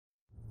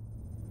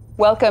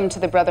Welcome to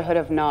the Brotherhood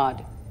of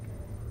Nod.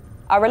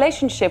 Our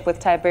relationship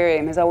with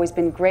Tiberium has always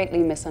been greatly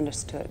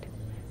misunderstood.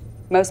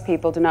 Most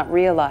people do not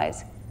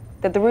realize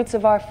that the roots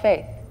of our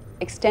faith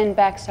extend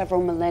back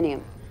several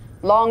millennium,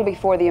 long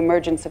before the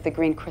emergence of the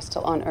green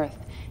crystal on Earth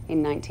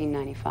in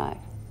 1995.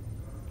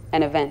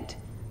 An event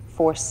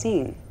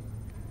foreseen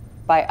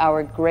by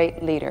our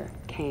great leader,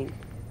 Cain.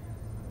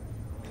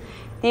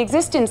 The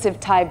existence of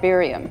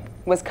Tiberium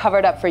was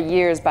covered up for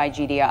years by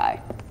GDI.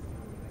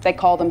 They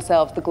call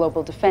themselves the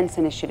Global Defense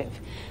Initiative,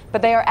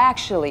 but they are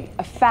actually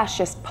a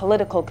fascist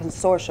political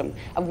consortium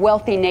of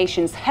wealthy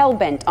nations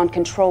hell-bent on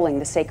controlling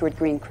the sacred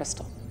green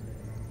crystal.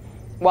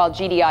 While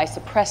GDI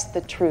suppressed the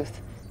truth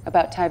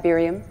about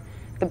Tiberium,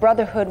 the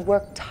Brotherhood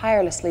worked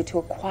tirelessly to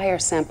acquire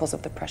samples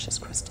of the precious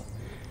crystal,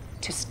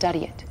 to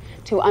study it,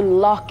 to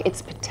unlock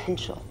its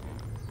potential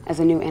as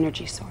a new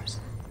energy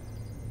source.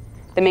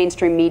 The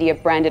mainstream media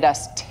branded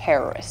us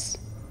terrorists.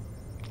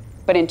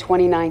 But in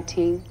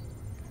 2019,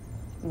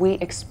 we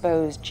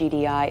exposed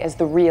GDI as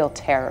the real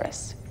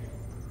terrorists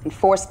and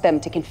forced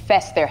them to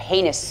confess their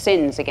heinous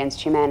sins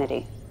against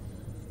humanity.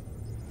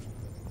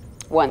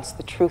 Once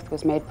the truth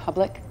was made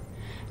public,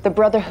 the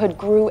Brotherhood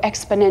grew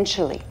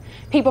exponentially.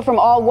 People from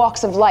all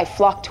walks of life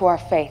flocked to our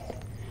faith.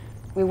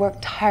 We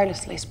worked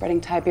tirelessly spreading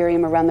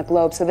Tiberium around the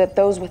globe so that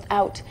those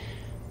without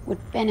would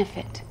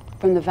benefit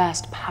from the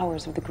vast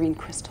powers of the green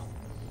crystal.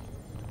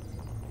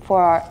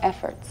 For our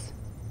efforts,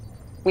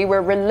 we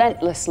were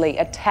relentlessly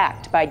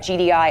attacked by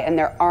GDI and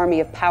their army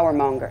of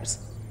powermongers.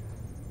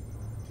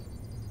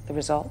 The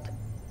result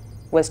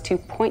was 2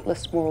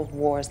 pointless world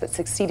wars that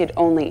succeeded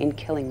only in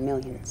killing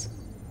millions.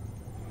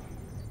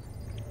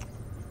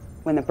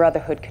 When the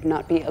Brotherhood could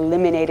not be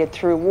eliminated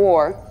through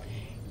war,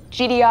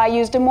 GDI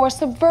used a more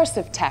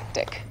subversive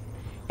tactic.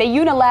 They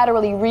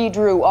unilaterally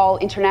redrew all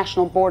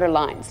international border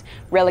lines,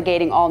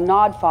 relegating all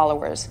Nod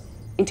followers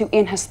into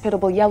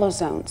inhospitable yellow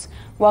zones,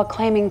 while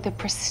claiming the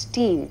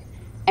pristine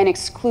and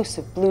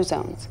exclusive blue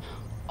zones,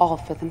 all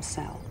for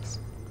themselves.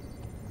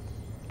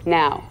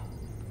 Now,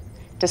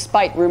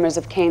 despite rumors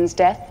of Cain's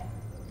death,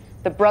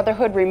 the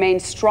Brotherhood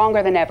remains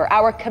stronger than ever,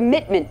 our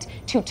commitment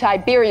to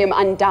Tiberium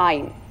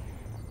undying.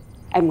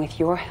 And with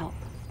your help,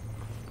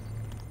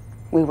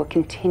 we will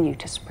continue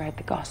to spread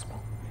the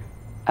gospel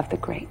of the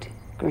great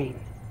green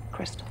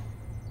crystal.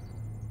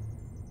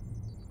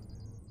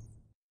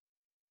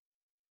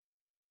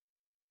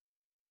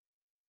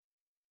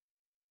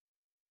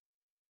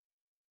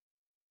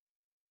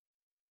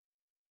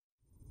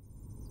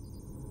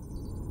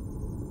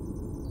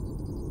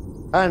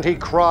 And he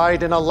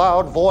cried in a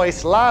loud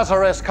voice,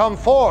 "Lazarus, come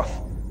forth!"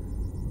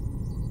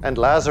 And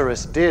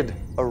Lazarus did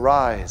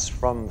arise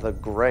from the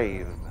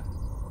grave.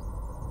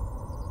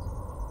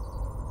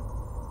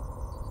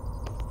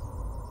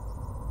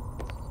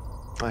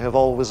 I have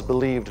always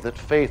believed that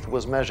faith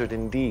was measured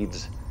in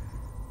deeds,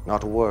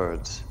 not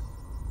words.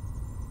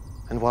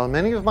 And while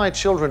many of my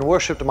children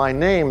worshipped my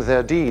name,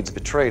 their deeds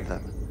betrayed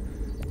them.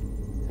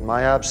 In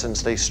my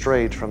absence, they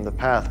strayed from the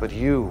path, but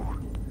you,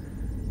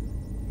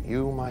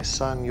 my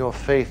son, your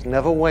faith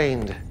never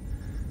waned.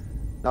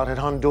 Not in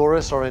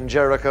Honduras or in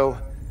Jericho,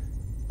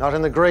 not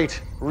in the great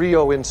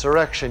Rio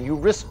insurrection. You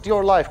risked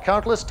your life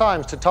countless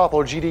times to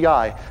topple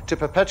GDI, to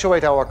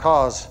perpetuate our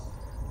cause,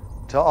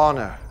 to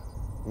honor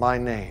my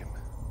name.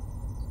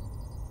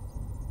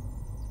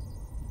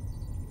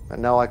 And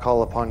now I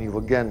call upon you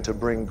again to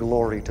bring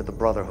glory to the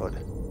Brotherhood.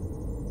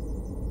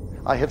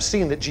 I have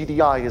seen that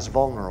GDI is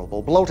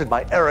vulnerable, bloated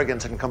by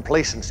arrogance and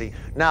complacency.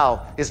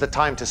 Now is the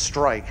time to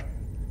strike.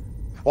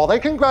 While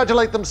they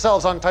congratulate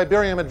themselves on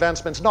Tiberium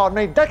advancements Nod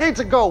made decades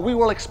ago, we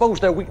will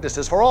expose their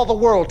weaknesses for all the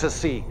world to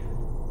see.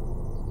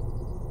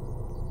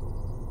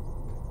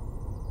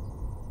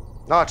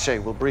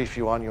 Nache will brief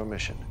you on your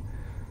mission.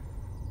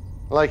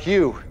 Like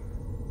you,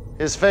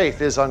 his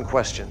faith is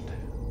unquestioned.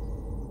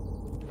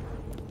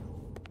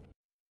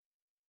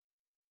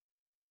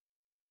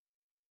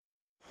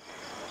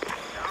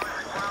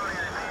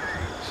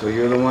 So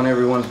you're the one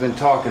everyone's been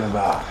talking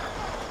about.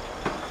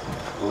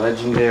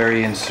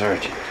 Legendary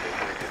insurgent.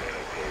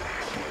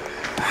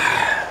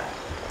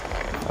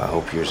 I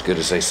hope you're as good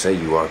as they say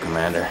you are,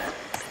 Commander.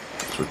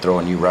 'Cause we're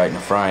throwing you right in the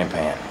frying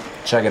pan.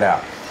 Check it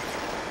out.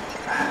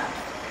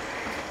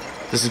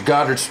 This is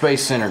Goddard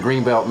Space Center,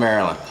 Greenbelt,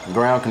 Maryland.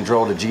 Ground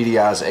control to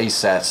GDI's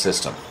ASAT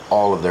system.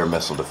 All of their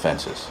missile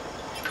defenses.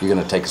 You're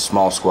gonna take a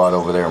small squad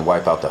over there and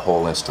wipe out the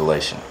whole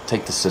installation.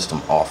 Take the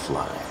system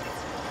offline.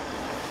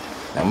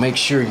 Now make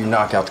sure you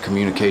knock out the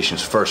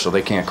communications first so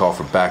they can't call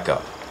for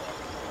backup.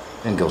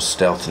 Then go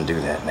stealth and do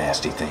that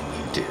nasty thing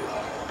you do.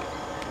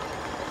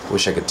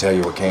 Wish I could tell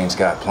you what Cain's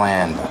got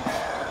planned, but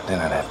then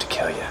I'd have to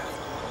kill you.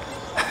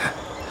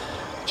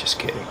 Just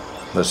kidding.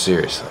 But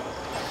seriously,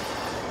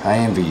 I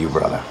envy you,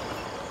 brother.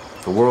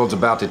 The world's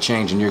about to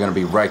change and you're gonna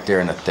be right there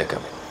in the thick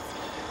of it.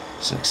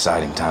 It's an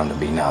exciting time to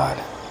be Nod.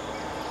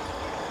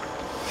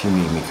 If you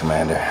need me,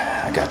 Commander,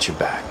 I got your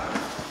back.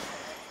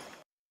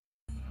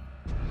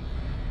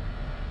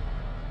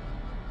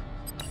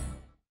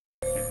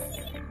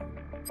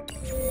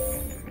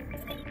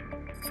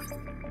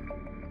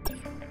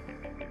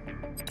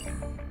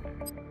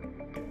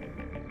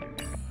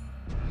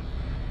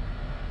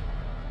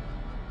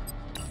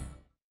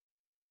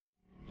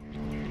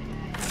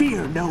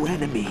 Fear no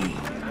enemy.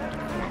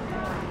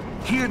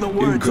 Hear the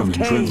words of Incoming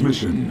Cain.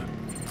 transmission.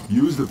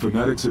 Use the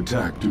Fanatic's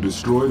attack to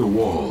destroy the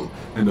wall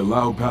and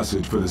allow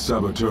passage for the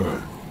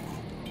saboteur.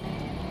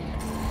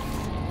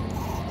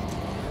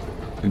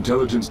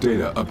 Intelligence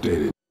data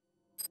updated.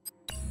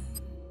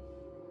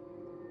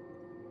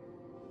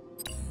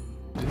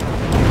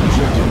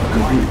 Objective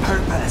complete.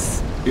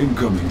 Purpose.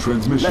 Incoming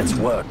transmission. Let's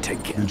work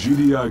together. The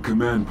GDI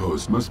command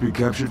post must be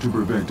captured to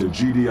prevent a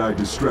GDI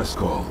distress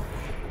call.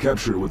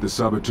 Capture with the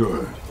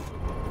saboteur.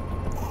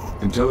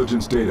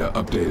 Intelligence data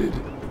updated.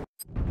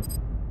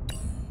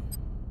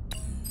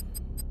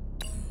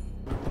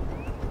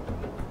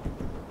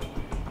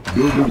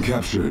 Building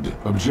captured.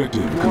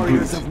 Objective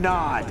Warriors complete. of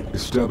Nod.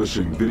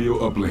 Establishing video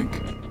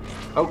uplink.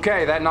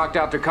 Okay, that knocked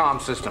out their comm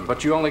system,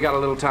 but you only got a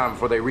little time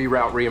before they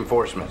reroute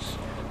reinforcements.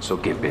 So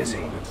get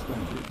busy.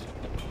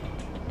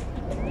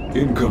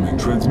 Incoming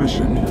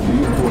transmission.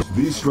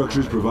 These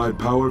structures provide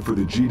power for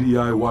the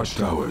GDI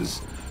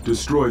watchtowers.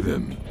 Destroy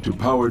them to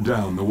power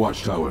down the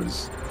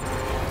watchtowers.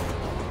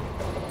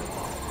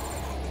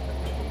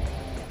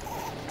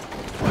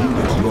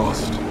 Units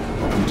lost.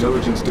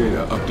 Intelligence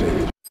data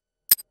updated.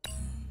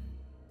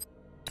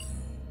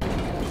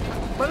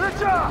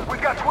 Militia!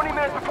 We've got 20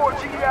 minutes before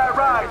GDI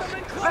arrives.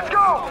 Let's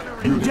go!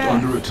 Unit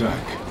under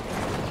attack.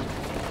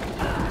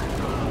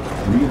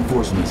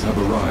 Reinforcements have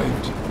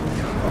arrived.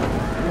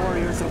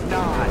 Warriors of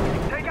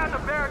Nod. Take out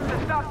the barracks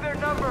to stop their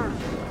numbers.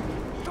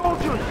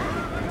 Soldiers!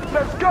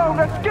 Let's go!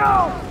 Let's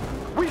go!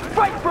 We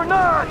fight for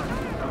Nod!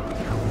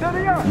 There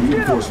they are! Get 'em!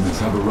 Reinforcements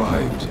have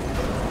arrived.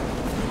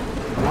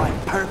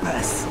 What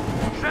purpose?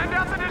 Send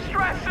out the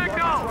distress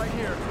signal! Right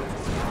here.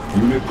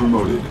 Unit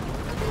promoted.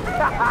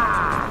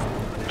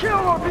 Kill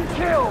or be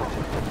killed!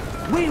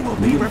 We will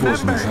be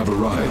Reinforcements have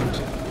remembered.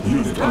 arrived.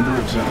 Unit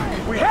under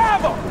attack. We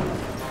have them!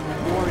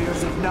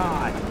 Warriors of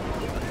Nod.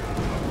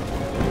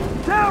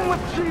 Down with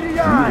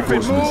GDI!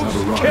 Reinforcements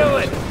have arrived. Kill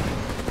it!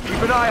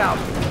 Keep an eye out!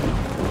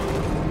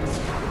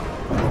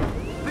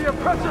 The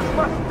oppressors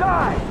must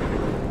die!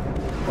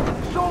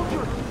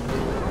 Soldiers!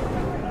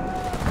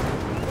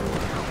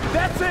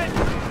 That's it!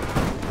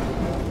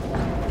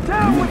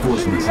 Down with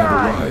Reinforcements have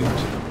GDI!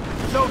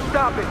 arrived. No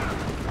stopping!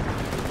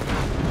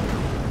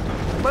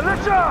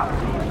 Militia!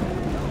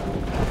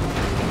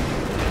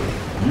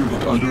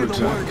 Unit under Hear the words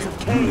attack. of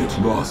Cain. Unit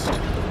lost.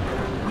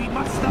 We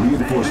must stop The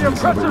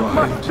Reinforcements have oppressors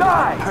arrived. must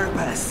die!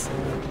 Purpose.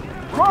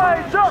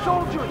 Rise up,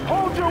 soldiers!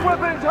 Hold your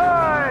weapons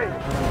high!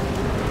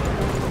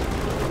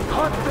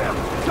 Hunt them!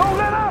 Don't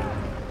let up!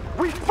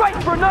 We fight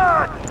for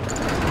Nod!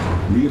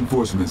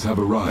 Reinforcements have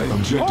arrived. Hold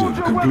Objective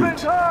your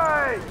weapons complete.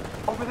 high!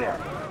 Over there!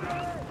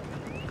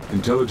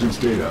 Intelligence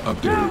data Down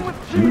updated.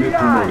 with Unit GDI.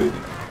 promoted.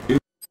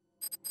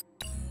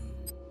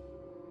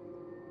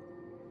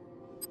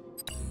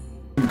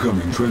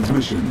 Incoming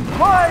transmission.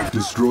 Rise!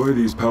 Destroy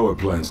these power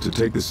plants to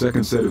take the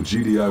second set of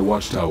GDI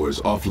watchtowers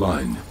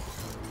offline.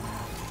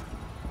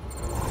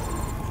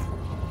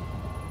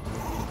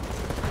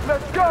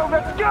 Let's go!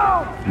 Let's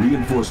go!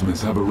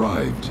 Reinforcements have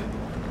arrived.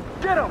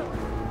 Get them!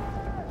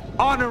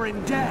 Honor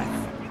and death.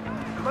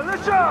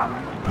 Militia!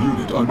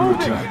 Unit under Move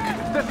attack.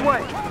 it! This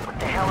way! What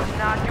the hell is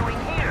Nod doing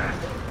here?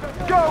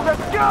 Let's go!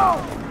 Let's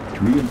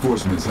go!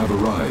 Reinforcements have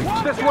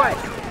arrived. This way!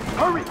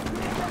 Hurry!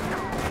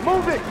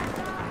 Move it!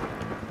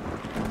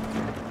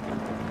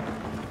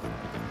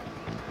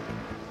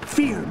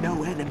 Fear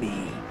no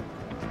enemy.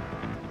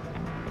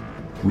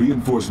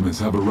 Reinforcements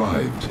have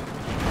arrived.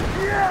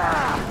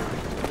 Yeah!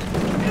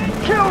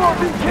 Kill or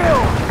be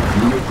killed!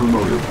 Unit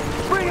promoted.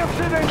 Bring him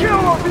to their kill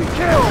or be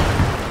killed!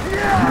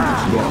 Yeah!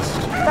 Units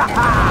lost.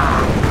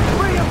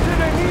 Bring him to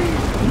their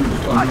knees!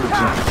 Unit under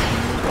attack.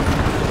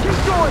 Keep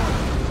going!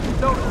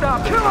 Don't stop!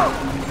 Kill him!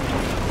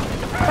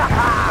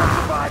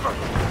 Survivor!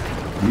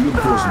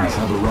 Reinforcements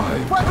have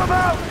arrived. Wipe him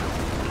out!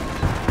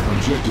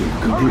 Objective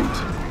complete.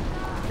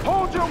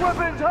 Hold your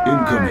weapons high!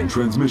 Incoming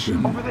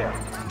transmission. Over there!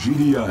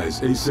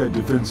 GDI's ASAT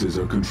defenses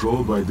are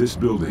controlled by this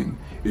building.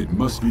 It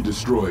must be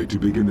destroyed to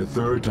begin the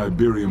Third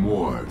Tiberium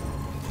War.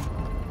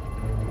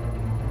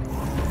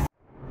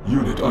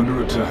 Unit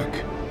under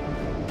attack.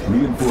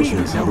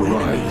 Reinforcements have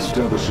arrived,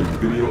 establishing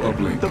video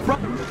uplink.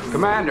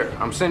 Commander,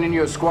 I'm sending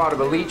you a squad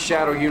of elite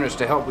shadow units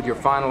to help with your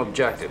final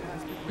objective.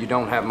 You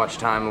don't have much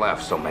time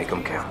left, so make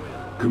them count.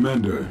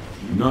 Commander,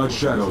 Nod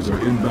shadows are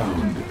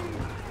inbound.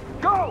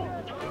 Go!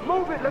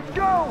 Move it! Let's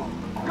go!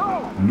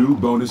 Go! New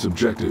bonus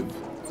objective.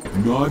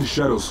 Nod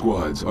shadow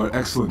squads are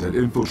excellent at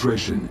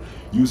infiltration,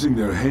 using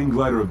their hang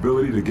glider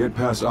ability to get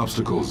past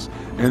obstacles,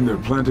 and their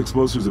plant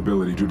explosives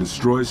ability to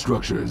destroy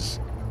structures.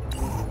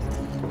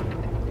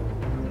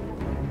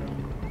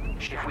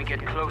 If we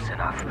get close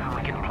enough,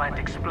 we can plant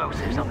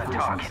explosives on the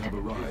target.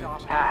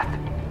 Path.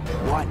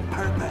 What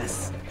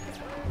purpose?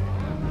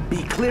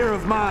 Be clear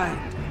of mine.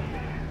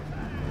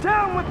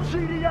 Down with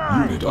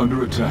GDI! Unit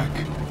under attack.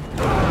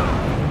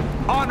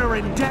 Honor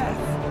and death.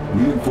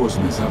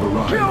 Reinforcements have Kill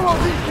or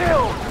arrived. be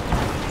killed!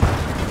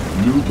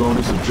 New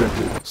bonus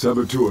objective.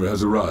 Saboteur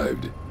has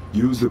arrived.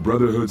 Use the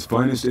Brotherhood's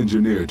finest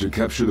engineer to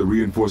capture the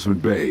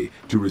reinforcement bay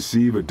to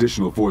receive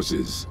additional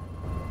forces.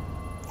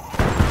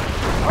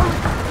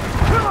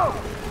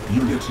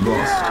 Unit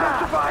lost.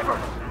 No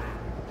survivors!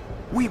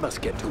 We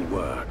must get to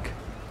work.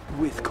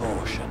 With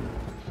caution.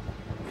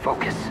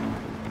 Focus.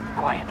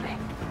 Quietly.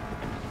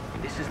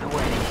 This is the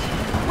way.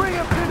 Bring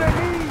them to their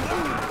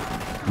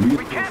knees!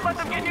 We can't let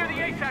them get near the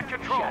ASAT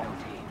control.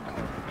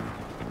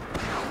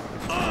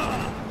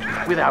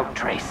 Without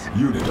trace.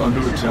 Unit under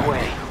This is the attack.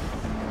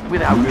 way.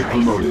 Without Unit trace.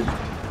 promoted.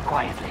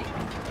 Quietly.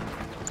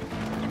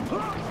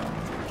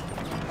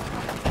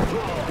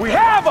 We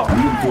have them!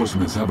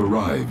 Reinforcements have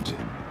arrived.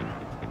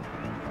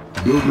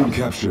 Building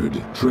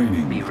captured.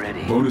 Training. Be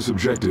ready. Bonus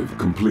objective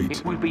complete.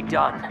 It will be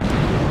done.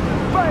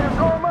 Fighters,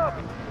 arm up!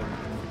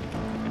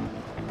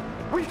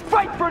 We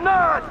fight for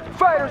none!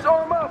 Fighters,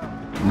 arm up!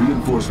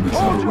 Reinforcements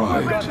have Hold your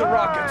weapons arrived. the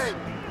rockets!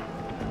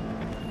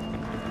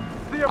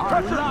 The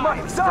oppressors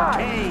must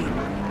die!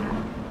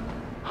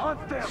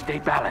 Hunt them! Stay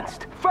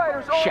balanced.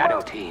 Fighters, arm Shadow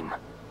up! team.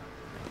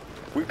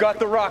 We've got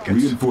the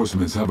rockets!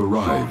 Reinforcements have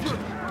arrived.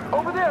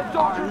 Over there,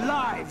 soldiers!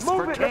 lives Move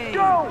for it, let's Kane.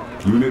 go!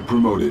 Unit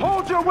promoted.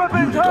 Hold your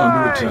weapons Unit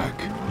high! under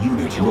attack.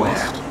 Unit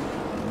lost.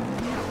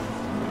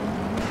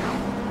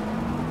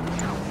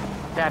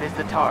 That is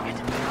the target.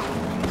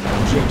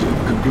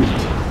 Objective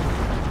complete.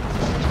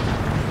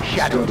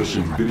 Shadow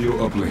Establishing team. video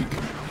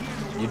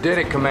uplink. You did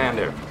it,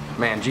 Commander.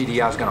 Man,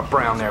 GDI's gonna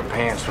brown their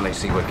pants when they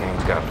see what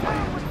Kane's got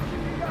planned.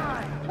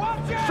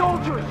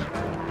 Soldiers!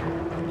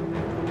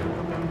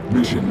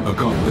 Mission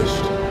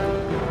accomplished.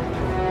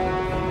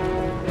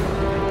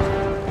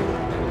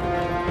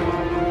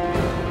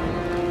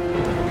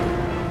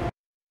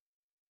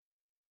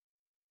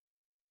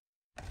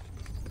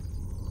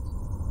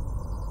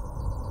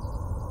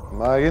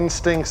 My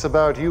instincts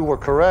about you were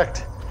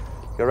correct.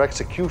 Your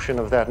execution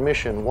of that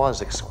mission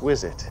was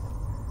exquisite.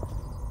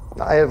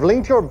 I have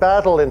linked your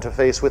battle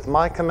interface with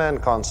my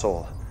command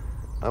console.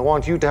 I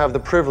want you to have the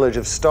privilege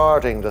of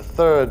starting the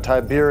third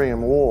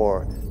Tiberium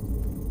War.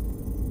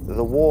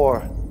 The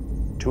war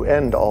to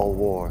end all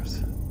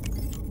wars.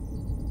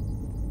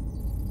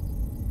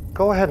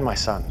 Go ahead, my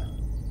son.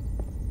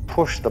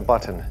 Push the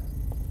button.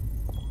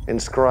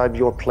 Inscribe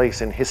your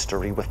place in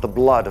history with the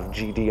blood of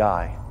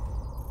GDI.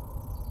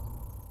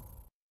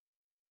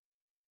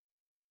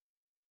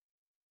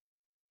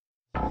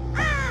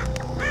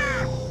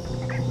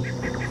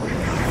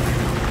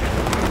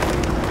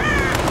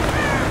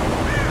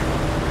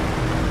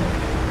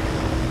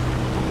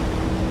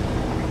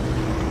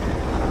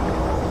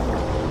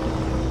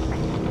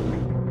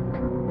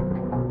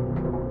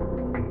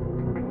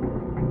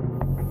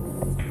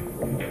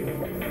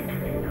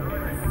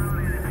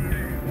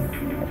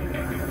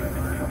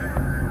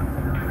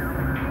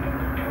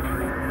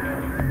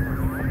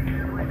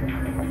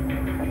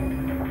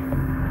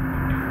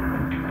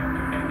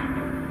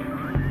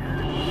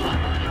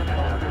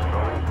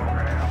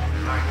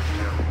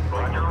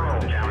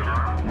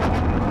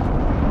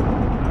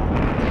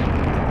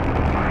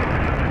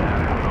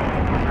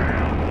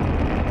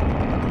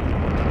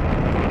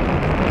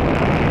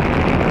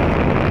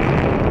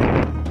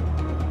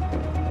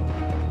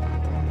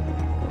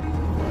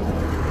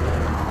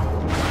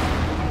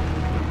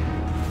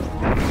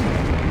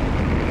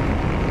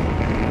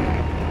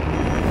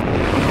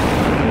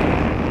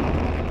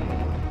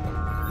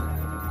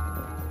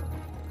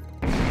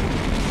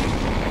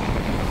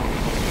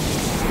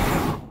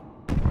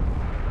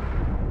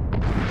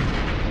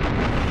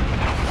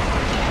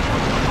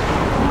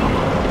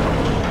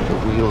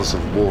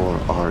 Of war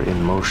are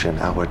in motion,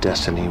 our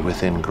destiny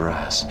within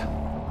grasp.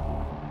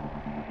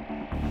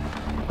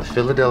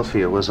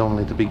 Philadelphia was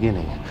only the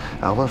beginning.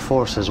 Our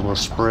forces will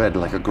spread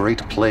like a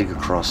great plague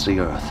across the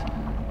earth.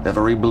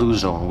 Every blue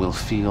zone will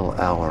feel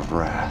our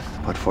wrath.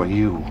 But for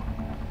you,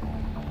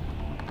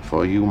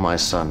 my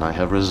son, I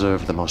have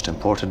reserved the most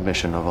important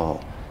mission of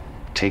all,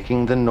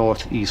 taking the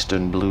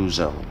northeastern blue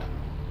zone.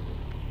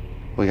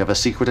 We have a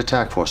secret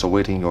attack force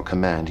awaiting your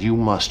command. You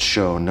must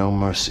show no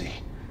mercy.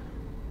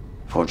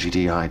 For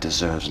GDI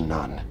deserves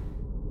none.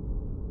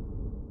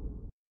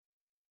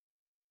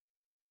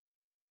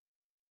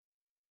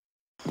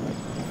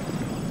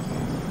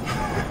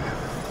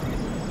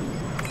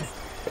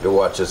 If you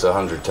watch this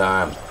 100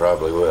 times,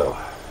 probably will.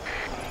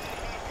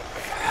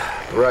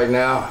 But right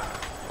now,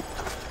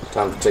 it's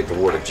time to take the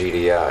war to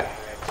GDI.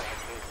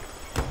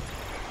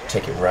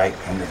 Take it right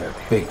into their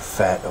big,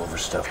 fat,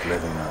 overstuffed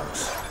living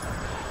rooms.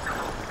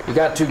 You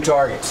got two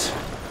targets.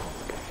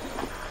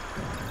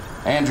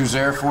 Andrews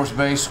Air Force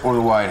Base or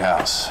the White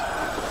House.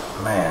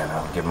 Man,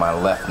 I'll give my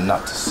left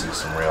nut to see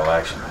some real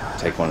action.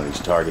 Take one of these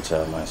targets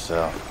out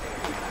myself.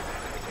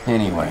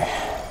 Anyway,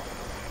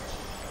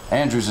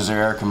 Andrews is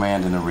air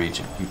command in the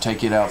region. You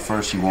take it out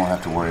first, you won't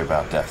have to worry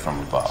about death from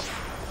above.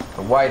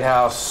 The White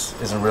House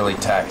isn't really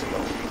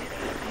tactical.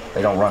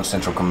 They don't run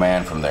central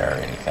command from there or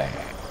anything.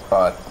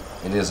 But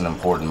it is an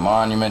important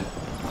monument,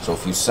 so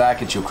if you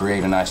sack it, you'll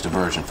create a nice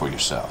diversion for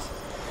yourself.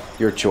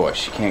 Your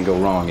choice. You can't go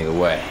wrong either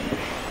way.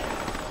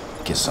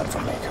 Get some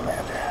from me,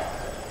 Commander.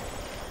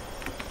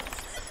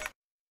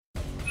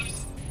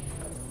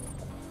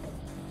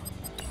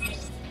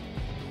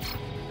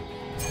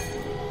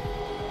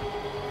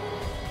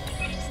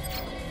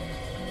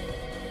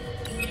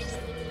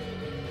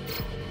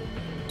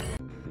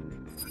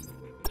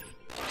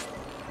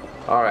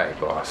 All right,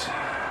 boss.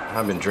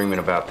 I've been dreaming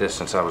about this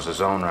since I was a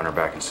zone runner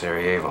back in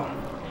Sarajevo.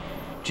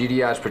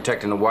 GDI's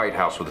protecting the White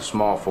House with a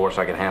small force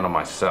I can handle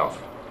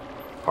myself.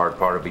 Hard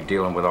part will be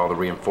dealing with all the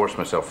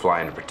reinforcements they'll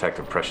fly in to protect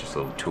their precious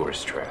little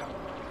tourist trap.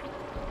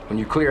 When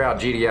you clear out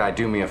GDI,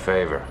 do me a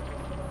favor.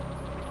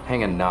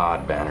 Hang a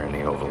nod banner in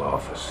the Oval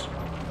Office.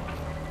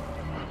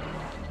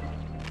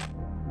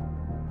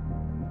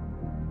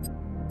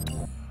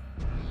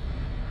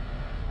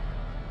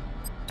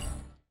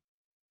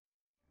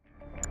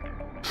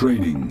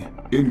 Training.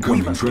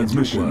 Incoming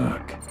transmission.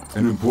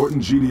 An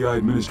important GDI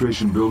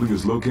administration building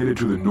is located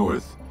to the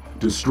north.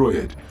 Destroy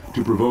it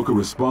to provoke a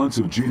response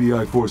of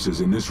GDI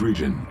forces in this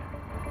region.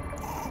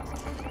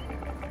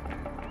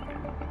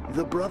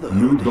 The Brotherhood.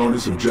 New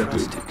bonus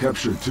objective.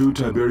 Capture 2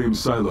 Tiberium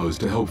silos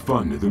to help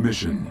fund the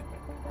mission.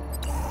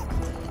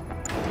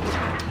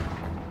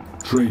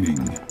 Training.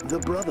 The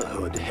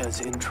Brotherhood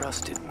has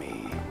entrusted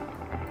me.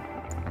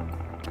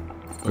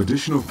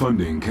 Additional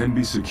funding can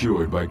be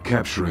secured by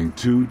capturing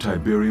 2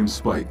 Tiberium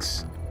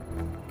spikes.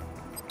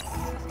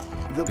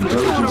 The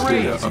Intelligence Brotherhood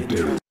data has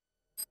updated.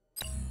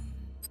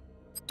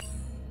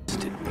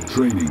 entrusted me.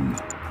 Training.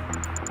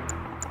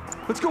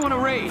 Let's go on a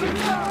raid.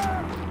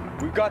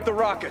 We've got the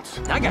rockets.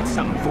 I got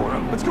something for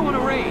him. Let's go on a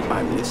raid.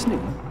 I'm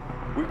listening.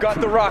 We've got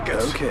the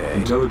rockets. Okay.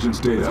 Intelligence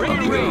data Ready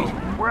to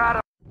updated. We're out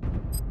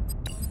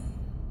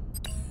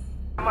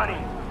of money.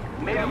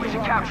 Maybe we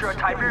should capture a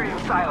Tiberium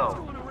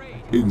silo.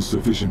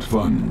 Insufficient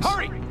funds.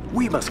 Hurry!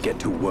 We must get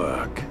to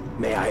work.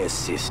 May I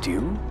assist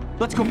you?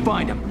 Let's go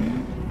find him.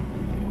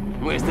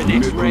 Where's the Unit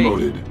next raid?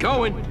 promoted.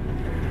 Going.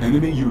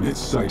 Enemy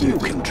units sighted. You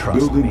can trust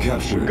Building me.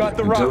 captured. Got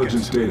the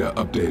Intelligence data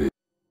updated.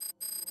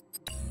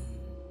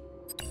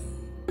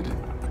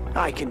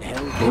 I can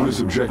help. Bonus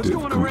objective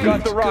We've complete.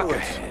 got the Go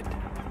rockets. ahead.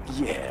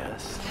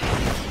 Yes.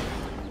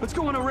 Let's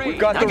go on a raid. We've I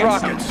got the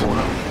got rockets. something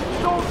for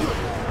him. Soldiers,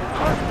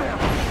 hunt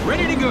them.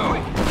 Ready to go.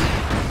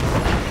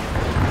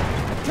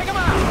 Take him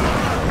out.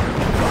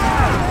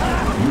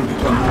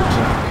 Unit under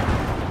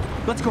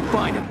attack. Let's go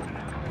find him.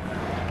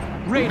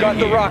 We've Raider got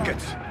the here.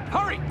 rockets.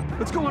 Hurry!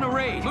 Let's go on a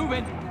raid.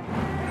 Moving.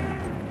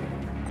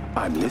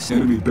 I'm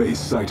listening. Enemy base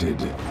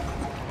sighted.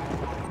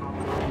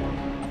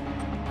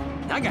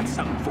 I got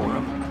something for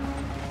him.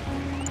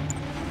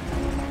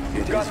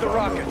 It Got is the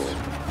vulnerable.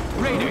 rockets.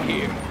 Raider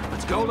here.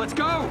 Let's go. Let's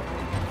go.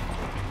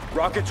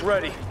 Rockets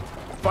ready.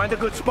 Find a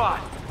good spot.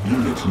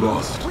 Unit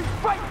lost. We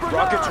fight for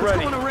Let's Rockets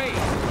ready. go on a raid.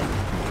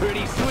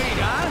 Pretty sweet,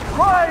 huh?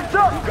 Rise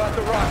up. We've got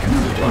the rockets.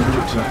 Unit under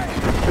attack.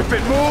 If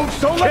it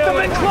moves, don't let them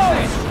in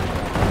close.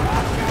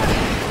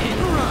 Hit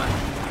and run.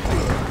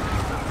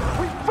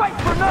 We fight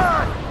for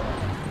none.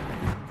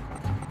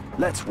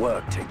 Let's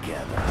work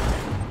together.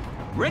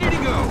 Ready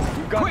to go.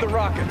 We've got Quick. the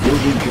rockets.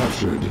 Building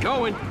captured.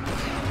 Going.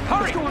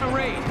 Hurry. Let's go on a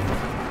raid.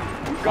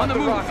 We've got On the the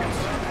move. rockets.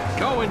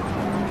 Going.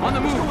 On the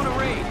move. Let's go on a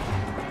raid.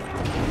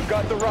 We've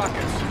got the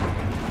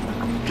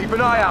rockets. Keep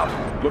an eye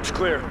out. Looks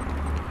clear.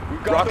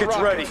 We've got rockets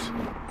the rockets. Ready.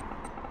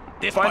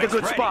 This Find a bike's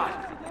good ready.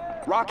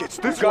 spot. Rockets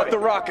this way. We've got the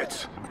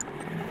rockets.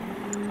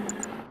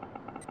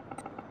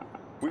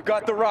 We've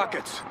got the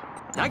rockets.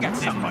 I got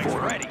something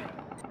for ready.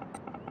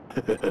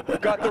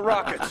 We've got the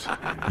rockets.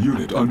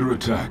 Unit under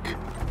attack.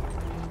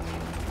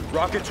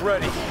 Rockets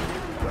ready.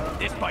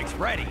 This bike's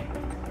ready.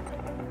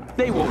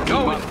 They won't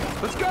go.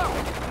 Let's go.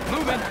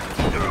 Moving.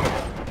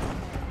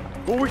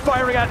 Who are we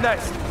firing at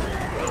next?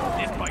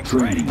 This bike's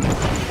Training. ready.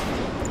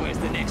 Where's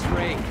the next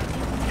raid?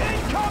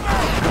 We've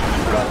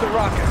got the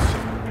rockets.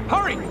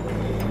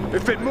 Hurry!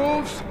 If it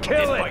moves, kill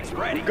This it. bike's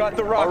ready. We've got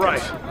the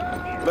rockets. All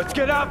right. Let's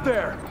get out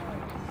there.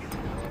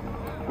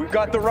 We've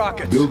got the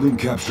rockets. Building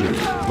captured.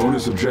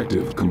 Bonus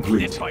objective This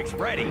complete. bike's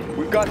ready.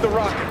 We've got the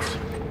rockets.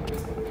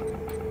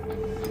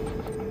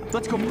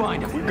 Let's go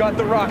find him. We've got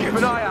the rockets. Keep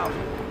an eye out.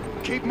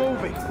 Keep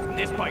moving.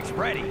 This bike's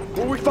ready.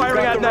 Who are we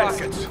firing at next?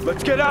 Rockets.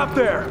 Let's get out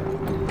there.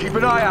 Keep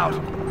an eye out.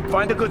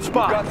 Find a good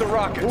spot. We've got the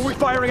rockets. Who are we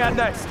firing at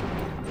next?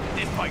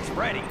 This bike's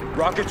ready.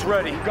 Rockets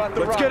ready. We've got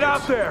the Let's get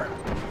out there.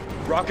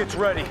 Rockets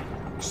ready.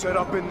 Set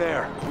up in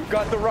there. We've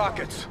got the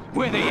rockets.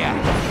 Where they at?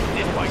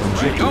 This bike's ready.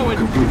 Objective Going.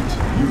 complete.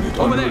 Unit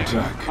Over under there.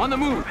 attack. On the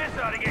move. This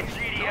ought to get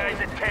GDI's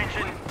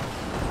attention.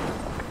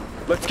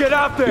 Let's get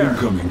out there.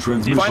 Incoming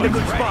transmission. Find a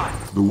good spot.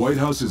 The White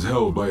House is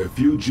held by a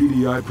few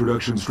GDI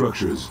production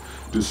structures.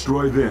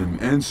 Destroy them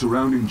and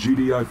surrounding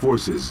GDI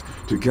forces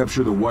to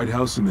capture the White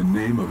House in the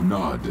name of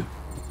Nod.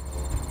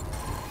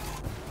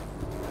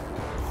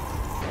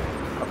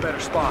 A better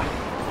spot.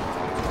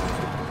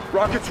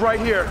 Rockets right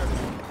here.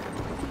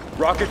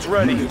 Rockets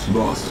ready. Unit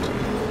lost.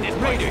 This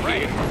raider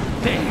here.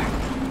 There.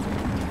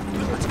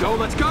 Let's go.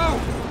 Let's go.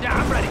 Yeah,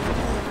 I'm ready.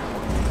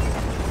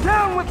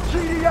 Down with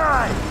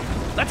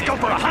GDI. Let's go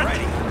for a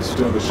hunt.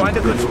 Establishing Find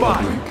a good radio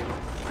spot. uplink.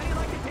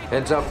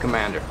 Heads up,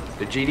 Commander.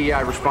 The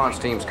GDI response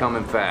team's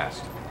coming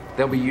fast.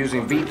 They'll be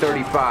using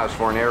V-35s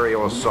for an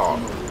aerial assault,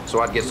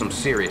 so I'd get some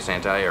serious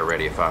anti-air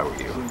ready if I were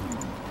you.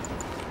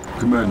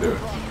 Commander,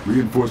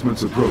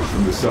 reinforcements approach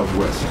from the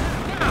southwest.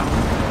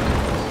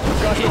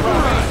 Got the Hit and run.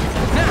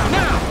 rockets.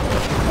 Now.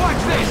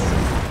 Watch this.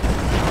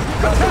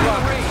 Got the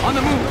rockets. On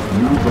the move.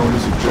 New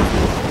bonus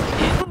objective.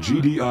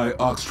 GDI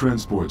Ox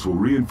transports will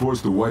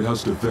reinforce the White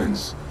House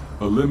defense.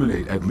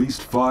 Eliminate at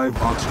least 5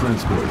 Ox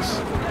transports.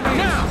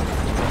 Now!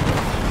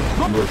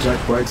 Your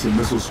attack bikes and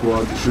missile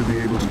squads should be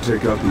able to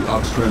take out the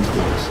Ox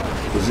transports.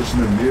 Position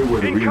them near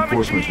where the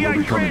reinforcements will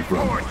be coming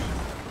from.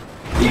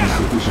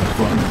 Insufficient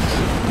funds.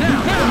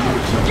 Now!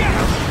 Get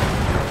him!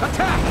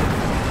 Attack!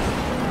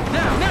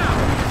 Now!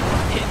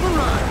 Hit and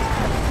run!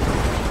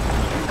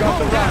 Got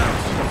the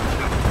rockets.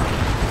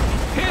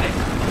 Hit it!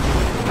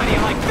 How do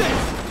you like this?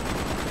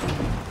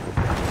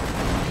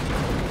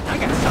 I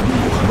got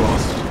something.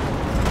 Lost.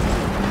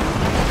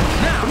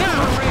 Now!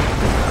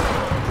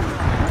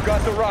 We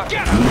got the rockets.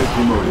 Get him! Unit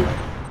promoted.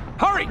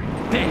 Hurry!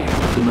 There!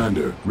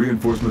 Commander,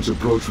 reinforcements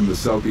approach from the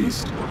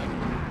southeast.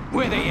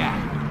 Where they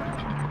at?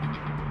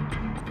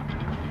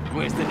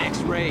 Where's the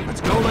next raid?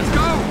 Let's go!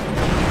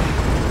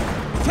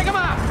 Take them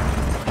out!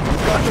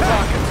 Got the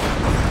rockets.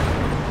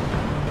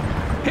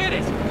 Hit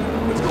it!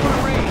 Let's go on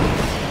a raid!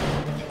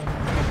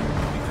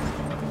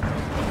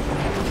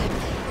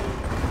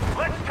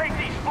 Let's take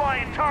these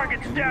flying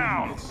targets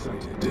down.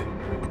 Sighted.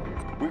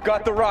 We've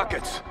got the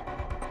rockets.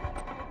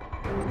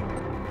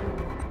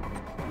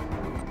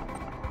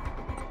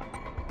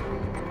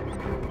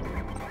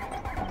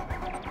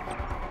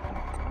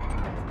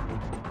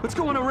 Let's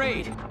go on a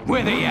raid!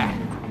 Where they at?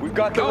 We've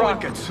got the Going.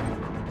 rockets.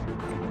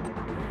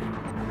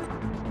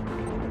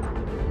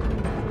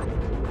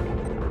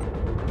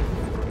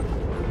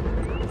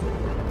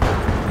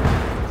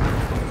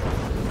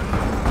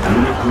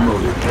 Unit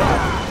promoted.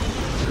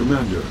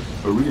 Commander,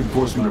 a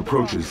reinforcement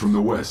approaches from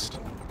the west.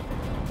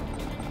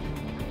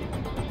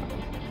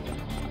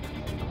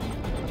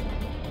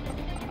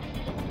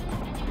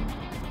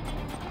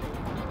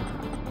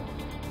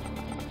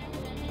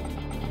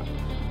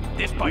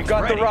 This We bike's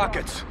got ready. the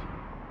rockets.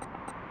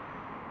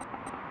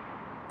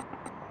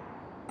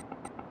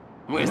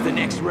 Where's the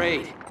next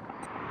raid?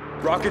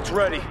 Rockets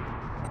ready.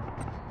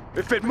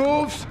 If it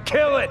moves,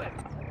 kill it.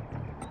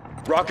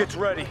 Rockets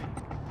ready.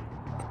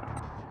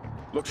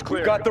 Looks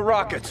clear. We got the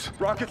rockets.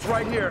 Rockets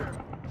right here.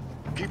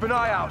 Keep an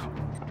eye out.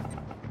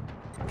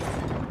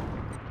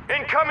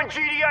 Incoming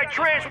GDI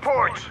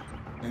transports.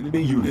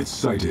 Enemy units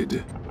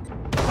sighted.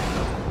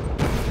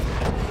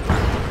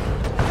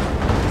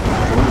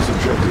 Bonus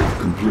objective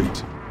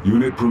complete.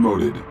 Unit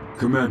promoted.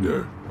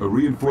 Commander, a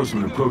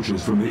reinforcement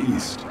approaches from the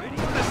east.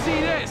 Let's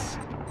see this!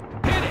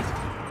 Hit it!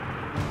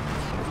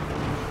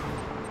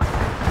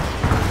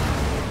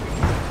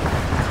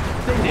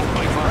 This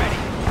bike's ready.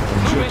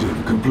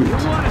 Objective complete.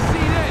 I want to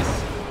see this!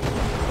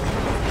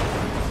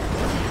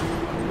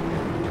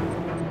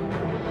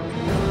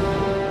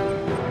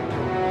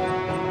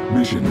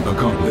 Mission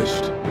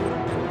accomplished.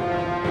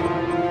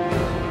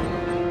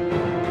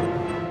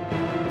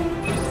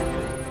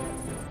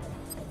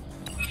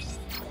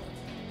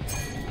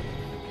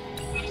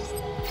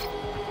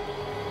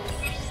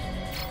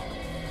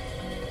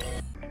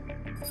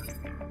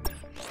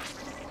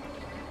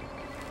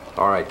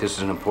 All right, this is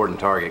an important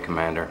target,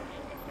 Commander.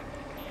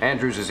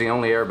 Andrews is the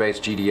only airbase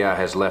GDI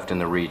has left in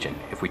the region.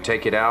 If we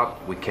take it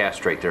out, we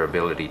castrate their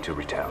ability to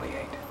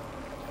retaliate.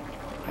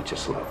 I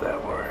just love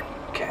that word,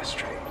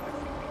 castrate.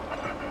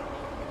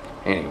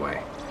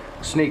 Anyway,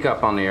 sneak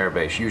up on the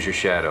airbase, use your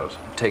shadows,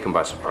 take them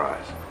by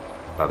surprise.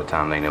 By the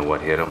time they know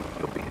what hit them,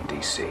 you'll be in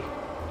DC.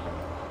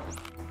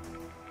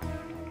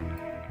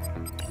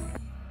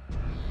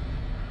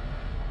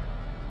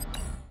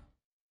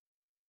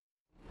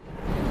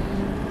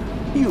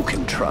 You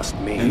can trust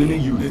me. Enemy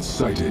units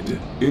sighted.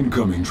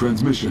 Incoming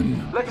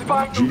transmission. Let's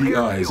find those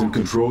GDI is in airfields.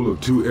 control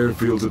of 2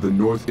 airfields at the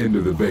north end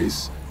of the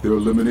base. Their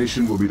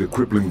elimination will be the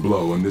crippling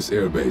blow on this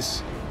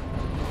airbase.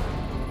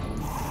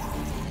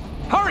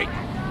 Hurry!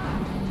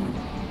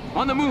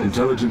 On the move!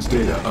 Intelligence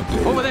data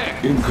updated. Over there.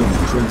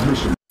 Incoming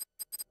transmission.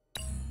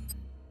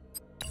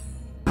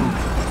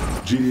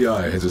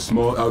 GDI has a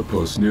small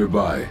outpost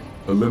nearby.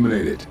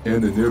 Eliminate it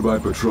and the nearby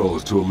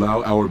patrols to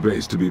allow our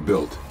base to be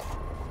built.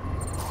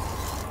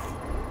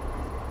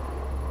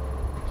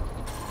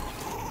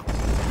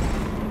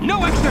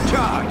 No extra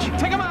charge!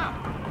 Take him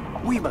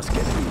out! We must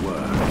get through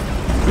work.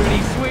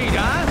 Pretty sweet,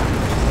 huh?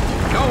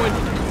 Going.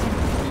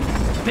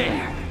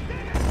 There.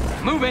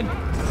 Moving.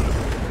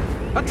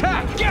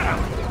 Attack! Get him!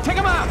 Take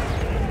him out!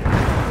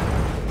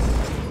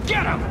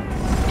 Get him!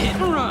 Hit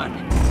and run!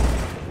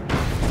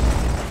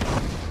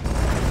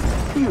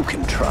 You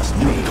can trust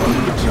me.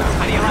 Under attack.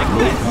 How do you like Low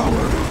this?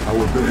 power.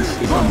 Our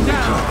base is Slow under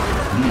down. attack.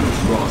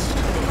 Units lost.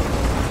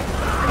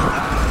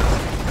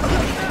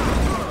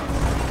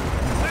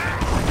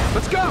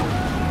 Let's go!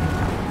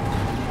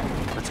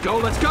 Let's go,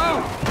 let's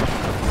go!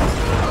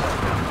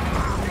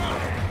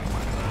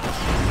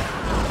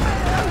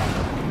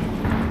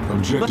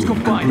 Objective Let's go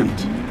find them.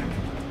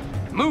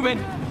 complete.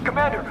 Moving!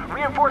 Commander,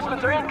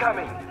 reinforcements are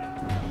incoming.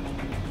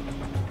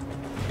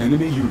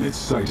 Enemy units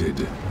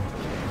sighted.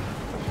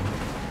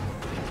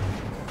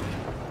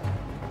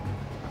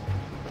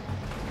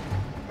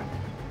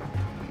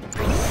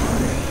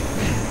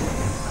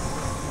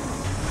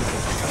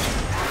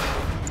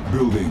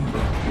 Building.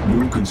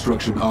 New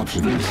construction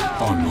options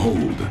on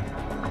hold.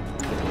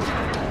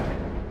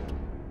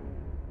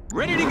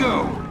 Ready to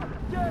go.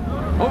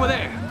 Over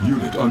there.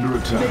 Unit under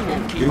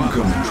attack.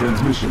 Incoming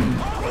transmission.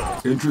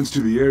 Entrance to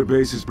the air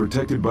base is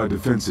protected by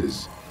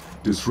defenses.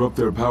 Disrupt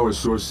their power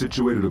source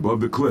situated above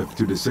the cliff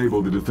to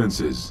disable the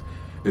defenses.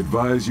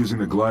 Advise using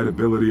the glide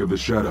ability of the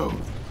Shadow.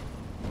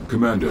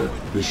 Commander,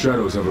 the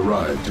Shadows have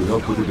arrived to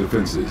help with the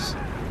defenses.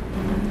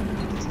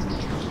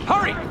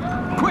 Hurry!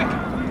 Quick!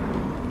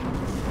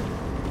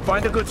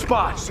 Find a good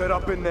spot. Set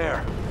up in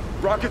there.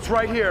 Rockets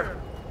right here.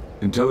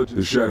 Intelligent,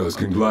 the Shadows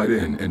can glide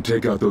in and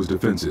take out those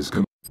defenses.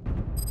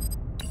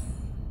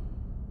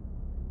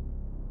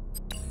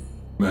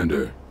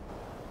 Commander.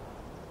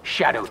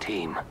 Shadow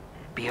team,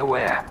 be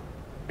aware.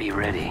 Be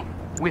ready.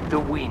 With the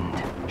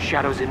wind,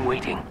 shadows in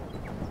waiting.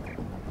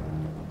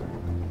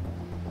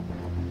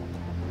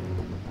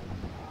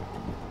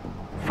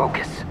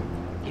 Focus.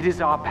 It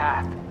is our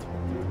path.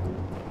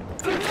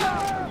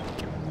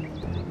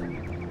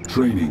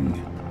 Training.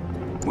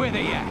 Where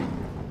they at?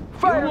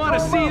 You want to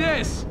see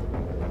this?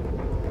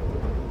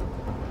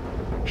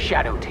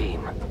 Shadow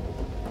team.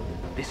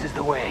 This is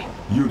the way.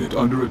 Unit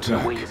under The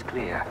attack. way is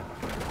clear.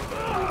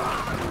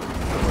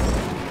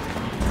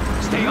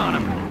 Stay on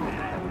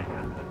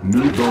them.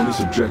 New bonus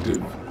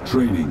objective.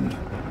 Training.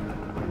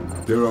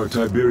 There are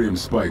Tiberium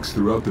spikes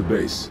throughout the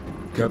base.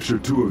 Capture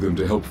 2 of them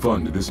to help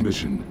fund this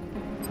mission.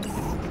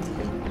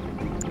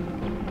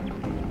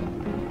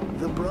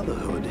 The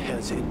Brotherhood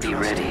has Be entrusted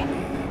ready.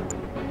 me.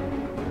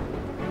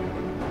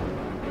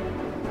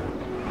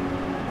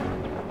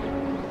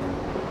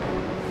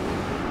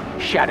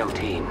 Shadow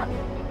team.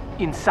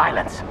 In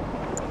silence.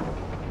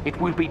 It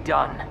will be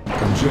done.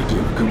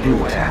 Objective complete.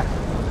 Beware.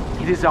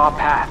 It is our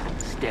path.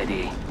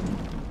 Steady.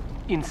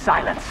 In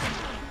silence.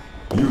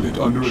 Unit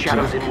under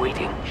Shadows attack. in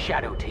waiting.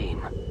 Shadow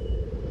team.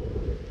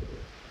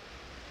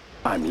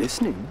 I'm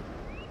listening.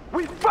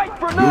 We fight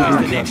for Where's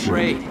now! the next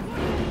raid?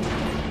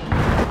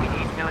 We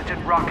need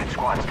militant rocket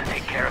squads to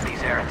take care of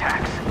these air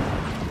attacks.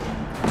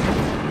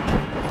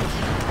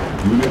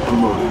 Unit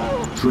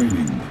promoted.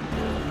 Training.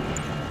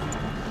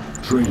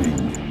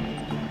 Training.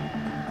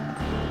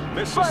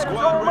 Missile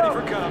squad ready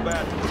for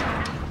combat.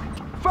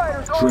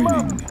 Fighters all Training.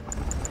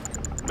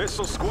 out!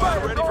 Missile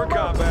squad ready for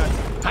combat.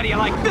 How do you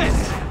like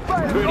this?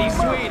 Pretty all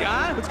out. sweet,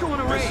 huh? Let's go on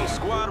a raid. Missile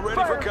squad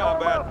ready for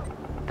combat.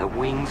 The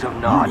wings of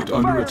Nod. Unit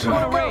under Let's go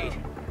on a attack.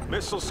 raid.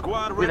 Missile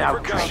squad ready Without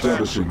for combat.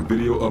 Establishing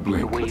video The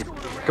way uplink.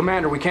 is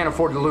Commander, we can't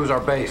afford to lose our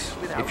base.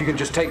 If you can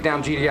just take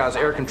down GDI's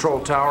air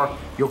control tower,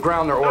 you'll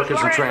ground their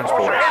orcas and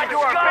transports.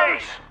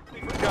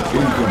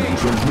 Incoming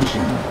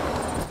transmission.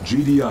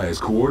 GDI is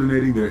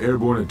coordinating their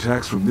airborne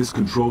attacks from this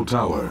control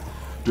tower.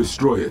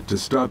 Destroy it to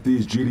stop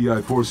these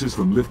GDI forces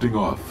from lifting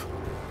off.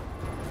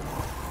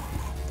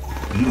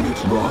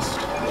 Units lost.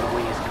 The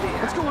way is clear.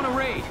 Let's go on a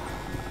raid.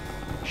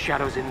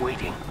 Shadows in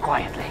waiting.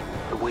 Quietly.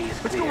 The way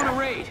is Let's clear. go on a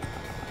raid.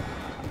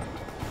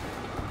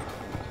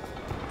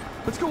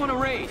 Let's go on a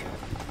raid.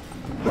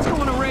 Let's go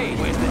on a raid.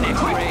 Where's the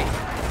next raid?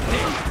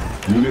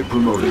 There. Unit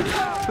promoted.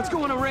 Let's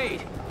go on a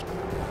raid.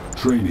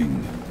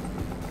 Training.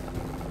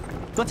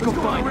 Let's go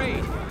find a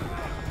raid.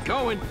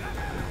 Going.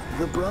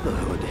 The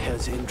Brotherhood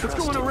has Let's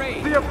entrusted go on a me.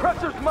 raid. The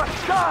oppressors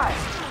must die!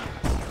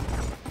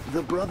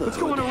 The Brotherhood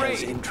go on a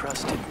has raid.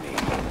 entrusted me.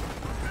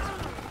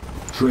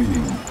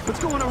 Training. Let's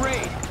go on a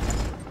raid.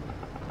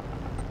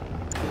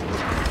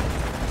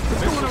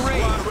 Let's go on a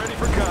raid. Squad ready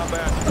for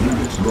combat.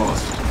 Units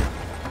lost.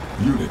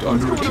 Unit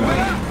under Let's go on a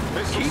attack. raid.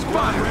 Missile Keep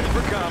squad firing. ready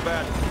for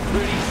combat.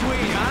 Pretty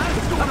sweet, huh?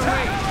 Let's go on a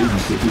raid.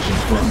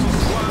 Insufficient funds.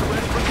 Squad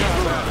ready for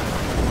combat.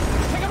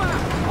 Take 'em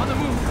out. On the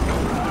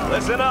move.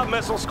 Listen up,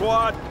 Missile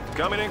Squad.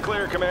 Coming in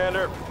clear,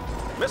 Commander.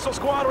 Missile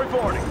Squad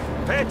reporting.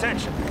 Pay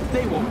attention.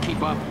 They won't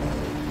keep up.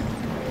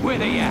 Where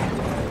they at?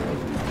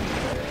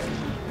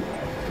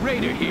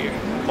 Raider here.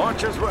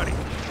 Launchers ready.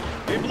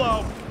 Keep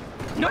low.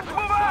 Let's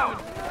move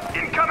out.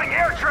 Incoming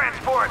air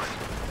transports.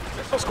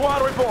 Missile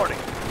Squad reporting.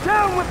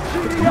 Down with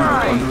Unit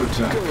GDI! under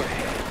attack.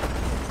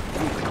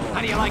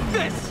 How do you like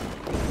this?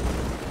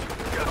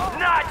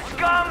 Not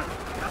scum!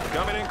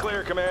 Coming in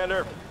clear,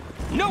 Commander.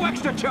 No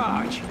extra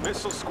charge.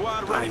 Missile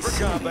Squad ready for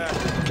combat.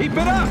 Keep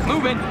it up.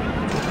 Moving.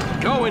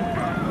 Going.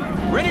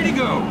 Ready to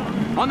go.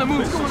 On the move.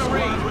 Let's go on a Squad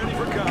raid. ready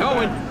for combat.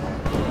 Going.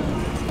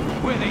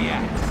 Where they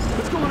at?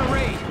 Let's go on a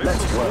raid.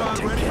 Missile Squad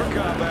ready for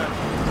combat.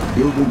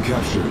 Building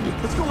captured.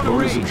 Let's go on a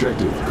Bonus raid.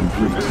 objective Pretty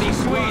complete.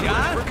 sweet,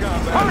 huh? for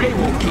combat. Hurry. They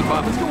won't keep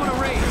up. Let's go on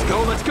a raid. Let's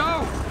go. Let's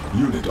go.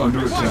 Unit under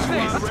Watch attack.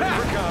 this. Attack.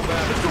 for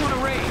combat. Let's go on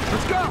a raid.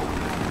 Let's go.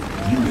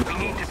 Unit. We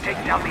need to take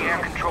down the air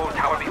control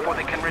tower before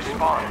they can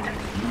respond.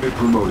 Unit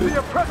promoted. The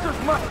oppressors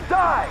must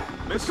die!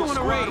 Let's go Missile on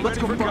a raid. Squad Let's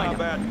ready go for find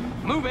combat. them.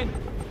 Moving.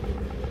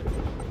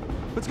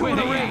 Let's go on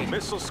a raid.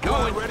 Missile Squad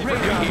Going. ready for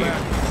Raider here.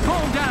 combat.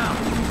 Calm down.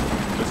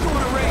 Let's go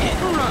on a raid.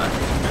 Run.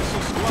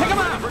 Missile Squad Take 'em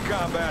ready out. for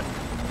combat.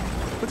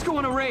 Let's go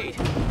on a raid.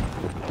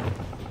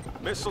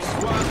 Missile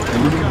Squad ready for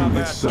Enemy combat.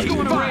 units Let's go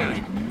on a sighted.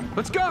 raid.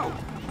 Let's go.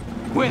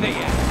 Where they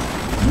at?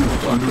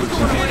 Unit under Let's go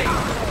on a attack.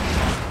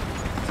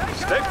 raid.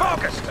 Stay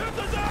focused!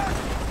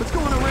 Let's go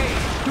on a raid.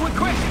 Do it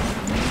quick.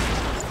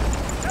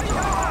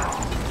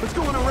 Let's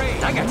go on a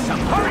raid. I got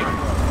something.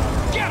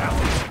 Hurry. Get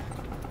him.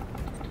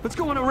 Let's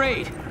go on a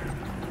raid.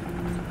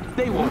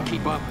 They won't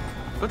keep up.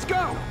 Let's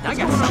go. I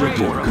got some raid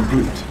Objective for 'em.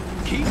 complete.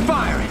 Keep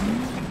firing.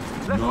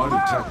 Nod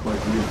attack bike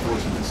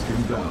reinforcements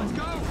inbound.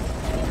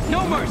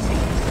 No mercy.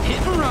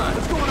 Hit and run.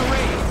 Let's go on a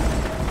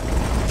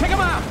raid. Take 'em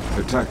out.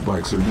 Attack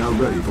bikes are now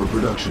ready for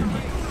production.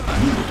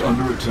 Unit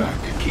under attack.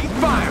 Keep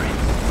firing.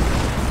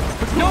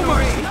 No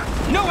mercy.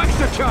 No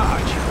extra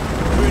charge.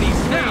 Pretty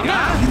sweet,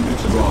 huh?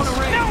 Units lost.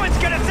 No one's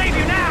gonna save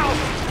you now.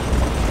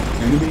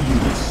 Enemy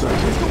units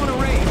sighted. Let's go on a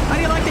raid. How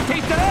do you like the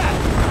taste of that?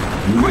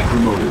 Unit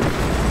promoted.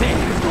 There.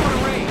 Let's go on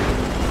a raid.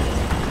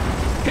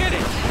 Hit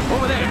it.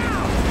 Over there.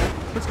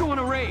 Let's go on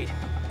a raid.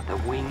 The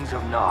wings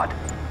of Nod.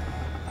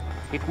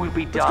 It will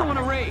be Let's go on done.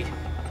 a raid.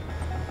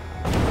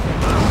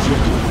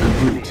 Objective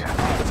complete.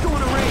 Let's go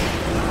on a raid.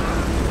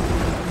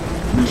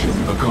 Mission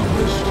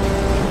accomplished.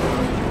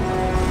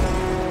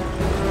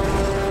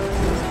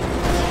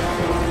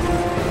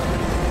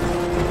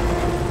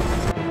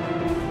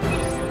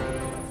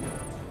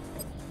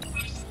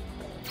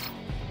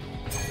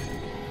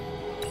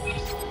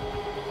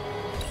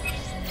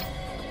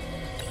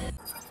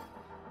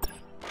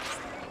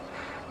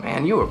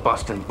 Man, you were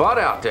busting butt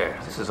out there.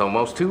 This is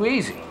almost too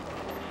easy.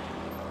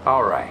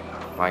 All right,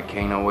 like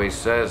Kane always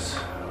says,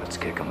 let's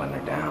kick them when they're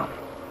down.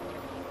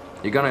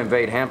 You're gonna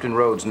invade Hampton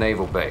Roads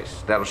Naval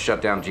Base. That'll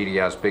shut down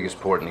GDI's biggest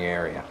port in the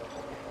area.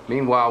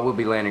 Meanwhile, we'll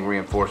be landing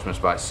reinforcements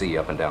by sea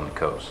up and down the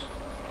coast.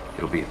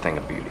 It'll be a thing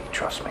of beauty,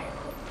 trust me.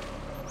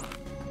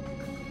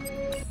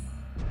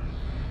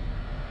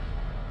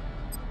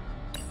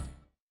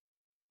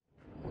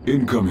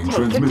 Incoming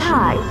transmission.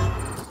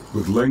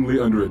 With Langley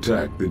under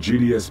attack, the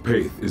GDS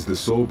Paith is the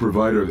sole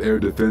provider of air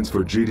defense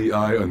for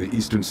GDI on the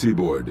eastern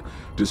seaboard.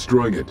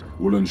 Destroying it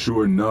will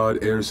ensure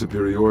Nod air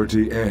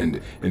superiority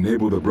and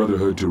enable the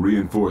Brotherhood to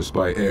reinforce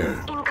by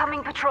air.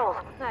 Incoming patrol.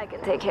 I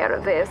can take care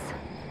of this.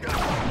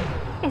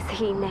 Is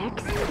he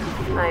next?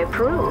 I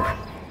approve.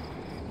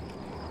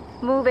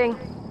 Moving.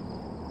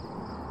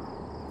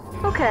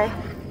 Okay.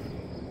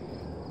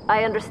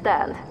 I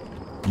understand.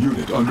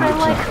 Unit under I attack.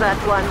 like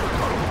that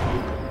one.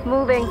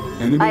 Moving.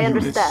 Enemy I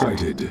units understand.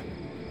 sighted.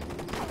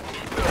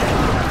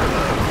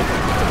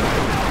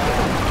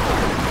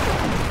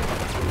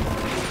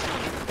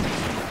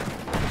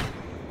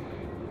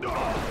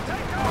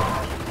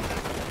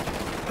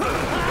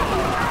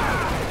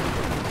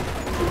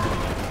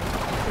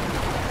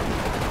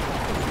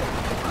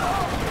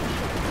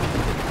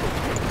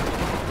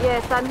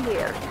 Yes, I'm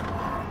here.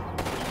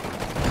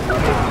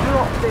 Just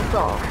drop this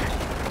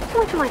off.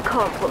 With my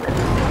compliments.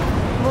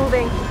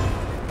 Moving.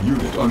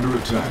 Unit under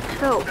attack.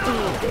 So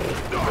easy.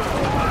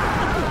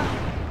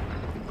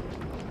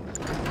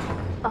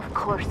 Of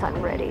course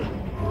I'm ready.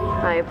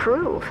 I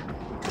approve.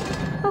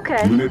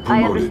 Okay, Unit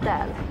I promoted.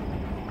 understand.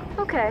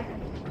 Okay,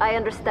 I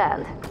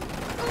understand.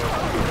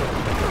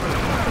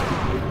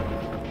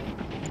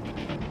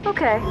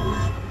 Okay.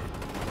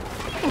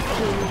 Is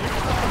he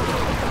next?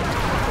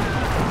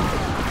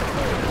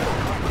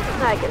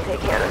 I can take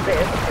care of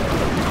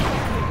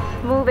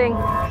this. Moving.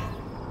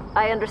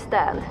 I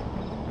understand.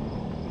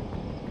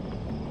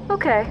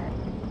 Okay.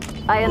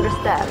 I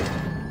understand.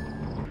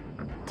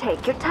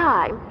 Take your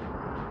time.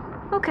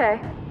 Okay.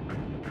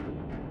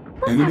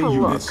 Let's have a Enemy look.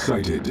 units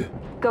sighted.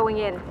 Going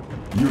in.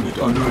 Unit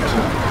under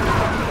attack.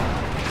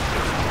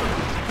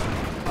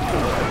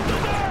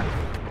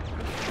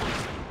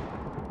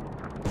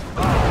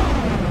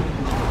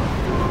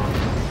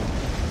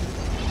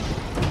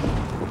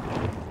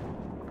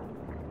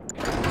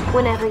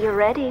 Whenever you're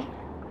ready.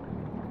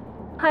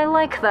 I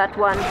like that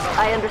one.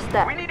 I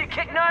understand. We need to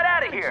kick Nod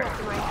out of here.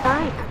 My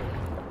type.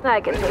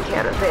 I can take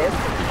care of this.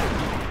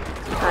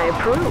 I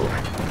approve.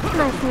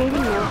 Nice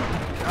meeting you.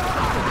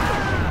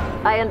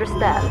 I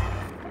understand.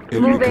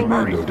 Enemy Moving.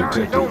 commando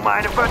detected. Don't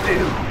mind if I do.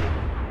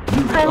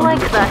 Unit I under like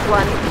attack. that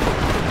one.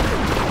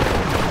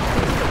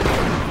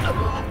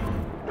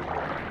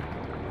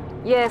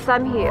 Yes,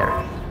 I'm here.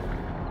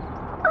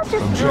 I'll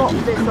just drop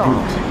Objective this complete.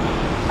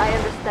 off. I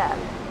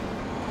understand.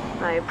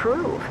 I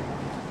approve.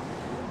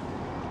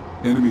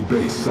 Enemy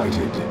base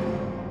sighted.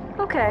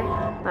 Okay,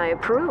 I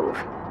approve.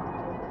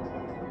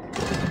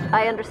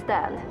 I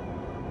understand.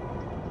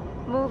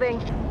 Moving.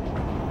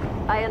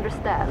 I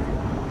understand.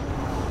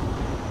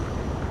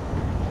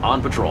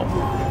 On patrol.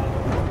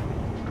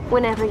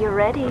 Whenever you're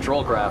ready.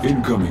 Patrol craft.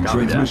 Incoming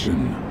Copy that.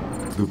 transmission.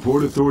 The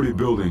Port Authority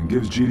building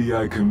gives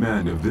GDI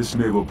command of this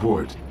naval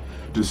port.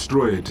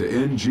 Destroy it to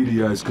end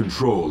GDI's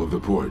control of the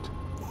port.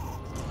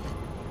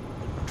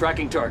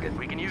 Tracking target.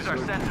 We can use our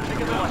sensors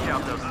to flush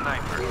out those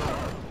snipers.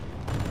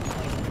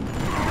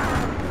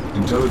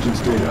 Intelligence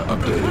data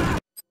updated.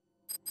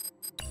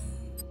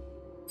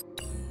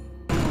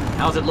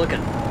 How's it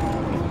looking?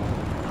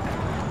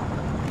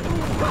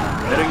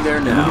 Heading there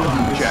now.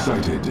 Enemy units Check.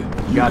 sighted.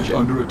 Unit Gotcha.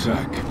 under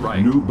attack.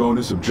 Right. New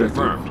bonus objective.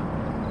 Confirmed.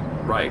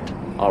 Right.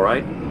 All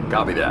right.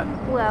 Copy that.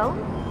 Well,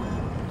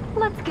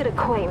 let's get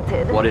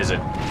acquainted. What is it?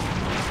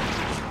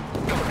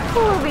 Who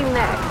will be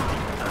next?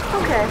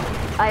 Okay,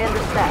 I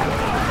understand.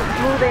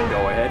 Moving.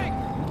 Go ahead.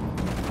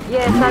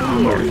 Yes, Unit I'm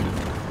here.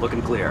 promoted.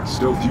 Looking clear.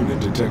 Stealth unit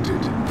detected.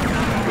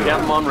 We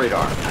have them on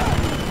radar.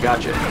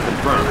 Gotcha.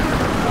 Confirmed.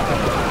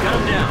 Got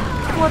him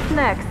down. What's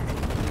next?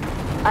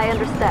 I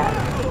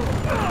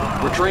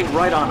understand. We're trained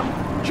right on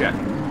him. Check.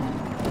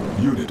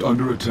 Unit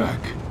under attack.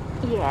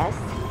 Yes.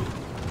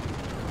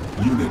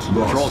 Unit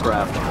lost. Control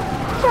craft.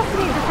 Just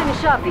need to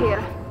finish up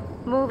here.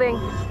 Moving.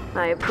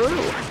 I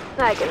approve.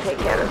 I can take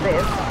care of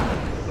this.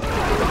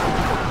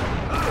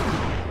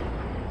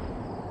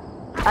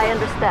 I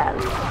understand.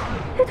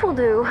 It will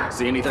do.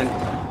 See anything?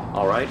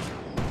 All right.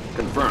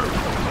 Confirmed.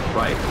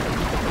 Right.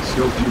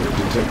 Stealth unit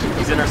detected.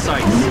 He's in our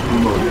sights. Unit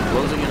promoted.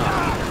 Closing in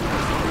on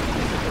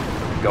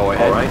him. Go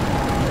ahead. All right.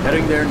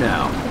 Heading there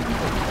now.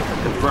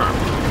 Confirmed.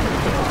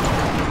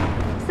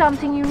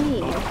 Something you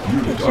need.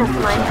 Unit Just under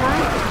my attack.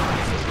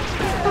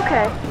 time?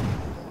 Okay.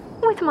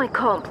 With my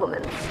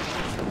compliments.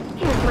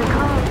 Here's my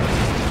card.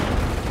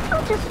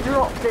 I'll just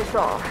drop this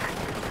off.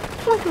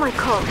 With my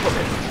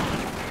compliments.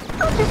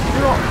 I'll just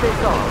drop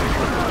this off.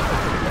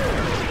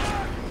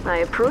 I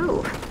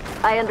approve.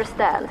 I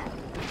understand.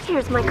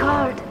 Here's my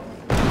card.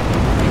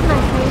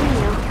 Nice meeting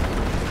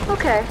you.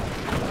 Okay.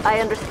 I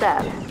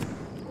understand.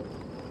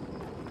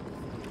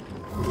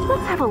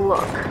 Let's have a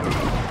look.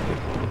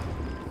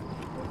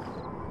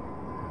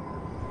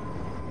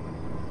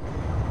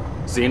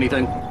 See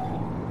anything?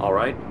 All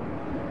right.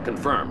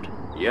 Confirmed.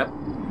 Yep.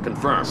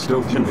 Confirmed.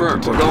 Stealth unit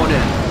Confirmed. We're detected. going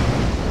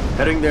in.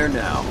 Heading there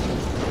now.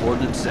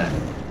 Coordinates set.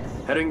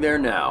 Heading there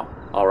now.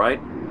 All right.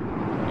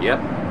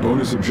 Yep.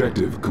 Bonus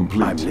objective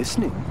complete. I'm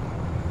listening.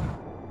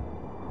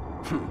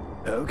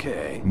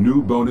 Okay.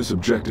 New bonus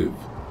objective.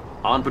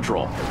 On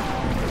patrol.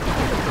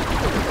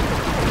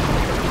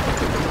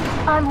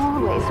 I'm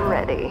always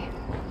ready.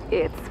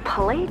 It's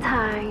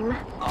playtime.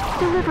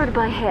 Delivered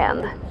by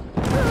hand.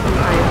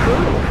 I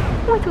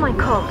approve. With my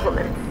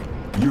compliments.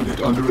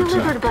 Unit under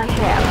Delivered attack. by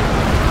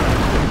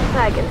hand.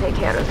 I can take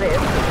care of this.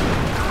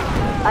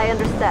 I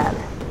understand.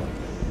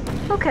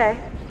 Okay.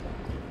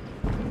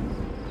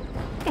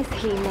 Is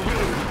he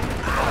next?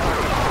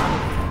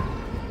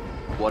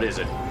 What is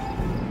it?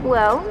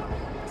 Well,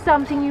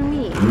 something you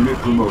need. Unit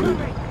promoted.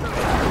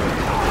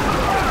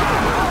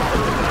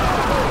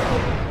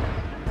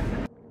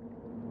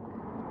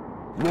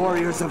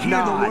 Warriors of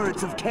Hear the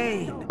words of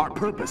Cain. Our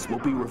purpose will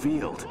be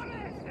revealed.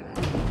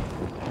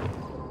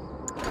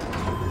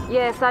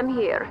 Yes, I'm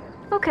here.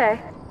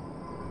 Okay.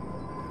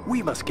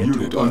 We must get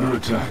Unit to work. under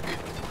attack.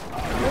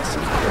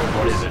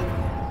 What is it?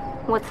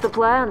 What's the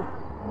plan?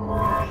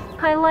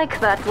 I like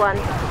that one.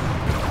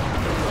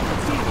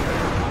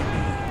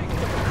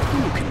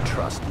 You can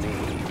trust me.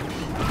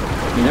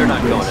 They're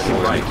not going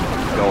anywhere. Right.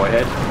 Go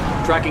ahead.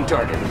 Tracking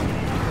target.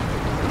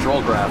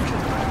 Control craft.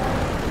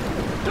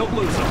 Don't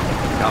lose him.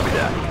 Copy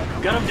that.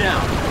 Gun him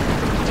down.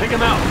 Take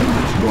him out.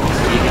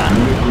 We got him.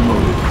 Unit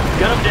promoted.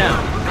 Gun him down.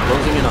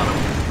 Closing in on him.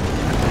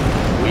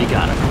 We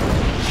got him.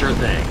 Sure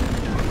thing.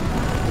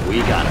 We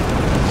got him.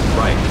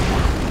 Right.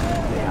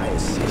 May I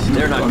assist?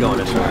 They're not Under going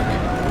anywhere.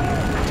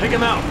 attack. Take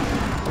him out.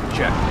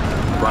 Check.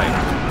 Right.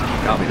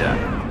 Copy that.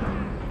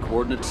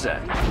 Coordinates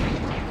set.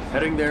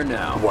 Heading there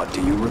now. What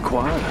do you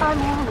require? I'm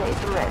always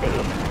ready.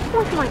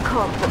 With my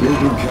compliments.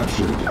 Building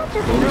captured. I'll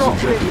just Bonus drop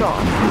objective this off.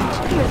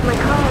 complete. Here's my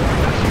card.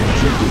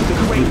 Objective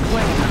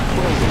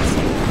complete.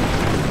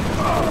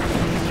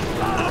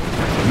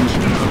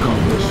 Mission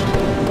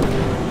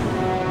accomplished.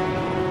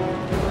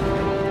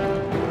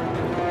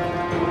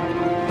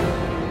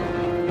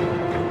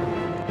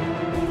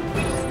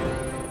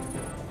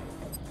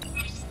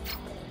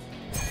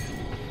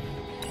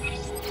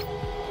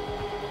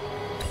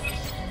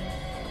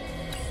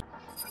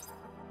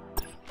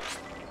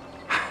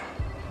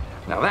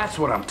 Now that's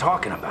what I'm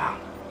talking about.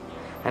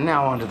 And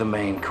now on to the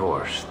main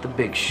course, the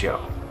big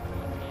show.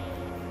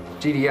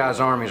 GDI's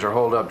armies are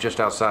holed up just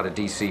outside of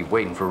DC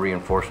waiting for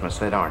reinforcements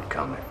that aren't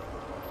coming.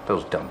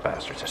 Those dumb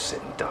bastards are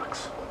sitting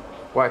ducks.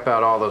 Wipe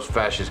out all those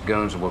fascist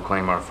goons and we'll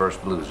claim our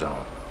first blue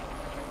zone.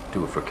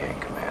 Do it for Kane,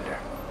 Commander.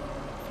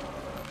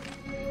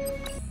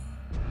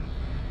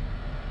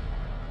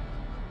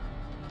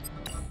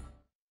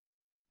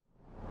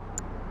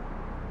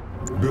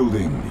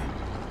 Building.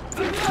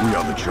 We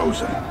are the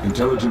chosen.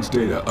 Intelligence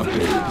data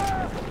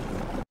updated.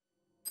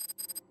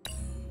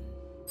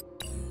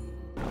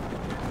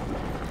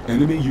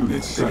 Enemy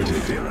units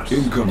sighted.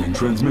 Incoming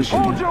transmission.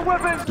 Hold your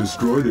weapons!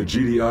 Destroy the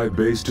GDI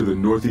base to the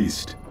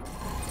northeast.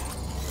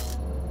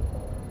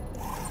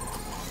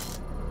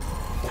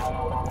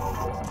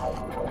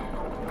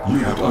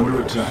 Unit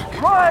under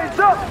attack. Rise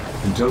up!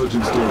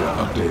 Intelligence data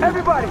updated.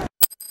 Everybody!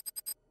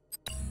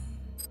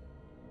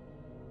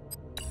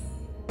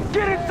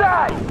 Get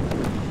inside!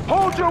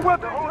 Hold your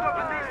weapons! Hold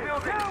up in these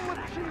buildings! Down with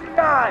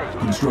GDI!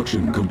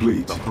 Construction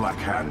complete. The Black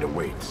Hand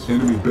awaits.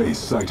 Enemy base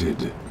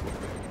sighted.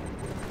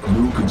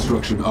 New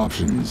construction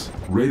options.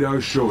 Radar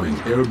showing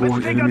airborne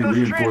Let's take out enemy those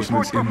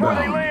reinforcements transports before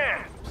they inbound.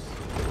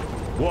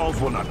 land! Walls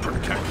will not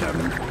protect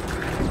them.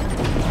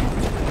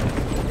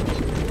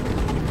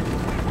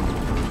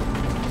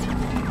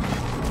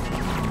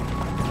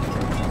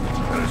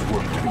 There is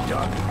work to be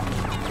done.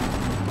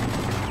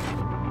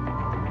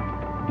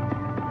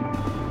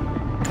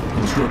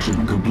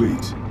 Construction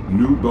complete.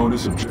 New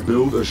bonus objective.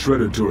 Build a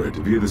shredder turret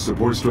via the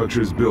support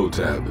structure's build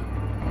tab.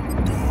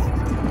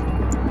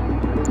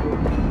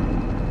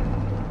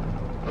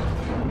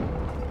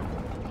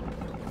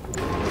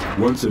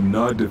 Once a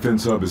NOD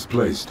defense hub is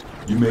placed,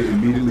 you may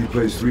immediately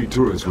place 3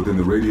 turrets within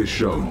the radius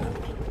shown.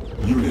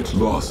 Unit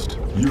lost.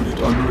 Unit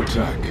under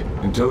attack.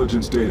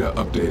 Intelligence data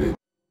updated.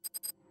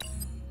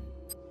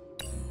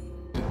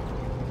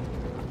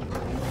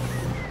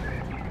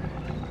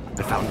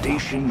 The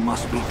foundation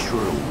must be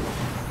true.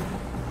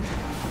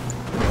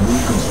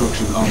 New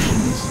construction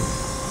options.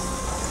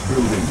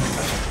 Building.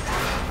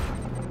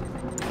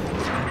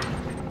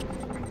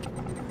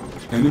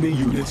 Enemy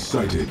units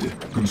sighted.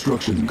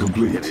 Construction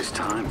complete. It is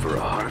time for a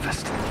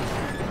harvest.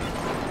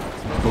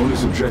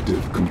 Bonus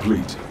objective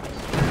complete.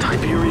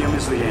 Tiberium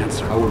is the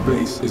answer. Our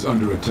base is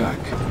under attack.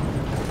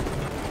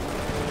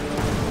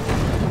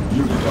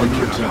 Unit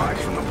under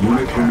attack.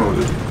 Unit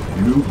promoted.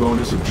 New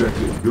bonus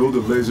objective. Build a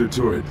laser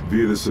turret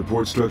via the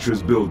support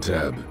structure's build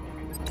tab.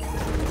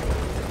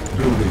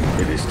 Building.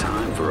 It is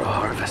time for a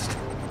harvest.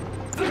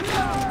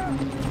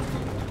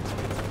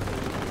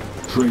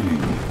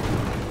 Training.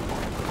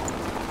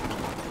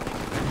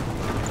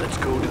 Let's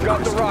go to the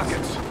Got the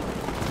rockets.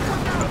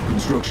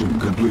 Construction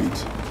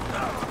complete.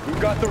 We've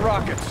got the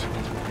rockets.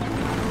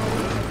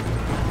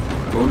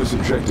 Bonus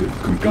objective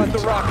complete. Got the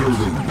rockets.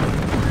 Building.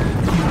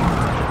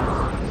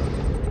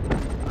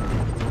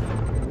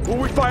 Who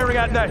are we firing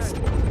at next?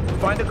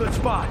 Find a good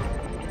spot.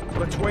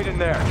 Let's wait in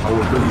there.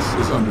 Our base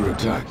is under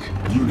attack.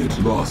 Unit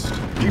lost.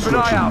 Keep an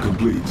eye out.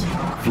 Complete.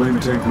 Flame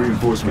tank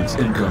reinforcements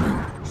incoming.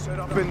 Set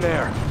up in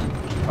there.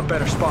 A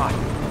better spot.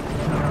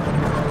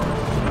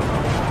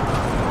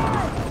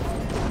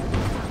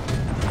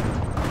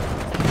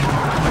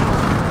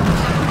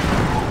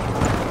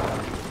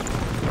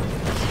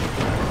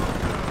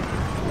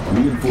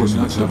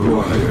 Reinforcements have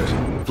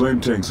arrived. Flame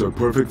tanks are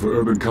perfect for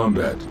urban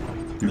combat.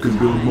 You can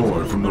build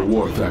more from the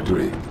war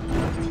factory.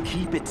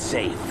 Keep it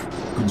safe.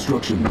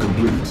 Construction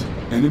complete.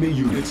 Enemy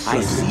units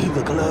sighted. I see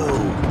the glow.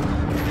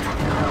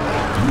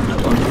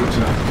 Unit under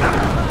attack.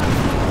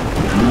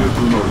 Unit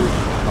promoted.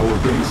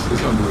 Our base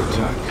is under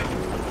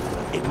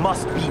attack. It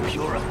must be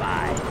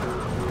purified.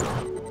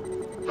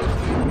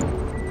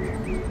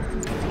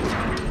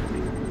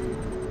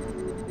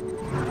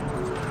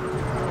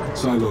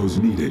 Silos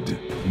needed.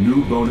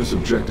 New bonus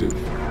objective.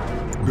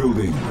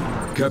 Building.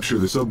 Capture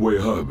the subway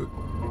hub.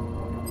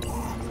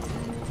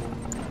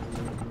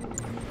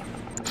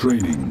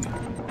 Training.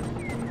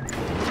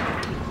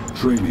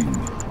 Training.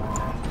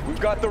 We've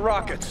got the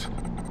rockets.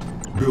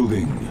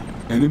 Building.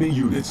 Enemy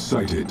units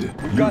sighted.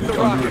 We've got Unit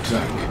the under rockets.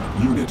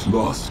 attack. Unit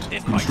lost.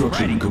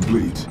 Construction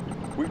complete.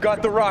 We've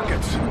got the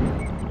rockets.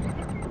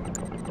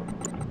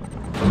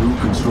 New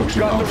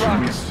construction We've got the options.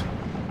 rockets.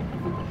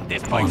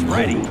 This On fight's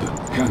ready.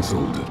 hold.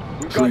 Cancelled.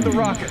 We've Training. got the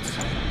rockets.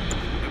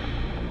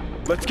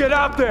 Let's get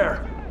out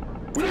there.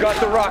 We've got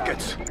the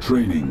rockets.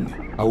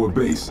 Training. Our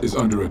base is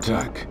under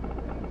attack.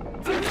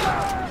 The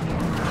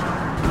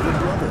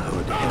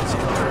Brotherhood has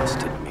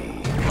entrusted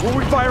me. Who are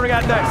we firing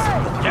at next?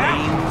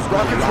 Flames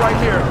Rockets right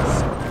here.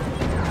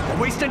 I'm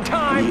wasting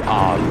time. We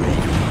are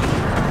ready.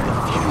 The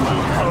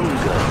fuel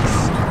hungers.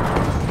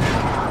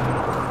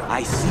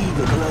 I see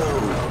the glow.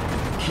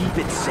 Keep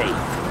it safe.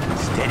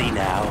 Steady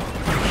now.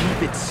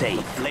 Keep it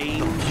safe.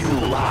 Flame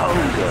fuel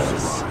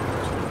hungers.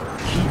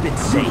 Keep it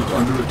safe.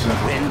 Under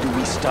attack. When do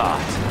we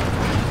start?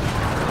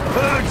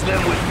 Purge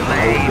them with Our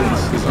flame.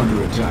 base is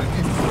under attack.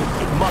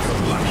 It must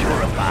be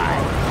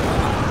purified.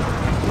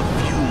 The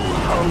fuel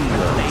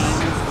hunger. Flames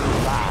will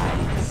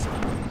rise.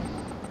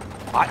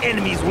 Our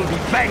enemies will be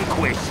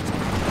vanquished.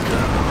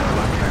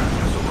 Black Hand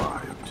has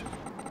arrived.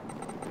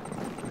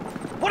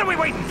 What are we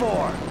waiting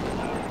for?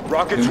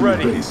 Rockets Enemy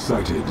ready. base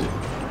sighted.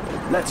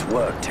 Let's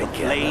work together.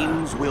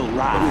 Flames will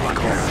rise.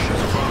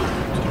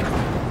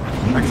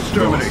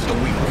 Exterminate the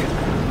weak.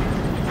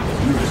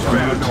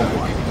 Spare no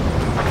one.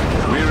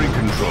 We're in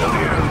control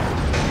here.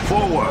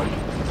 Forward.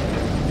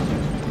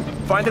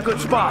 Find a good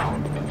spot.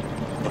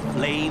 The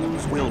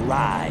flames will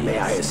rise. May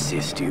I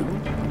assist you?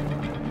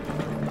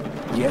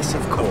 Yes,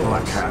 of The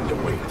Black course. Hand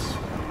awaits.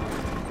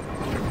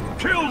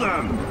 Kill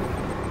them!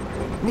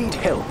 Need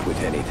help with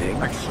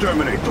anything?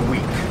 Exterminate the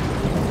weak.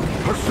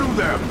 Pursue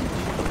them!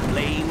 The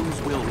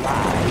flames will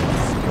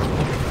rise.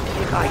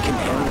 I can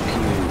help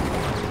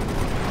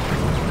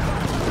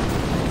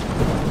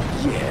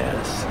you.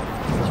 Yes.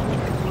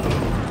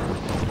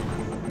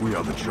 We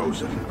are the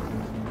chosen.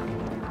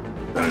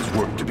 There is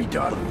work to be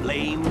done.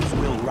 Flames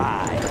will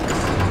rise.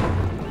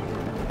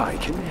 I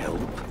can help.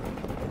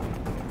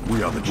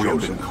 We are the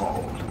chosen.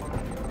 Called.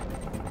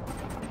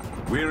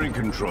 We're in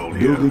control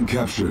here. Building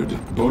captured.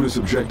 Bonus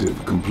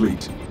objective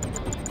complete.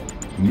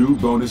 New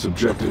bonus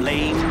objective.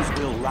 Flames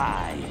will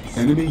rise.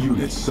 Enemy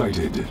units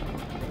sighted.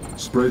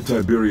 Spread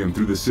Tiberium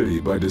through the city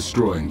by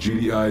destroying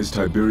GDI's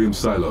Tiberium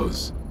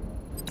silos.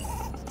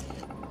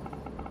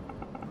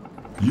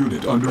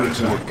 Unit under There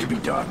is work attack. to be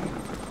done.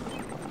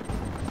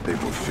 They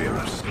will fear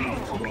us.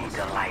 Will be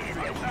delighted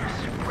that we are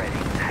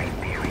spreading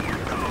Tiberium.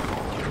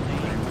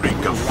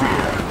 Reek of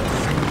fear.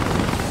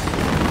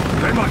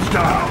 They must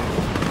die!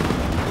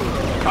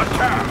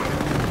 Attack!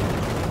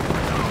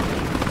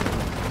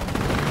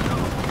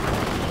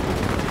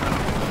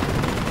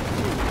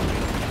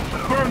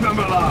 Burn them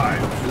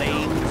alive!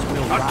 Flames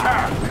will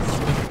attack!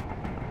 rise.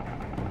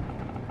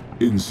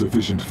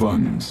 Insufficient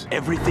funds.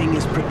 Everything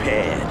is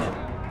prepared.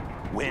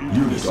 When do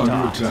we Unit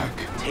under start?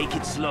 attack. Take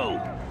it slow.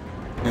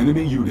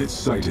 Enemy units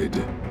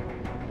sighted.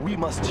 We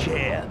must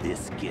share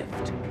this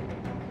gift.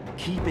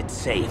 Keep it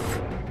safe.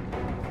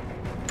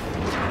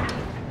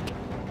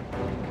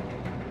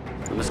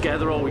 We must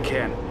gather all we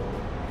can.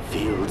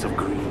 Fields of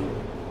green.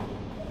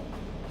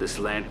 This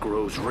land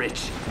grows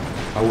rich.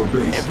 Our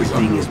base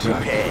Everything is is under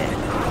attack. prepared.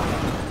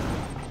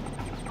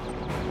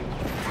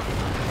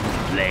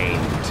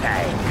 Flame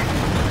tank.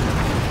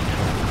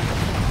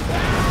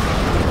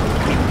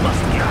 We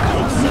must get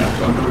closer.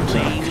 Under attack.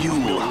 Flame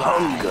fuel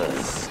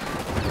hungers.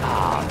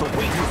 Ah, the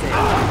wait is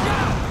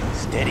end.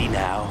 Steady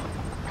now.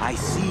 I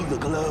see the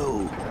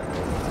glow.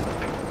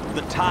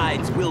 The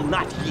tides will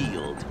not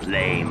yield.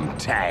 Flame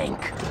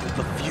tank.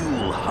 The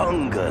fuel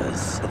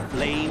hungers. The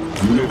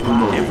flames will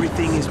rise.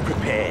 Everything is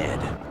prepared.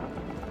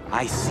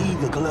 I see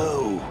the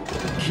glow.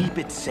 Keep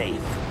it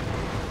safe.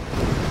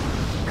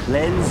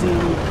 Cleansing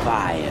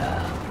fire.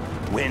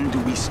 When do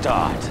we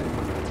start?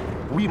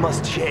 We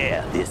must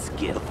share this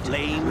gift. The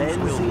flames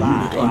will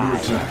Unit under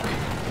rise. attack.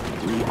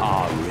 We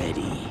are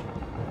ready.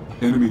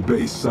 Enemy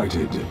base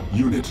sighted.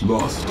 Unit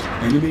lost.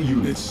 Enemy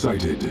units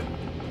sighted.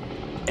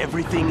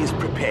 Everything is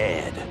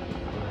prepared.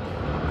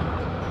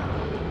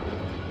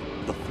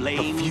 The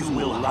flames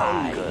will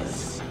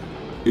rise.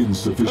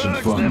 Insufficient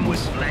Purge them with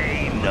funds.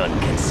 flame. None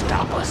can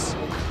stop us.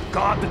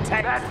 Guard the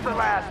tank. That's the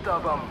last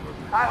of them.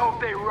 I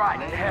hope they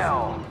rot in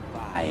hell.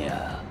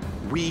 Fire.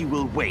 We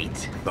will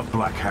wait. The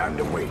Black Hand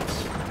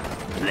awaits.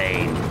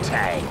 Flame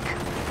tank.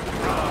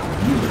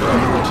 Unit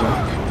under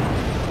attack.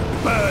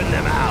 Burn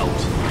them out.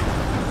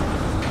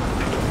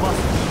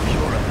 Must be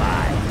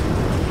purified.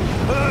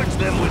 Purge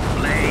them with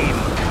flame.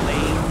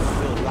 Flames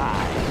will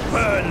rise.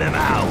 Burn them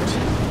out.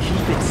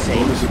 Keep it safe.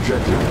 Bonus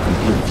objective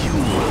complete.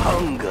 Fuel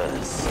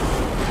hungers.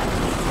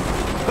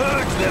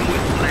 Purge them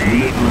with Unit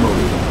flame.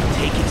 promoted.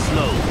 Take it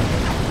slow.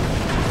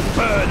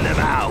 Burn them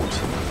out.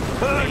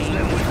 Purge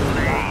them with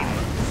flame.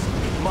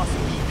 Must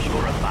be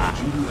purified.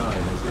 GDI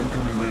has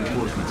incoming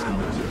reinforcements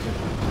commander.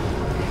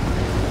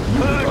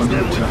 Purge Unit under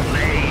them with attack.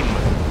 flame.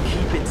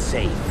 Keep it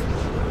safe.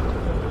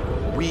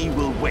 We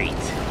will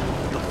wait.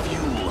 The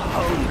fuel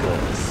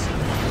hungers.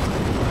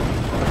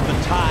 The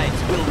tides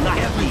will not.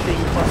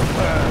 Everything must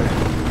burn.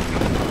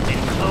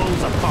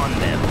 Enclose upon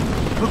them.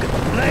 Look at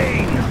the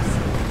flames.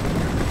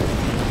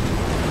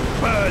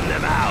 Burn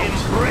them out.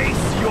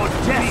 Embrace your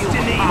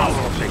destiny.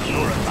 Powerful.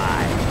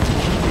 Purify.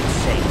 Keep it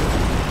safe.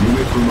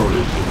 Unit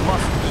promoted. It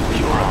must be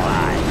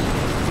purified.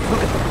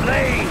 Look at the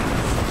flames.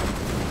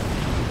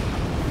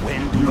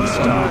 When do we Unit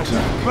under start?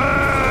 attack. Burn!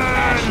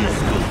 Ashes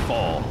will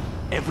fall.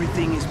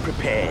 Everything is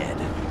prepared.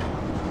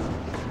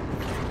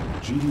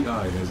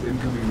 GDI has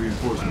incoming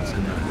reinforcements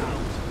commander.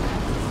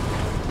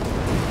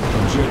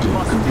 Objective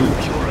Must be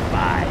complete.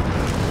 purified.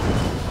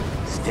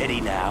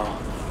 Steady now.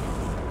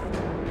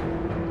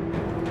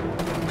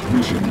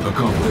 Mission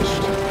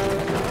accomplished.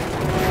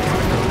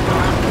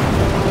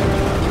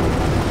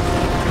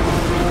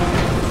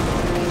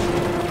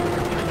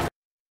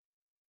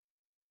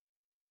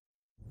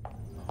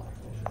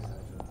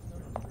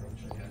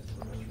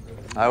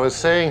 I was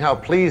saying how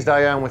pleased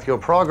I am with your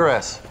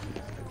progress.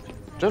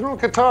 General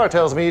Qatar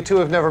tells me you two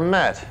have never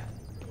met,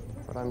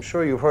 but I'm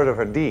sure you've heard of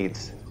her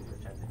deeds.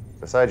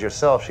 Besides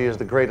yourself, she is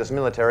the greatest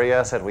military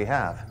asset we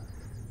have.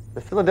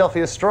 The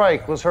Philadelphia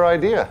strike was her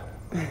idea.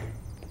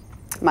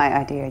 My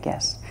idea,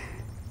 yes.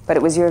 But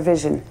it was your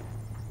vision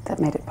that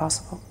made it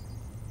possible.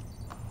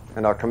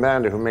 And our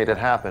commander who made it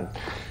happen.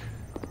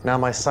 Now,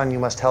 my son, you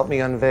must help me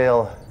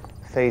unveil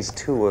phase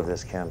 2 of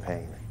this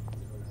campaign.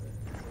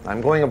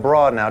 I'm going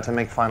abroad now to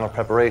make final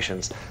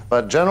preparations,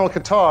 but General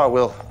Qatar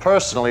will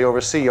personally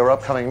oversee your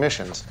upcoming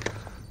missions.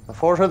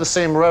 Afford her the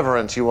same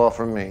reverence you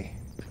offer me.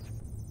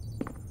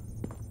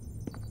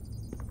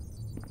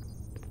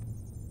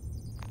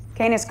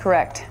 Kane is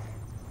correct.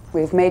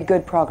 We've made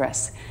good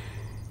progress.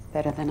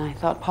 Better than I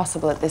thought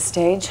possible at this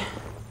stage.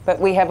 But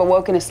we have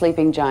awoken a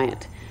sleeping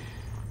giant.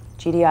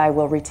 GDI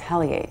will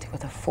retaliate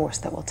with a force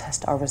that will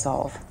test our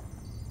resolve.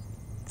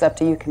 It's up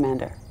to you,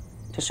 Commander,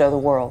 to show the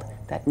world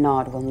that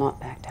Nod will not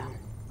back down.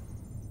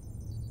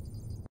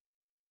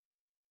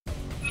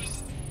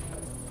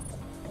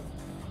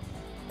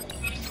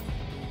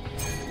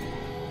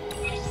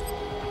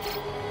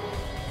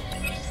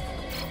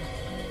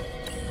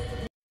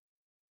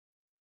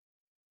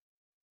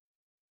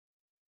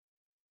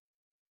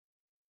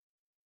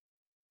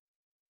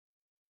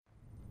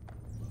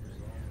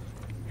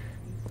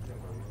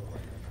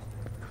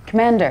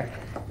 Commander,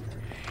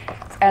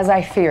 as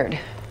I feared,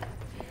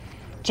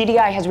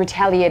 GDI has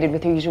retaliated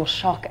with their usual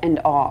shock and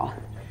awe.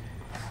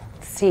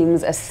 It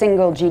seems a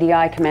single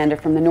GDI commander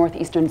from the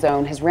northeastern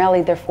zone has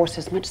rallied their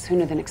forces much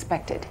sooner than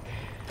expected.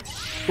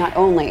 Not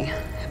only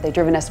have they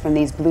driven us from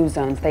these blue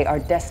zones, they are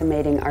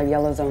decimating our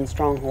yellow zone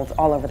strongholds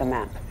all over the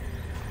map.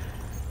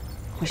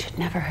 We should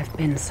never have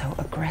been so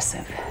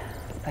aggressive.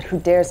 But who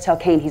dares tell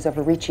Kane he's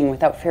overreaching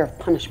without fear of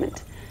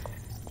punishment?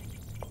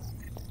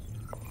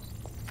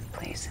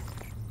 Please.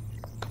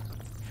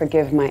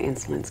 Forgive my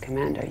insolence,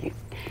 Commander.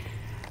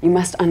 You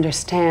must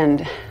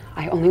understand,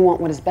 I only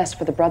want what is best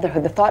for the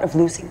Brotherhood. The thought of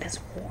losing this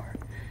war.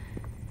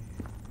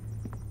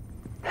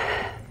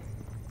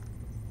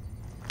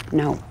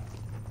 No.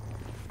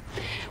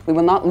 We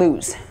will not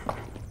lose.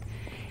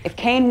 If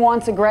Kane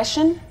wants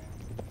aggression,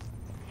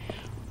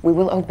 we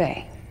will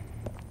obey.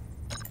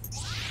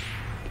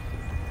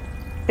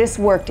 This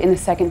worked in the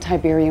Second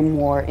Tiberium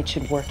War. It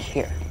should work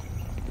here.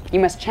 You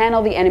must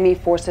channel the enemy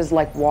forces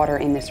like water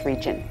in this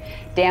region.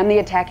 Dam the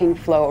attacking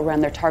flow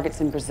around their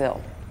targets in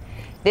Brazil.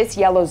 This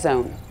yellow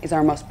zone is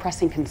our most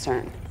pressing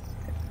concern.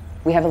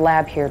 We have a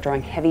lab here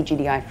drawing heavy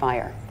GDI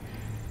fire.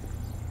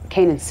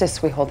 Kane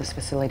insists we hold this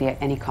facility at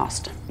any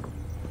cost.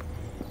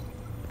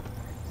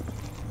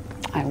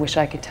 I wish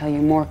I could tell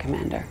you more,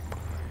 Commander.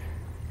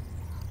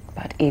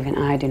 But even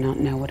I do not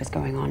know what is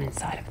going on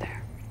inside of there.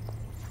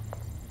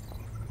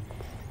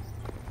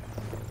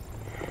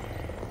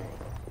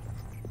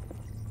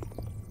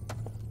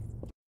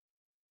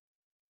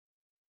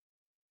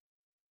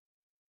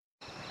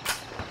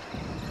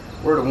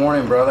 Word of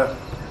warning, brother.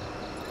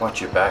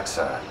 Watch your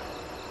backside.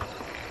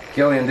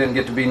 Gillian didn't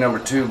get to be number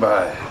 2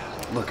 by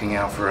looking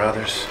out for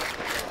others.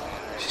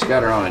 She's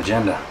got her own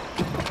agenda.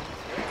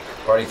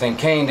 Why do you think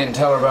Kane didn't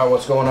tell her about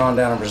what's going on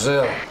down in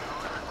Brazil?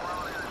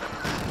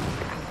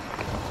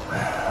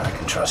 I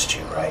can trust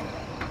you, right?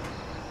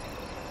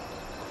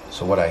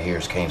 So what I hear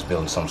is Kane's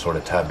building some sort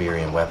of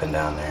Tiberium weapon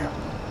down there.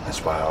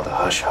 That's why all the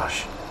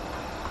hush-hush.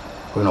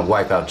 We're gonna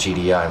wipe out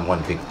GDI in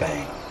one big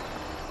bang.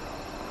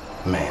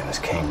 Man, is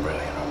Kane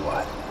brilliant or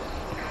what?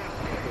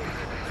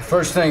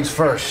 First things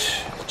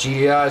first,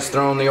 GDI's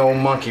throwing the old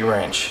monkey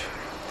wrench.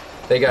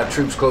 They got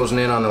troops closing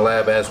in on the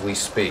lab as we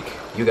speak.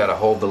 You gotta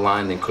hold the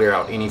line, then clear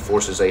out any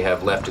forces they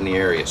have left in the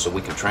area so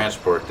we can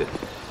transport the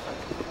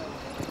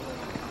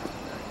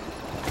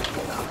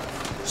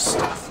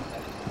stuff.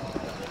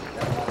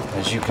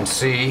 As you can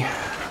see,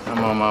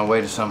 I'm on my way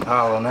to Sao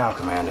Paulo now,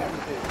 Commander.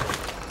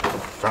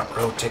 Front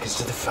row tickets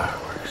to the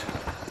fireworks.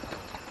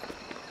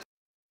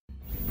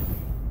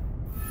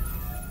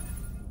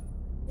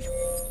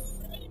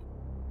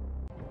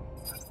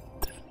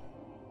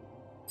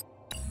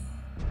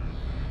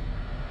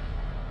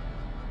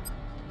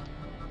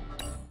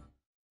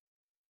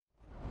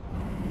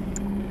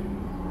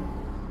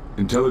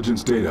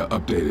 Intelligence data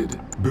updated.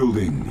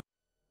 Building.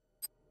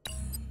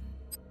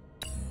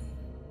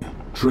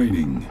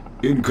 Training.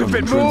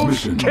 Incoming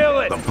transmission. Kill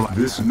it!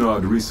 This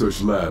Nod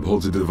research lab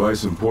holds a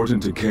device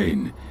important to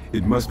Kane.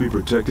 It must be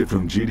protected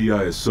from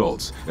GDI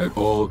assaults at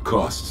all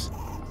costs.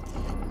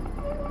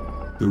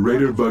 The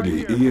Raider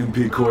Buggy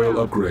EMP coil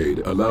upgrade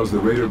allows the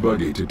Raider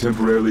Buggy to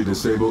temporarily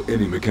disable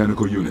any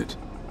mechanical unit.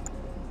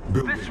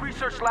 This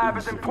research lab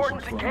is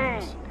important to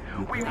Kane.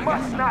 We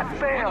must not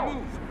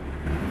fail.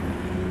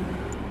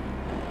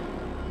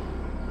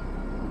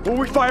 Who are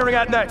we firing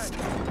at next?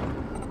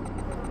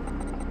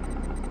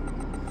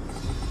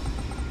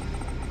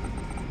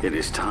 It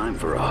is time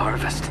for a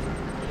harvest.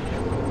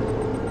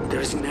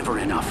 There's never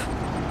enough.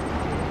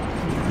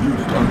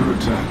 Unit under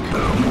attack.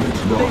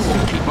 Unit lost.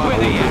 Where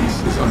they at?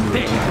 Base is under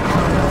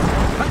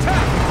attack.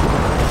 Attack!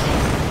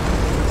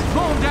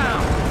 Slow them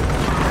down!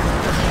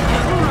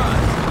 Run!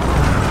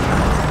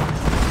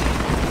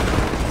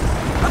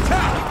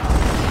 Attack!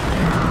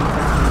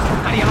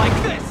 How do you like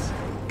this?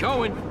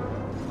 Going.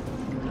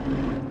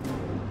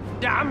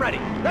 Yeah, I'm ready.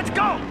 Let's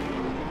go!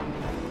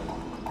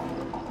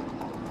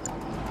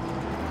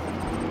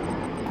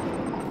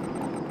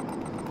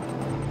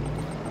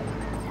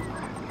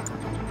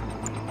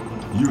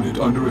 Unit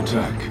under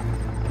attack.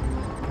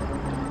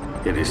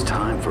 It is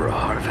time for a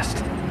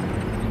harvest.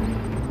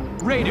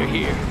 Raider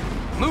here.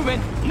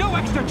 Moving. No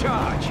extra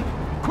charge.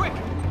 Quick.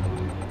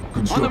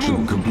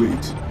 Construction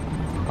complete.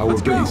 Our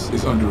base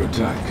is under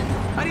attack.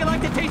 How do you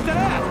like the taste of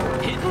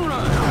that? Hit and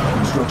run.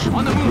 Construction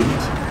On the complete.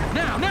 move.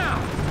 Now.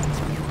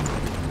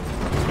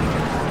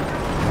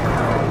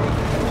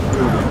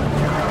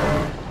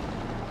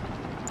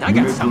 I got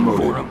Unit something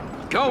promoted. for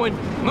him. Going.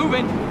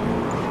 Moving.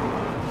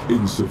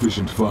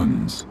 Insufficient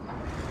funds.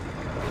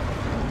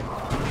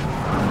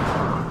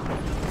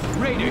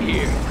 Raider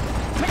here.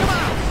 Take him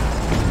out!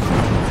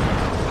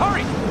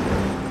 Hurry!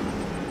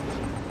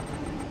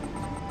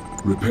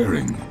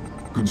 Repairing.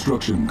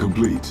 Construction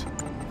complete.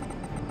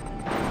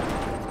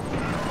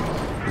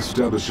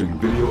 Establishing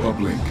video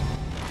uplink.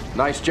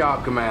 Nice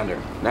job, Commander.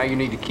 Now you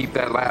need to keep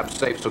that lab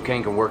safe so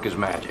Kane can work his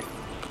magic.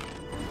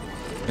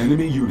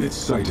 Enemy units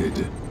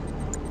sighted.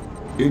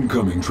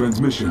 Incoming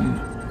transmission.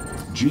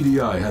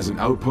 GDI has an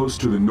outpost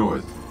to the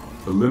north.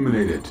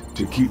 Eliminate it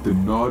to keep the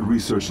Nod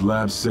research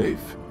lab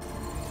safe.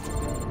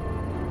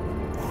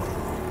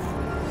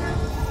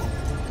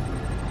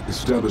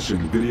 Establishing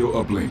video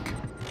uplink.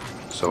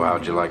 So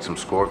how'd you like some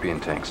Scorpion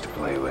tanks to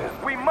play with?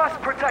 We must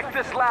protect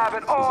this lab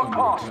at all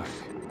costs.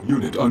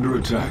 Unit under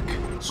attack.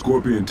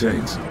 Scorpion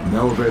tanks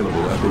now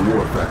available at the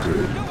war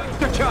factory.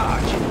 The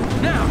charge!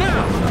 Now!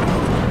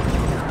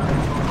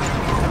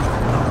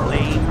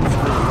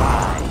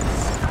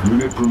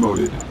 Unit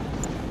promoted.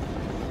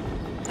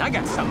 I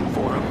got something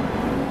for him.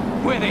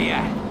 Where they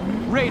at?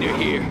 Raider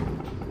here.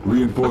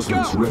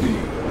 Reinforcements ready.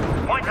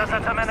 Point us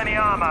at some enemy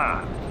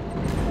armor.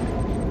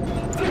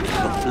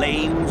 The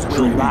flames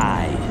will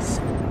rise.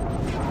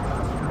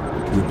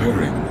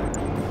 Repairing.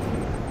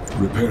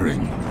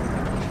 Repairing.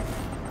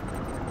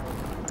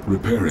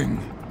 Repairing.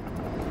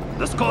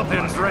 The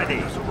Scorpion's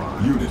ready.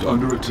 Unit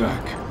under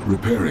attack.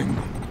 Repairing.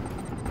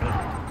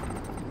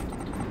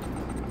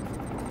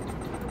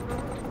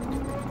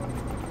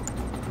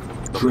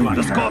 Training.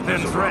 The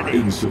Scorpion's ready.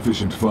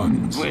 Insufficient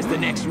funds. Where's the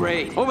next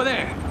raid? Over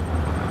there.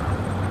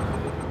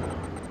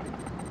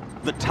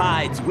 The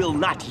tides will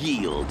not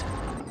yield.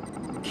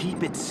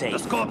 Keep it safe. The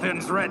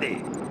Scorpion's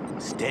ready.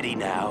 Steady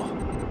now.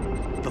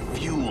 The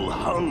fuel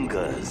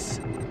hungers.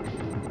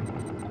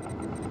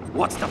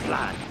 What's the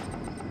plan?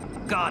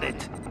 Got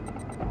it.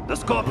 The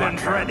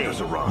Scorpion's ready.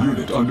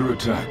 Unit under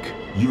attack.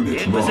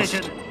 Unit In lost.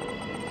 position.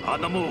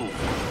 On the move.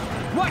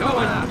 What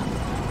going?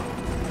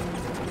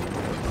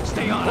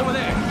 Stay on over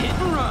there. Hit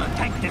and run.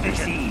 Tank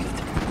deceived.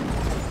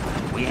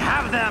 We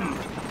have them.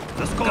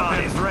 The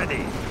Scorpion's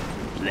ready.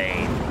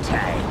 Flame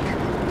tank.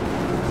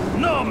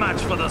 No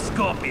match for the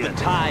Scorpion.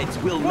 The tides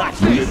will not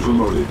Unit yield.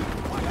 promoted.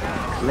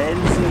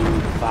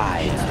 Cleansing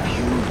fire.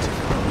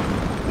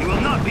 We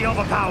will not be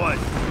overpowered.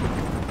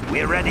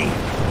 We're ready.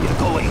 We're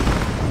going.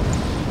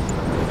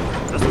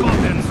 The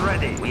Scorpion's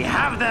ready. We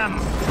have them.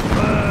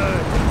 Burn!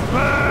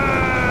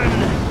 Burn!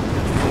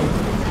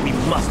 We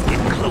must get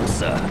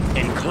closer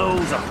and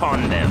close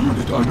upon them.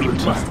 Unit under We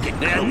attack. must get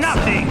They're closer.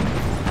 nothing.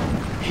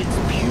 It's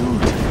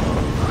beautiful.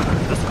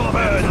 The Scorpion's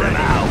Burn them ready.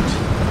 out.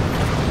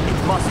 It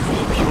must be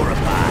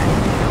purified.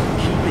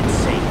 Keep it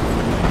safe.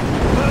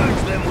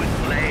 Purge them with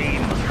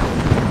flame.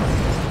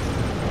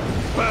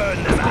 Burn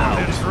them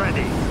out. The Scorpion's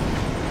ready.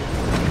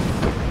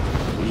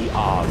 We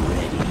are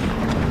ready.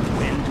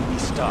 When do we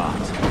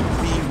start?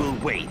 We will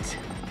wait.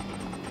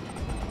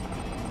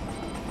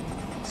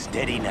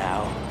 Steady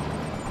now.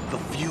 The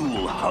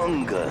fuel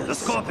hungers. The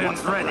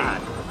Scorpion's ready.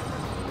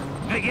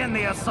 Begin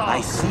the assault.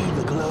 I see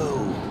the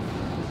glow.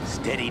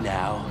 Steady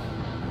now.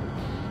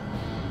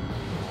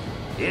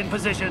 In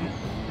position.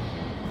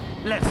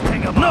 Let's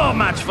take them. No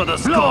match for the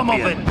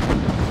Scorpion.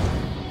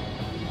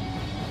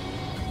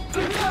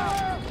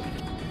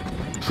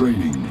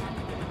 Training.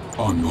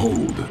 On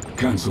hold.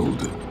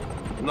 Cancelled.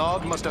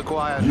 Nog must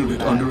acquire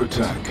Unit under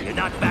attack. You're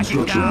not backing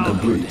Construction down.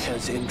 complete.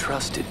 Has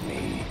entrusted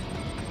me.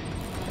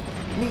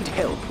 Need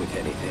help with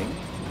anything?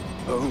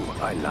 Oh,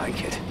 I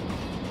like it.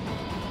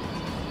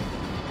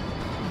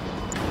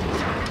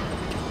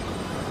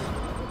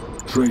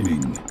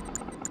 Training.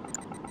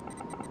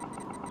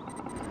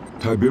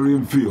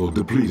 Tiberium field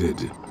depleted.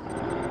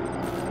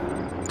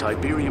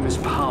 Tiberium is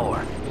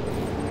power.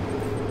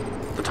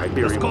 The The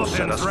Tiberium will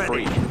set Scorpion's us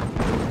ready.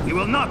 free. We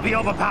will not be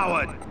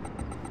overpowered.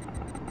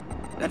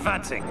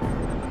 Advancing.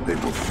 They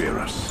will fear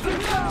us.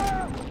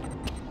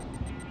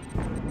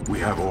 We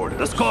have orders.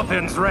 The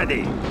Scorpion's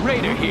ready.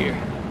 Raider here.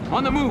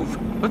 On the move.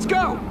 Let's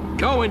go.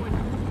 Going.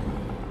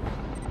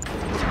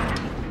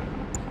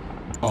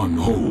 On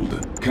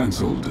hold.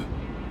 Cancelled.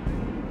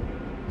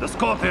 The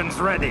Scorpion's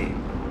ready.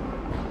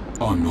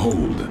 On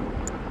hold.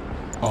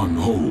 On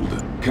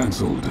hold.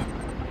 Cancelled.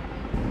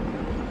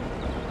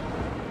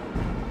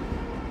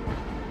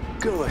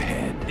 Go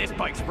ahead. This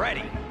bike's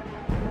ready.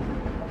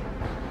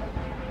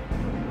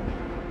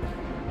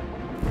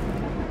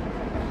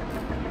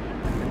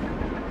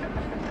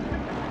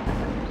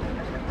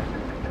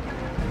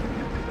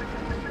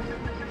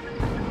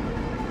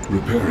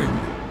 Repairing.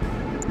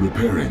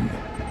 Repairing.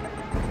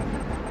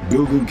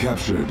 Building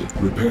captured.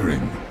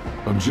 Repairing.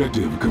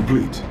 Objective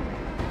complete.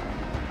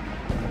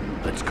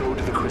 Let's go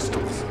to the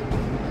crystals.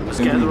 Let's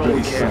Enemy gather all we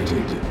base can.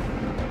 sighted.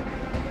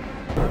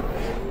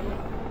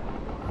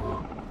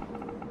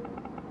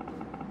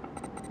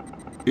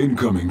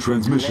 Incoming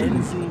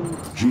transmission.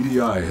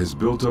 GDI has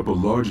built up a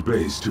large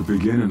base to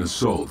begin an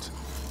assault.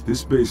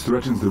 This base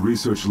threatens the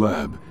research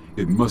lab.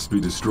 It must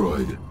be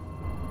destroyed.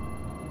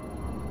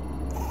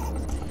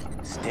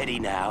 Steady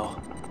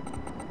now.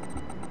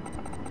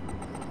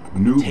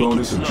 New Take it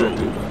bonus slow.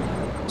 objective.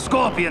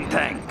 Scorpion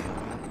tank.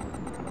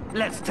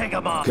 Let's take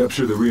them off.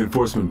 Capture the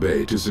reinforcement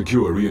bay to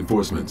secure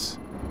reinforcements.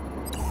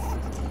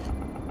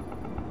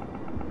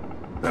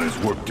 That is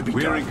work to be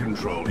done. We're in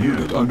control here.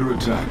 Unit under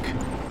attack.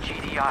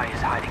 GDI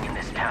is hiding in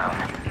this town.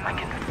 I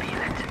can feel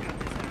it.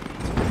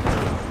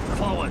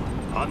 Forward.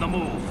 On the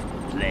move.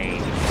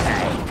 Flame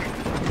tank.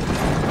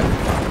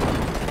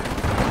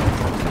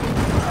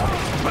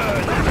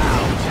 Burn them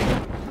out.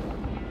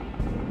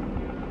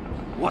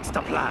 What's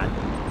the plan?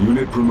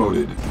 Unit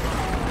promoted.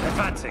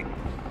 Advancing.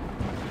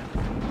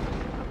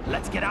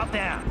 Let's get out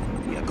there.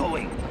 We are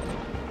going.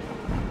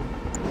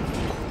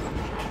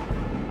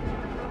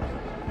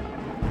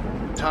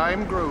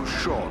 Time grows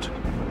short.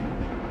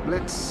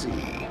 Let's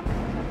see.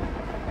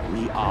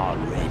 We are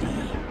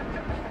ready.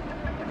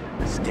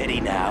 Steady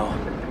now.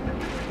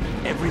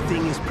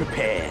 Everything is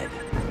prepared.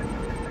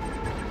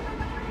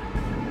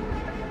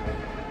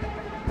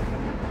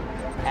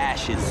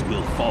 Ashes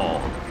will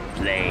fall.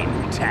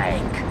 Flame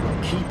tank.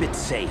 Keep it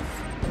safe.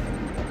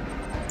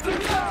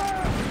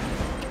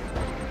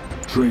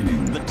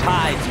 Training. The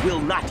tides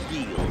will not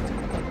yield.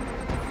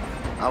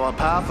 Our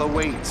path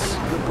awaits.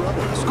 The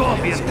brother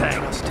Scorpion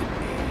tank.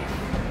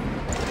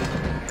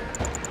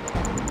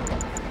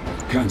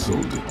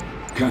 Cancelled.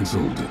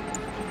 Cancelled.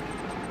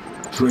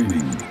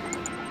 Training.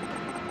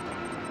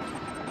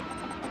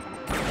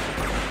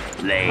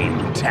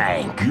 Flame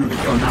tank. Unit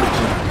under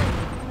attack.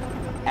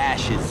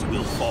 Ashes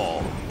will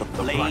fall. The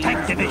flames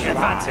Tank division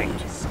will rise.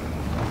 advancing.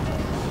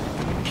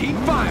 Keep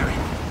firing.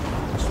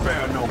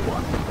 Spare no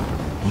one.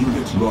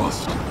 Unit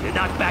lost. You're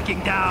not backing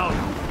down.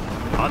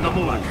 On the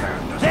move.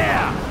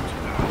 There!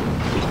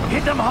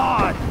 Hit them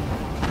hard!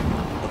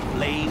 The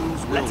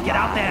flames will Let's get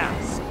out there.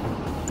 rise.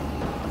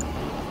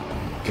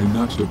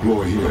 Cannot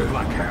deploy here.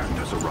 Black Hand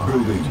has arrived.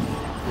 Building.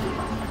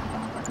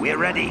 We're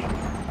ready.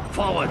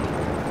 Forward.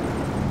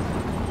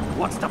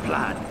 What's the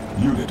plan?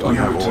 Unit We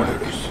under have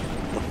attack. orders.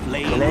 The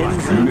flames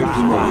will Unit rise.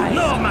 promoted.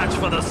 No match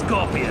for the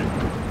Scorpion.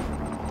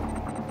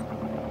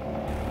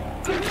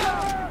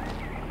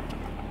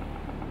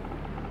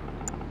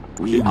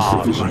 We are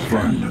Insufficient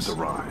Black Hand has funds.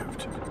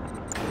 arrived.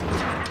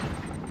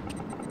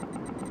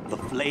 The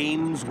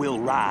flames will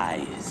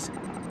rise.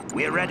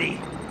 We're ready.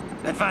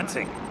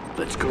 Advancing.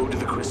 Let's go to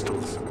the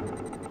crystals.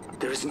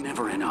 There is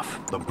never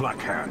enough. The Black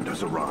Hand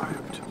has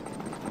arrived.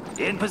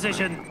 In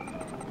position.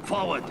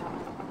 Forward.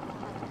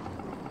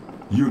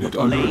 Unit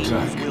under Flames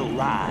attack. will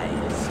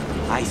rise.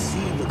 I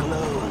see the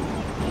glow.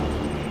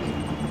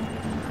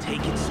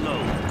 Take it slow.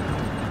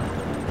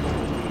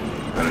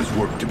 There is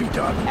work to be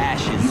done.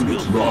 Ashes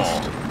Unit will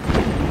lost. fall.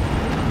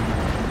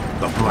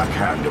 The Black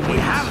Hand awaits. We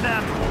have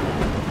them.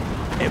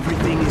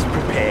 Everything is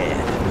prepared.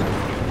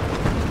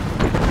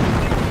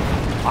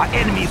 Our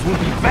enemies will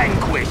be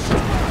vanquished.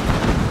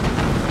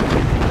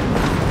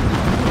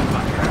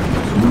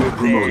 Unit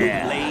promoted.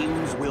 The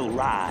flames will They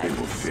rise.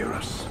 will fear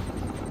us.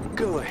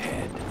 Go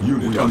ahead.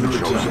 Unit We are under the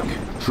chosen.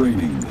 attack.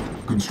 Training.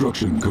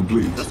 Construction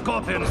complete. The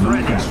Scorpion's New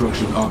ready.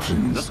 construction The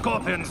options.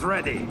 Scorpion's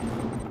ready.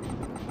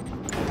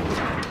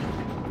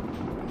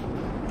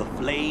 The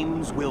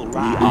flames will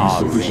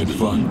rise. Insufficient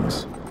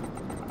funds.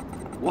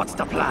 What's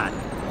the plan?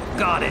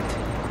 Got it.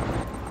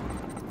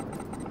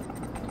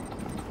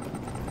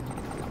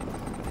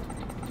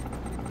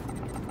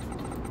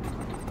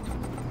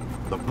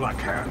 The Black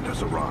Hand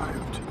has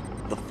arrived.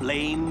 The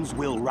flames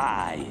will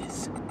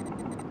rise.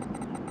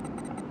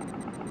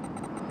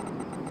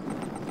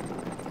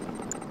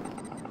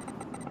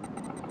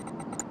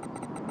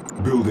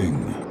 Building.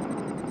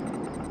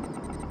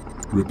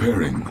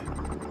 Repairing.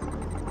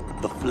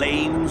 The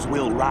flames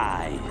will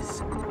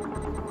rise.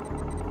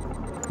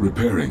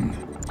 Repairing.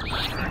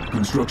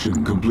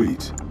 Construction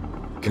complete.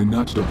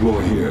 Cannot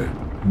deploy here.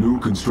 New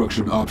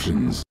construction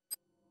options.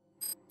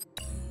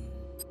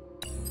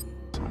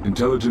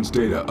 Intelligence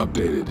data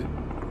updated.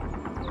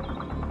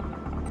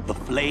 The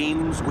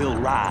flames will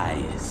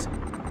rise.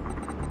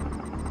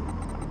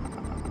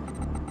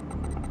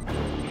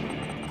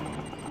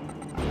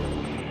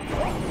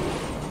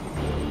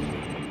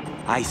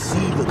 I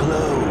see the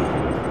glow.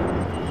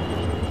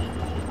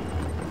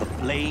 The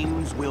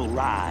flames will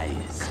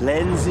rise.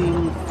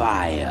 Cleansing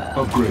fire.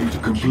 Upgrade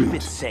Keep complete.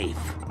 it safe.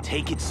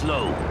 Take it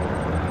slow.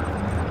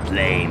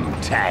 Flame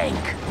tank.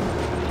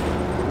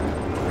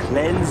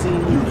 Cleansing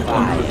Unit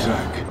fire. under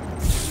attack.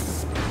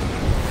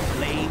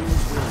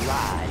 Flames will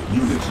rise.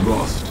 Unit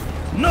lost.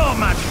 No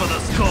match for the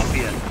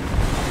Scorpion.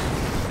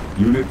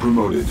 Unit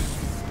promoted.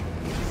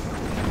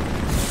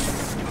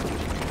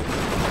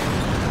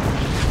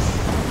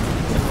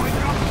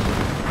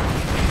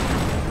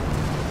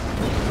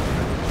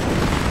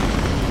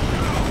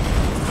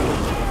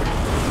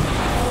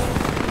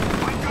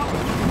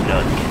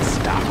 None can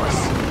stop us.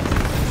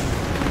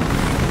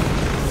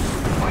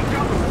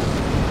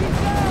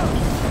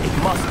 It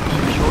must be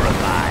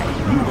purified.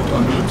 Unit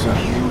under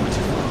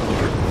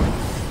attack.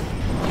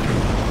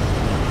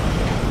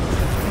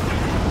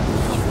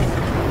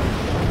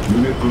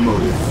 Unit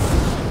promoted.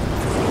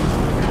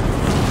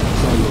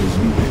 Silos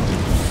needed.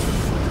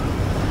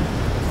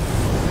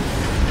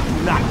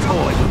 Not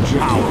toy with Objective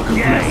power. complete.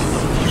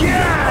 Yes!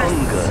 Yes!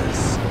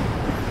 Hungers.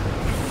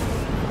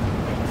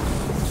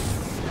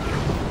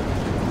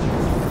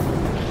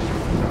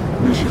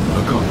 Mission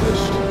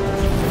accomplished.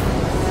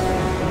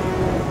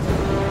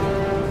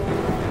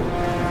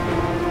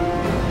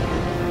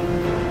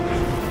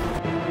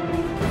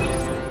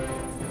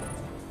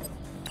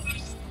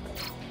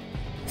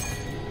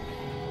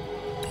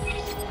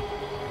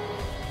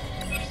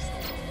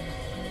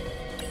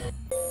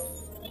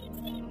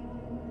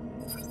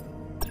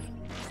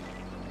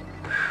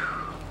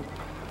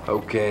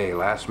 Okay,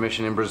 last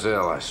mission in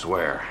Brazil, I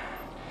swear.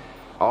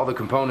 All the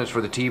components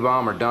for the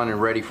T-bomb are done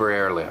and ready for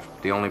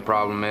airlift. The only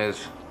problem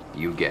is,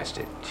 you guessed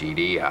it,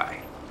 GDI.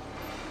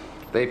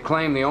 They've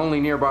claimed the only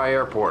nearby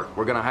airport.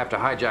 We're gonna have to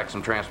hijack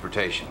some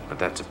transportation, but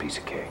that's a piece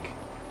of cake.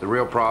 The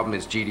real problem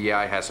is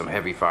GDI has some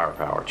heavy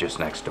firepower just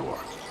next door.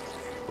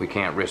 We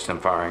can't risk them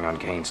firing on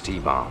Kane's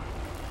T-bomb.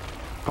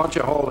 Punch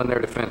a hole in their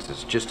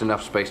defenses, just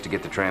enough space to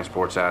get the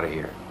transports out of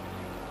here.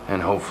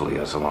 And hopefully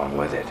us along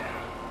with it.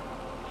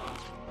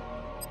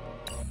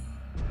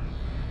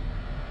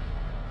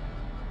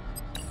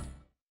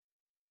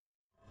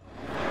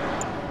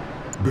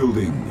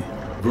 Building.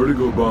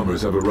 Vertigo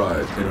bombers have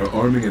arrived and are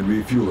arming and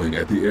refueling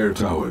at the air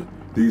tower.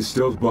 These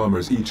stealth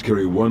bombers each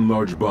carry one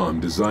large bomb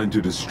designed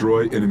to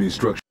destroy enemy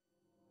structures.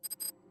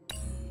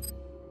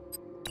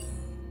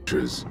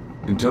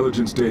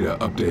 Intelligence data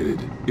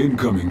updated.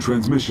 Incoming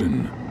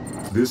transmission.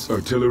 This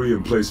artillery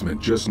emplacement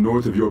just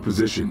north of your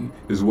position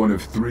is one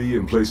of 3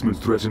 emplacements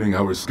threatening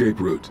our escape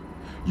route.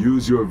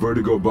 Use your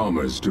Vertigo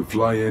bombers to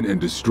fly in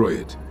and destroy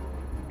it.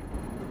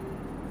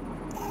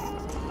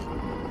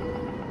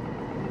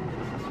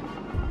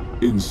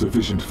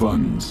 Insufficient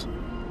funds.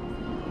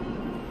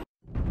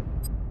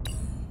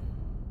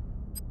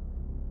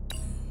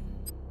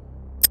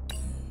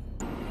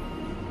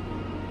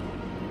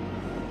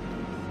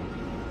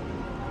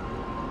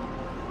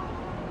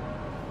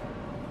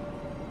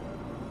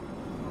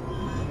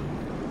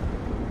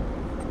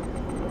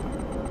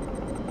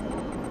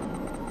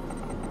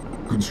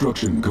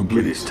 Construction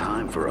complete. It is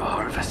time for a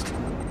harvest.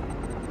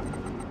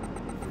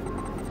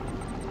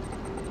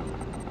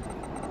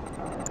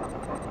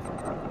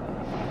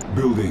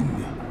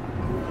 Building.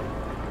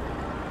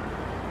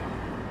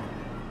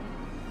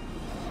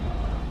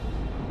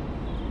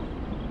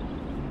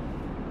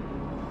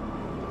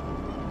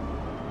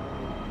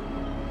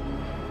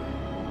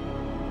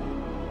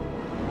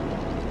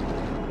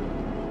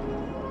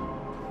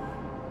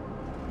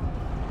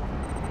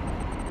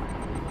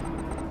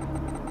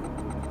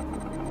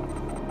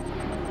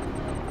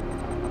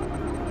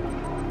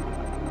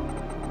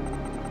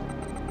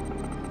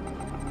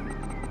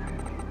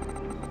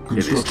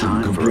 It is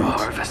time for a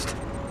harvest.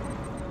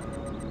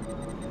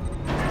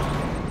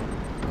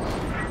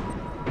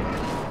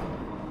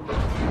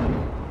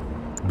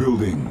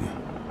 Building.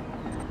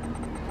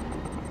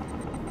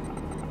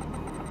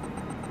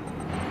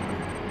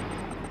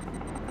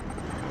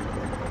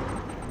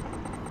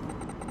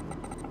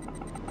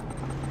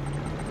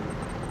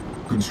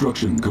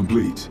 Construction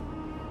complete.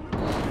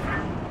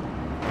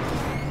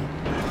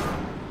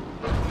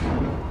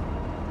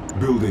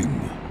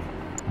 Building.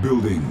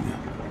 Building.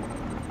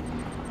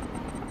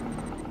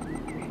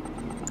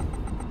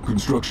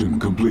 Construction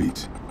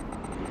complete.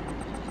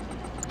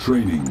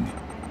 Training.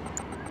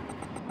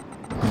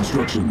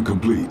 Construction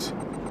complete.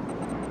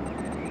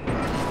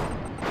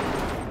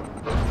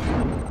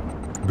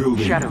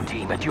 Building. Shadow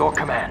team at your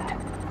command.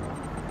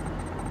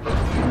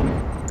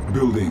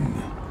 Building.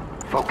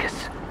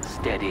 Focus.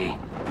 Steady.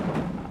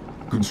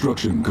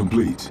 Construction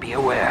complete. Be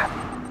aware.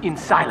 In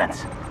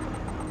silence.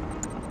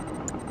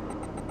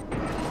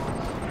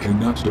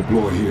 Cannot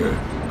deploy here.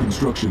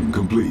 Construction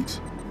complete.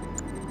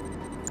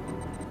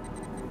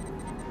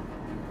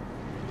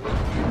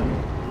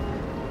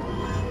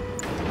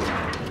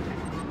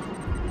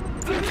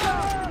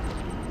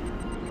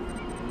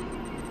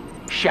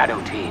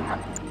 Shadow team.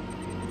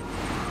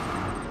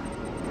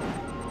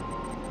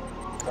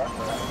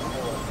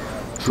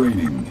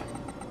 Training.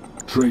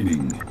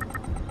 Training.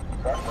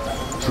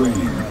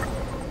 Training.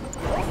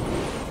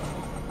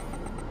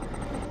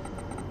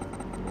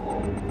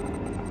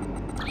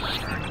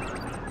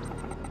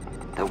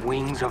 The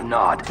wings of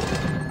Nod.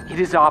 It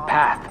is our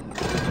path.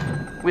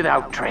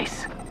 Without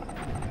trace.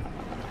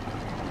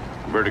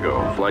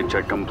 Vertigo, flight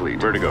check complete.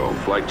 Vertigo,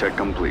 flight check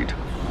complete.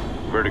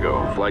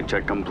 Vertigo, flight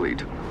check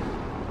complete.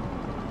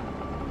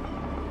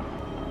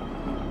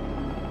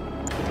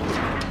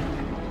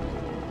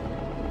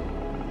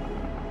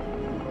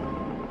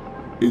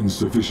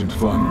 Insufficient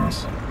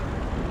funds.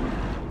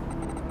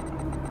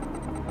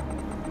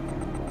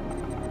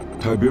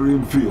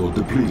 Tiberium field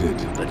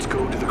depleted. Let's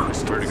go to the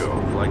crystal.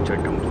 Vertigo, flight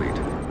check complete.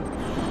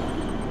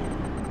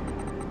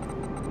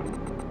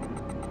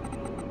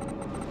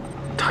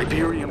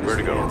 Tiberium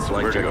Vertigo,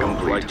 flight check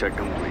complete. Flight check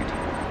complete.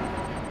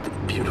 The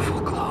beautiful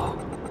glow.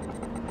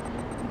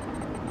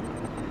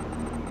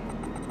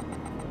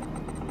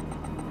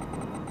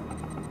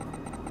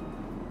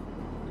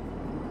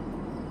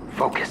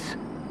 Focus.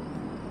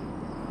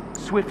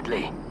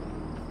 Swiftly.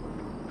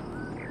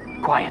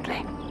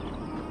 Quietly.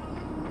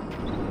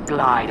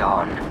 Glide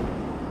on.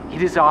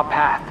 It is our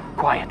path.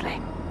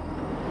 Quietly.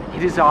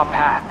 It is our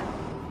path.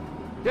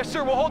 Yes,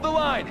 sir, we'll hold the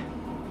line.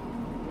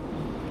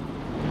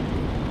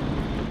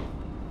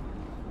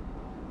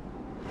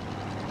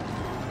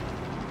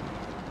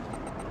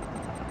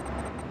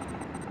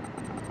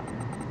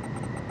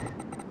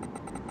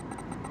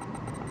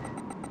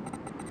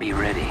 Be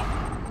ready.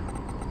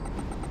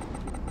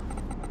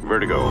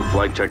 Vertigo,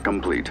 flight check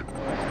complete.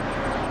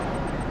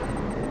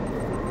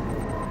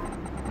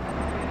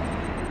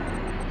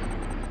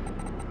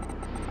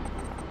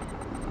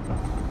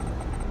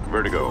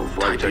 Vertigo,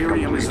 flight check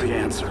Tiberium is complete. the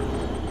answer.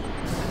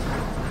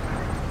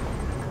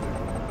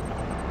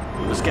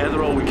 Let's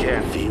gather all we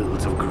can.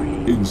 Fields of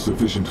green.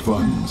 Insufficient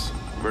funds.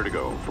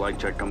 Vertigo, flight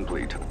check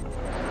complete.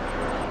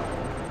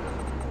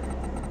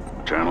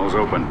 Channels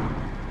open.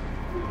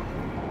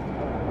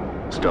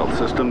 Stealth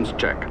systems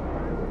check.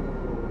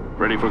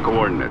 Ready for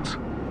coordinates.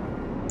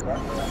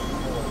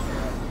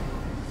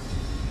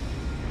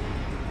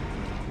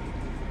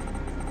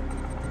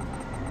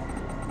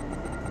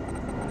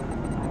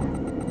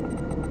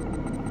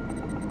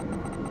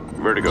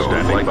 Vertigo,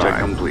 flight check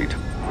complete.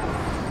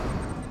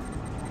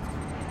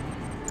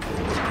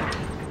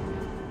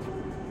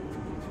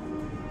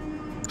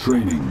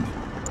 Training.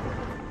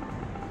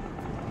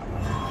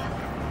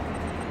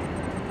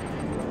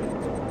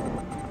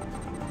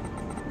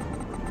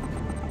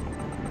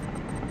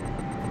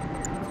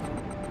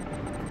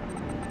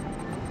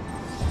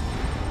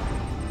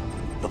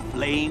 The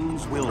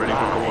flames will Ready for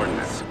rise.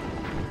 coordinates.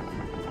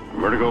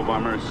 Vertigo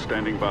bombers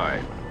standing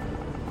by.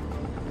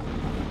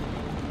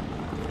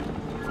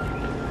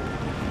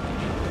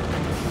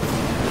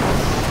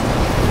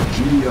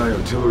 GDI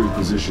artillery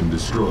position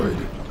destroyed.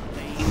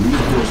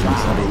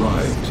 Reinforcements have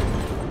arrived.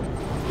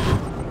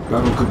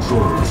 Battle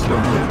control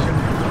responded.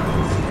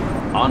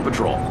 On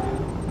patrol.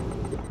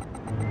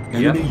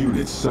 Enemy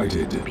units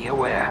sighted. Be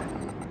aware.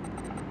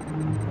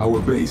 Our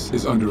base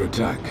is under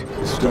attack.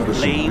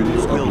 Establishing Flames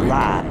video will uplink.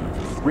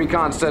 rise.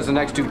 Recon says the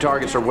next 2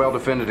 targets are well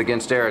defended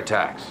against air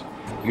attacks.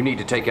 You need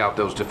to take out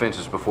those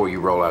defenses before you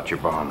roll out your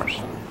bombers.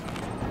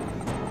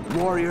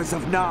 Warriors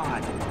of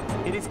Nod,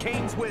 it is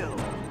Kane's will.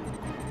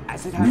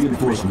 As it has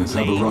Reinforcements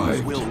have been written,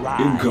 arrived. flames will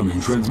rise. Incoming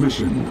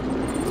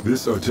transmission.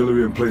 This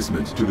artillery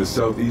emplacement to the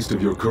southeast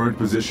of your current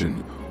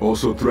position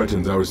also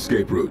threatens our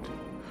escape route.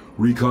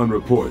 Recon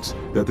reports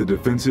that the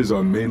defenses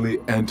are mainly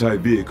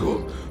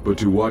anti-vehicle, but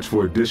to watch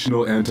for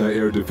additional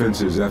anti-air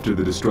defenses after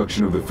the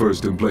destruction of the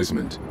first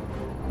emplacement.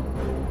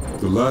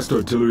 The last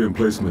artillery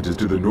emplacement is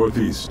to the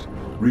northeast.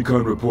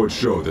 Recon reports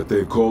show that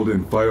they've called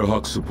in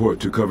Firehawk support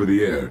to cover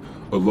the air,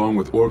 along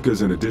with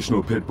Orcas and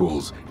additional pit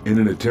bulls, in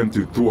an attempt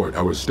to thwart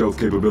our stealth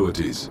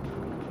capabilities.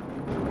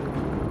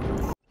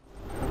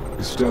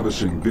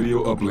 Establishing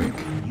video uplink.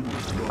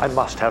 I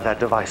must have that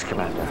device,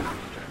 Commander.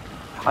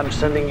 I'm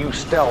sending you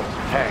stealth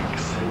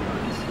tanks.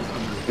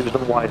 Use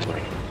them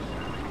wisely.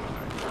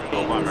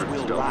 Vertigo bomber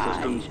stealth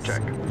systems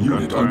check.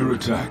 Unit Confirmed. under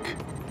attack.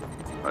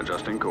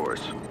 Adjusting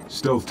course.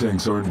 Stealth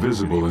tanks are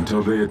invisible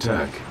until they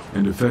attack,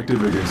 and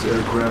effective against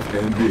aircraft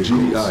and vehicles.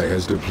 GDI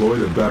has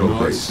deployed a battle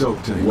base.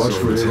 Stealth tanks watch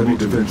for its heavy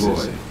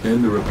defenses,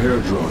 and the repair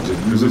drones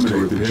it uses to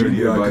repair the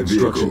GDI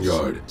construction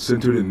yard,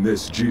 centered in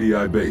this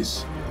GDI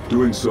base.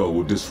 Doing so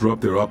will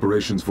disrupt their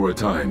operations for a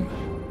time.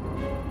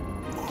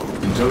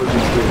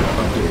 Intelligence data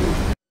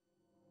updated.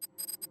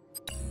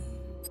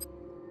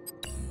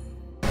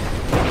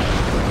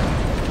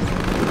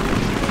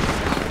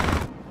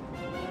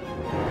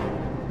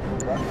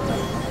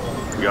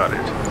 Got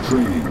it.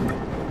 Training.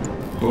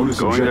 Bonus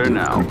Going there objective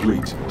now.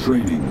 complete.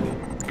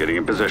 Training. Getting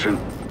in position.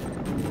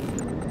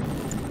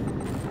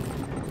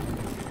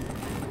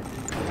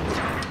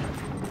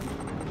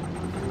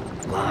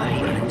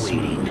 Lying and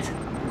waiting.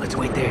 Let's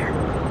wait there.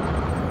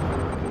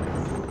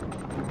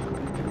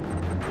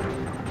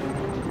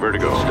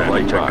 Vertigo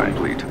standing check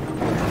complete.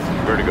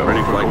 Vertigo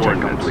ready for flight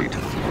check complete.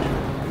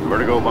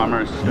 Vertigo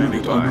bombers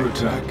standing Unit by. under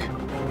attack.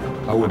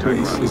 Our Attack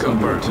base run is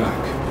under confirmed.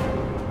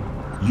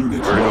 attack.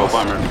 Unit Vertigo lost.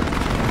 bomber.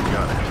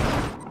 Got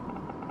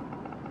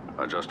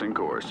it. Adjusting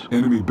course.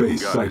 Enemy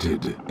base Got it.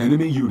 sighted.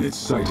 Enemy units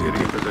sighted.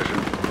 Getting in position.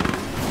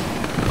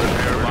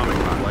 Prepare bombing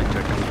run. Flight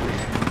check complete.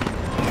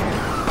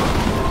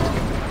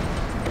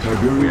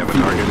 Tiberium We have a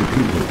field target.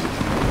 depleted.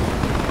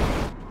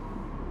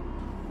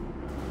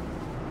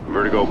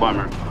 Vertigo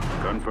bomber.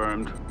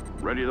 Confirmed.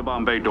 Ready to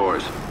bomb bay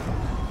doors.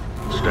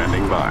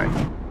 Standing by.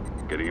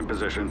 Getting in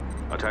position.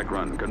 Attack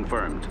run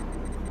confirmed.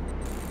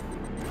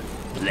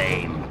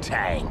 Flame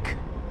tank.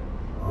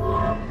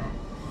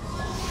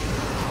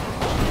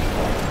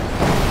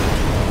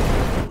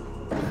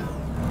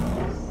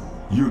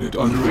 Unit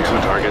under We have a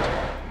attack. target.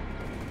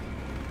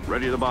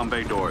 Ready to bomb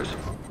bay doors.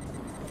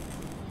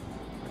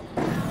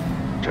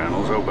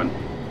 Channels open.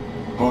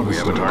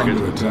 Harvester target.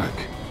 under attack.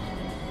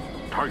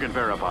 Target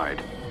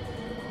verified.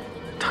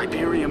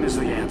 Tiberium is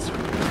the answer.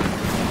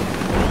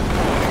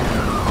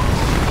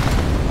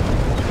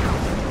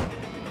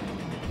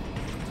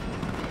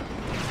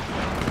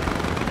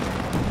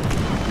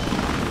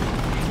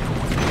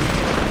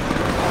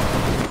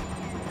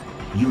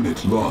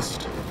 Unit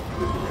lost.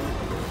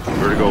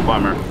 Vertigo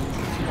bomber.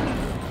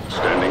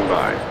 Standing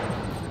by.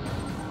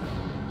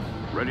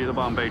 Ready to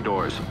bomb bay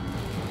doors.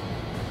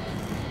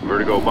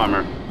 Vertigo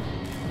bomber.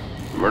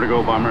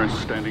 Vertigo bomber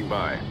standing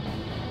by.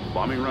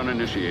 Bombing run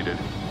initiated.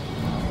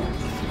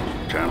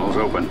 Channels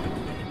open.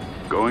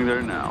 Going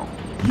there now.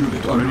 Unit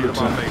Ready under to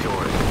bomb bay attack.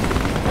 doors.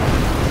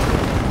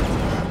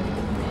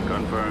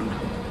 Confirmed.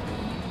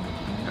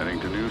 Heading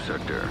to new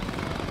sector.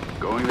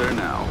 Going there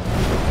now.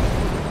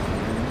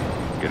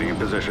 Getting in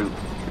position.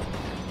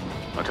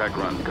 Attack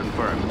run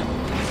confirmed.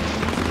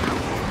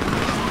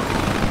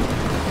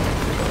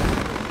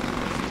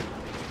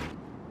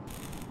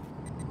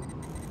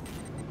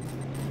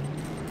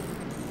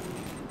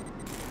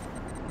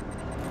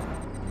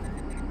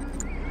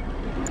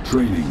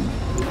 Training.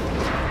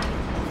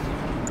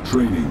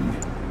 Training.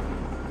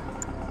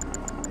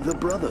 The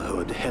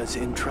Brotherhood has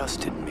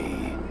entrusted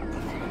me.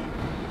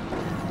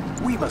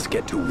 We must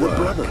get to work.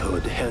 The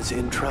Brotherhood has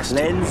entrusted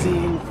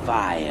Cleansing me.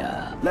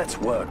 fire. Let's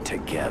work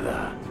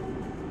together.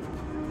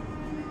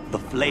 The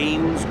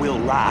flames will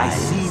rise. I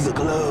see the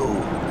glow.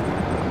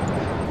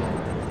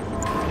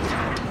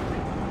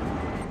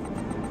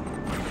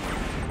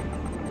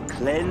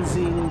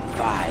 Cleansing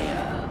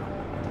fire.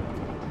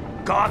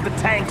 Guard the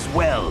tanks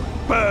well.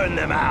 Burn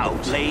them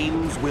out.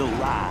 Flames will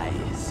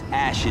rise.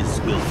 Ashes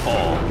will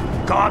fall.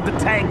 Guard the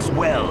tanks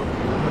well.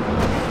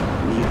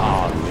 We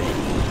are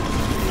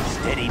ready.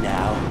 Steady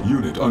now.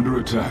 Unit under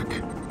attack.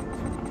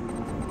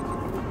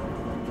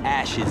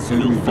 Ashes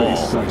Enemy will fall.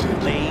 base sighted.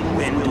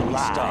 Flames will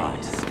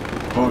rise.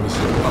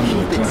 Harvester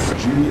under attack.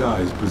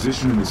 GDI's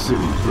position in the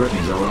city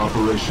threatens our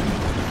operation.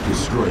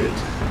 Destroy it.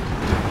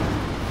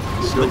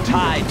 The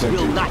tides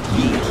will not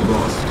yield.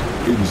 Lost.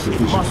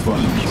 Insufficient It must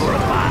funds. be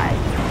purified.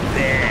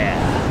 There.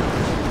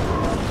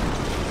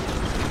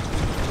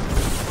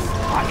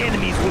 Our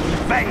enemies will be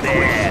vanquished.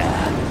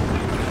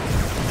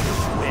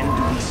 When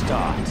do we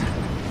start?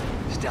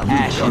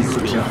 Ashes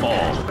will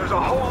fall. There's a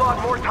whole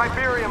lot more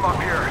Tiberium up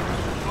here.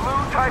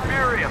 Blue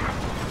Tiberium.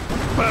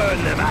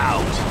 Burn them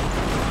out.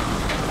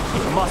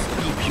 It must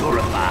be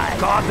purified.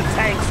 Guard the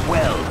tanks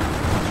well.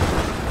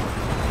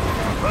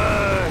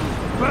 Burn!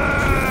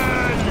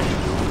 Burn!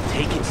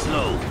 Take it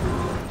slow.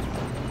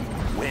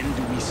 When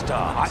do we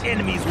start? Our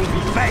enemies will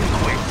be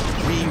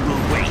vanquished. We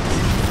will wait.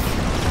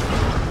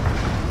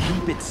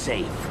 Keep it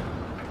safe.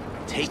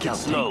 Take it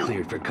slow.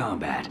 Cleared for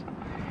combat.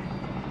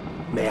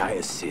 May I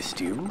assist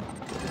you?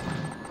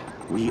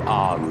 We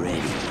are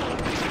ready.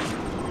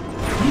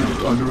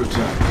 Unit under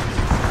attack.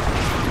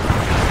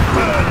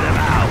 Burn them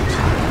out.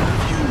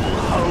 Fuel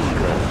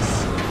hungers.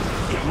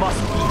 It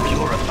must be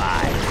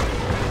purified.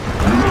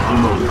 Unit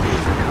promoted.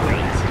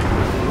 Wait.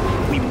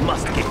 We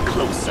must get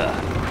closer.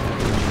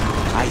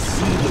 I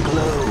see the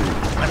glow.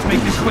 Let's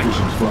make this quick.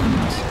 Insufficient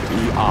funds.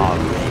 We are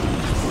ready.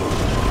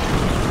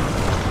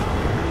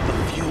 The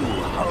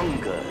fuel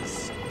hungers.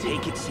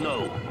 Take it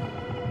slow.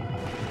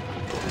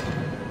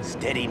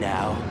 Steady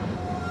now.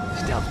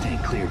 Stealth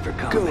tank cleared for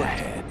combat. Go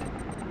ahead.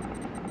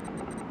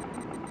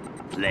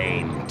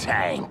 Flame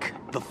tank.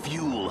 The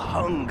fuel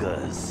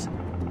hungers.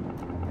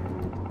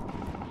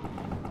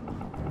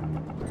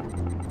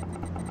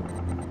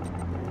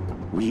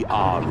 We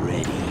are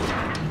ready.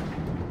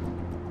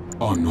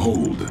 On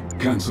hold.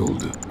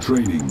 Cancelled.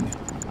 Training.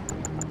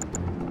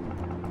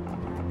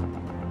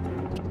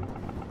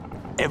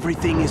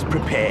 Everything is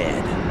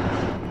prepared.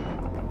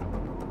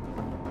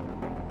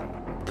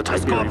 The Tiberium will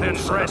Scorpion's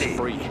set us ready.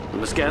 free. We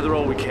must gather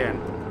all we can.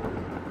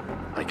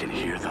 I can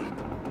hear them.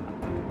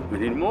 We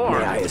need more.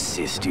 May I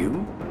assist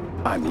you?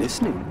 I'm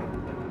listening.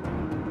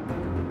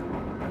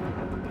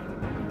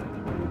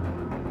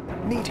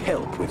 Need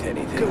help with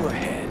anything? Go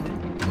ahead.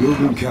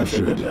 Building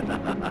captured.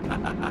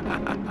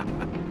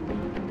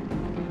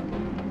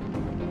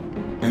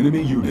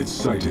 Enemy units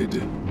sighted.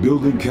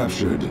 Building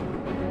captured.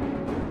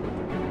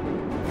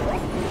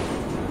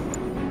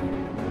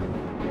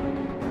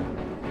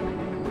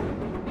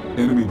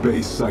 Enemy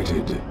base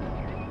sighted.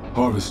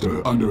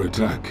 Harvester under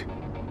attack.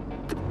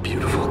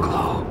 Beautiful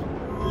glow.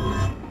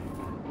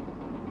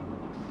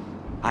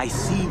 I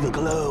see the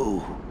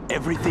glow.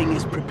 Everything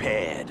is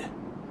prepared.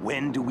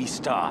 When do we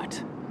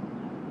start?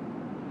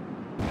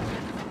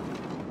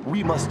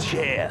 We must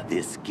share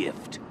this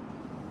gift.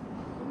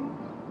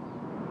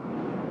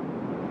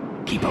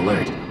 Keep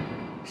alert.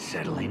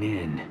 Settling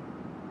in.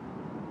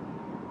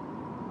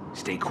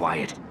 Stay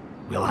quiet.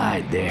 We'll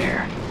hide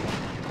there.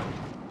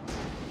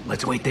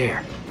 Let's wait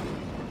there.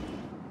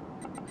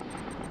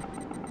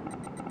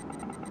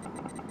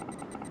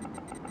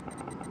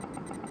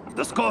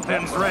 The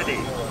Scorpion's ready.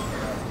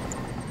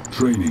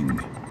 Training.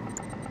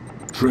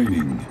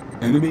 Training.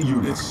 Enemy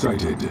units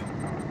sighted.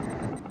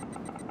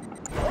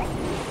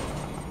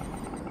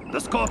 The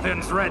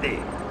Scorpion's ready.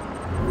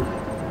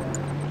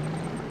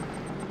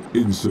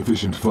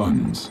 Insufficient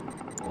funds.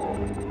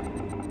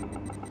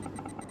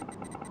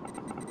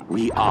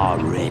 We are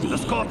ready. The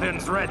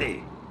Scorpion's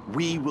ready.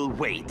 We will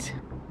wait.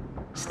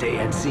 Stay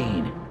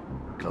unseen.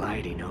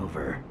 Gliding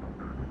over.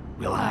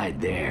 We'll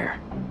hide there.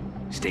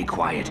 Stay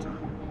quiet.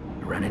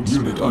 Running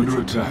smooth. Unit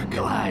under attack.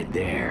 We'll hide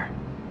there.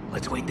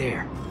 Let's wait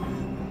there.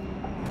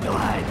 We'll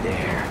hide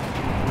there.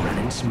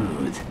 Running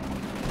smooth.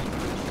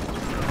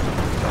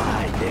 We'll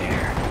hide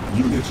there.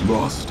 Unit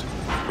lost.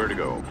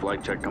 Vertigo,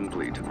 flight check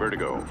complete.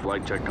 Vertigo,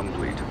 flight check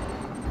complete.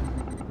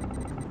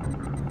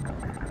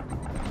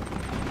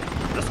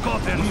 The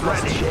Scorpion's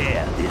ready. Must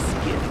share this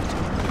gift.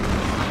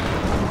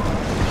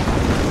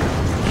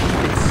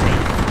 Keep it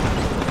safe.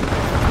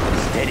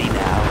 Steady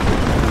now.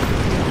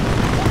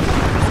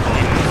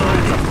 It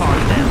blows upon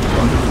them.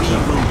 We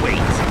will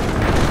wait.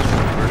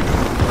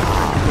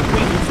 The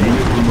wait is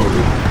ended.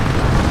 Promoted.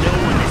 No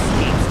one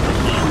escapes the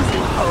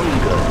evil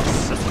hungers.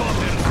 The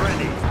Scorpion's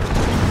ready.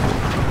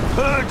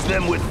 Purge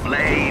them with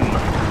flame.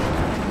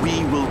 We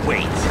will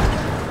wait.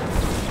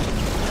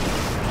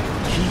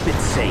 Keep it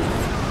safe.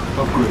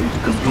 Upgrade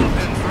complete.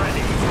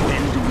 Ready.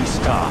 When do we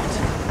start?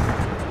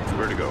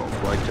 Vertigo,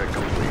 flight check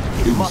complete.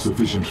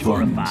 Insufficient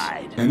funds.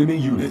 Enemy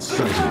units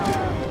sighted.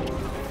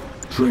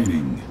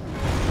 Training.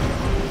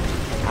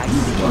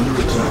 Unit under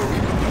attack.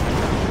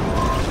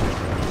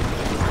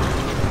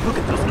 Look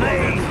at the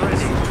flames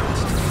ready.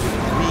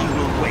 We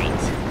will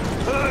wait.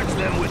 Purge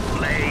them with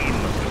flame.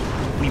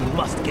 We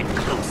must get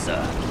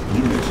closer.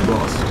 Unit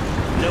lost.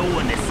 No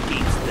one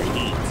escapes the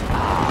heat.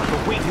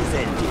 The wait is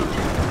ended.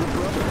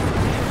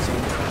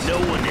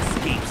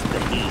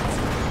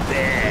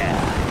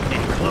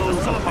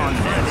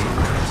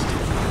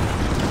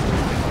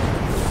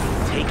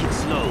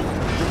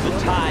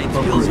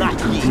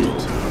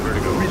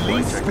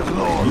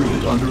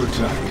 under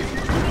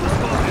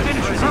attack.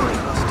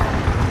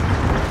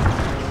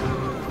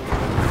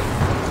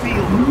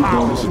 New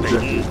bonus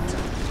objective.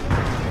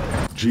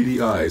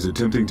 GDI is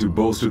attempting to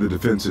bolster the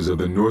defenses of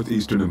the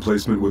northeastern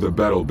emplacement with a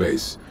battle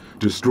base.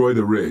 Destroy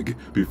the rig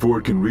before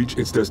it can reach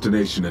its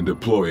destination and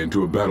deploy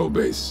into a battle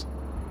base.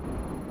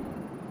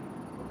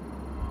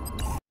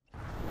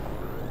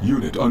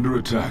 Unit under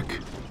attack.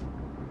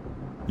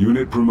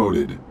 Unit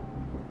promoted.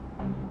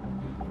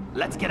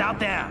 Let's get out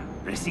there.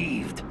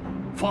 Received.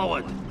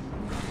 Forward.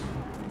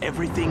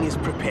 Everything is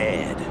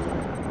prepared.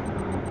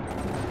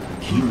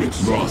 Keep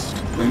Unit lost.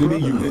 Enemy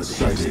unit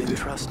sighted.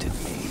 Entrusted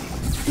me.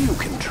 You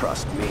can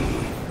trust me.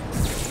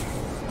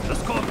 The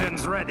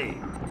Scorpion's ready.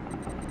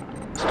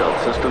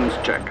 Stealth systems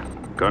check.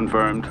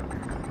 Confirmed.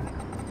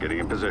 Getting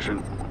in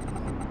position.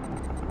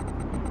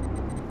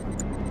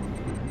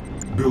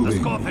 Building. The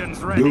Scorpion's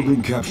ready. Building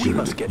We captured.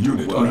 must get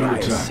Unit to work. under I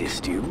attack.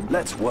 assist you.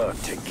 Let's work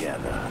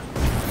together.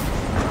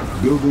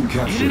 Building In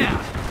captured. and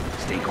out.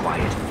 Stay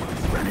quiet.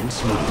 Running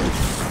smooth.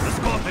 The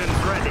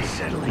Scorpion's ready.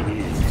 Settling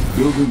in.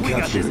 Building We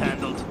got this captured.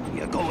 handled.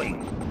 You're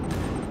going.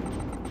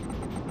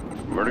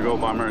 Vertigo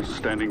bombers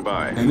standing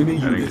by. Enemy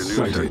Heading unit to new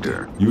sighted.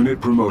 sector. Unit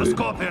promoted. The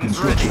Scorpion's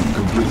Construction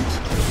complete.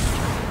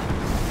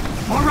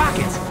 More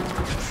rockets.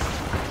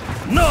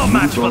 No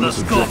match for the bonus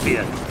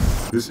Scorpion.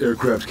 This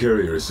aircraft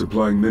carrier is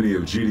supplying many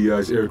of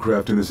GDI's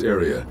aircraft in this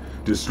area.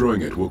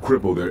 Destroying it will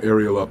cripple their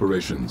aerial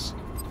operations.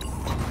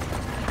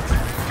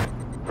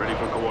 Ready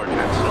for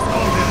coordinates. The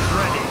Scorpion's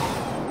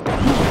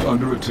ready. Unit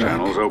under attack.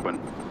 Channels open.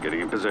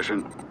 Getting in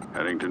position.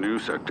 Heading to new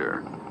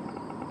sector.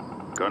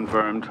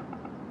 Confirmed.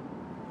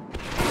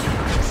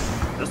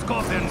 The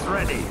Scorpion's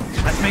ready.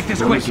 Let's make this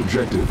Bonus quick.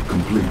 objective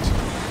complete.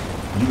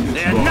 Unit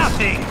They're lost.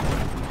 nothing.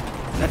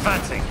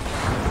 Advancing.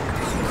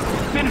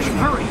 Finish him,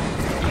 hurry.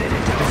 Get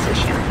into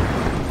position.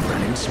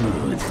 Running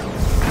smooth.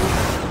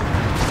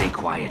 Stay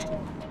quiet.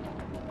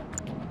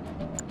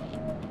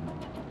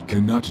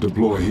 Cannot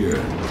deploy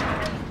here.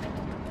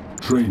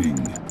 Training.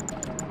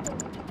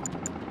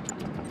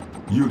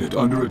 Unit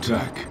under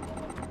attack.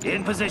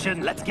 In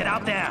position. Let's get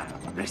out there.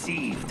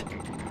 Received.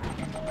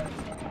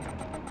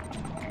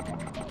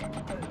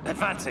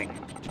 Advancing.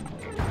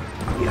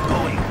 We're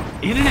going.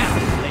 In and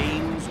out.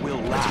 Flames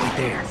will rise. Right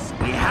there.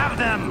 We have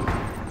them.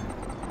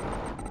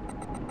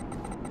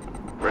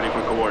 Ready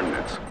for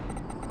coordinates.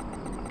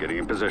 Getting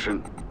in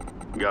position.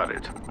 Got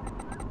it.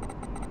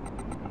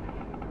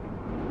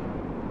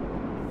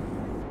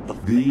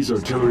 These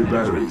artillery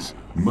batteries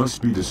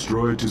must be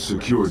destroyed to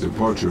secure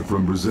departure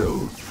from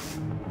Brazil.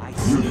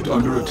 Unit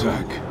under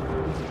attack.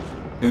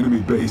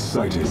 Enemy base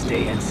sighted.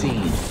 Stay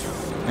unseen.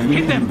 Enemy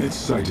Hit them. units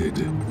sighted.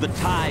 The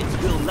tides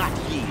will not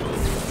yield.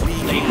 We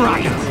Late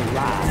rockets. will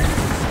rise.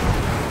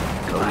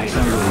 Glide.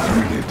 Silos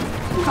needed.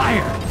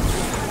 Fire.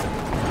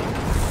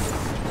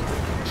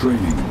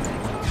 Training.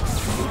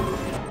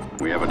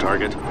 We have a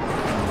target.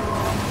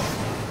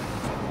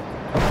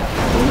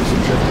 Bonus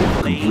objective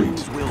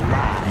Flames complete. will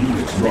rise.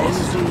 Units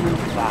lost.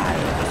 Fire.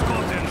 The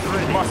Scorpion's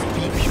ready. Must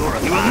be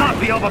purified. You will not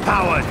be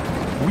overpowered.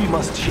 We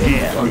must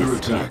share Under this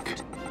attack.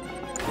 gift.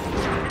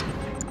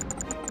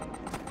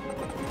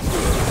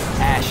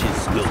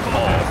 Ashes will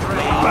fall.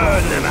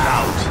 Burn them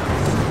out.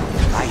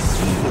 I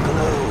see the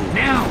glow.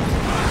 Now.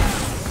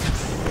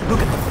 Look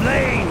at the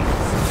flames.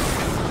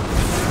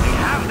 We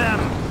have them.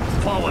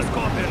 Forward.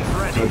 Scorpion's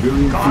ready.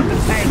 Tiberium Guard the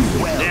Wars tanks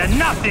defeated. well. They're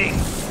nothing.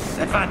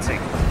 Advancing.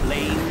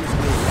 Flames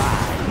will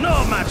rise.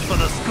 No match for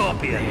the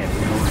Scorpion.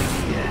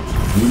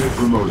 Unit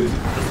promoted.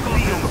 The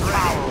Scorpion's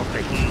power of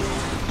the heat.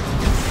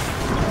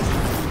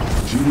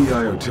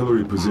 GDI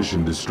artillery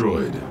position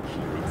destroyed.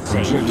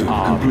 Objective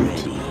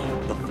complete.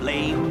 The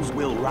flames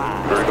will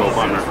rise. Vertigo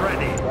bomber.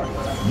 Ready.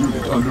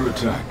 Unit under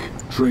attack.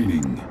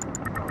 Training.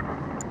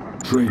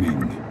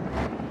 Training.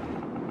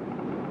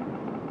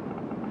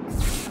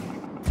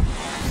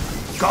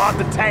 Guard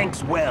the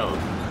tanks well.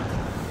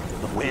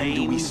 When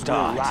do we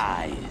start?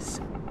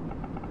 Rise.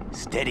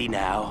 Steady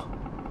now.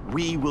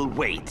 We will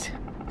wait.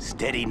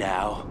 Steady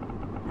now.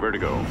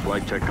 Vertigo.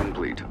 Flight check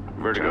complete.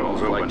 Vertigo.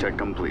 Flight check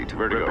complete.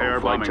 Vertigo. Repair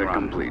flight check run.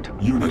 complete.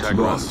 Units Attack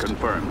lost. run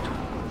confirmed.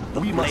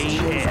 We must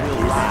share.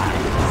 Will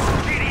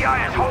rise.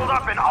 GDI is holed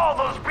up in all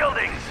those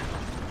buildings.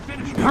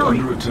 Unit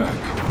under attack.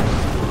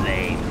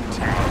 Flame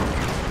tank.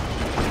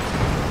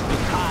 The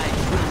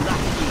tides will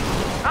not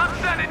yield. I'm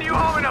sending you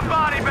home in a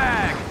body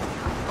bag.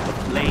 The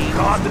flames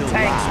guard the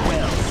tanks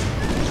well.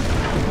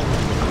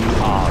 We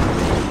are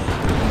ready.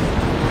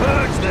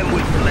 Purge them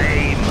with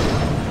flame.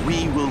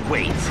 We will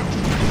wait.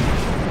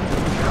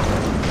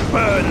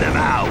 Burn them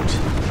out.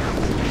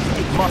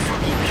 It must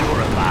be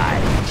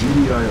purified.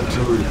 GDI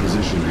artillery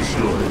position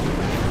destroyed.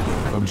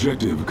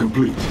 Objective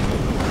complete.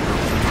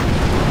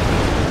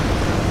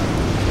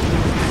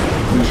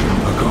 Mission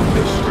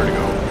accomplished.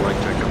 Vertigo. Flight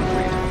check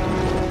complete.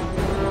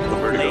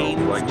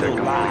 Vertigo. Flight check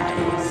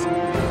complete.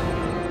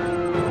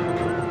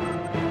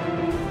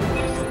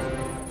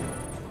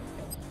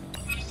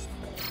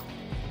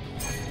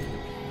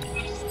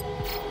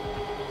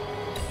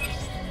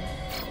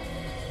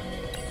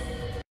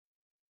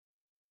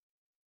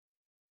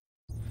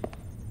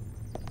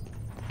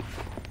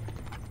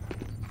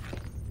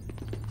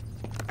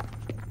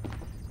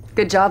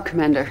 Good job,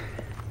 Commander.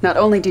 Not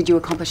only did you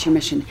accomplish your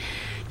mission,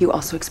 you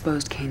also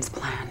exposed Kane's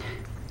plan.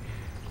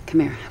 Come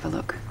here, have a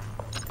look.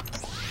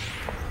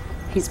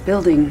 He's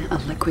building a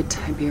liquid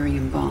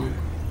Tiberium bomb.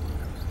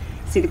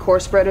 See the core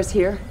spreaders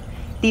here?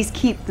 These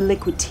keep the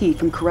liquid tea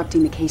from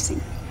corrupting the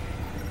casing.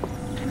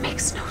 But it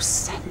makes no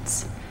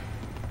sense.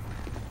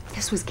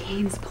 This was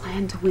Kane's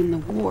plan to win the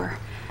war.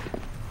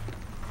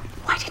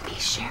 Why didn't he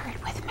share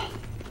it with me?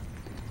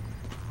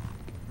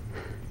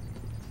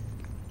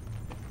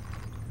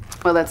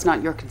 Well, that's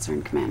not your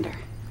concern, Commander.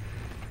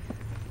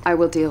 I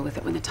will deal with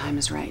it when the time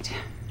is right.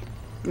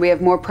 We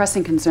have more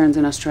pressing concerns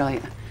in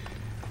Australia.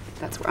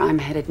 That's where I'm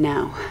headed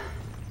now.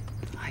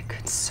 I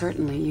could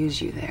certainly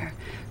use you there,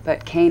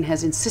 but Kane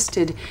has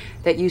insisted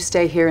that you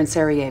stay here in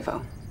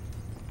Sarajevo.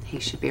 He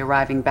should be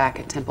arriving back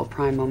at Temple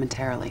Prime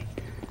momentarily.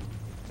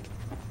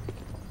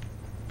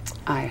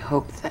 I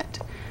hope that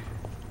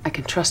I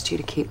can trust you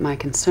to keep my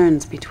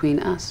concerns between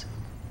us.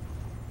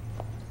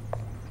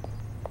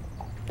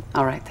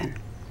 All right, then.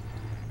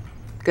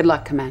 Good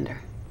luck,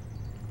 Commander.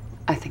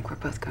 I think we're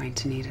both going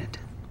to need it.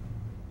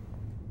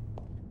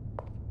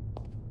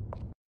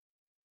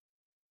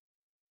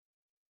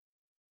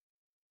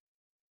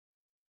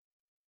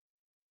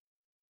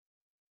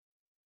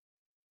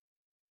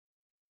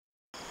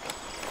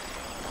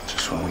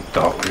 Just when we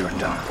thought we were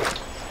done.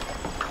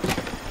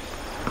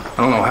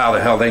 I don't know how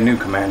the hell they knew,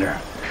 Commander,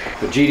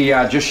 but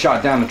GDI just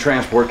shot down the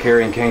transport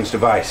carrying Kane's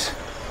device,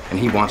 and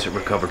he wants it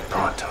recovered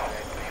pronto.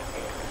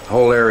 The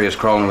whole area is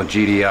crawling with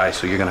GDI,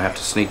 so you're gonna have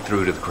to sneak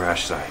through to the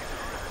crash site.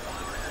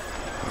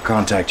 I'll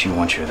contact you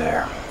once you're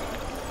there.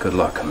 Good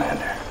luck,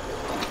 Commander.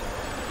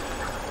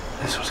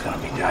 This was gonna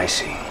be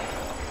dicey.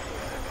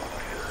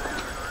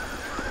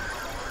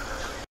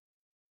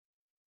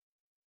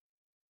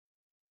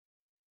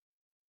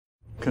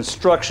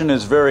 Construction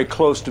is very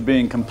close to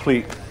being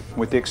complete,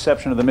 with the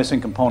exception of the missing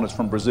components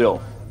from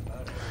Brazil.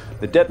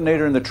 The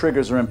detonator and the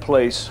triggers are in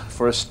place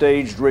for a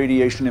staged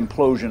radiation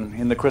implosion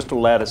in the crystal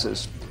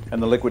lattices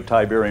and the liquid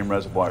Tiberium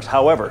reservoirs.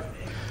 However,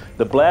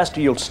 the blast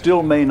yield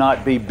still may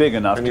not be big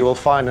enough. And you will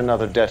find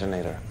another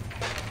detonator.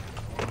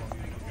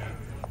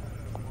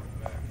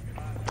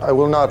 I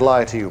will not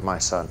lie to you, my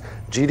son.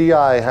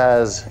 GDI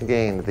has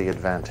gained the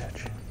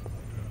advantage.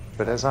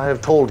 But as I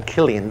have told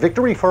Killian,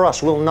 victory for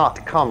us will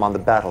not come on the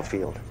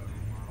battlefield.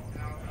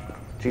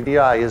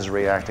 GDI is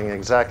reacting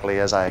exactly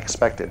as I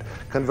expected,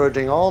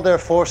 converging all their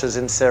forces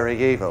in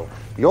Sarajevo.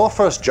 Your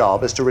first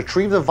job is to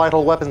retrieve the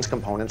vital weapons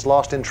components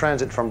lost in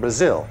transit from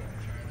Brazil.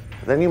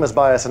 Then you must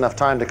buy us enough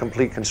time to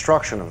complete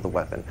construction of the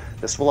weapon.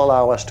 This will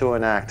allow us to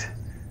enact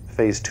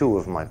phase 2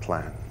 of my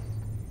plan.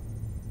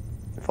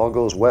 If all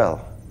goes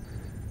well,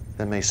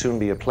 there may soon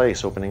be a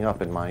place opening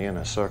up in my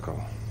inner circle.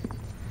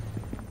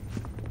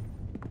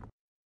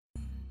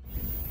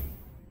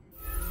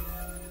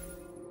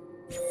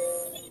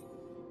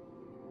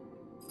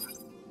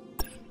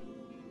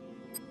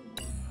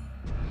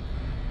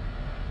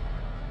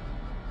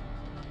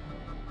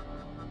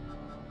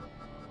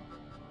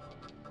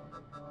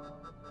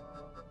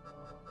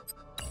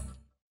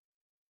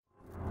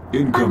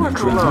 Incoming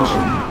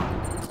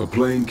transmission. A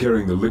plane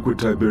carrying the liquid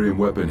Tiberium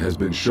weapon has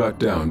been shot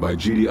down by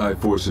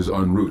GDI forces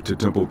en route to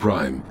Temple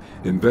Prime.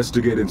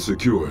 Investigate and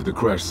secure the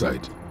crash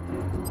site.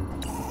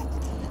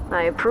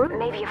 I approve.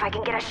 Maybe if I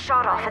can get a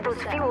shot off at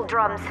those fuel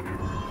drums.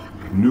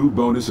 New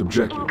bonus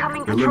objective.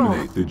 Incoming patrol.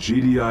 Eliminate the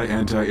GDI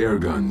anti-air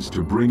guns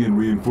to bring in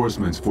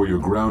reinforcements for your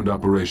ground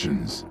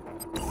operations.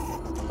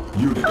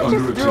 Unit I'll under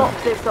just attack.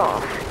 drop this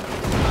off.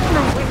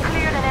 We've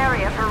cleared an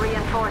area for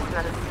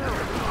reinforcements.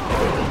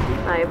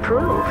 I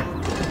approve.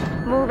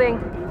 Moving.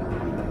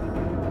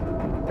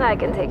 I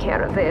can take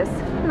care of this.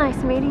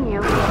 Nice meeting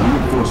you.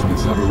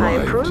 Reinforcements have arrived. I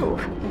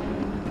approve.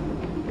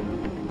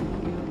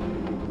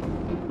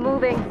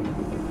 Moving.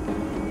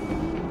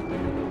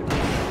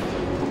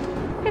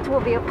 It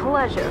will be a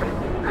pleasure.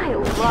 I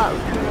love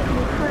to make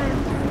new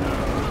friends.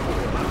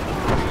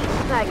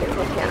 I can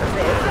take care of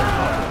this.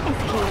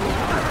 It's key.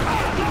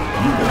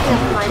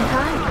 Just my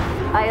time.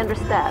 I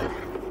understand.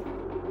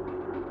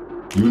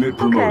 Unit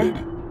promoted.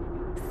 Okay.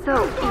 So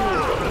easy.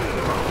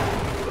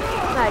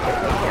 I can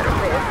take care of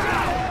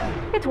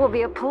this. It will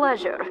be a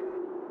pleasure.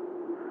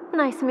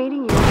 Nice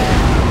meeting you.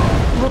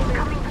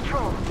 Incoming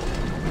patrol.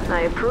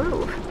 I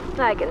approve.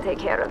 I can take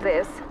care of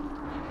this.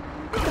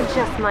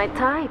 Just my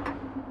type.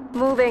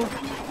 Moving.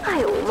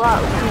 I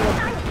love it.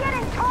 I'm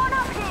getting torn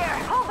up here.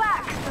 Pull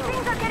back.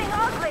 Things are getting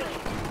ugly.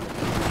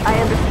 I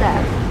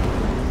understand.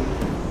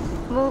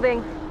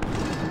 Moving.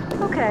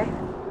 Okay.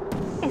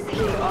 Is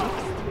he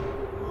next?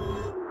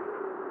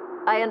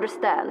 I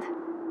understand.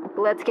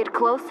 Let's get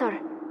closer.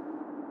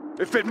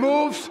 If it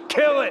moves,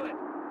 kill it!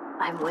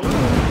 I'm waiting.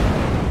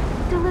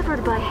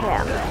 Delivered by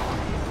hand.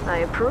 I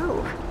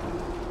approve.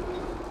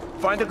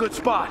 Find a good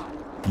spot.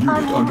 Unit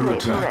I'm under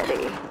always attack.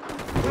 ready.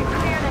 We've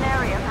cleared an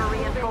area for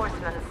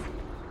reinforcements.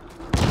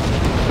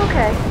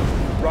 Okay.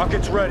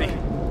 Rockets ready.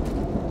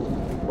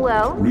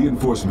 Well,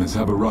 Reinforcements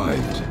have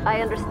arrived.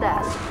 I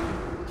understand.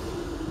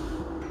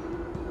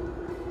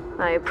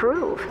 I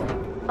approve.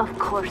 Of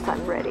course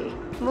I'm ready.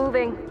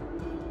 Moving.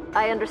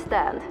 I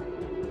understand.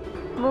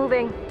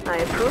 Moving. I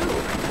approve.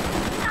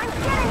 I'm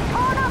getting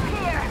torn up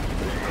here!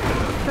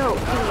 So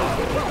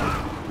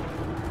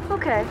easy.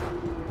 Okay.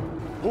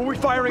 Who are we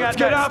firing at next?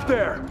 Get out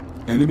there!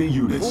 Enemy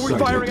units Who are we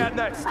sighted. firing at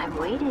next? I'm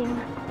waiting.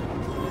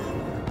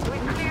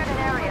 We've cleared an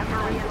area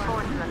for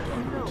reinforcements.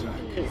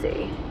 So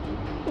easy.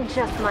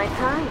 Just my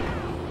time.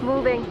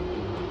 Moving.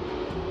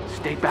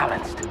 Stay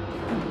balanced.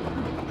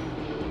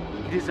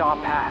 It is our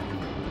path.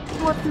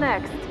 What's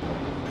next?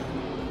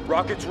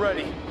 Rockets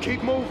ready.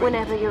 Keep moving.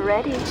 Whenever you're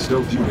ready.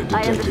 Stealth unit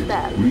I detected.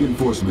 understand.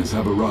 Reinforcements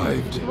have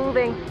arrived.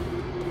 Moving.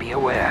 Be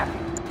aware.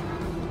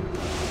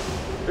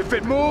 If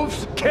it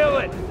moves, kill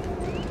it!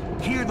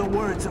 Hear the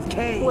words of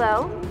Cain.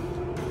 Well,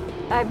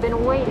 I've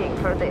been waiting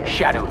for this.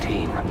 Shadow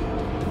team.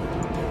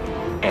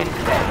 End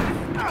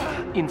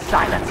them. In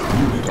silence.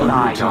 Unit under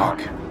Glide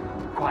attack.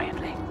 on.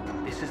 Quietly.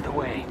 This is the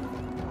way.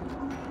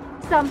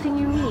 Something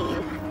you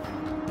need?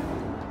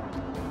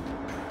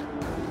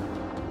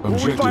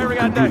 Objective firing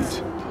at complete.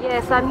 next?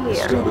 Yes, I'm here.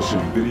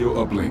 Establishing video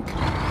uplink.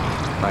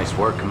 Nice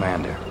work,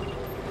 Commander.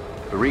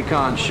 The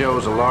recon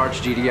shows a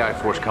large GDI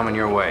force coming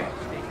your way.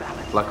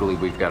 Luckily,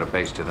 we've got a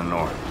base to the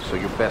north, so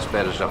your best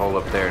bet is to hold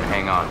up there and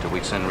hang on till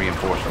we send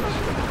reinforcements.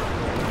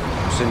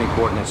 I'm sending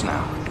coordinates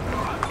now.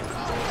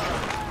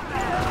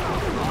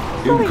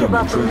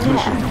 Incoming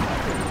transmission.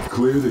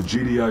 Clear the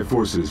GDI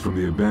forces from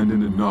the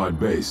abandoned Nod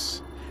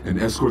base and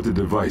escort the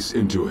device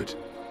into it.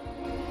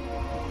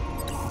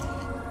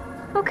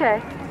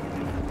 Okay.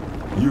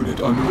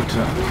 Unit under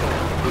attack.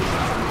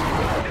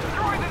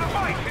 Destroy the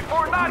device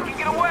before Nod can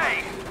get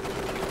away!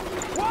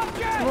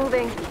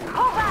 Moving.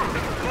 Hold back!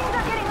 Things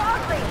are getting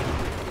ugly!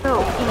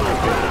 So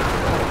easy.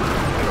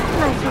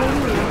 Nice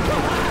meeting you.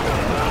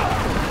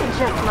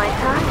 Just my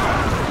time.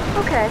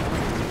 Okay.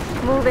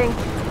 Moving.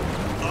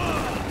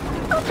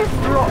 I'll just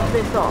drop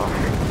this off.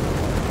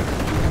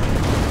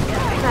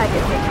 I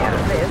can take care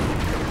of this.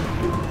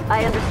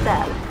 I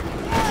understand.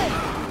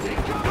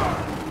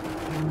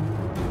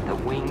 The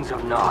wings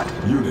of Nod.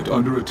 Unit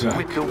under attack.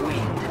 With the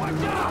wind.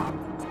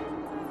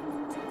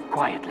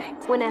 Quietly.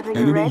 Whenever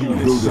you're Enemy ready.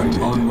 units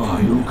sighted.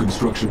 Online. New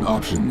construction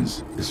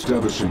options.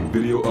 Establishing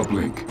video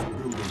uplink.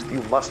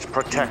 You must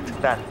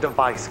protect that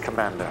device,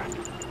 Commander.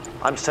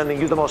 I'm sending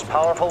you the most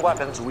powerful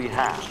weapons we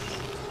have.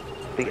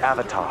 The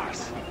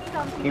avatars.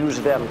 Use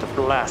them to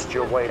blast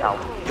your way out.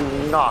 Do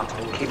not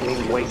keep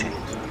me waiting.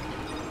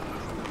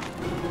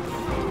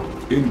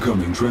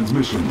 Incoming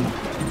transmission.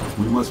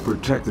 We must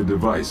protect the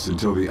device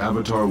until the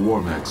Avatar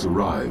Warmax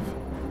arrive.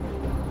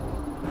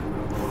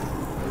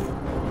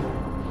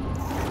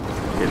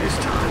 It is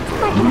time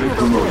for Unit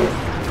promoted.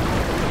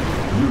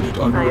 Unit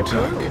under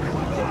attack.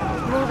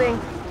 Moving.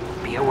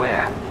 Be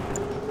aware.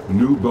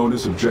 New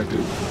bonus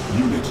objective.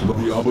 Unit,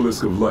 the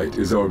Obelisk of Light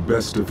is our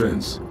best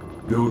defense.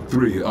 Build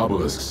 3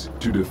 obelisks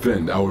to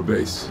defend our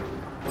base.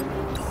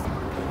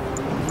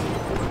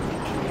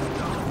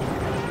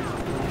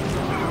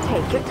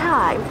 Take your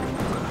time.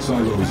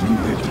 Silos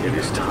needed. It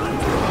is time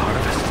for a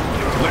harvest.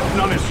 Let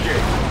none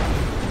escape.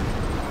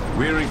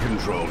 We're in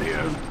control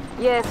here.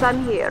 Yes,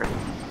 I'm here.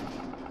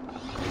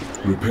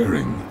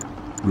 Repairing.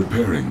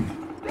 Repairing.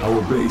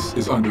 Our base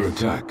is under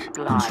attack.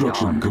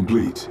 Construction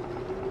complete.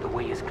 The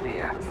way is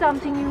clear.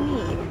 Something you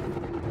need.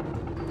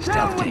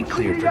 Stealth tank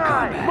cleared for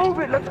combat. Move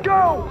it, let's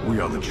go!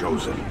 We are the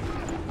chosen.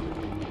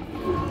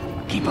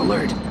 Keep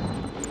alert.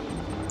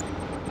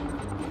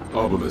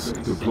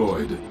 Obelisk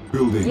deployed.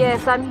 Building.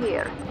 Yes, I'm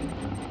here.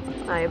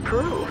 I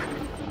approve.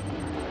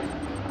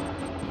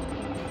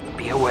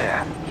 Be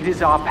aware. It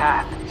is our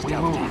path. We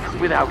move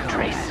without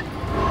trace.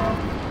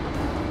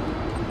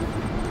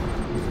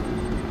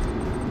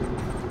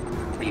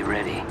 Be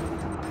ready.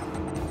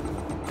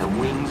 The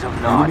wings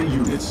of Nod. Enemy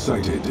units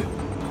sighted.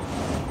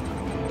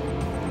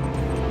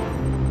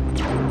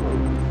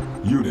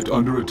 Unit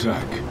under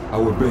attack.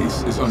 Our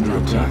base is under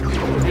attack.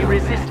 They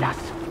resist us.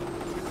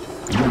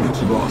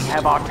 Unit lost. We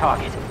have our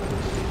target.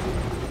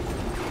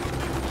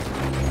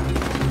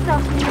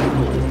 Something you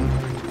need.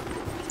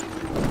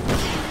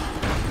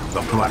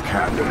 The Black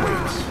Hand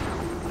awaits.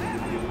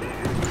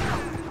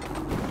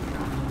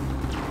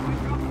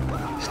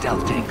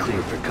 Stealth tank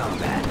cleared for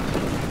combat.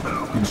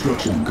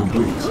 Construction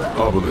complete.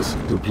 Obelisk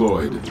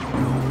deployed.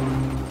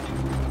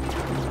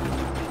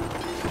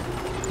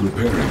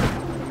 Repairing.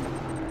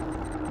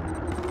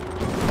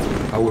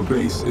 Our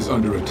base is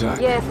under attack.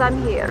 Yes,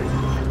 I'm here.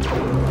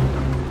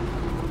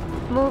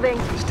 Moving.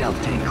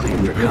 Stealth tank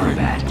cleared for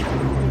combat.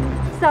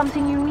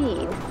 Something you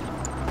need.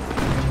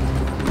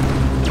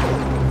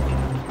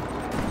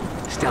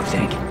 Stealth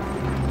tank.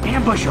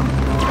 Ambush them.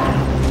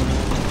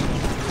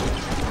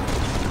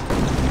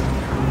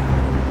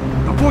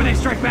 Before they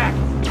strike back,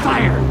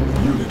 fire!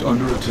 Unit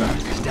under attack.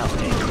 Stealth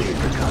tank cleared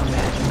for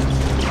combat.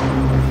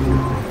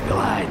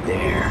 Glide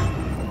there.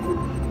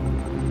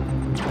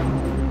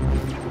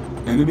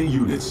 Enemy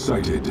units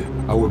sighted.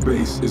 Our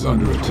base is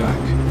under attack.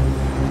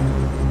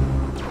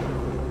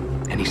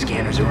 Any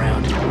scanners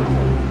around?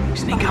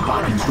 Sneak up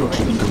on them.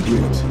 Construction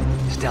complete.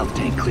 Stealth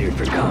tank cleared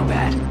for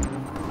combat.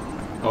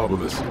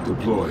 Obelisk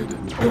deployed.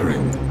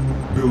 Repairing.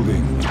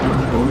 Building.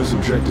 Bonus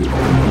objective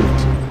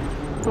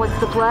complete. What's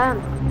the plan?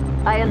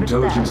 I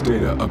understand. Intelligence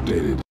data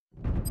updated.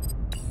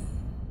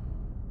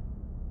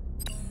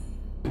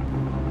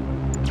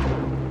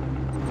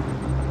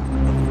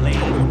 The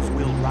flames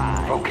will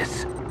rise.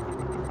 Focus.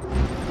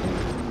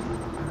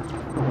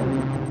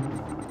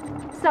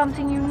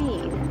 Something you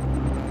need?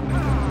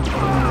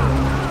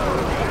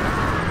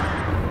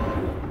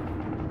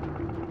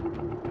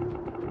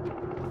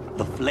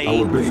 The Our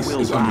flames base will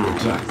is rise. under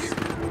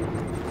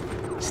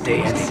attack.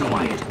 Stay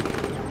quiet.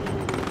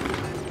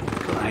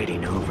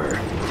 Gliding over.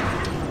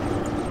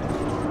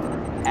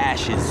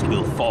 Ashes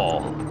will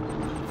fall.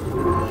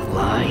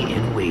 Lie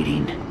in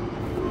waiting.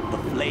 The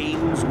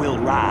flames will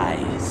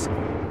rise.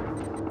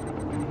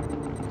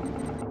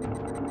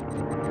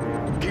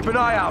 Keep an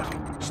eye out.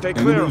 Stay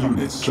clear of Enemy them.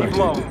 units Keep sighted.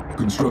 low. A better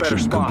Construction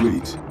spot.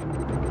 complete.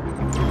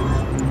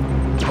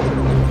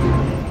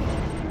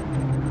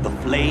 The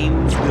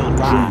flames will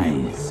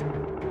rise.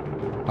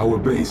 Our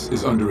base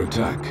is under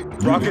attack.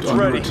 Rockets Unit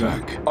under ready.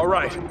 attack. All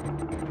right.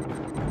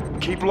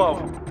 Keep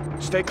low.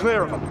 Stay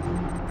clear of them.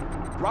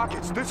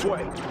 Rockets this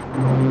way.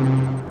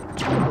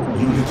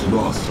 Units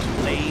lost.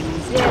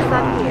 Flames Yes,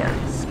 I'm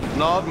here.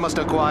 Nod must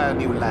acquire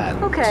new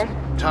land. Okay.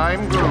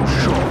 Time grows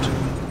short.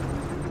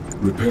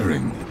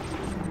 Repairing.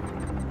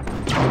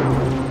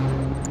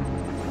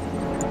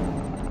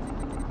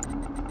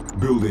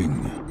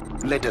 Building.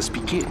 Let us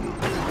begin.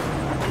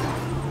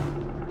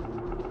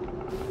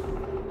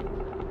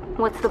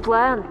 What's the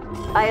plan?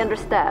 I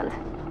understand.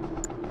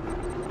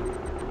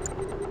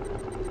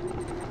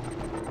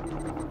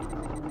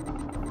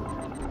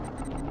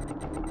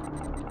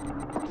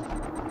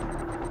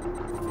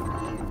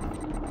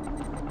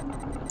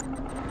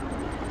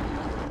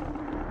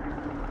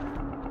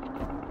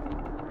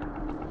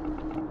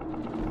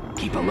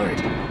 Keep alert.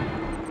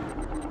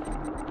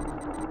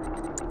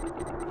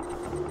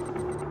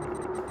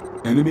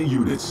 Enemy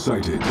units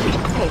sighted.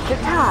 Take your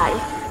time.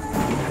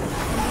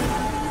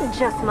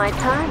 Just my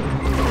time.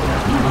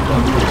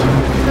 Under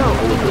attack. No,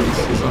 Our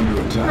base is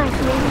under attack. nice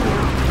meeting you.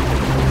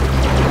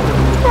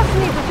 Just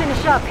need to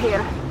finish up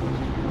here.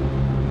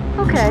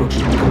 Okay.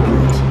 Construction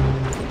complete.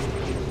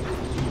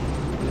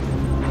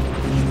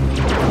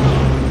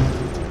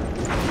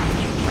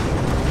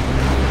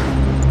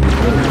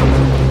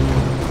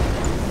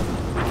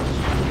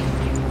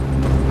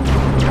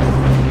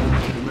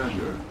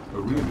 Commander, a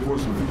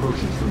reinforcement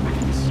approaches from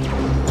the east.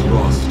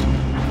 Lost.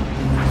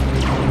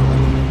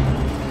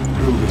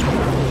 Building.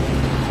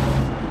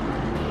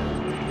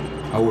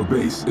 Our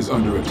base is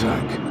under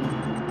attack.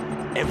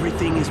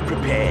 Everything is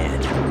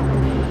prepared.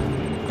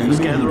 Enemy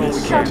Scan all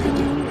units we can.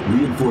 sighted.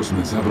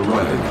 Reinforcements have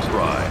arrived.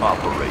 Right.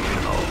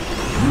 Operational.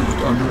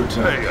 Unit under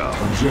attack.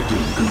 Hey,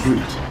 Objective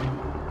complete.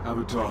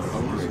 Avatar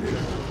upgraded.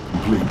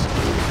 Complete.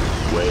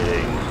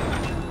 Waiting.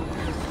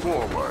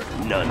 Forward.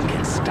 None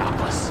can stop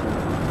us.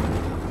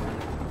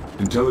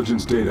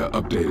 Intelligence data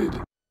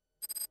updated.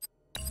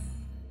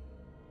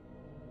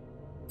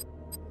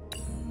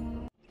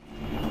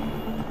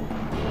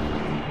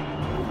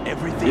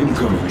 Everything is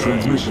Incoming prepared.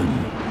 transmission.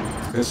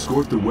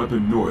 Escort the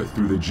weapon north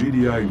through the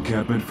GDI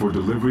encampment for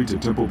delivery to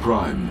Temple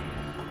Prime.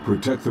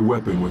 Protect the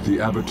weapon with the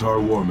Avatar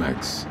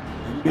Warmex.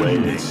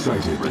 Waiting. Unit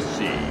sighted.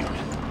 Received.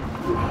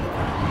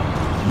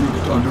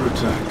 Unit under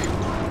attack.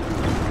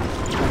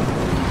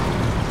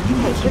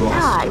 Units Take your lost.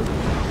 time.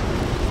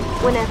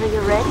 Whenever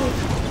you're ready.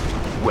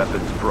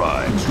 Weapons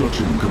prime.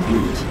 Construction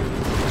complete.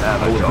 Our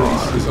Avatar.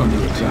 base is under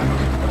attack.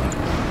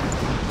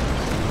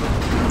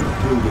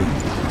 Building.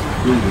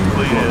 Building in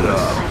Clean it progress.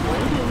 up.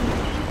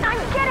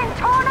 I'm getting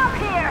torn up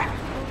here.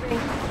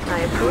 I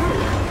approve.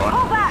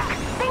 Pull back.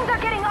 Things are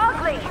getting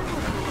ugly.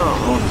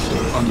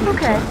 Officer under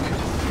Okay. attack.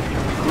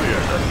 Clear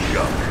the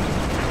junk.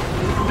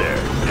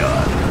 They're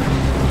done.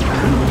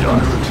 Unit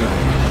under attack.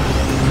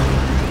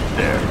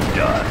 They're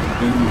done.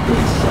 Enemy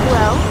base sighted.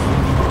 Well,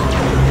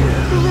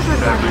 delivered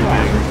my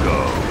plan. Everything go.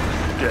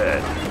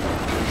 Dead.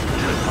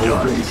 Our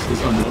Done. base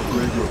is under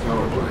upgrade your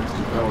power plants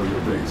to power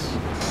your base.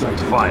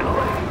 Sighted.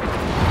 Finally.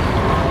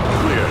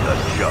 Clear the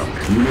junk.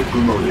 Unit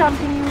promoted.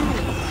 Something you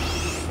need.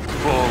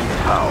 Full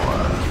power.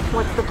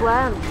 What's the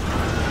plan?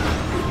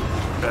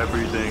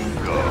 Everything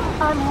go.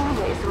 I'm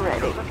always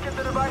ready. Let's get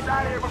the device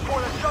out of here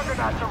before the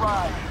juggernauts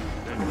arrive.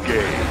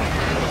 Engage.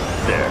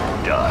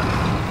 They're done.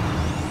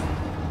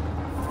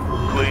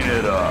 Clean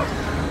it up.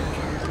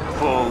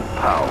 Full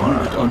power.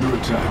 Unit under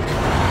attack.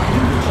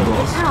 Unit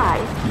lost. Hi.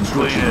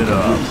 Construction Clean it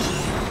up. complete.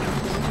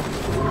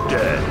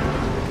 Dead.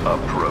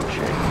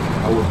 Approaching.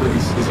 Our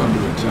base is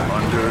under attack.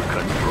 Under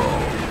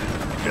control.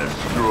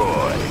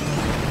 Destroy.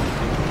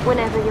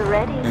 Whenever you're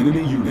ready.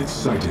 Enemy units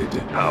sighted.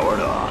 Powered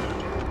on.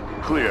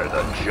 Clear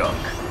the junk.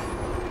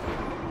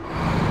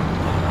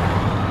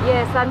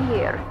 Yes, I'm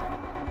here.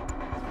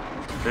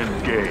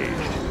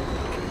 Engaged.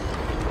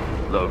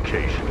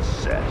 Location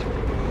set.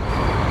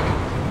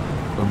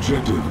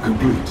 Objective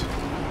complete.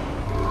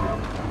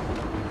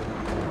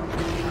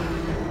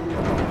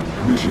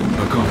 Mission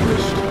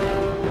accomplished.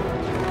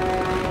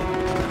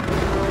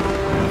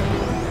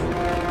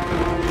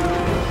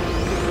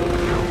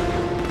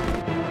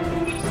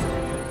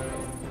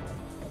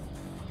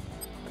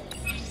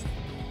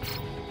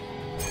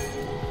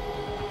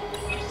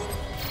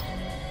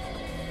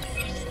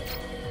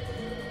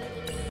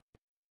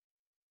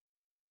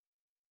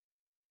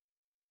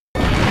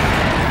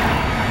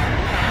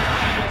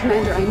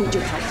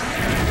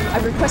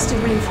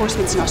 requested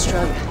reinforcements in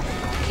Australia.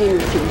 Kane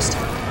refused.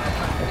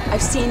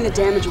 I've seen the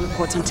damage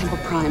reports on Temple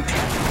Prime.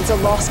 It's a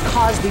lost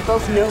cause, we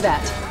both know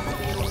that.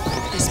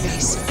 This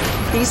base,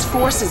 these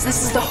forces,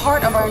 this is the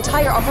heart of our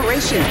entire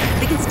operation.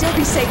 They can still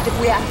be saved if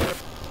we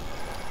act.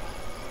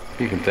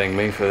 You can thank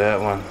me for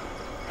that one.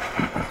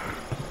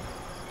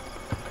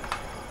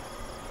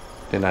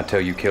 Didn't I tell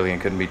you Killian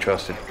couldn't be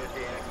trusted?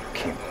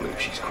 Can't believe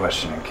she's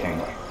questioning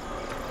King.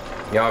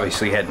 He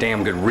obviously had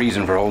damn good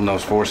reason for holding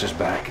those forces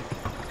back.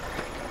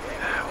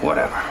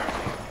 Whatever.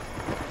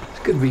 It's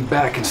good to be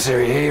back in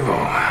Sarajevo.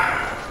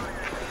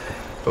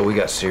 But we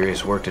got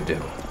serious work to do.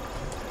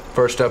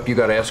 First up, you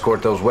gotta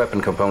escort those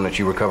weapon components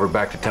you recovered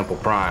back to Temple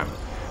Prime.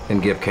 Then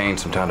give Kane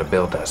some time to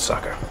build that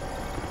sucker.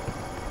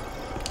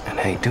 And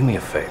hey, do me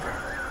a favor.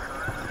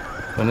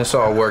 When this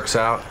all works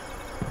out,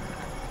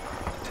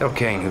 tell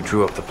Kane who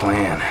drew up the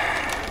plan.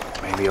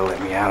 Maybe he'll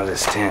let me out of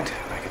this tent.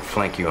 I can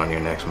flank you on your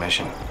next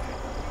mission.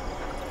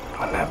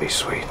 Wouldn't that be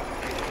sweet?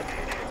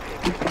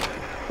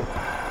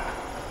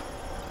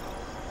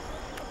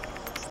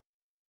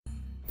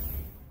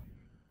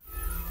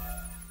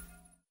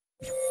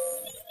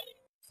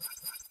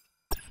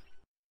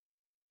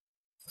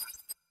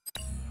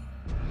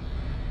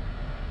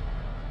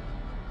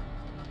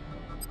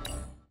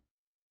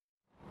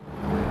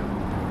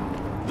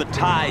 The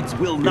tides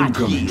will not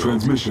Incoming yield.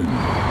 transmission.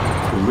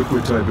 The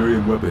liquid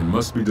Tiberium weapon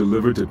must be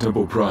delivered to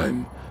Temple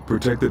Prime.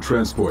 Protect the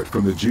transport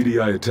from the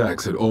GDI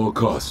attacks at all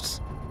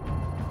costs.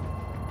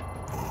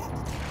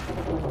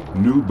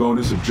 New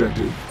bonus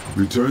objective.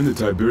 Return the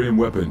Tiberium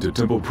weapon to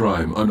Temple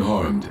Prime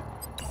unharmed.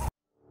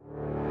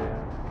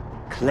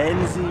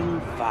 Cleansing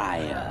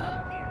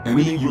fire.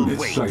 Enemy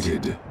units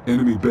sighted.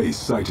 Enemy base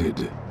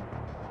sighted.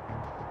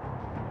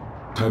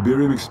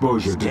 Tiberium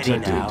exposure Steady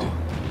detected. now.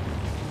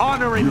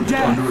 Honoring Unit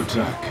death. under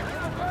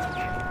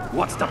attack.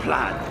 What's the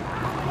plan?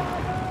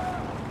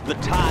 The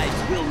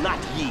tides will not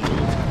yield.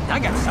 I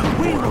got some.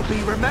 We will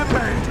be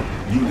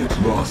remembered. Unit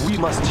lost. We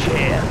must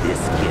share this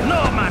gift.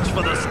 No match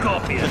for the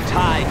Scorpion. The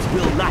tides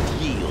will not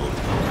yield.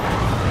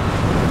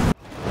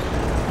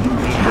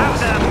 Unit We have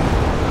them.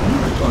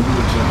 Unit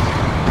under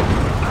attack.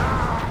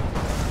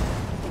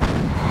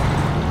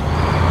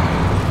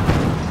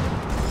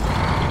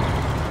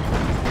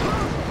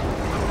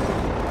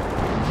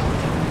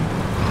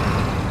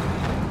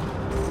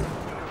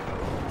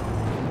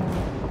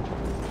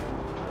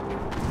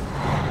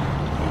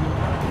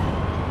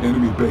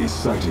 Enemy base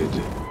sighted.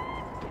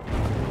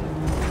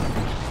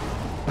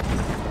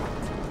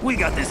 We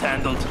got this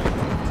handled.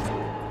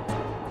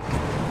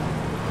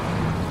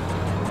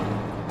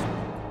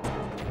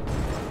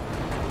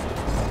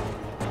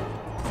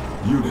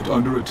 Unit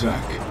under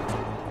attack.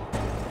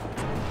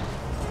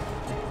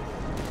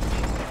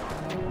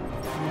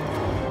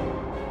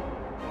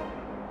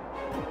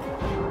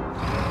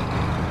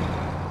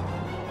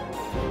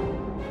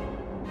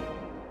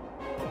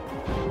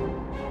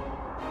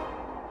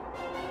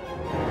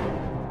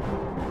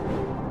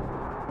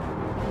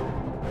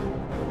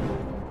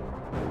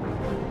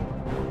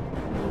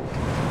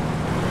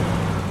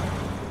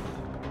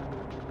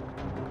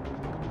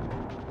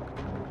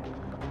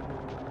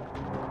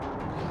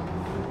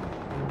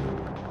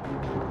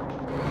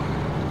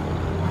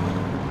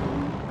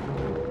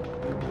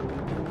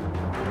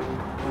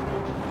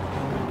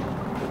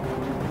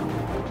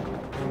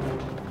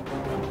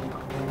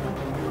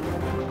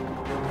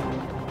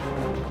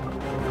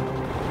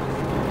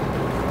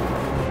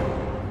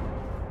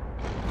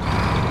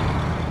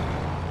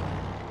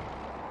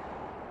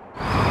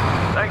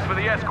 Thanks for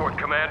the escort,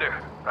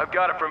 Commander. I've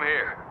got it from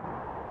here.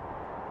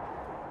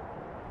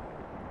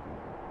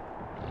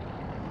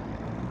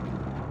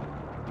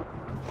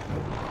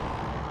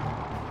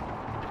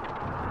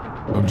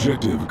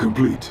 Objective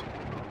complete.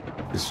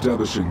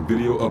 Establishing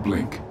video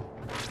uplink.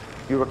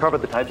 You recovered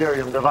the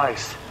Tiberium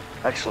device.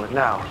 Excellent.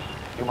 Now,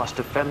 you must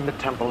defend the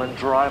temple and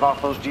drive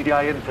off those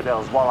GDI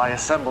infidels while I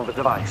assemble the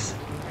device.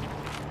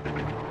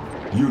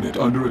 Unit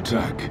under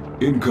attack.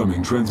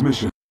 Incoming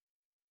transmission.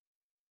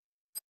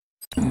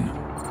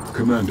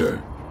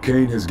 Commander,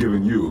 Kane has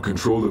given you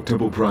control of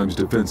Temple Prime's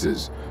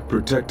defenses.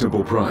 Protect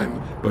Temple Prime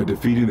by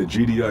defeating the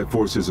GDI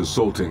forces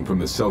assaulting from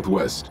the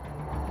southwest.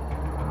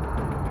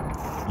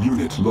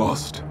 Unit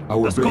lost.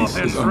 Our base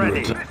is under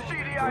attack. This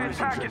GDI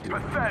attack is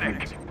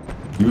pathetic.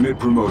 Unit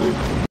promoted.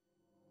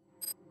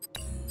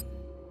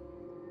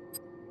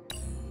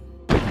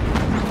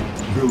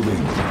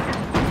 Building.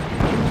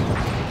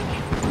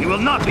 We will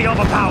not be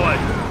overpowered.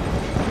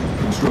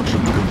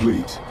 Construction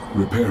complete.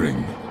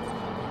 Repairing.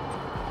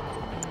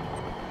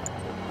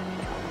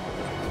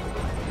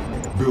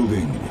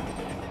 Building.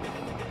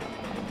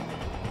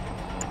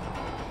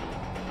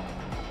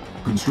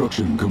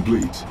 Construction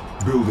complete.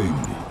 Building.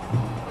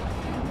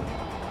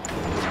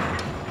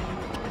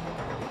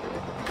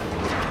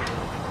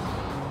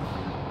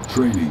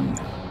 Training.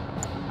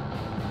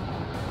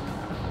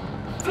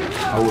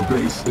 Our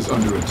base is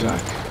under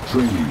attack.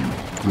 Training.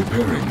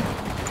 Repairing.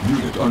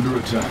 Unit under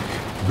attack.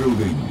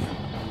 Building.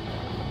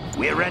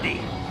 We're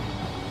ready.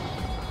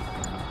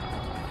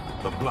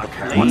 The Black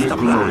Hand. Unit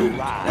promoted.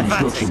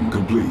 Construction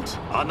complete.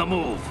 On the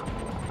move.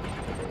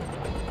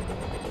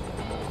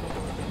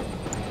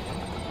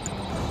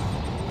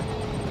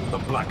 The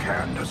Black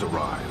Hand has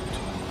arrived.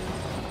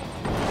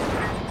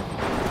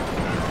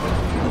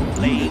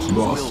 Flames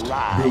lost. will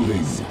rise.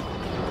 Building.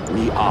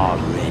 We are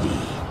ready.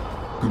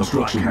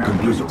 Construction The Black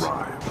Hand has complete.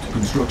 arrived.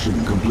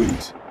 Construction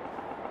complete.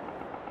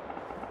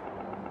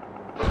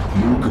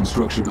 New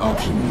construction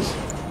options.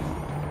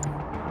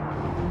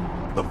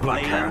 The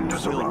Black Hand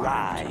has will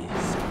arrived.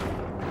 rise.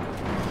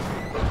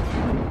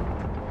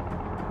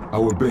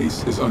 Our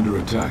base is under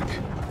attack.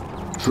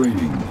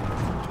 Training.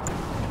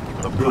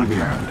 The Black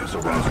Hand has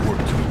arrived. There's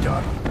work to be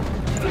done.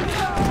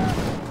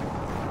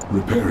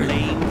 Repairing.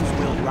 Flames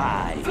will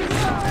rise.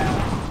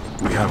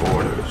 We have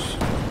orders.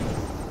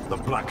 The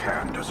Black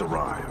Hand has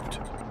arrived.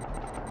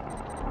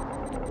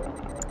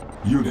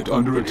 Unit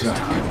under attack.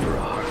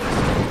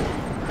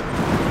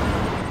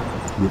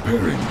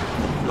 Repairing.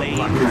 Building.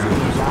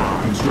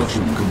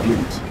 Construction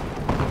complete.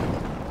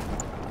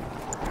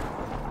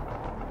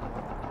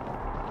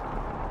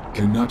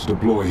 Cannot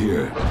deploy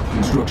here.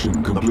 Construction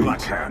complete. The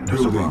Black Hand has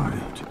Building.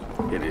 arrived.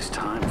 It is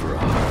time for a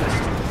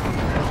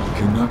harvest.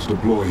 Cannot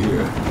deploy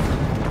here.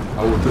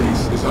 Our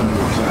base is under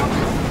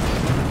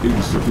attack.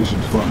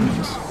 Insufficient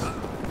funds.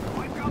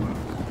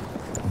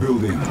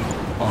 Building.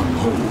 On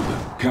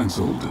hold.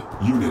 Cancelled.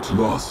 Unit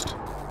lost.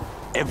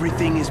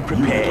 Everything is Unit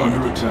prepared.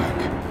 under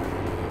attack.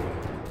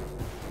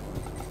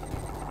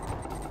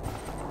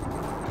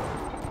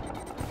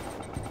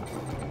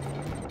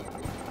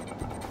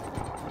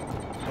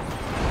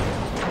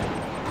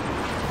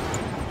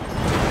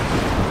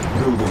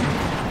 Building.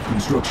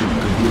 Construction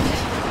complete.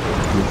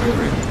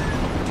 Repairing.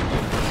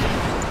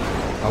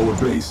 Our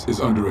base is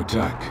under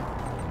attack.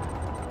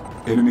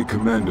 Enemy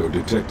commando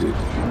detected.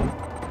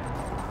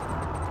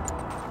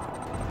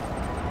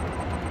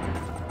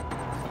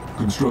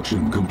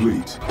 Construction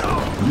complete.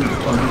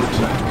 Unit under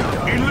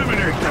attack.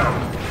 Eliminate them!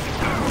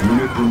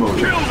 Unit promoted.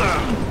 Kill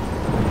them!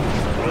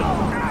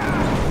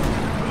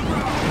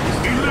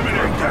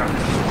 Eliminate them!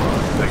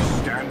 They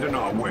stand in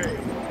our way.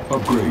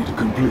 Upgrade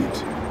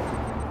complete.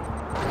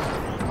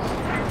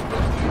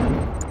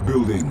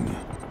 Building.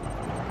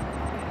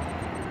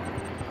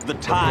 The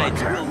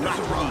tides will not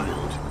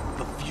yield.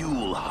 The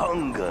fuel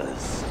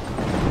hungers.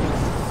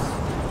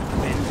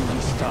 When do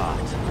we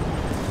start?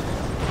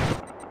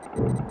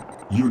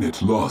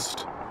 Unit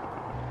lost.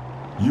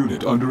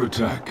 Unit under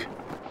attack.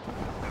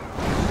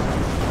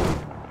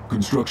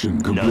 Construction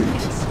None complete.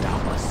 can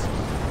stop us.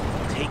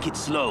 Take it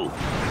slow.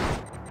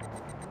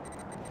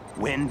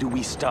 When do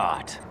we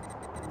start?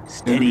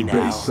 Steady Enemy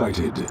now. base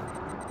sighted.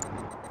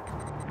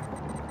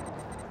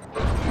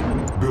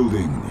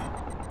 Building.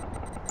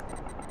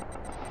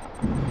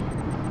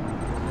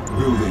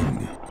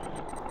 Building.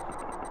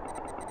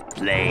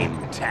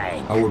 Flame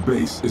tank. Our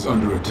base is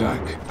under attack.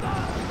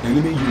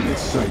 Enemy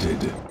units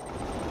sighted.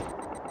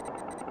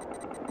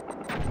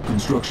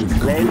 Construction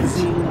complete.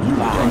 Cleansing Unit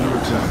fire. under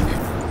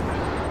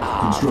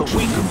attack. Construction the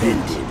wings complete.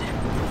 ended.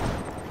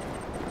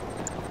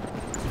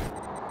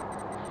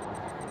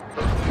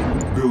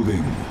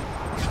 Building.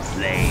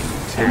 Flame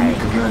Enemy tank.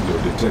 commando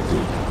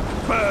detected.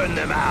 Burn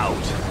them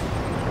out.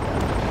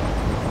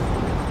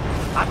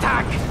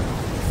 Attack!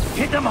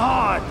 Hit them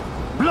hard!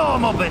 Blow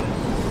them open!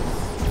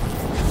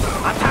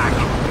 Attack!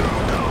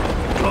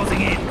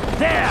 Closing in.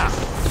 There!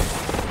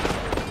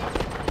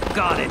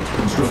 Got it.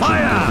 Construction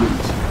Fire!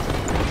 complete.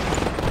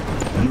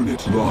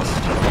 Unit lost.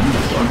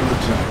 Unit under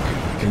attack.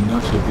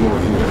 Cannot deploy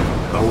here.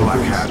 Our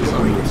base is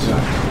under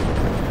attack.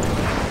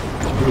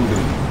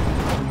 Building.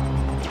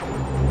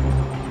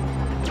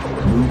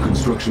 New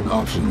construction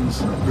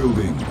options.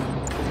 Building.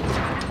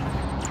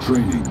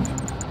 Training.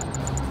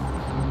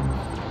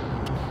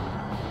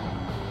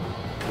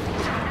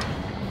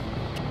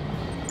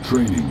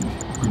 Training.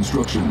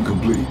 Construction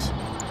complete.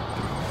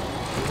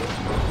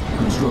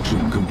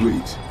 Construction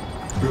complete.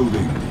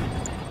 Building.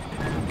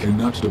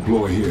 Cannot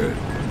deploy here.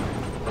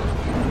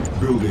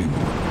 Building.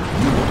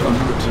 Unit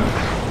under attack.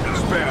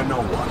 Spare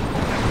no one.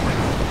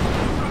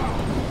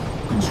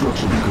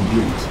 Construction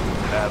complete.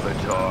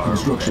 Avatar.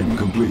 Construction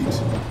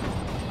complete.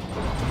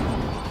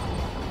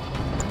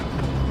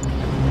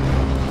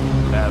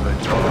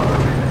 Avatar.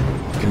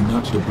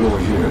 Cannot deploy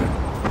here.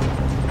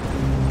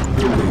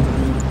 Building.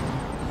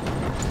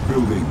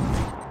 Building.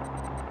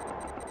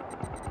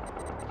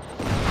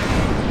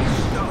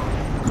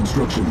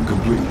 Construction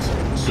complete.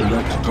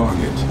 Select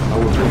target.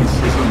 Our base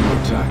is under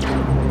attack.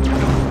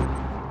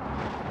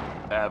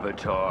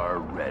 Avatar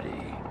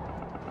ready.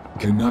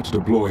 Cannot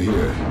deploy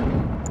here.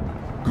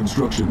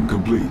 Construction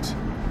complete.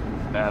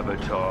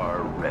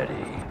 Avatar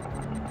ready.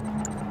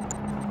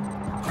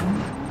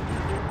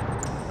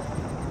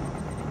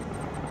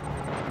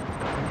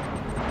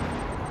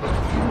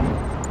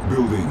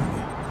 Building.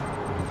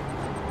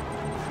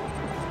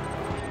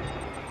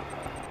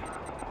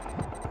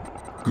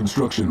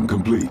 Construction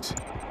complete.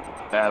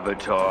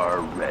 Avatar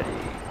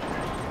ready.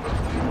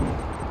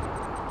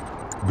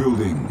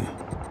 Building.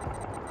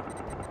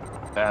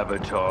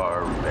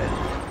 Avatar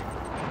ready.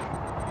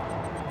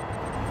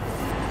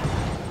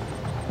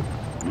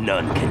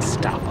 None can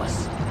stop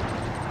us.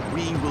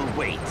 We will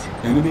wait.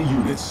 Enemy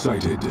units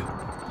sighted.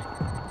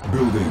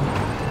 Building.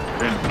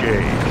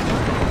 Engage.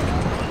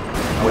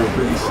 Our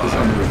base is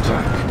under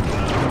attack.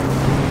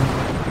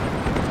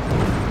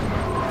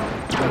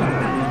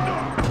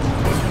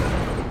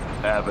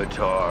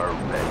 Avatar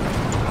ready.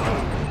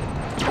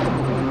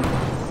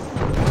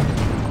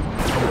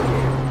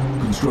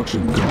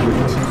 Construction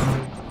complete.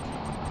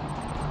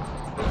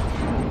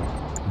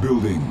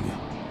 Building.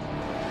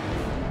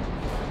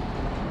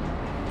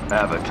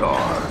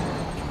 Avatar.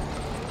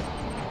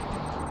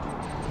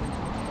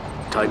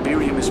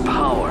 Tiberium is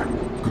power.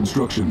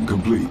 Construction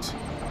complete.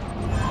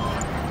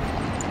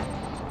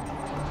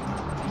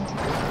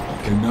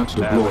 Cannot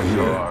deploy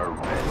here.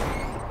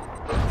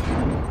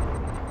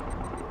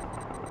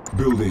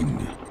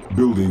 Building.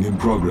 Building in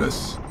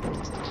progress.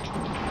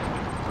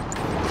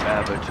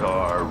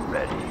 Avatar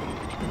ready.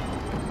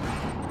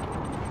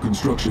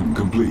 Construction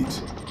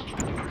complete.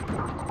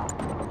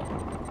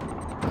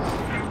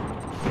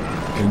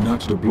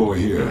 Cannot deploy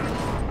here.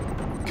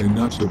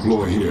 Cannot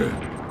deploy here.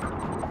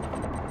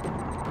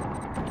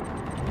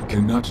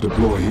 Cannot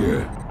deploy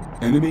here.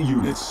 Enemy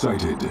units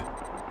sighted.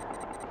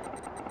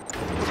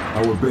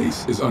 Our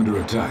base is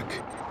under attack.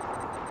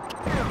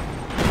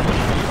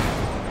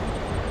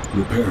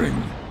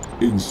 Repairing.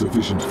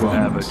 Insufficient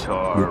funds.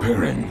 Avatar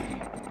repairing.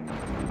 Ready.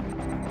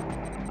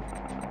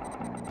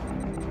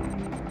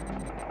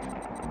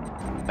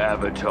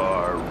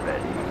 Avatar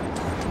ready.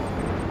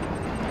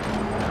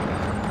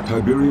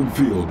 Tiberium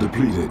field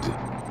depleted.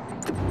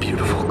 The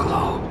beautiful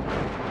glow.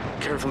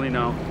 Carefully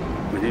now.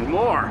 We need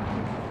more.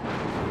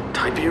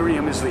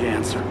 Tiberium is the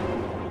answer.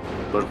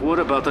 But what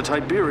about the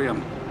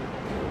Tiberium?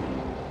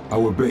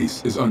 Our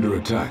base is under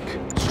attack.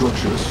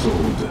 Structure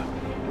sold.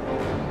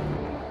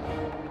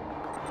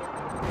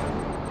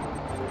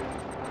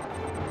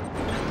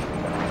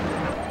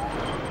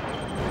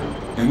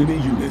 Enemy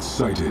units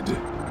sighted.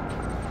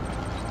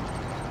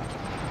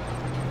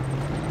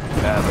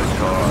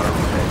 Avatar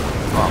ready.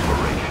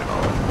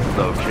 Operational.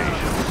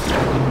 Location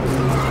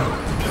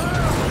set.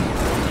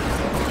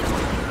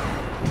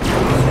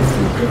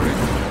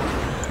 Repairing.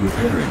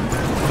 Repairing.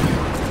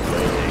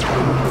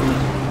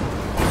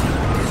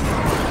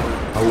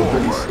 Our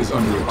base is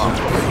under attack.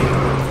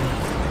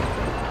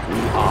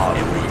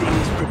 Everything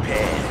is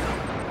prepared.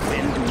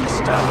 When do we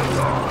start?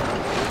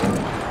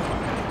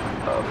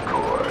 Of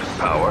course.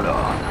 Powered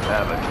on.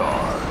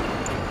 Avatar.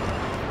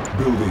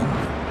 Building.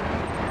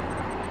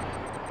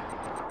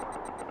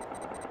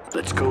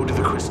 Let's go to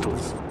the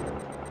crystals.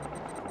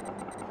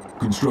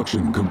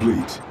 Construction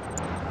complete.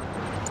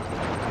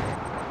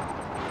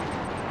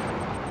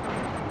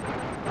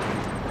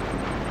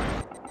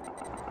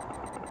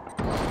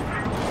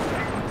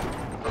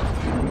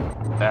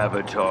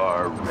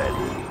 Avatar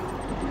ready.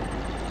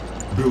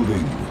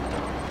 Building.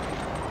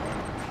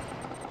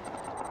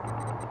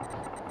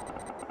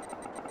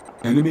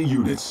 Enemy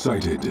units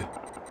sighted.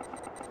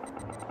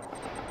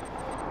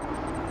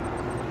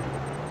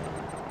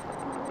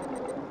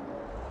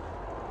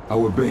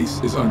 Our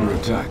base is under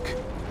attack.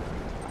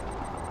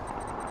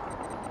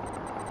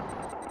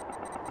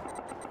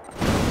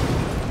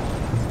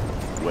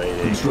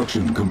 Waiting.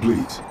 Construction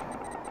complete.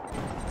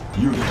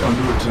 Unit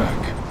under attack.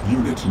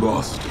 Unit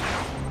lost.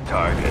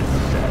 Target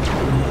set.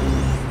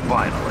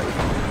 Finally.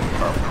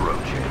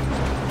 Approaching.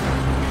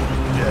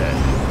 Dead.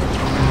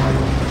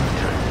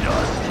 To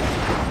dust.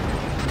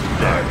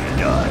 They're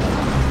done.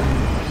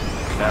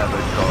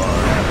 Avatar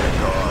ready.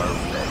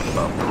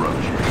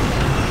 Approaching.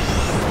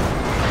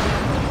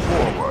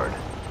 Forward.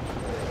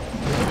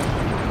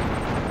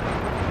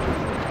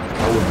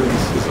 Our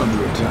base is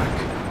under attack.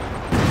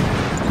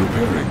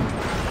 Repairing.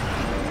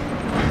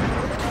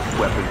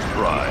 Weapons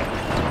prime.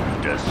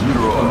 Unit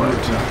under Destroy.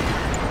 attack.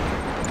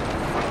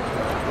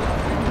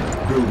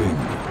 Building.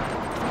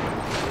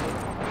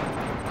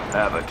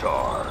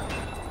 Avatar.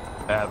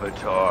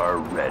 Avatar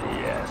ready,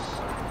 yes.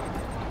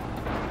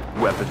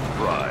 Weapons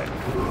prime.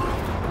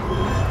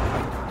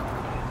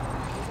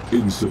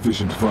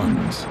 Insufficient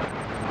funds.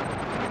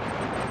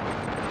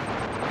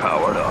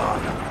 Powered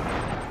on.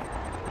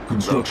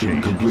 Construction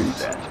Location complete.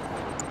 set.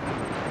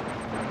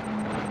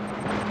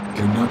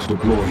 Cannot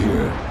deploy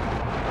here.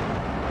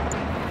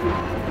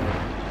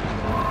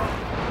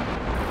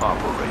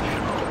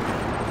 Operational.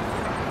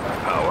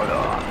 Powered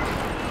on.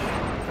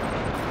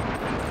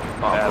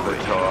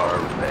 Avatar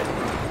ready.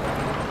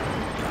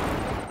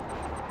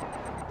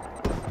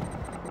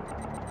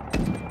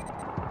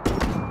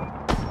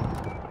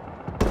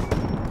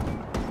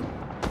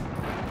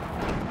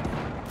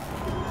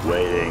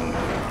 Waiting.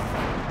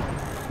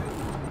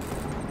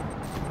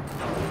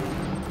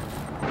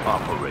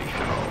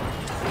 Operational.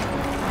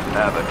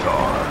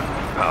 Avatar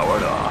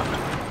powered on.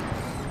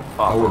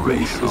 Our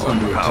base is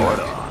under Powered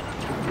attack. on.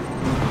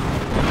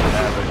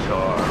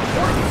 Avatar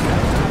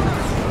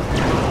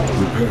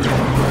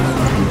Repairing.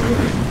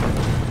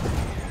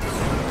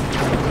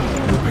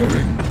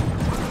 Repairing.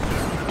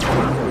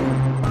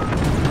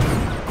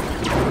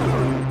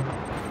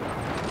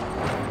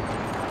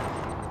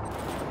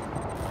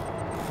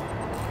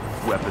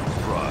 weapons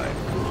prime.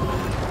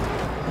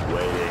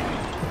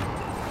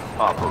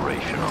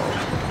 Operational.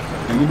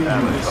 Enemy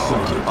units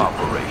sighted.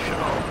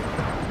 Operational.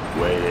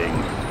 Waiting.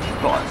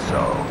 Thought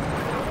so.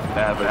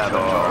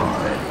 Avatar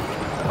ready.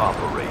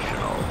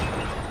 Operational.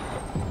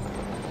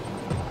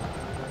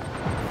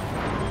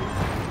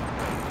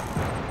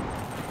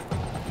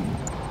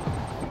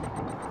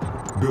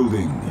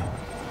 Building.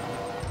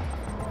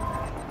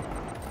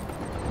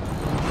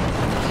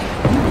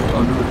 Unit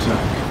under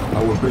attack.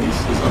 Our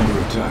base is under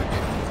attack.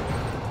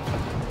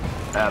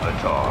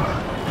 Avatar.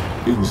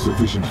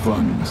 Insufficient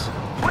funds.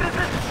 What is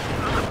this?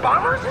 The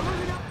bombers?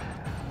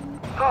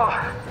 Oh,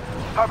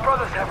 our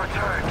brothers have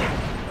returned.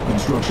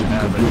 Construction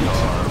complete.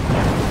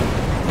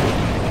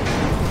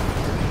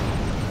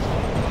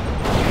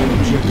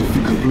 Objective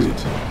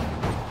complete.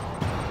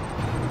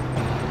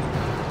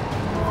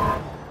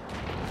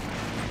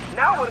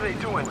 Now what are they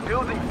doing?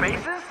 Building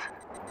bases?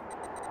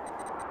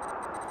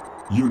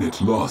 Unit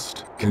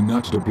lost.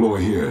 Cannot deploy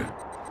here.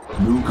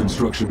 New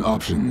construction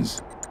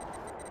options.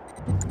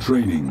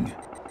 Training.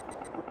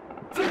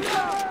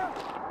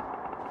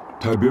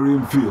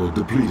 Tiberium field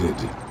depleted.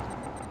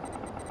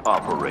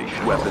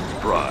 Operation. Weapons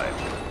prime.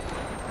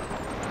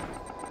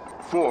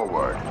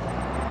 Forward.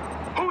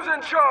 Who's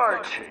in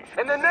charge?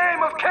 In the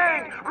name of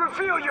Cain,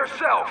 reveal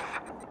yourself!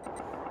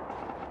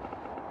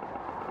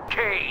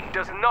 Cain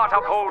does not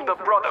uphold the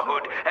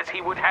Brotherhood as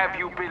he would have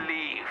you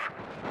believe.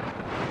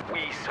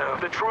 We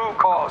serve the true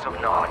cause of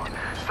Nod.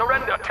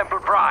 Surrender, Temple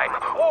Prime,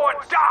 or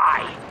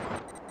die!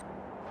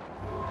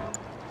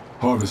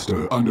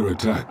 Harvester under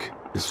attack.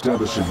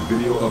 Establishing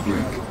video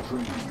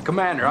uplink.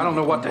 Commander, I don't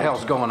know what the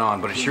hell's going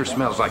on, but it sure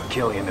smells like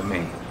Killian to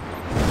me.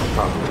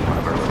 Probably one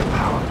of her little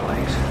power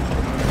plays.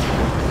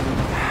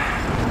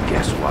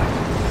 Guess what?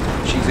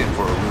 She's in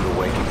for a rude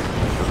awakening.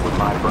 Because with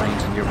my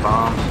brains and your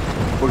bombs,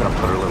 we're gonna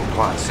put her little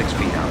plot 6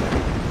 feet under.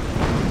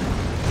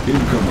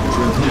 Incoming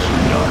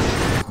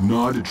transmission.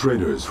 Nod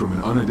traders from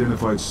an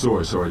unidentified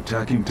source are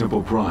attacking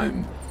Temple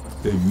Prime.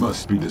 They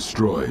must be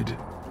destroyed.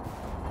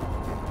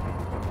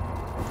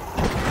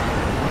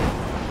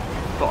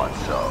 Thought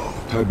so.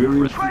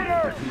 Tiberium.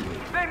 Traitors!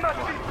 They must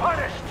be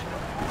punished!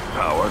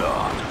 Powered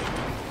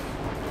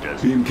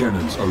on. Beam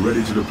cannons are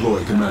ready to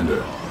deploy,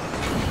 Commander.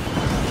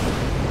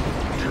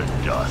 To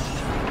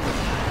dust.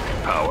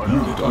 Powered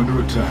Unit on.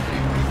 under attack.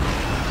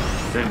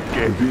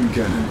 The beam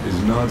cannon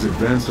is Nod's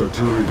advanced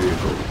artillery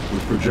vehicle,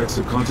 which projects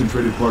a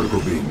concentrated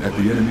particle beam at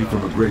the enemy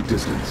from a great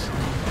distance.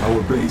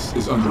 Our base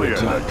is under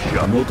attack.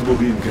 Multiple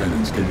beam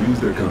cannons can use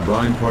their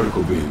combined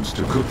particle beams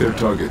to cook their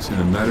targets in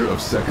a matter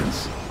of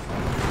seconds.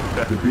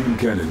 The beam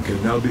cannon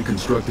can now be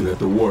constructed at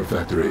the war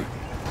factory.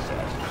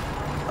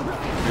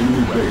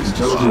 Enemy base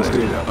intelligence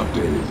data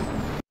updated.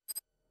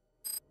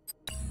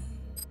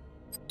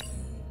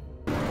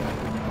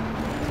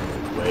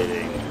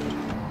 Waiting.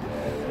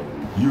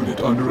 Unit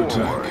under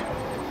attack.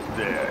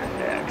 There,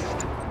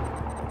 next.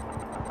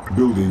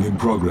 Building in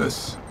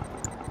progress.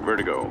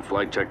 Vertigo,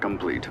 flight check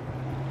complete.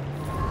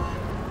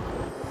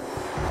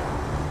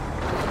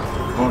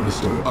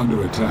 Harvester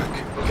under attack.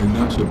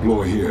 Cannot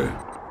deploy here.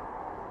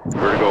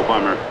 Vertigo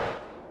bomber.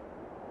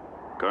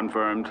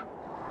 Confirmed.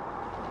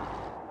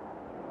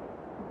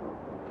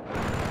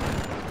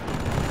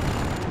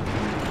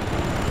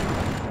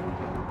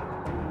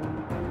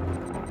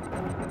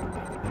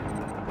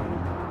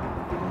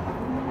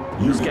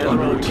 Unit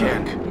under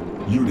attack.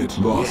 Unit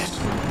lost. Yes,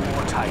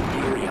 more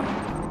Tiberium.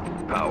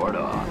 Powered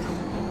on.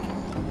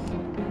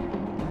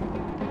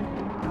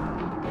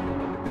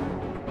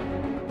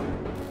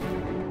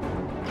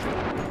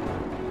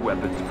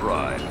 Weapons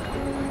prime.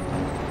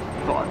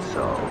 Thought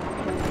so.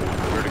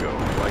 Vertigo,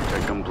 flight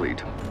check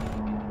complete.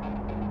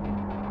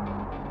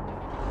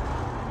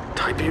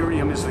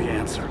 Tiberium is the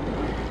answer.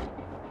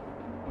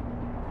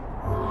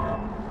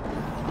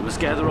 We must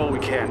gather all we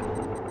can.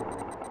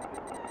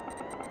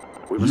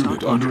 We must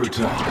Unit under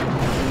attack.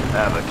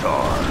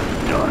 Avatar,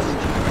 dust.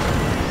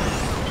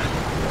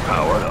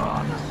 Powered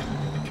on.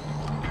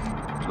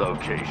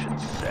 Location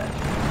set.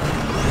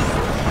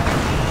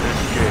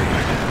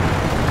 Engaged.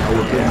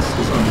 Our base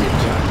is under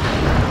attack.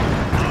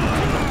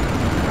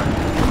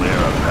 Clear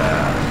a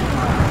path.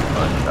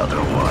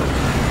 Another one.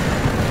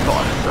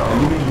 Thought so.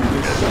 Enemy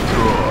units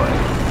Destroy.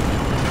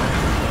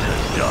 To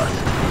dust.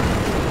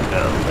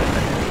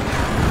 Eliminate.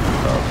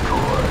 Of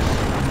course.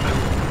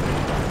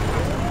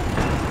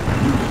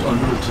 Unit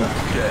under attack.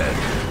 Dead.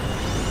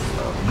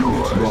 Of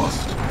Unit course.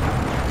 lost.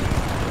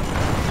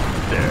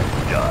 They're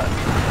done.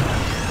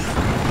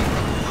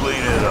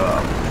 Clean it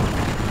up.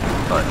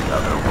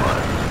 Another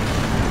one.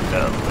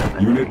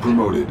 Eliminate. Unit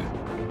promoted.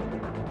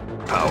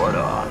 Powered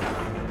on.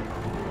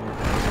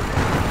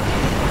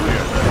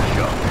 Clear the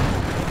jump.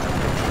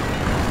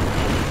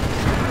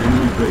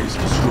 Enemy base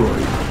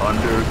destroyed.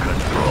 Under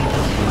control.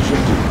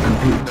 Objective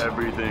complete.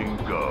 Everything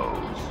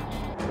goes.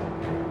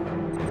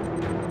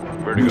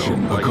 Vertigo, Mission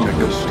flight check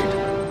accomplished. complete.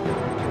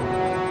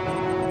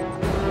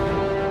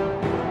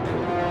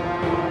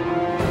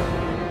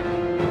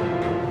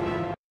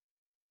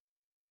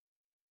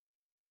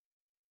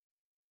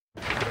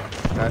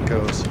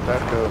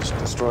 That goes.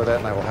 Destroy that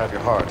and I will have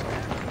your heart.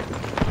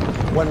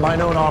 When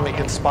mine own army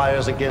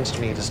conspires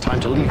against me, it is time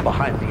to leave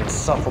behind the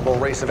insufferable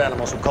race of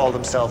animals who call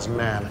themselves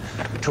man,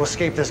 to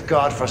escape this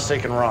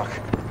god-forsaken rock.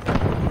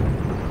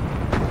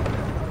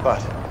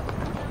 But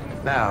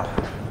now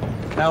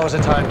is the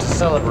time to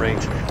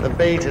celebrate. The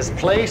bait is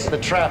placed, the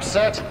trap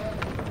set.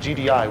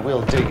 GDI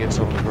will dig its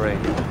own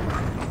grave.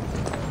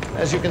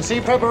 As you can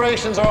see,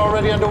 preparations are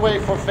already underway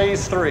for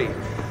Phase 3.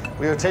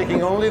 We are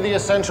taking only the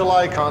essential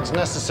icons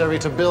necessary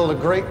to build a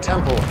great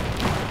temple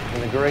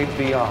in the great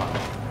beyond.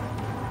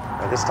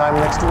 By this time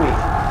next week,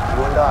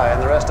 you and I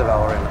and the rest of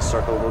our inner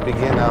circle will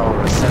begin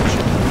our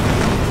ascension.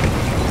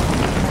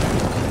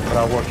 But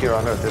our work here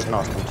on Earth is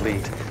not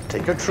complete.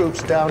 Take your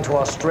troops down to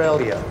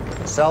Australia.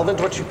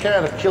 Salvage what you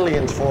can of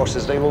Killian's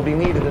forces. They will be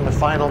needed in the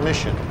final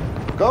mission.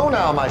 Go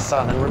now, my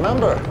son, and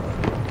remember,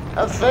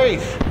 have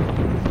faith.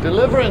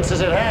 Deliverance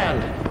is at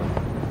hand.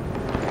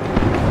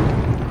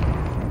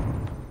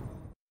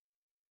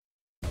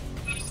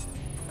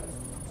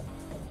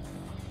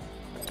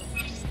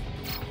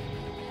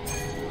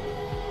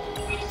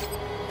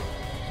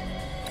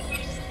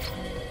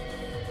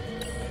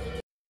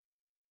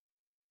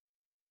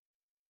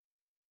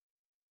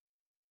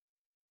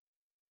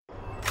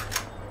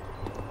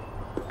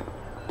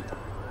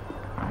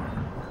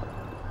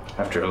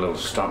 After a little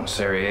stomp in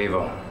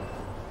Sarajevo,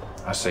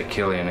 I say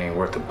Killian ain't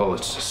worth the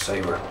bullets to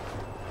save her.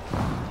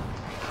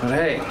 But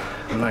hey,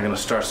 I'm not gonna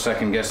start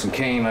second-guessing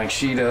Kane like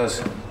she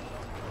does.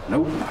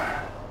 Nope.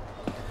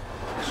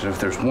 So if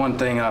there's one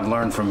thing I've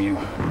learned from you,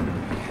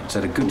 it's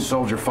that a good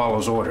soldier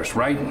follows orders,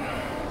 right?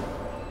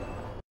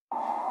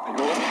 Are you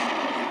rolling?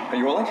 Are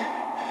you rolling?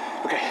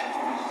 Okay.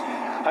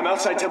 I'm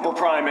outside Temple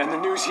Prime, and the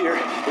news here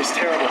is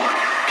terrible.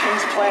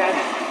 Kane's plan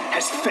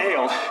has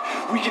failed.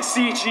 We can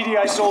see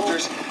GDI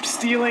soldiers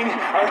stealing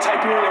our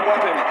Tiberium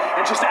weapon,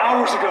 and just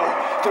hours ago,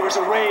 there was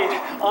a raid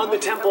on the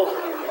temple. We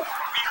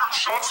heard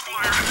shots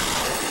fired.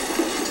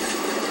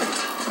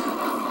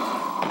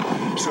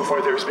 So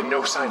far, there has been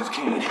no sign of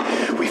Kane.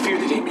 We fear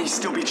that he may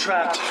still be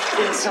trapped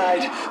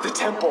inside the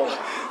temple.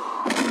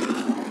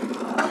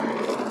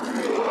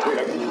 Wait,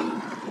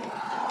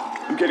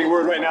 I'm getting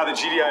word right now that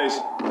GDI is...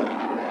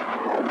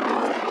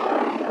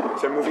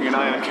 They're moving an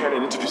ion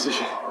cannon into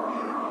position.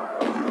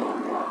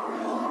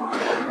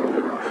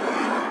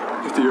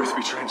 Let the Earth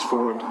be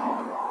transformed.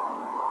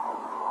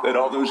 Let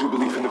all those who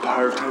believe in the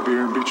power of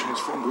Tiberium be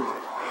transformed with it.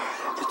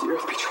 Let the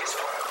Earth be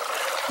transformed.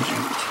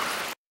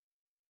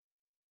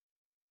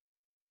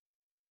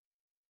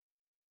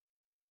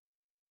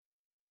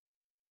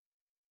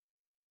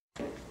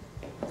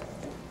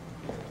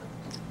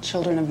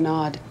 Children of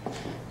Nod,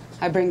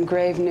 I bring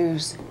grave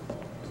news.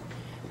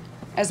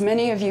 As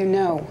many of you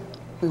know,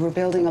 we were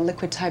building a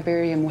liquid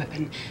Tiberium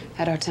weapon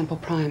at our Temple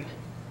Prime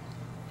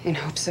in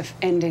hopes of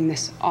ending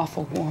this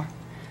awful war.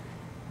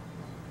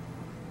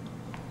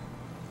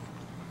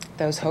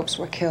 Those hopes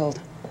were killed,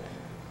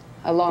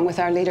 along with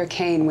our leader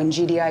Kane, when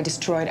GDI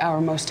destroyed our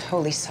most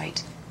holy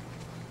site.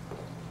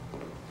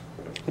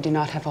 We do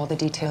not have all the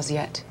details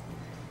yet,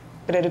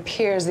 but it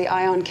appears the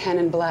ion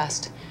cannon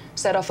blast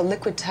set off a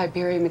liquid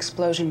Tiberium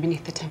explosion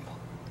beneath the temple.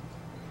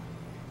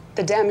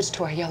 The damage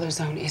to our yellow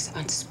zone is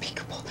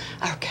unspeakable.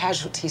 Our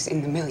casualties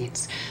in the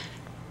millions.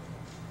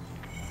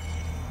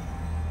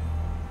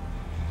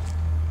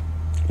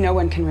 No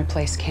one can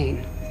replace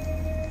Kane.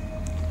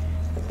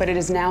 But it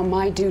is now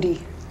my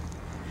duty,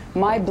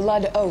 my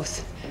blood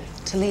oath,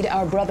 to lead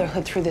our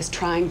brotherhood through this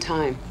trying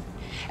time.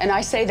 And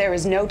I say there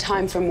is no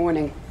time for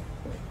mourning.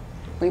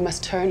 We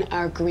must turn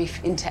our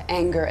grief into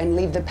anger and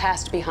leave the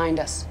past behind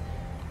us.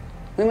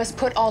 We must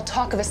put all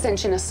talk of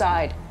ascension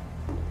aside.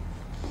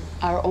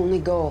 Our only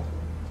goal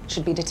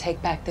should be to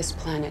take back this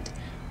planet,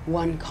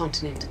 one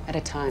continent at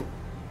a time.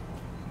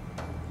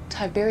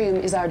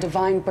 Tiberium is our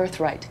divine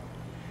birthright.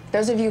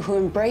 Those of you who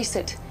embrace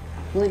it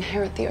will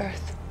inherit the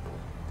Earth.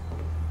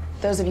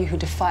 Those of you who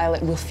defile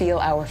it will feel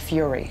our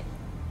fury.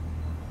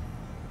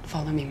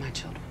 Follow me, my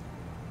children,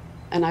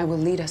 and I will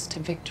lead us to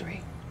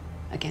victory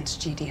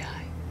against GDI.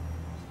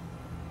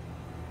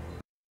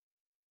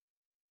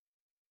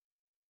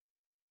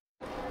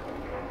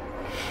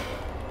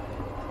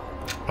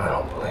 I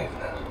don't believe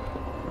this.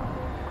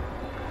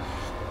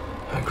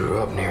 I grew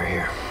up near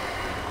here.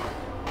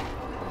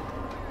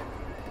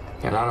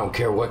 And I don't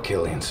care what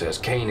Killian says,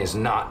 Kane is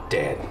not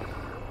dead.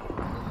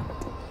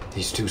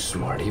 He's too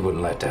smart. He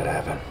wouldn't let that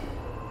happen.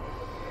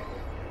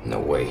 No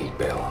way he'd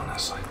bail on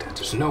us like that.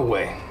 There's no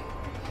way.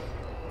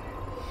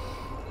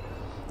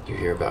 You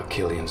hear about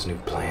Killian's new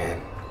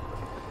plan?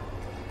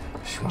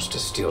 She wants to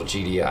steal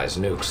GDI's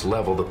nukes,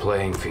 level the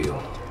playing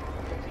field.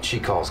 She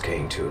calls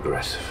Kane too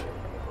aggressive.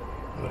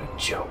 What a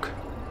joke.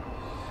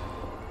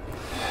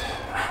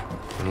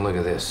 And look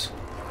at this.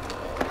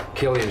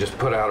 Killian just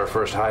put out her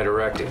first high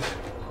directive.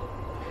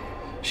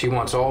 She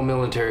wants all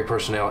military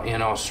personnel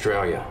in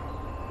Australia.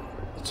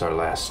 It's our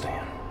last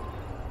stand.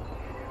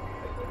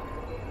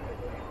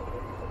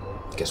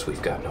 Guess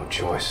we've got no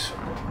choice.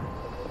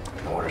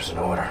 An order's an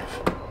order.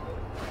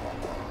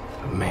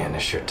 But man,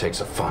 this sure takes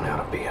the fun out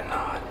of being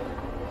Nod.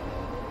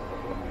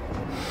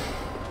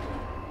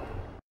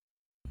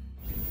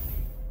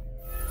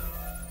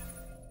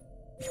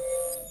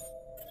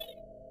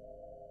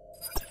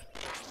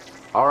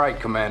 All right,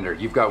 Commander,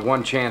 you've got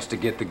one chance to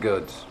get the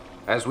goods.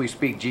 As we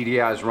speak,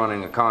 GDI is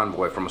running a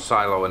convoy from a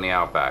silo in the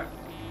Outback.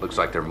 Looks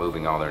like they're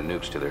moving all their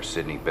nukes to their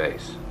Sydney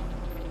base.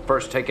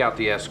 First, take out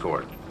the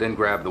escort, then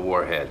grab the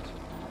warheads.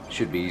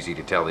 Should be easy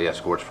to tell the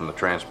escorts from the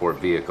transport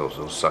vehicles.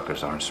 Those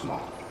suckers aren't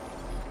small.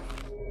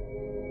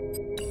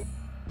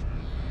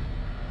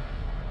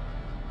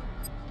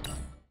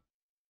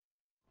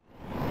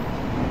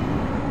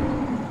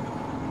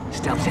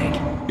 Stealth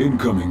tank.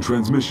 Incoming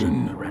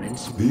transmission.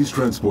 These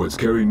transports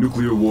carry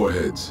nuclear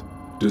warheads.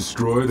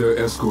 Destroy their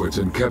escorts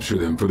and capture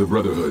them for the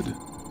Brotherhood.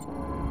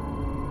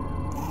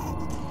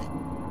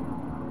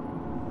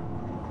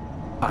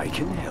 I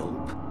can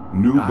help.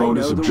 New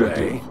bonus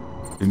objective.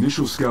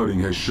 Initial scouting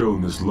has shown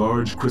this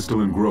large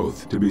crystalline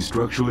growth to be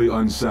structurally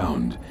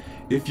unsound.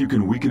 If you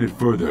can weaken it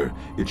further,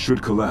 it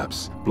should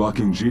collapse,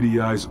 blocking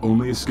GDI's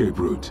only escape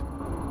route.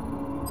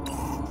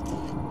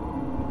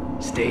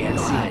 Stay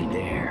inside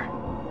there.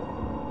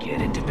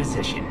 Get into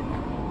position.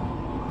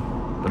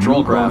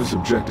 Patrol craft. Bonus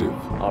objective.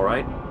 All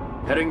right.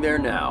 Heading there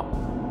now.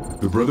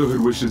 The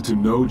Brotherhood wishes to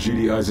know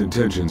GDI's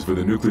intentions for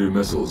the nuclear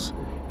missiles.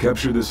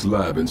 Capture this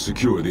lab and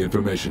secure the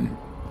information.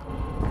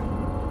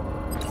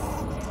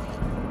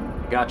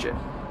 Gotcha.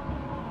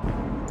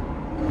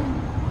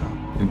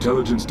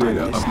 Intelligence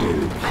data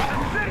updated.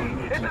 The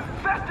city is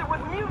infested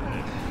with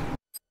mutants!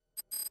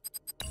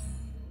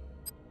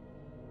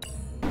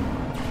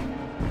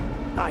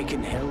 I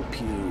can help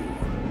you.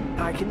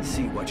 I can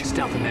see what you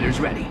Stealth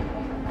emitters ready.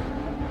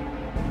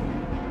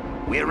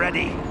 We're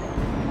ready.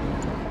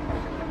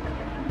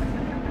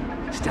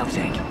 Stealth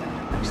tank.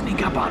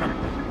 Sneak up on them.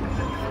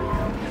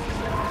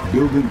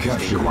 Building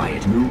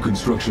captured. New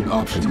construction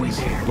options.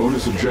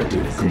 Bonus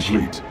objective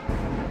complete.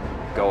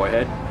 Go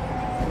ahead.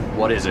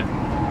 What is it?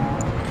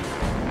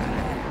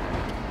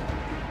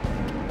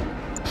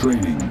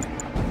 Training.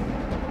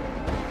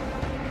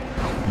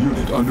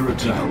 Unit under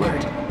attack.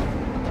 Alert.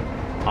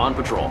 On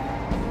patrol.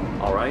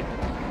 All right.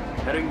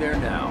 Heading there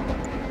now.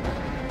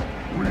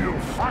 We'll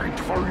fight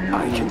for you.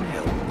 I can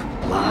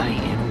help. Lie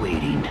in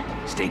waiting.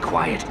 Stay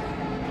quiet.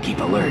 Keep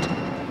alert.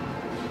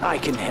 I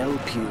can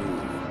help you.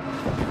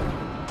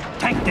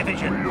 Tank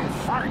division. We'll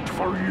fight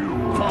for you.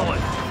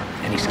 Forward.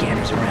 Any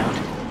scanners around?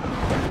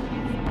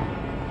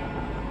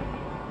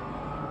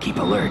 Keep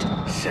alert.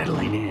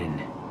 Settling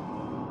in.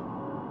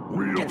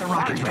 We'll Get the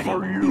rockets ready.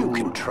 for you. You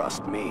can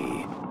trust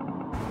me.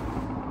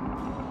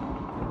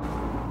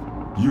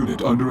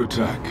 Unit under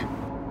attack.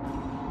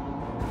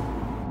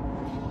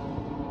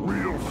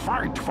 We'll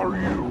fight for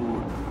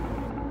you.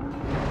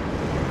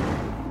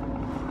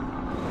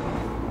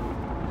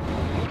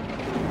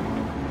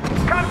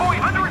 Convoy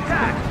under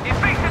attack!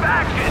 Evasive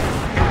action!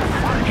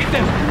 Hit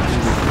them!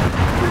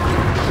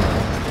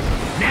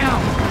 Now!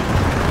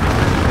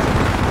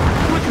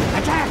 Quick,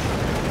 attack!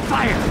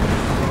 Fire!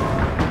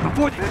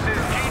 Before This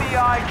is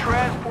GDI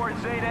Transport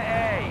Zeta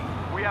A.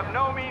 We have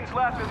no means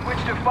left with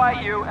which to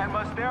fight you and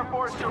must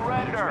therefore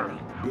surrender.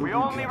 We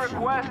only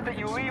request that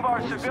you leave our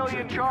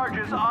civilian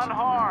charges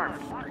unharmed.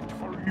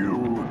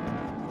 You.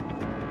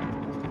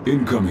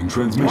 Incoming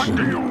transmission.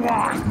 What do you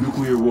want?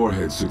 Nuclear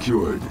warheads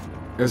secured.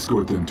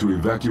 Escort them to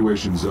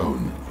evacuation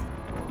zone.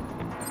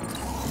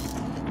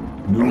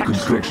 New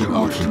construction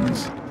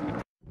options.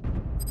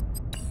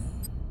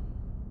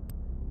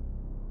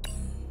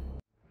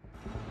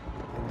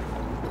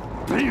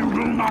 They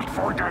will not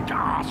forget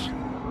us.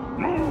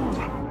 Move.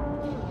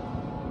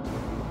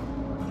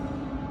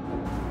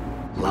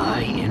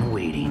 Lie in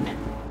waiting.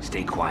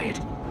 Stay quiet.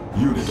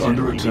 Unit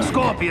under attack.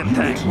 Scorpion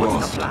tank,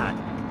 what's the plan?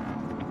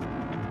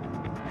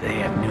 They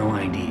have no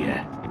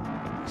idea.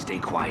 Stay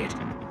quiet.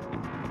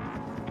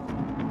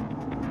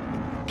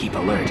 Keep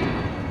alert.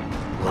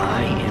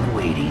 Lie in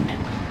waiting.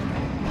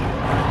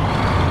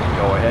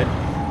 Go ahead.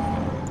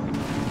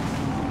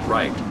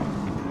 Right.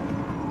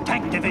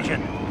 Tank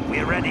division.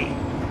 We're ready.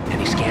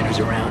 Any scanners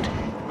around?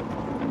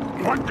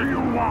 What do you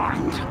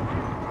want?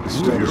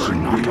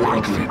 Establishing rear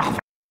outlet.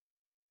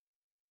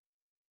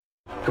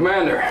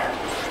 Commander,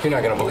 you're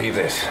not gonna believe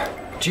this.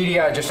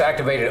 GDI just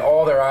activated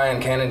all their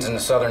ion cannons in the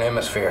southern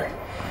hemisphere.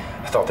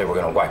 I thought they were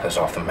gonna wipe us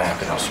off the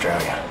map in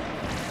Australia.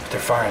 But they're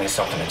firing at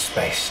something in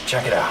space.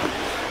 Check it out.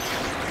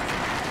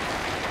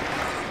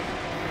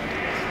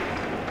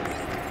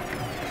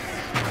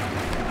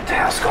 What the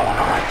hell's going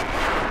on?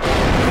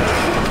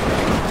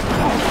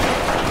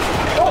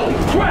 Holy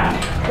crap!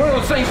 One of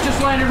those things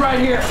just landed right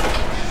here.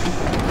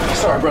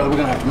 Sorry, brother, we're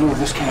gonna have to move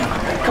this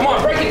camera. Come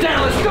on, break it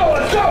down, let's go,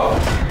 let's go!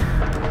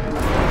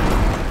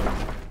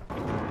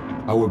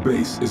 Our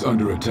base is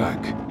under attack.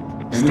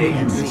 Enemy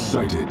units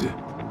sighted.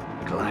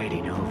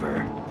 Gliding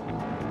over.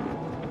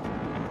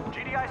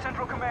 GDI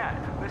Central Command,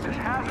 this is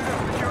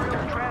Hazardous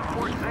Materials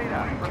Transport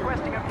Zeta,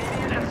 requesting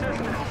immediate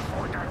assistance.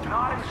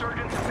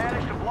 Non-insurgents have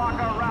managed to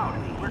block our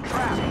route. We're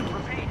trapped.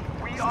 Repeat,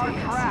 we are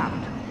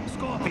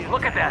trapped.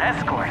 Look at that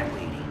escort.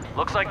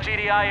 Looks like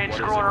GDI ain't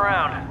screwing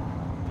around.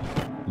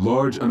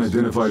 Large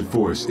unidentified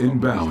force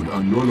inbound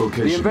on your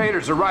location. The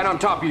invaders are right on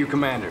top of you,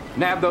 Commander.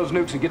 Nab those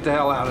nukes and get the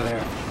hell out of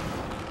there.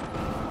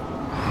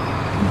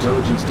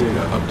 Intelligence data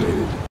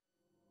updated.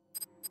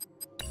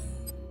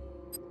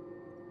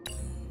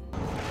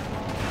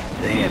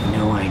 They have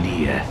no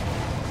idea.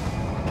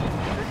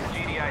 This is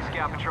GDI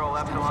Scout Patrol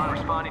Epsilon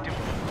responding to...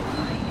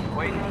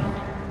 Wait.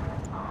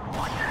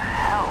 What the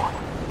hell?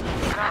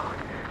 No.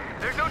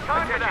 There's no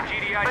time for that.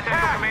 GDI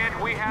Central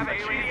Command, we have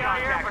alien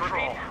contact.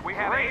 Repeat, we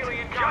have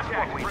alien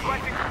contact.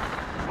 Requesting...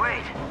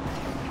 Wait.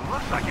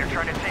 Looks like you're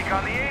trying to take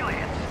on the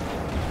aliens.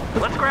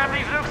 Let's grab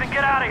these nukes and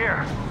get out of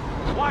here.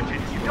 Watch it.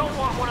 You don't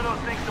want one of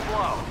those things to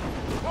blow.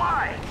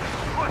 Why?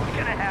 What's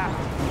gonna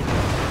happen?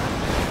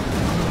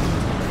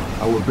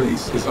 Our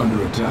base is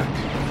under attack.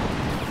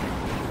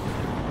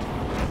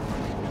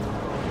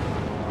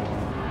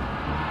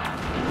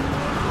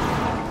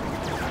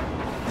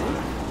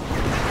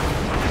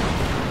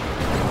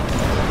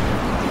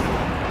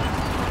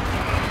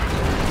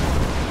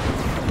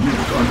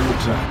 Unit under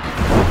attack.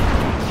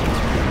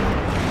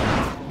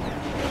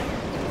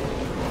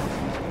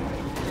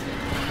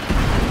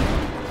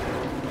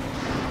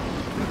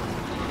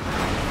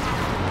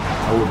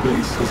 Our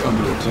base is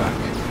under attack.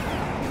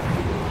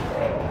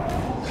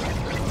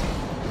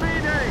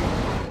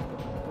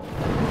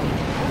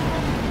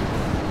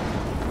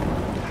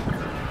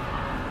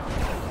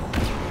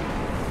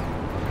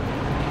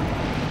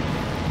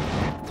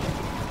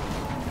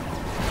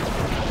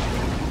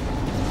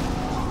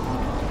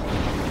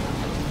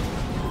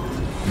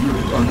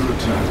 Unit under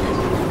attack.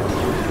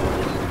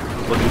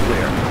 Looking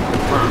clear.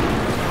 Confirmed.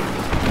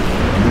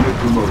 Unit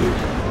promoted.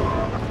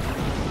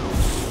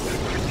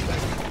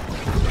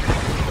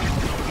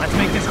 Let's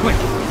make this quick.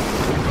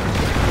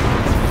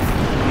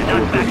 You're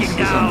not backing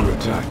down. Under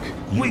attack.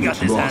 We got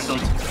this lost.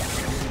 handled.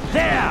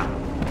 There!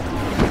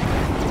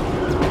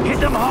 Hit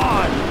them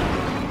hard!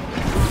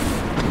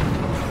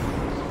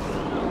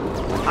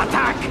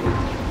 Attack!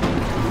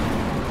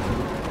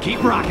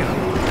 Keep rocking them.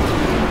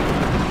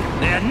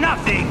 They're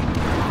nothing!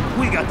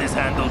 We got this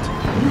handled.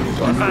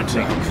 Unit under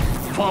Advancing.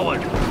 attack.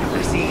 Forward.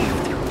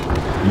 Received.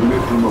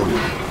 Unit promoted.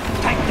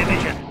 Tank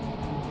division.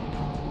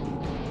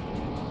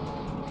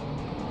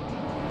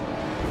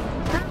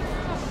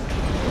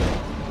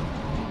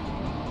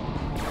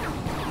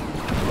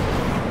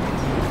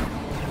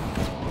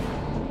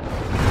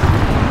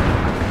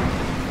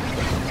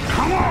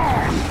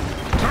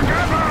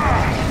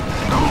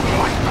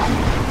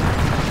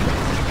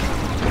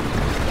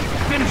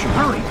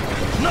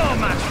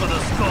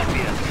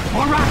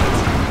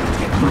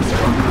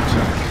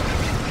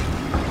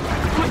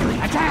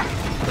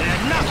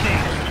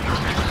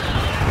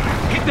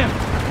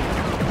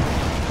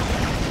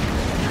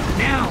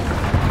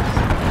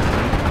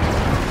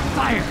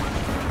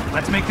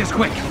 Let's make this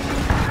quick.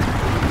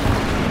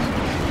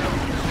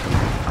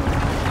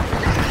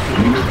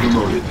 Unit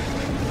promoted.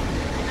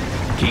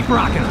 Keep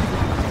rocking them.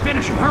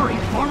 Finish them. Hurry.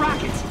 More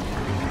rockets.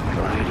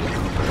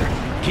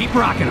 Keep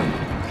rocking them.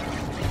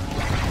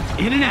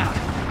 In and out.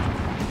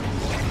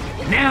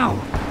 Now.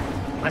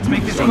 Let's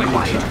make this quick.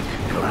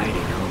 Gliding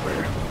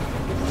over.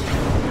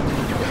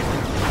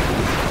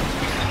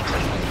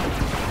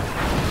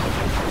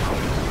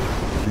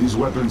 These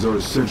weapons are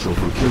essential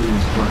for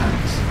Killian's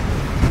plans.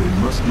 They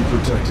must be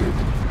protected.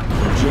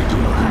 Objective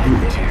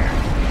complete.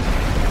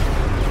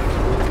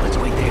 Let's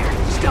wait there.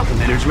 Stealth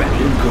emitters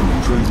ready.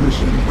 Incoming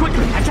transmission.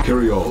 Quickly, attack.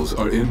 Carry-alls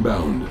are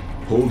inbound.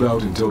 Hold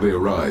out until they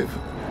arrive.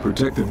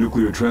 Protect the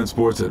nuclear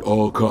transports at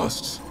all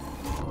costs.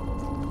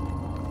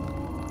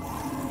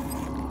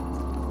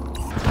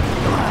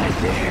 Right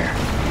there.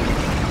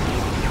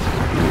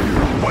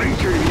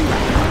 Waiting.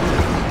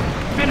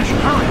 Finish him.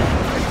 Hurry.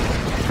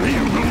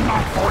 You will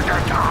not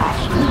forget us.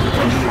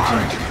 Under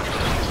attack.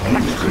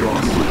 Unit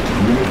lost.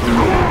 Unit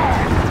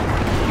promoted.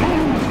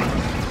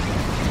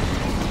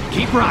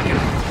 Keep rocking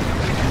them.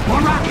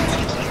 More rockets.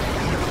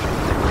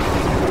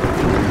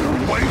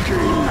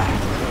 Waiting.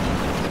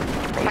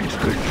 Let's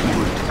get to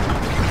it.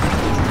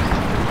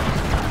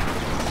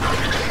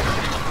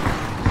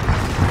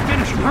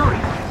 Finish him. Hurry.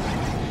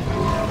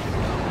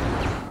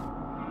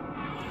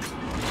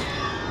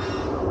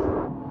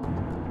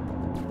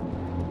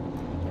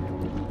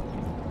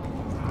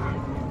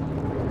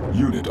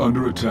 Unit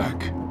under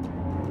attack.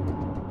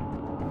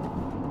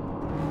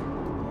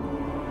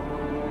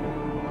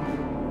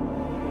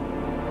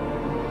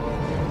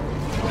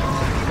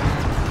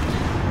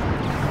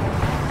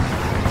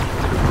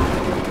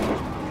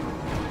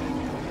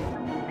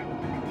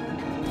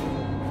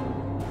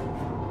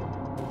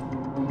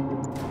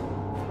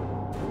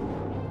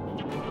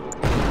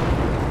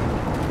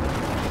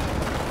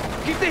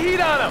 Keep the heat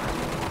on them!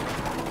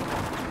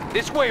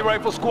 This way,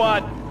 Rifle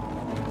Squad!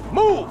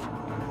 Move!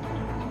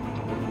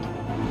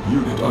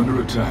 Unit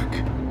under attack.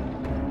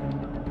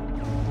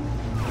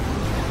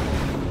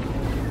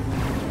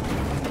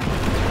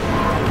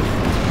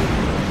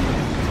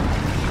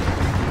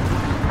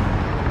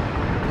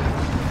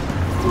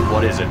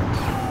 What is it?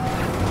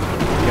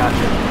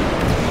 Gotcha.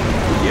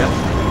 Yep,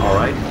 all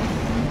right.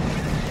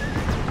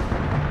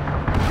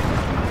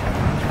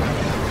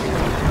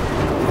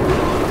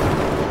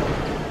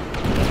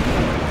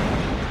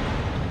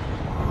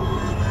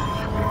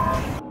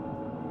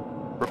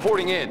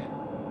 Reporting in.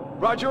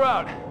 Roger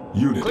out.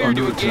 Unit Clear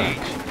under to attack.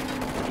 engage.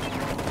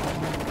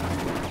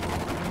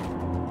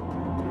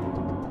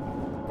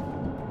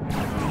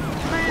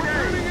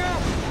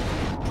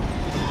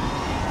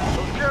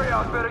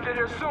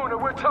 here soon or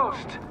we're toast.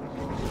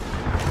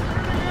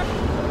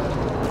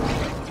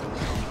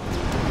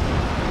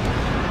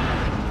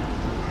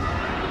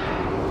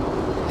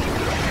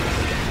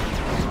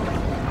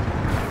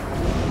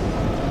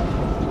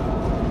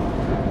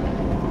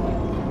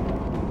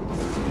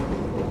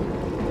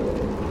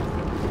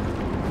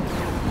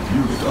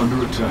 Unit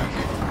under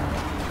attack.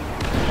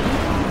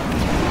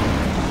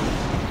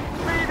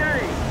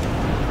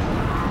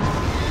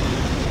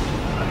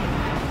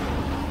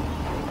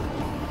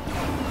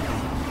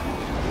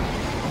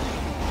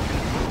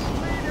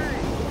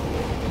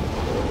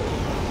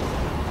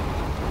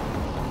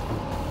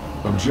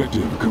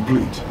 Objective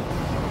complete.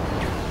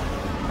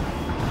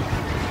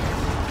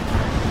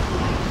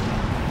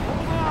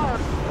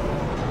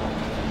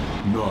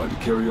 Nod,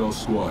 carry all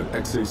squad,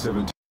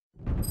 XA-17.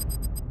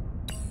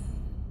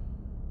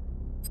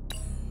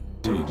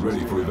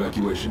 Ready for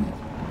evacuation.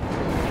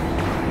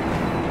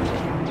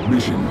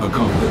 Mission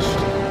accomplished.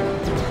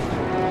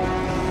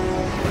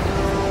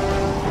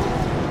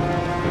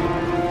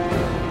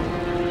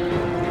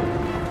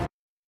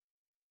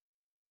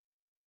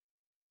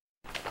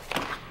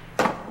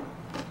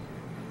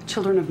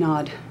 Children of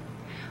Nod,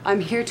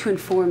 I'm here to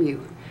inform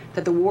you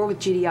that the war with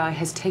GDI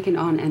has taken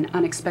on an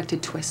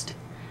unexpected twist.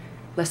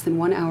 Less than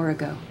 1 hour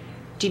ago,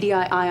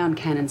 GDI ion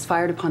cannons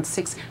fired upon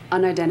 6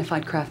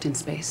 unidentified craft in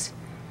space.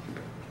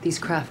 These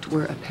craft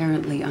were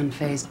apparently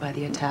unfazed by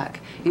the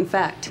attack. In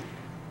fact,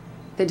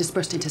 they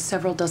dispersed into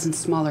several dozen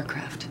smaller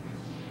craft,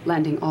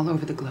 landing all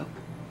over the globe.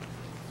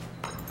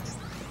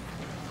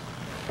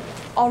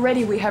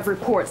 Already we have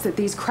reports that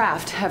these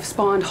craft have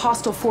spawned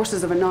hostile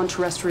forces of a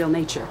non-terrestrial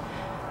nature.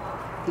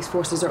 These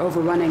forces are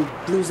overrunning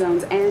blue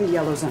zones and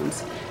yellow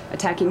zones,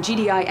 attacking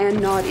GDI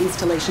and Nod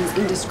installations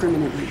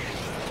indiscriminately.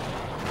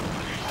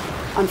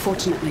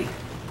 Unfortunately,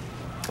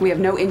 we have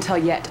no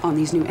intel yet on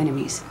these new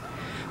enemies.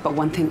 But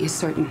one thing is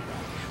certain.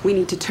 We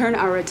need to turn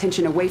our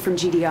attention away from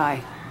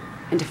GDI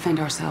and defend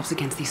ourselves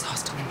against these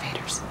hostile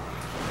invaders.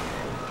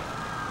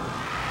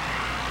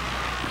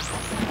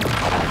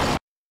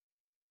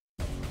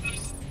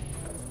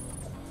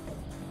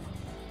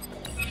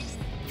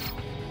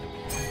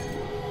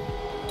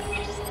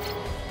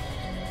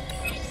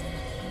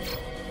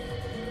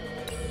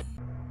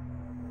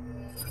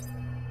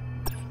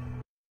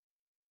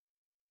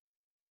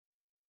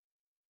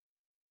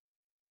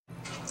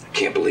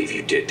 I can't believe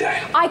you did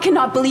that. I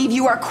cannot believe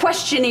you are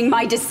questioning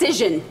my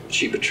decision.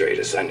 She betrayed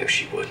us. I knew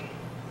she would.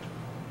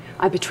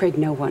 I betrayed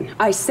no one.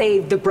 I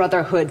saved the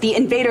Brotherhood. The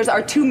invaders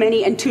are too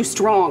many and too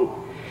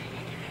strong.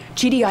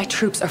 GDI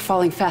troops are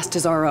falling fast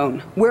as our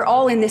own. We're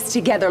all in this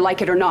together,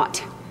 like it or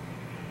not.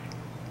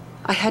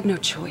 I had no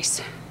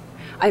choice.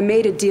 I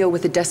made a deal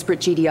with a desperate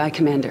GDI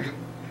commander.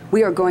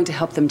 We are going to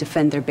help them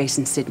defend their base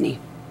in Sydney.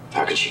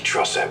 How can she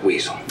trust that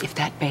weasel? If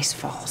that base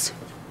falls,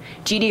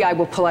 GDI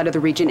will pull out of the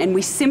region, and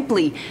we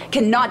simply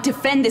cannot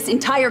defend this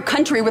entire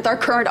country with our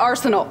current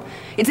arsenal.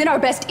 It's in our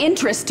best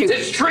interest to—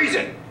 It's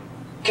treason!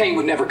 Kane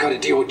would never cut a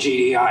deal with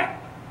GDI.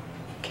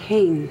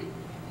 Kane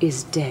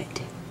is dead.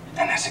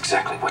 And that's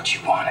exactly what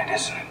you wanted,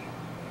 isn't it?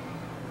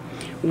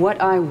 What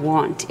I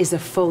want is a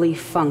fully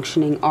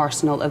functioning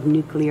arsenal of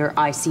nuclear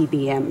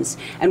ICBMs.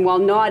 And while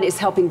Nod is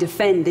helping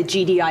defend the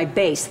GDI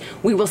base,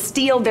 we will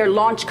steal their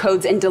launch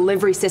codes and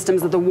delivery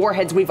systems of the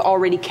warheads we've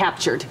already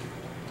captured.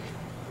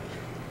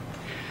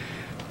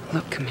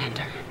 Look,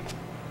 Commander.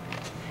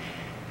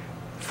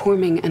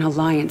 Forming an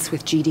alliance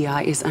with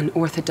GDI is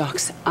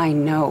unorthodox, I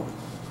know.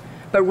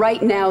 But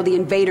right now, the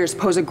invaders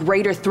pose a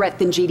greater threat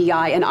than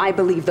GDI, and I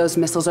believe those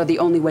missiles are the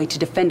only way to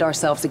defend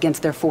ourselves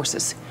against their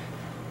forces.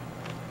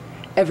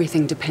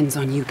 Everything depends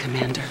on you,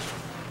 Commander.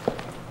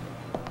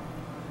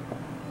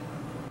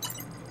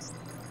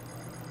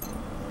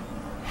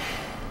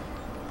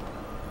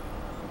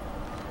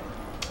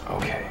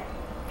 Okay,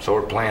 so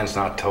her plan's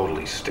not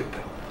totally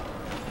stupid.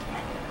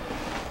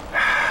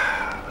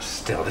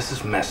 Still, this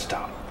is messed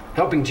up.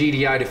 Helping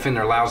GDI defend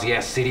their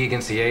lousy-ass city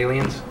against the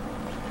aliens?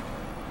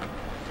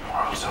 The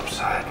world's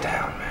upside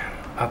down, man.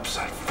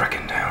 Upside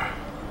frickin' down.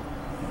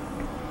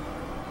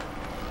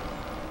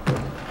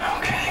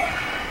 Okay.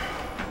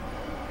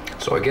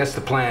 So I guess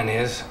the plan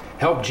is,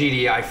 help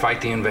GDI fight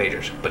the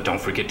invaders, but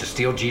don't forget to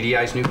steal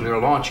GDI's nuclear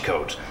launch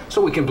codes,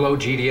 so we can blow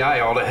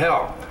GDI all to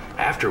hell,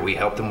 after we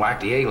help them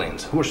whack the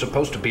aliens, who are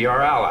supposed to be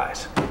our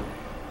allies.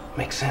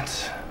 Makes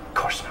sense? Of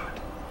course not.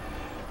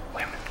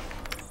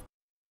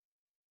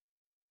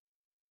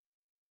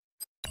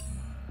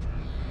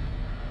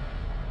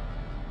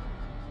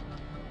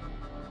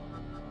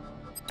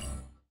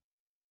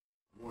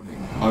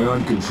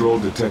 Ion control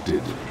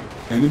detected.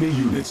 Enemy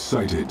units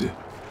sighted.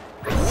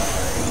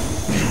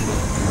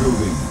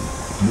 Building.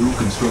 New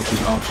construction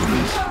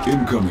options.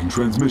 Incoming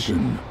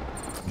transmission.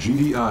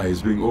 GDI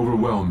is being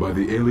overwhelmed by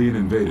the alien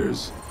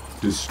invaders.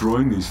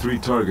 Destroying these 3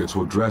 targets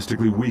will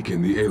drastically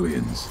weaken the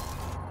aliens.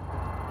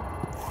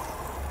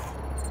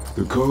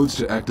 The codes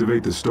to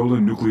activate the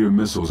stolen nuclear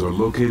missiles are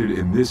located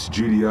in this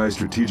GDI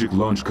Strategic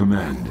Launch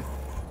Command.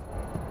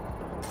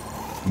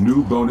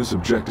 New bonus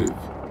objective.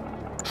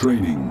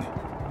 Training.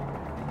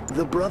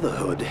 The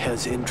Brotherhood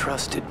has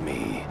entrusted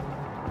me.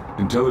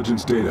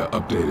 Intelligence data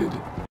updated.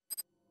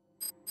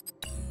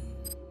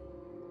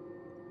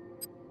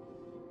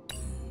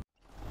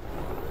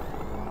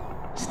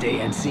 Stay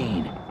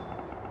unseen.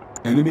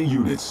 Enemy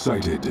units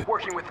sighted.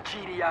 Working with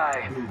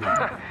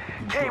GDI.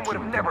 Kane would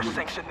have never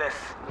sanctioned this.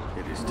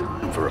 It is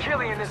time for...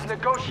 Killian is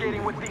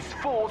negotiating with these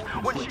fools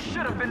when she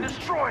should have been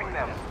destroying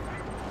them.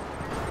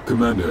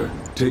 Commander,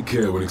 take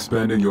care when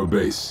expanding your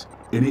base.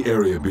 Any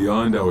area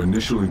beyond our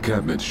initial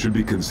encampment should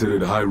be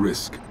considered high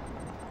risk.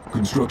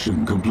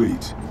 Construction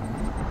complete.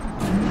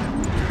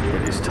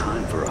 It is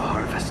time for a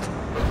harvest.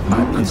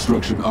 New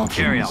construction options.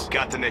 Carry out.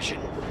 Got the mission.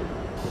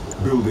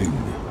 Building.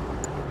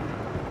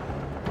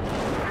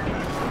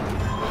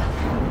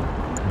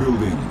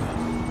 Building.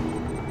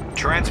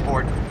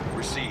 Transport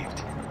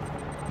received.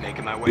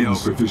 Making my way over.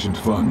 Insufficient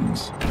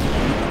funds.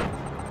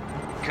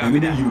 Copy Enemy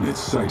that. units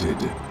sighted.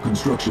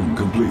 Construction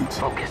complete.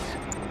 Focus.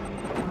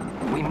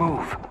 We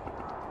move.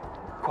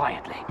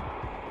 Quietly.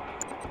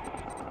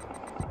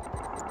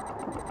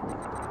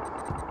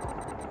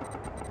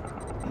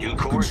 New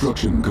course.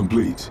 Construction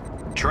complete.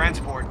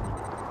 Transport.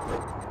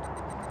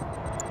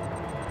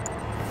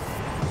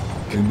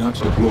 Cannot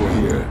deploy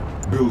here.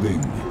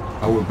 Building.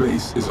 Our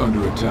base is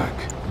under attack.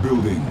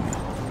 Building.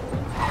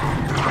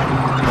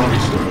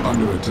 Harvester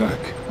under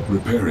attack.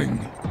 Repairing.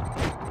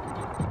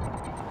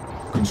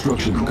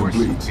 Construction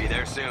complete. Be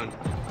there soon.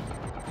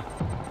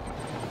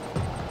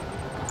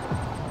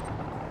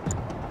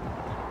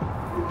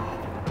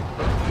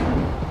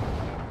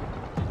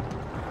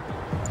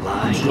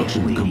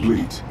 Construction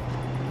complete.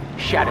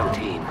 Shadow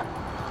team.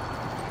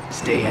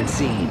 Stay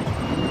unseen.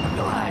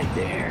 You'll hide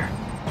there.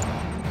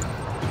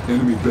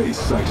 Enemy base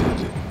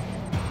sighted.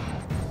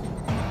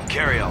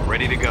 Carry-all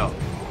ready to go.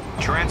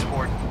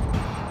 Transport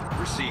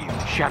received.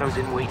 Shadows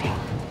in waiting.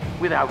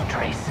 Without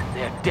trace,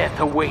 their death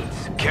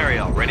awaits.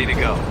 Carry-all ready to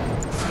go.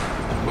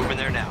 Moving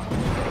there now.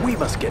 We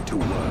must get to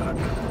work.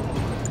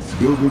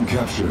 Building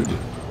captured.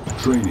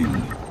 Training.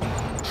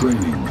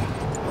 Training.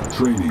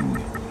 Training.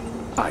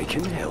 I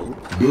can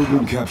help.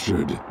 Building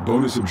captured.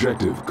 Bonus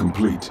objective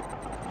complete.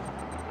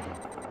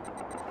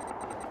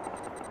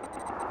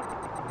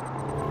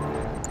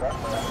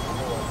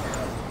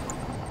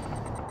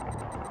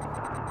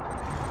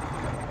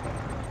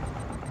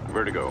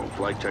 Vertigo,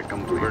 flight check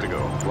complete.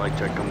 Vertigo, flight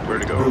check complete.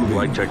 Vertigo, Building.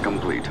 flight check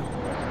complete.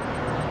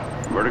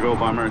 Vertigo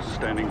bombers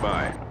standing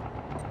by.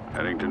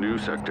 Heading to new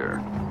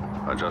sector.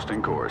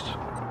 Adjusting course.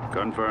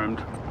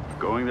 Confirmed.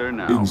 Going there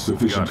now.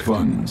 Insufficient Got it.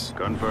 funds.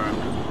 Confirmed.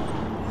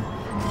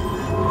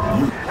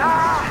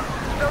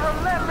 They're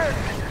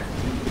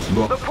relentless!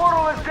 Lock. The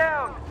portal is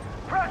down!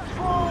 Press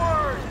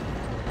forward!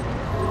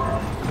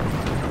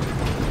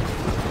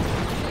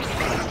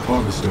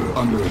 Harvester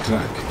under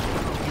attack.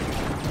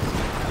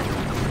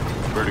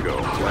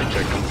 Vertigo, flight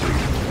check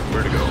complete.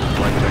 Vertigo,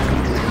 flight check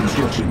complete.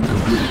 Construction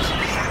complete.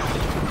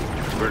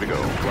 Vertigo,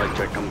 flight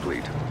check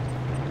complete.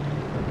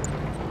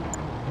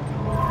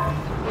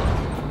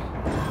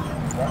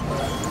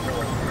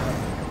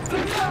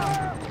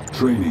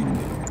 Training.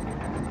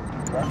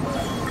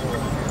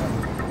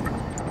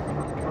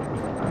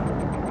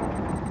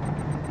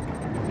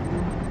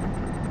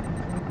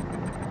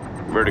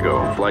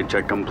 Vertigo, flight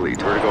check complete.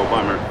 Vertigo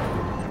bomber.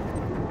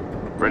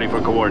 Ready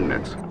for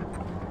coordinates.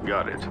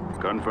 Got it.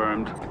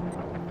 Confirmed.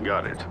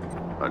 Got it.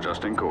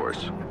 Adjusting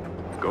course.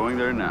 Going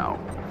there now.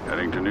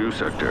 Heading to new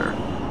sector.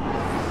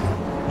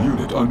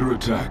 Unit under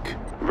attack.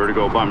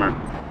 Vertigo bomber.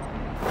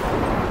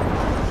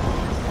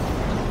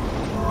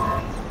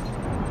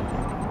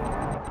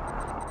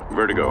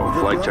 Vertigo,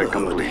 flight check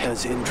complete.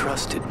 Has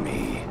entrusted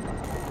me.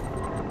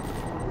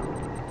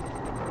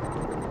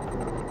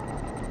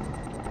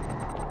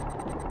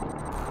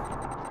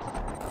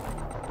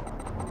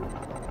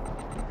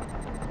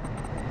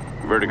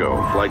 Vertigo,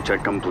 flight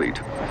check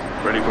complete.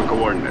 Ready for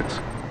coordinates.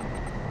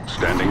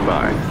 Standing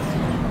by.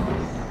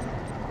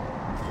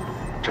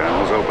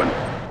 Channels open.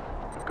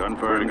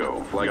 Confirmed.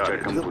 Vertigo, flight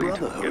check complete.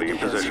 Getting in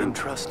position.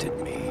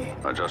 Entrusted me.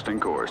 Adjusting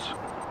course.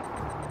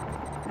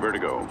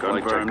 Vertigo,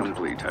 flight check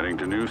complete. Heading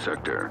to new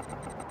sector.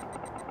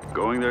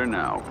 Going there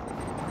now.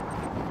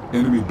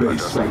 Enemy base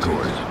Adjusting sighted.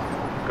 course.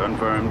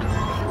 Confirmed.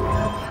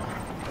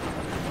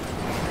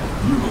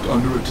 Unit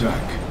under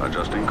attack.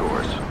 Adjusting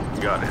course.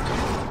 Got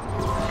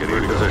it.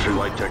 Getting in position.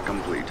 Flight check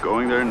complete.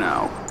 Going there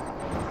now.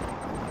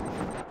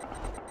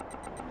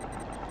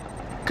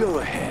 Go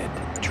ahead.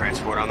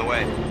 Transport on the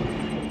way.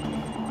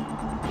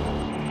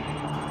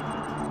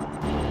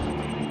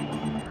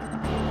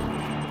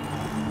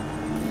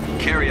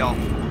 Carry-all.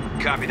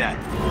 Copy that.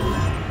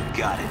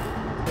 Got it.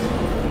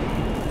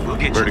 We'll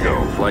get Vertigo,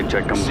 you there. flight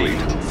check complete.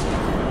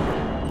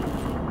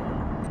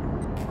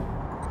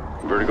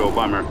 Vertigo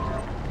bomber.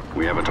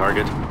 We have a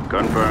target.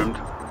 Confirmed.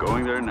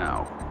 Going there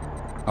now.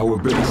 Our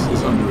base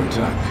is under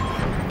attack.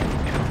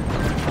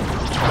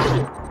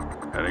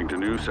 Heading to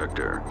new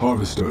sector.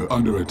 Harvester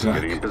under attack.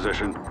 Getting in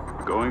position.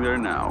 Going there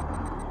now.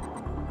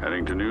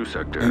 Heading to new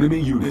sector. Enemy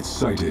units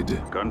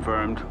sighted.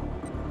 Confirmed.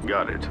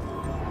 Got it.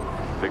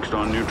 Fixed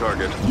on new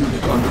target.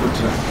 Unit under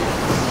attack.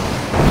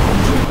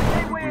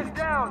 Gateway is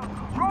down!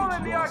 Roll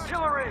in the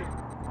artillery!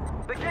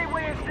 The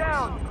gateway is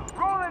down.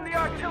 Roll in the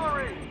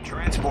artillery.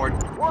 Transport.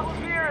 Warp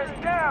gear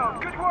is down.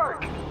 Good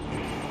work.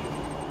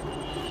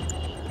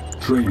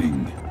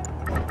 Training.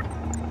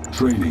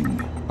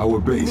 Training. Our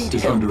base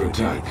is under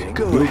attack.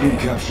 Building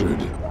captured.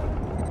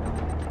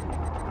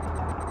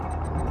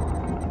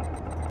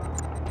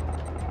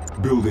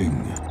 Building.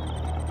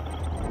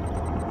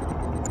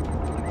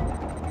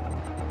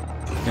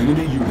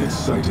 Enemy units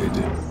sighted.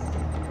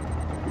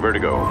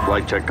 Vertigo,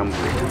 flight check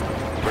complete.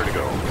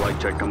 Vertigo,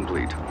 flight check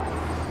complete.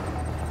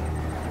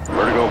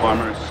 Vertigo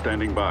bombers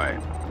standing by.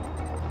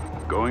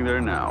 Going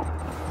there now.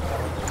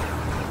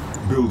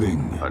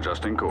 Building.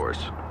 Adjusting course.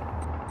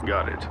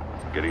 Got it.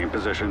 Getting in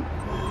position.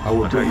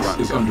 Our Attack base run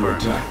is under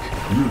confirmed.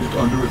 attack. Unit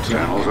under attack.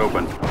 Channels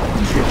open.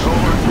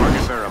 Solar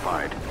target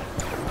verified.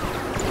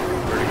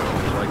 Vertigo,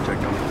 flight check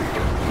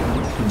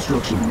complete.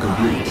 Construction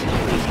complete.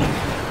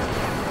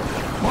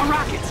 More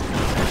rockets!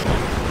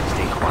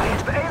 Stay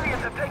quiet. The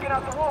aliens have taken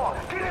out the wall.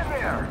 Get in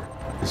there.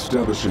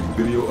 Establishing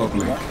video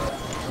uplink.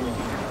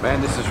 Man,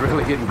 this is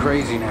really getting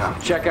crazy now.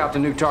 Check out the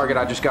new target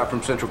I just got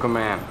from Central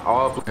Command.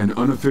 An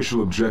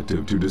unofficial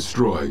objective to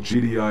destroy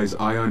GDI's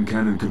ion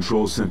cannon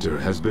control center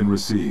has been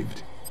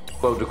received.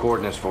 Load the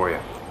coordinates for you.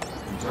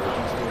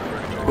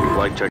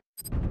 Flight check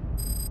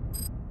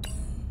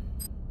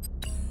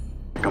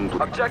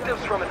complete.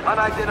 Objectives from an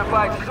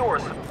unidentified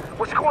source.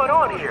 What's going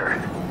on here?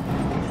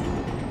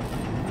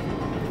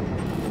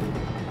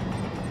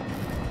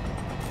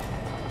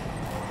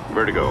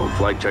 Vertigo,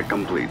 flight check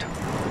complete.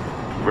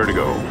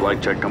 Vertigo,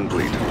 flight check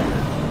complete.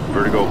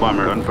 Vertigo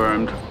bomber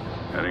confirmed.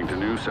 Heading to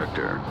new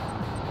sector.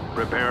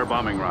 Prepare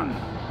bombing run.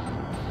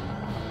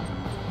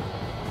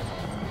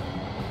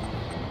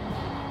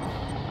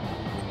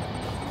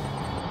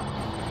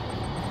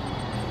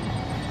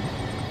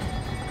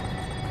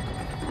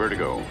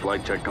 Vertigo,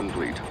 flight check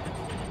complete.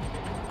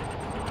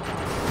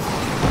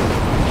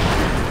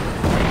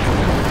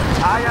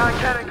 Ion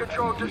cannon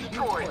control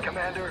destroyed,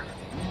 Commander.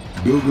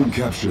 Building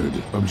captured.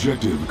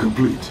 Objective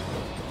complete.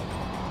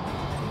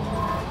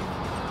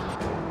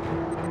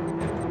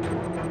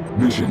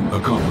 Mission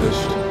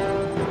accomplished.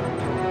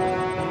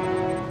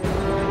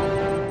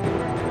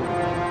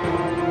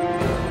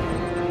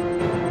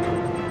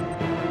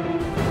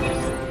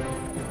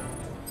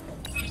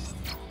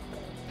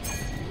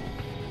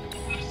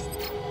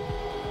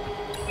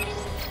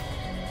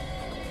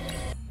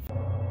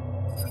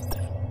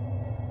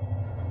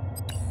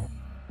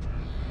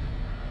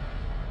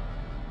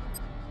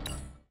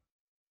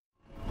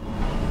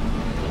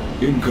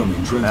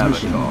 Incoming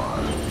transmission.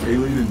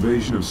 Alien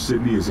invasion of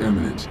Sydney is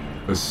imminent.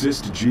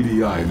 Assist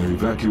GDI in their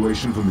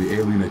evacuation from the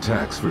alien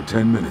attacks for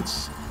 10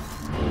 minutes.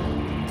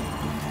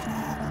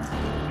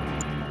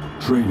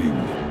 Training.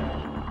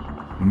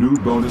 New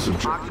bonus of...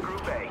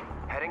 Group A,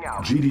 heading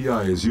out.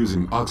 GDI is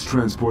using Ox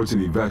transports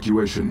in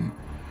evacuation.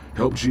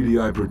 Help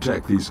GDI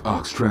protect these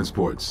Ox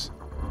transports.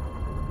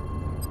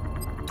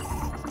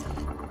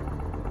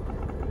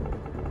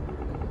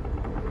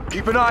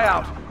 Keep an eye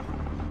out.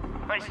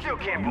 I still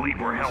can't believe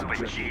we're helping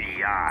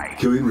GDI.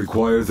 Killing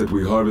requires that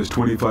we harvest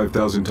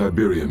 25,000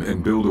 Tiberium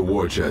and build a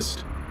war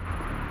chest.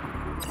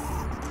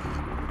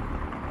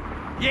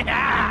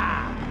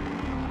 Yeah!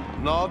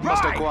 Nod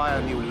must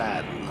acquire new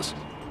lands.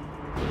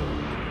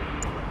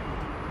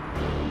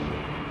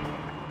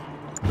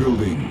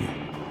 Building.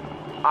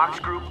 Ox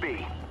Group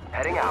B,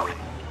 heading out.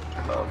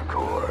 Of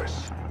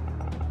course.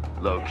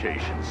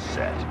 Location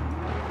set.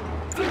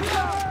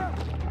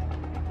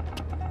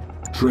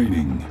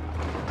 Training.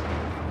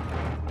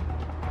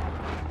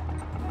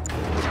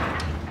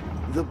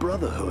 The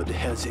Brotherhood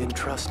has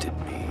entrusted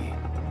me.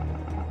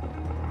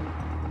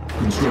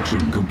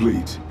 Construction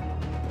complete.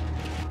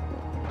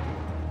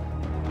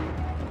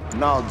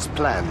 Nod's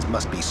plans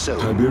must be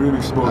sold. Tiberium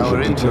exposure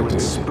Our influence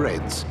detected.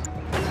 spreads.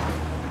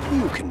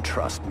 You can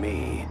trust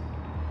me.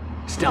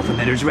 Stealth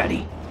emitters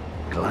ready.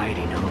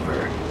 Gliding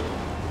over.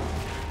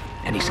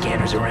 Any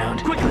scanners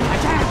around? Quickly,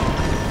 attack!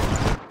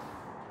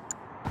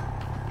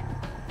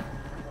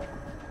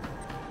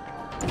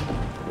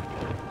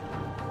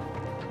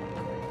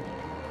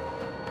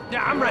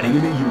 Yeah, I'm ready.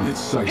 Enemy units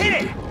sighted.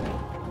 Hit it!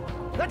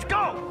 Let's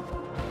go!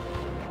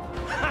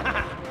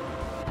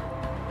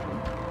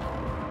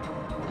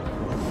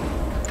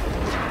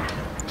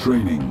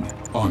 Training.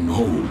 On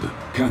hold.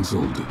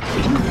 Cancelled.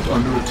 Unit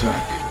under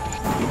attack.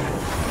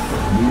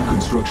 New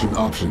construction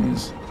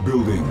options.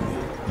 Building.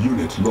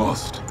 Unit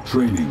lost.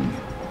 Training.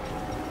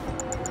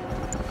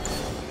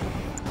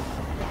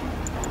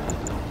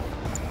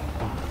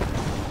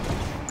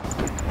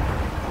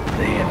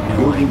 They have no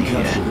Building idea.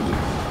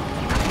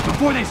 captured.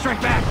 Before they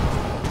strike back!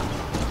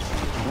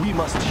 We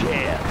must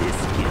share this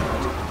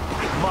guilt.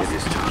 It must be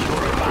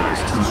purified.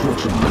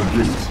 Construction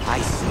complete. I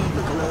see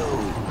the glow.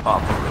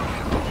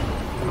 Operational.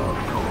 Of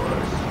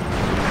course.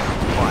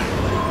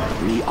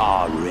 Finally. We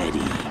are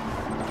ready.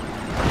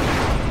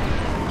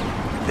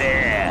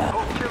 There.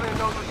 Hope Killian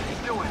knows what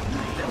she's doing.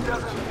 This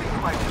doesn't seem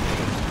like it.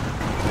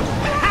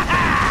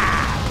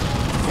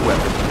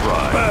 Weapons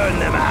prime. Burn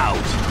them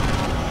out.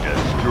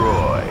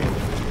 Destroy.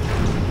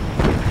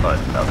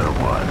 Another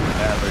one.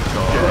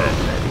 Avatar. Dead.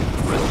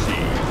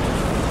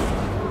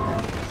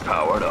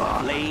 Powered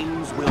on.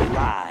 Flames will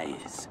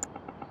rise.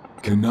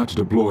 Cannot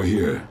deploy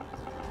here.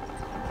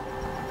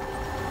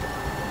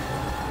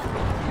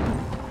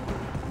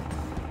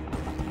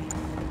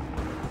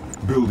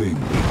 Building.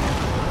 Flames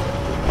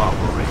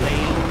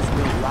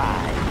will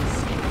rise.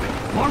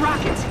 More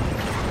rockets!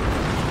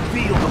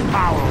 Feel the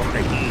power of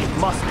the heat.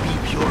 Must be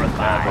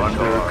purified.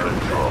 Under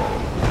control.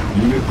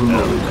 Unit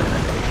promoted.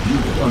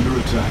 Unit under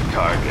attack.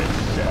 Target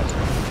set.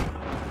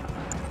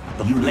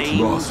 The Unit flames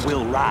lost.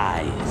 will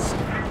rise.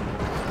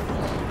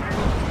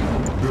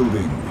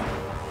 Building.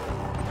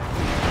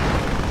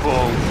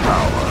 Full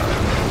power.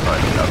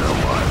 Another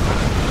one.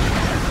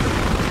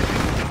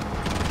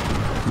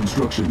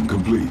 Construction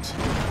complete.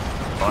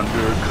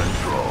 Under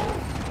control.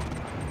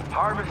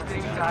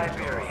 Harvesting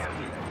Tiberium.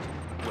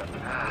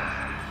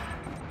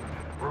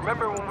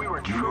 Remember when we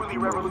were truly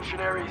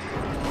revolutionaries?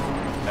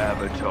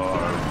 Avatar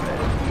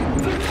ready.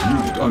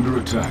 Unit under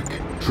attack.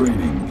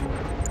 Training.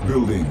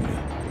 Building.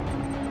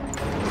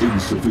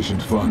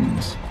 Insufficient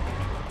funds.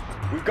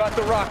 We've got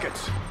the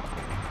rockets.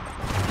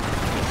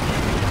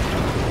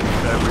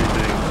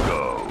 Everything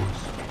goes.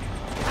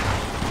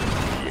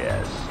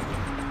 Yes.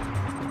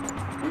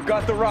 We've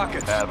got the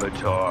rockets.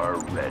 Avatar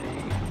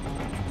ready.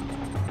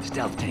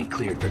 Stealth tank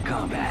cleared for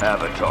combat.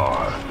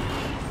 Avatar.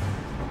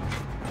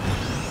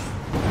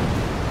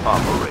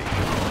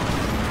 Operational.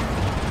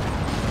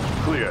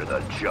 Clear the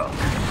junk.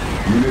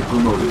 Unit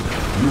promoted.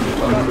 Unit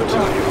under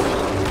attack.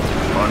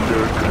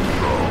 Under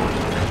control.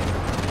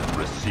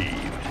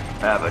 Received.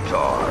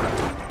 Avatar.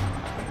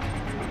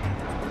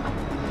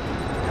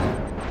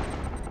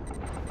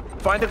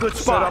 Find a good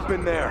spot. Set up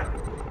in there.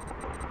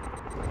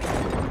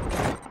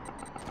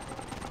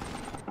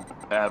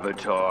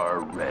 Avatar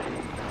ready.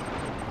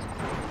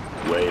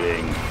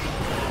 Waiting.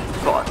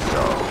 Thought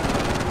so.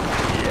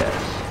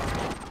 Yes.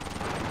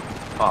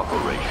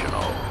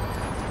 Operational.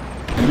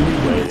 Enemy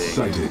unit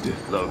sighted.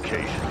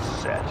 Location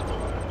set.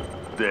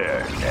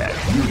 They're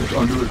next. Unit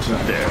under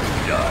attack. They're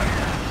done.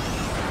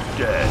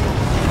 Dead.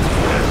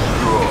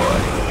 Destroy.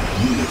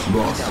 Unit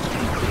lost.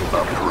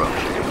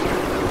 Approaching.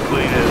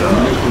 Clean it up.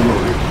 Unit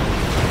promoted.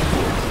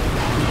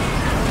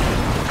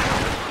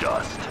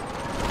 Dust.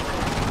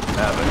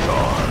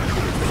 Avatar.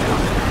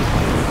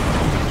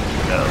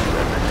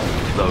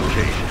 Eliminate.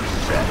 Location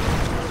set.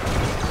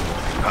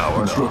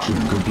 Powered Construction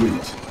on.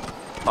 complete.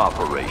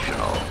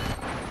 Operational.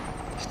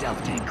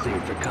 Stealth tank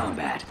cleared for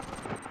combat.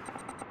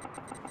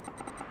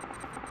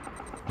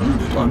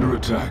 Unit under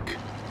attack.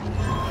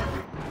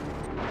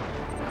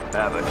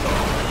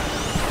 Avatar.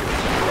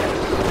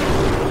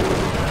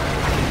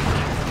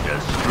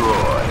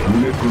 Destroy.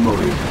 Unit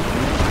promoted.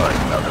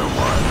 Another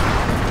one.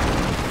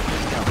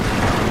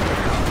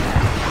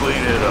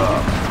 Clean it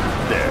up.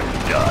 They're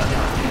done.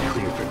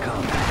 Clear for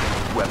combat.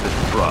 Weapon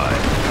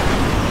prime.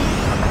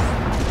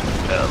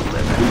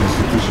 Eliminate.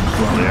 Insufficient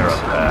Clear a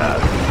funds.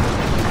 path.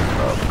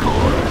 Of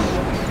course.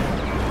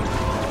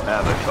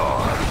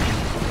 Avatar.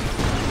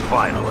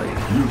 Finally.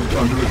 Unit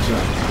under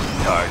attack.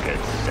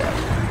 Target set.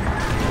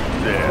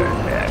 They're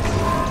next.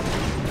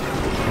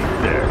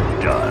 They're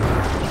done.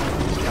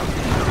 Stealth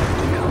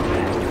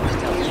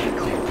tank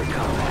cleared for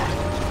combat.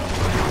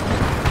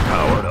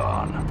 Powered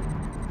on.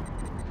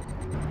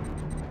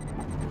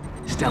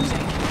 Stealth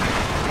tank.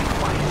 Stay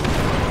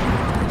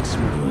quiet.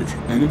 Smooth.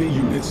 Enemy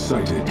units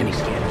sighted. Any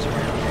scanners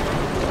around?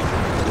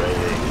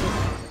 Waiting.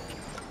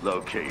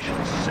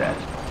 Location set.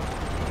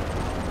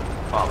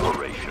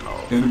 Operational.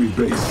 Enemy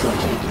base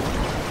sighted.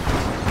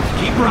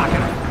 Keep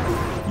rocking.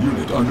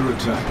 Unit under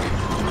attack.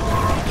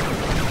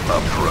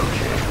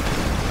 Approaching.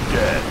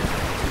 Dead.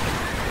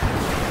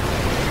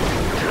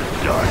 To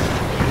dust.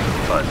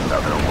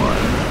 Another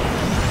one.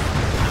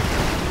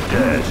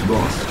 Dead. Unit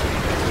lost.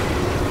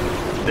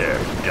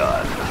 They're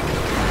done.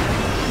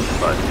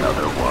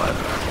 Another one.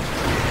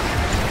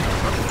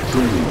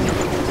 Training.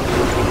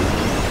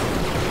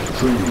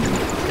 Training.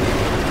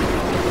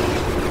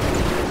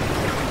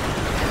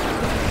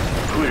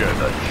 Clear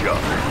the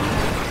junk.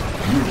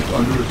 Unit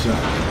under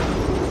attack.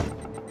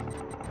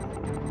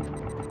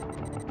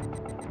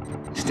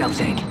 Stealth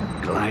tank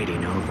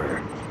gliding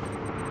over.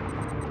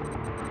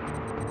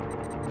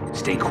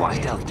 Stay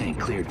quiet. Stealth tank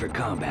cleared for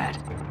combat.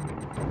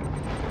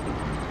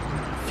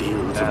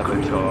 Fields of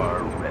green.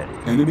 Avatar ready.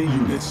 Enemy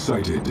units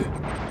sighted.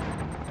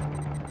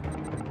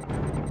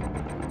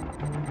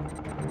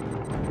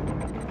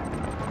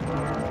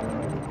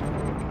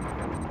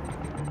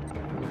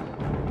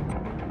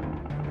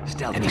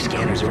 Stealth. Any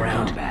scanners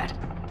around? Combat.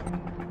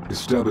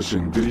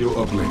 Establishing video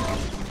uplink.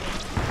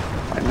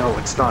 I know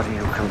it's not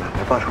you,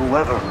 Commander, but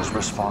whoever is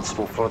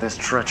responsible for this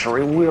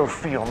treachery will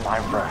feel my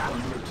wrath.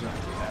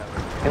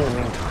 In the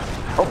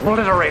meantime,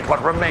 obliterate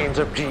what remains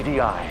of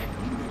GDI.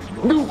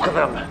 Nuke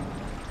them,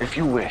 if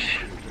you wish.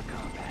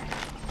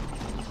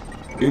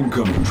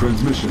 Incoming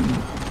transmission.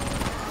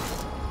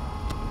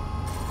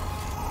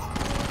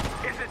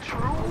 Is it true?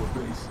 Our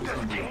base is Does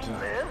under Kane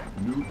attack.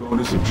 live? New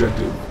bonus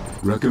objective.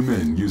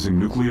 Recommend using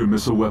nuclear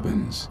missile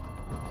weapons.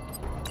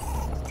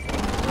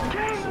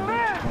 Kane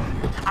lives!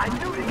 I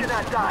knew he could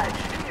not die.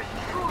 He is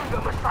truly the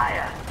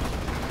Messiah.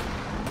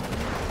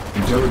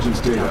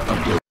 Intelligence data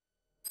update.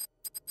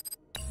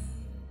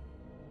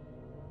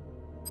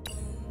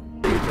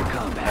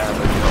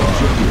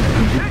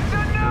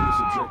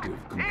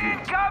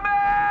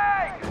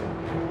 Incoming!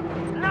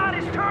 Nod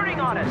is turning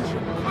on us!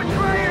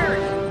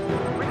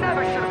 Betrayers! We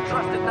never should have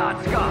trusted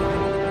Nod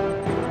scum.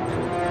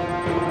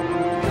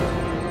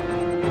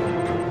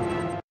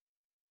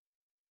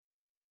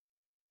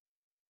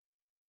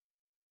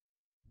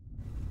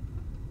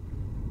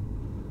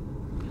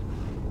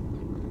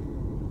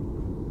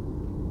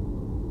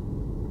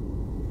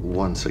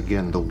 Once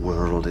again, the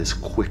world is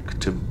quick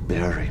to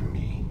bury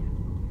me.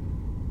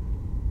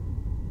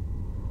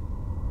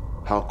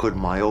 How could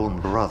my own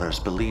brothers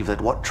believe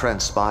that what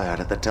transpired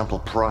at the Temple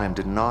Prime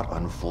did not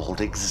unfold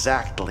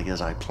exactly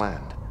as I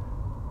planned?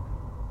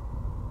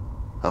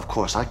 Of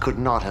course, I could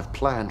not have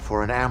planned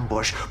for an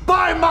ambush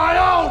by my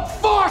own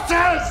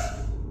forces!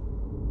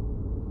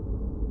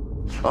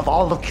 Of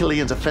all of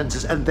Killian's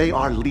offenses, and they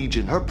are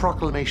legion, her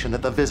proclamation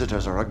that the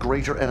Visitors are a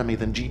greater enemy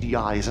than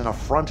GDI is an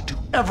affront to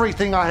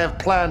everything I have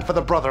planned for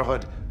the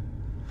Brotherhood.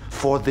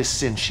 For this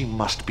sin, she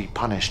must be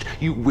punished.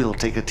 You will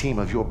take a team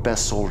of your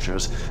best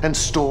soldiers and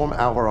storm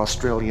our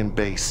Australian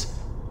base.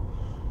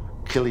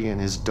 Killian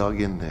is dug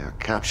in there.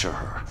 Capture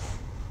her.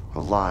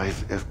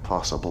 Alive, if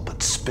possible,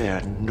 but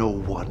spare no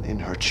one in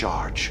her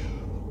charge.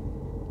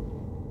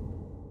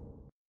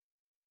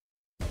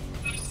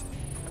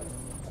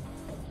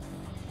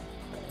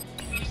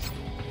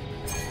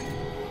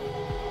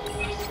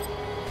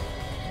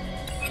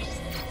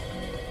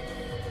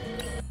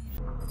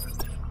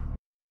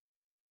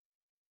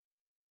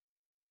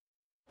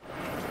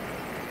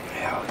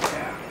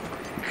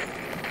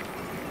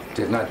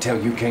 Didn't I tell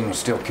you King was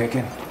still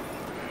kicking?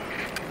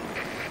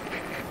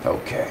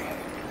 Okay.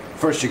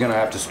 First you're gonna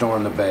have to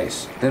storm the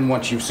base. Then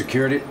once you've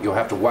secured it, you'll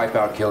have to wipe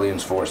out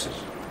Killian's forces.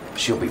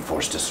 She'll be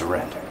forced to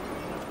surrender.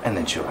 And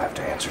then she'll have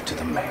to answer to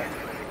the man.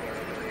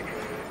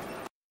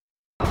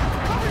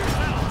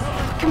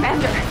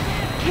 Commander,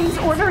 King's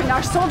ordering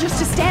our soldiers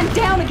to stand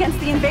down against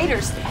the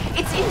invaders.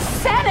 It's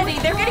insanity!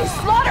 They're getting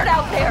slaughtered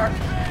out there!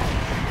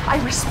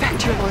 I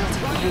respect your loyalty,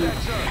 King,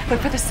 but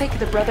for the sake of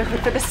the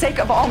Brotherhood, for the sake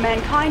of all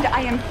mankind,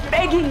 I am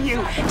begging you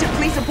to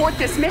please abort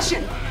this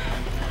mission.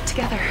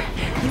 Together,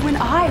 you and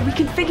I, we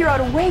can figure out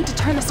a way to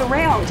turn this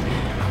around.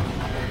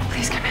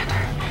 Please,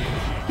 Commander,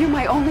 you're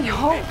my only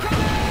hope.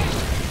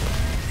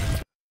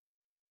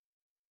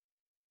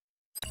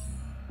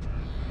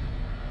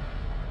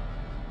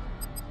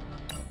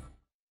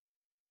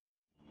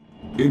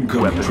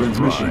 Incoming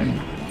transmission.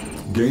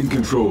 Gain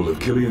control of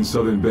Killian's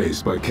southern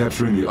base by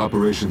capturing the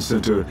operations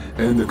center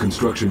and the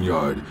construction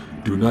yard.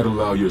 Do not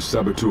allow your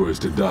saboteurs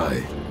to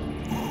die.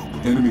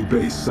 Enemy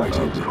base sighted.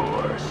 Of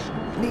course.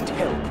 Need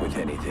help with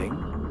anything?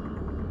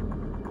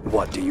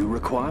 What do you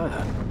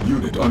require?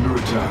 Unit under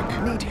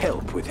attack. Need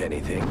help with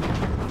anything?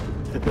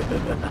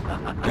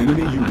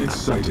 Enemy units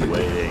sighted.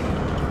 Waiting.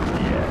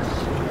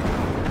 Yes.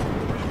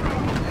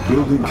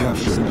 Building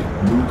captured.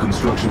 New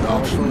construction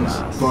options.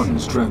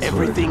 Funds transferred.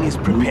 Everything is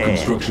prepared. New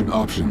construction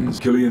options.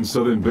 Killian's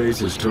southern base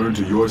has turned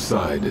to your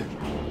side.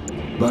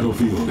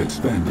 Battlefield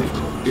expanded.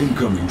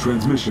 Incoming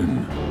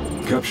transmission.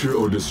 Capture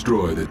or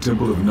destroy the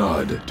Temple of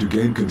Nod to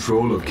gain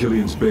control of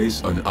Killian's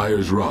base on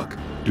Ayers Rock.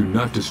 Do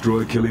not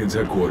destroy Killian's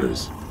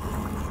headquarters.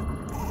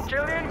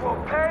 Killian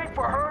will pay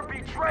for her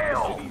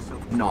betrayal!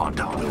 Nod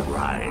will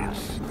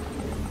rise.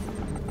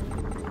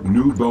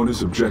 New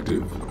bonus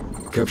objective.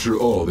 Capture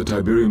all the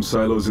Tiberium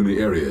silos in the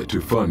area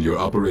to fund your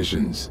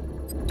operations.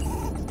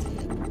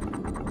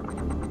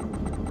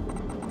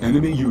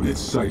 Enemy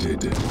units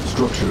sighted.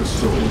 Structure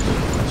sold.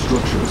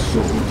 Structure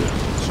sold.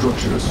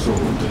 Structure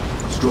sold.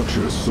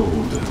 Structure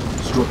sold.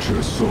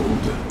 Structure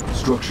sold.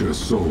 Structure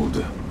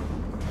sold.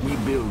 We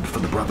build for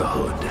the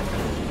Brotherhood.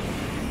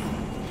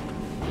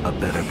 A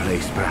better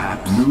place,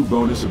 perhaps? New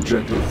bonus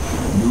objective.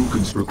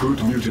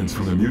 Recruit mutants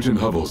from the mutant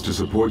hovels to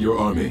support your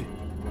army.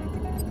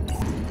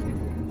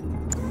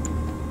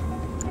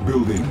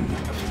 Building.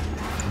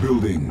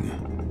 Building.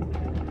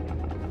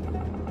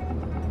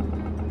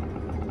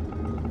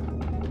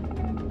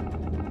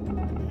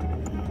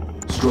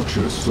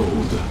 Structure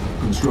sold.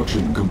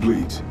 Construction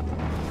complete.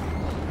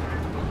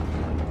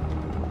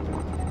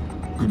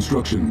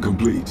 Construction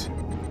complete.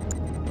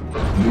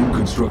 New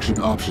construction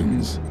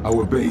options.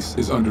 Our base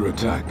is under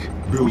attack.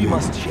 Building. We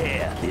must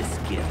share this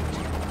gift.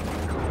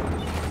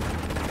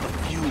 The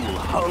fuel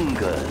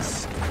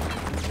hungers.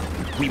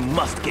 We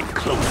must get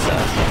closer.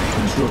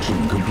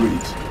 Construction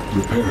complete.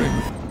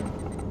 Repairing.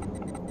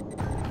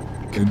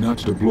 Cannot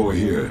deploy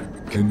here.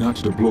 Cannot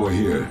deploy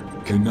here.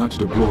 Cannot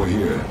deploy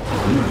here.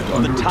 Unit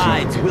under The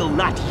tides attack. will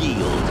not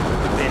yield.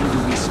 When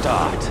do we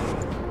start?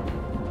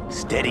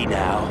 Steady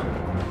now.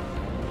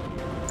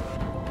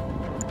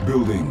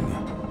 Building.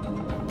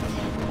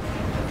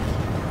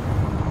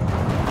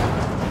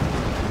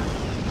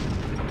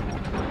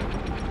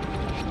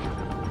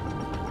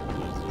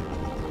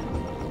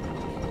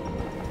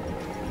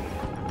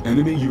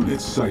 Enemy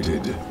units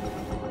sighted.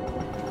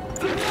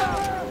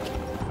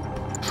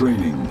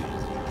 Training.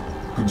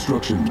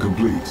 Construction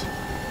complete.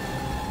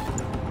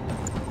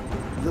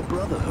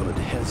 Brotherhood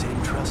has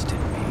entrusted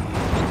me.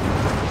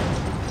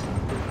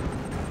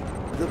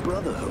 The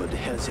Brotherhood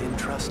has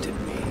entrusted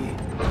me.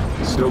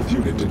 Stealth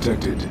unit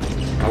detected.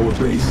 Our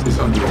base is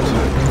under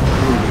attack.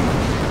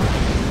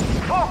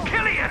 For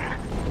Killian!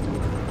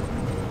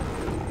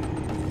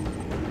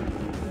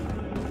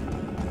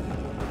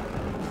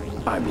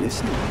 I'm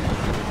listening.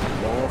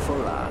 More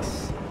for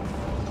us.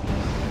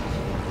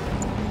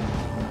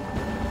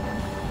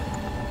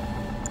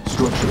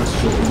 Structure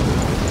sold.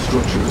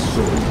 Structure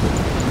sold.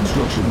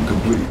 Construction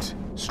complete.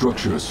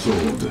 Structure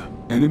sold.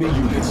 Enemy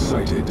units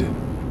sighted.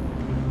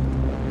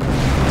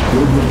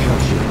 Building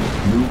captured.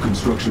 New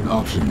construction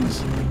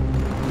options.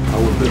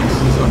 Our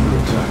base is under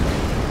attack.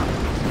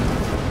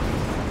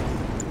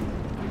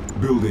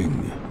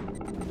 Building.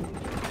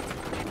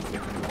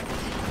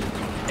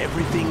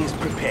 Everything is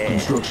prepared.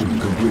 Construction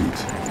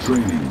complete.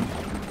 Training.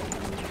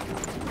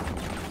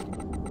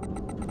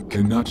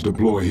 Cannot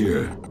deploy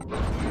here.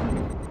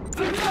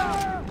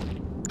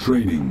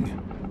 Training.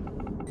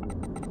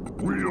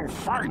 We'll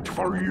fight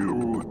for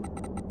you.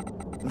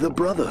 The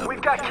Brotherhood.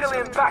 We've got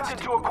Killian backed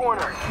into a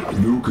corner.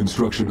 New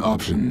construction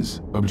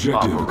options.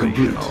 Objective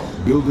complete.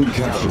 Building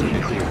captured.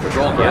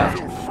 Control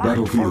craft.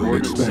 Battlefield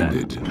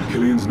expanded.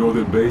 Killian's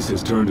northern base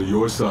has turned to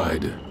your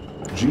side.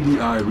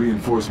 GDI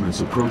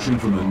reinforcements approaching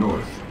from the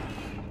north.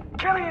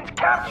 Killian's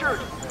captured!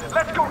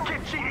 Let's go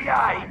get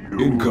GDI!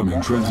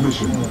 Incoming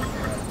transmission.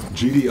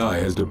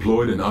 GDI has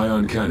deployed an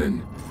ion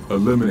cannon.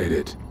 Eliminate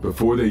it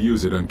before they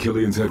use it on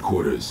Killian's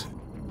headquarters.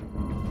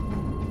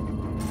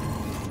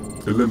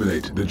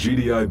 Eliminate the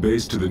GDI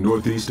base to the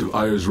northeast of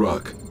Ayers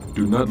Rock.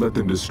 Do not let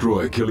them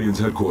destroy Killian's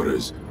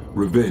headquarters.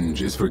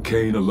 Revenge is for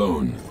Kane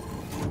alone.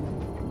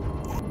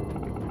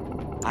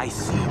 I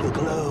see the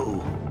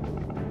glow.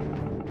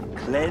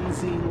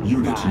 Cleansing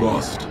Unit fire.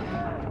 lost.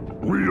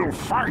 We'll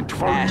fight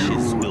for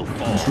Ashes you. will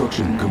fall.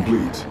 Construction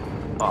complete.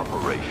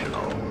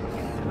 Operational.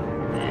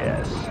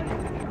 Yes.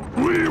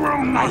 We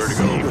will not I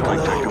see the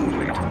fight glow.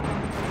 complete.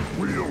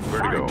 We'll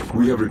fight.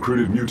 We have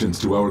recruited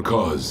mutants to our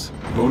cause.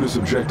 Bonus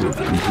objective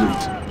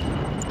complete.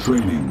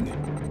 Training.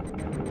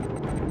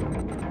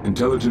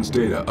 Intelligence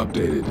data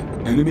updated.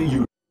 Enemy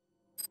unit.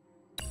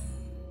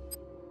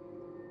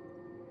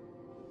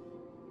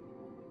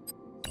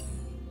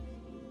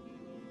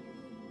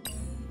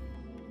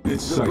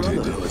 It's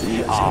sighted.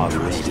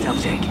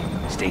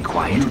 Stay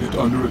quiet. Unit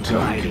under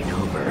attack. Gliding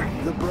over.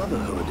 The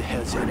Brotherhood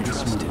has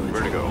entrusted me.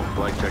 Vertigo.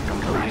 Flight check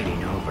complete.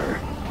 Gliding over.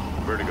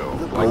 Vertigo.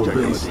 The Our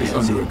Brotherhood base is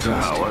has under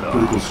entrusted attack. me.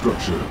 Critical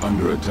structure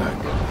under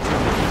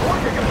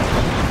attack.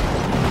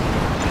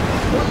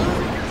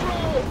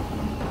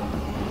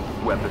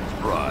 Weapons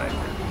prime.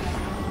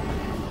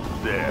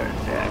 They're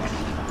next.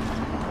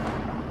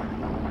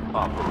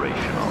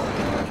 Operational.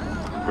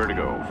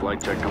 Vertigo.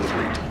 Flight check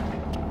complete.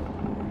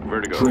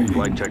 Vertigo. Training.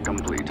 Flight check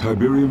complete.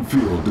 Tiberium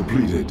field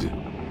depleted.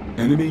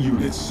 Enemy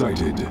units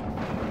sighted.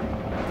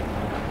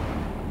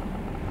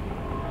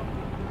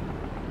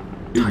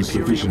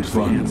 Insufficient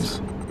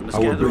funds.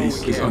 Our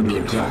base is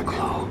under attack.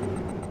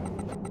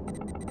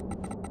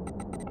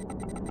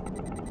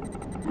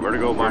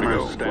 Vertigo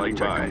bomber standing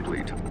by.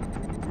 Complete.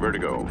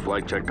 Vertigo.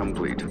 Flight check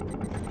complete.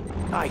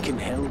 I can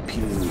help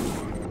you.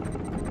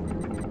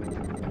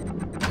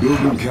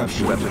 Building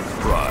captured. Weapons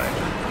prime.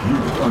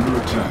 Unit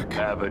under attack.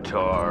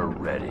 Avatar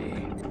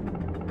ready.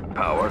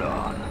 Powered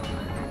on.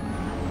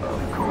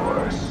 Of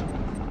course.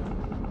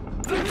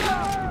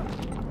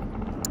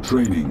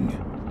 Training.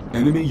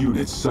 Enemy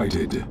units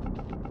sighted.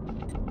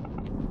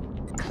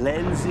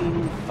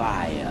 Cleansing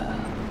fire.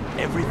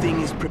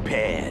 Everything is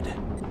prepared.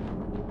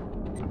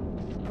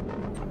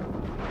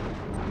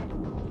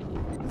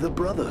 The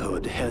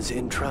Brotherhood has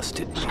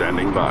entrusted me.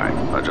 Standing by.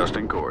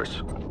 Adjusting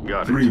course.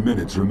 Got it. 3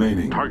 minutes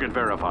remaining. Target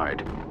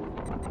verified.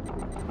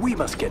 We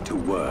must get to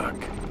work.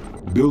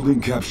 Building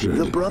captured.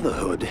 The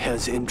Brotherhood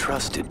has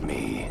entrusted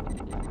me.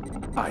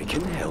 I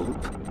can help.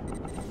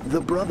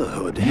 The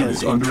Brotherhood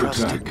has Unit under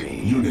entrusted attack.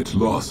 me. Unit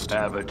lost.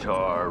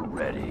 Avatar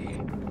ready.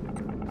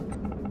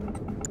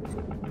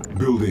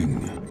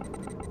 Building.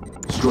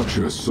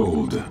 Structure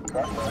sold.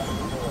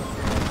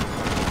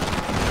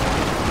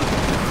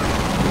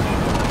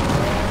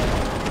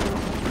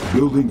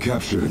 Building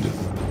captured.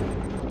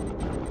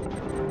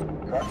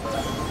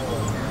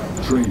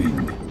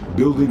 Training.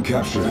 Building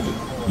captured.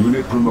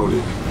 Unit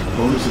promoted.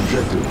 Bonus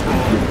objective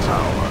complete.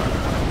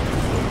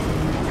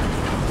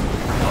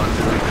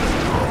 Under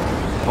control.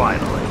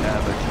 Finally,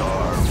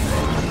 Avatar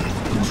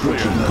ready.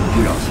 Construction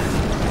complete.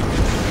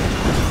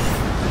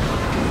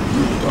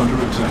 Unit under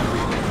attack.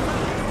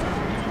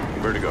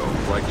 Vertigo.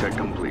 Flight check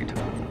complete.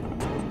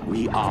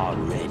 We are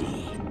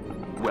ready.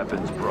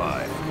 Weapons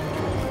prime.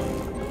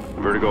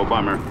 Vertigo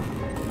bomber.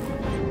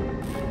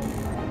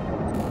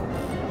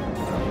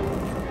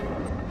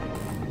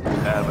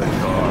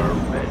 Avatar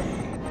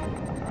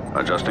ready.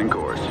 Adjusting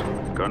course.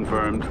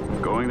 Confirmed.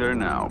 Going there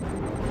now.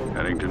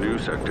 Heading to new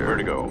sector.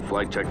 Vertigo.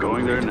 Flight check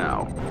going there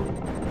now.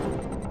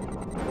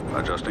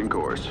 Adjusting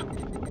course.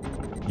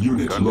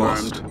 Unit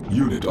Confirmed. lost.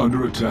 Unit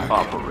under attack.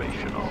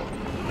 Operational.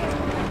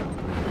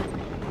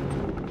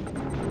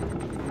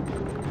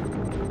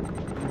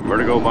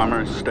 Vertigo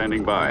bombers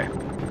standing by.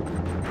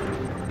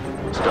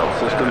 Stealth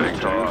system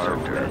entering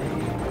sector.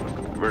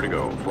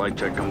 Vertigo, flight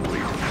check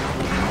complete.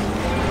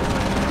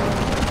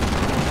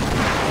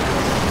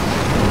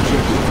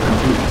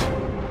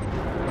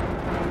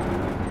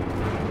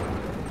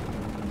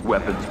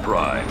 Weapons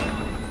prime.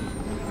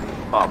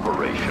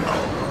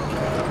 Operational.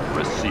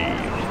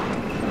 Received.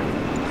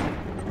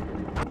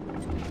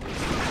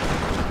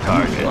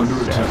 Target under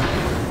set.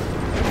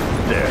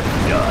 attack.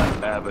 They're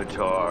done.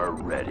 Avatar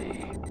ready.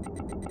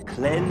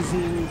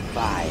 Cleansing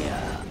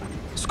fire.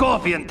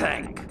 Scorpion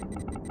tank!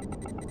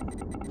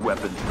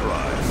 Weapons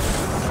prime.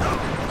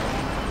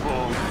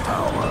 Full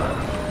power.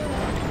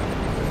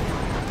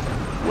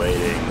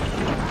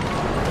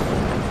 Waiting.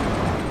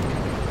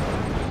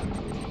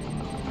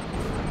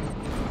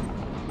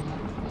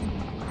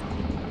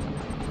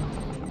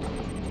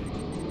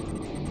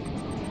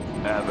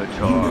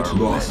 Avatar Unit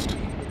lost.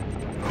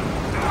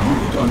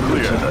 Unit under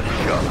Clear attack. the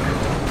junk.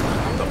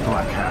 The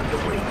Black Hand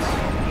awaits.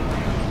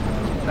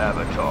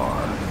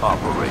 Avatar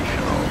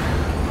operational.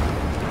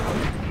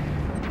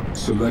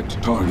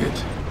 Select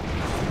target.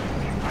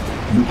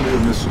 Nuclear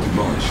missile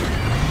launched.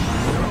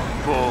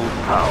 Full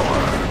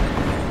power.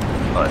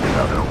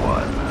 Another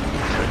one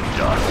to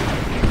dust.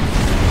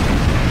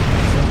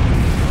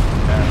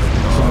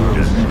 Avatar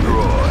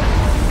destroy.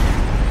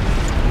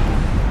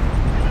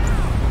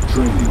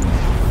 Training.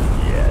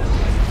 Yes.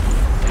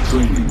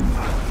 Training.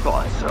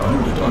 Thought so.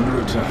 Unit under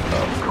attack.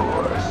 Of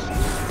course.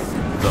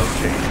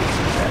 Location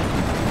set.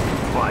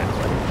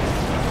 Finally.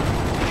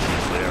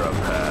 Clear a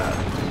path.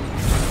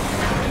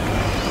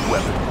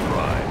 Weapon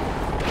prime.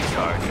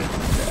 Target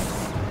set.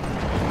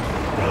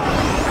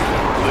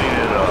 Clean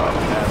it up,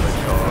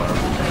 Avatar.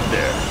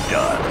 They're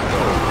done.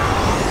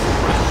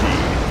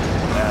 Receive.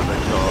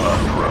 Avatar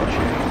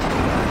approaching.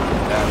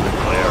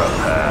 Clear a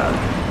path.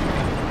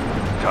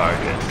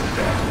 Target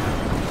set.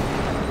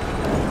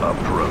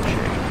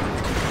 Approaching.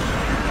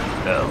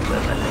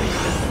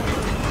 Eliminated.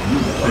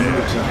 Unit under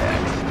attack.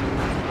 Next.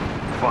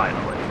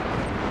 Finally.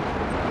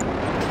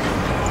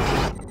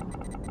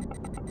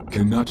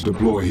 Cannot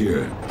deploy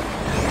here.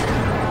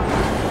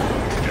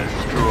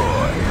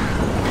 Destroy.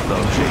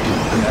 Location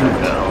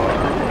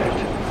eliminate.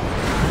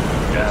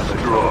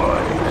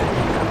 Destroy.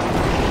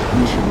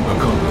 Mission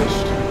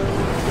accomplished.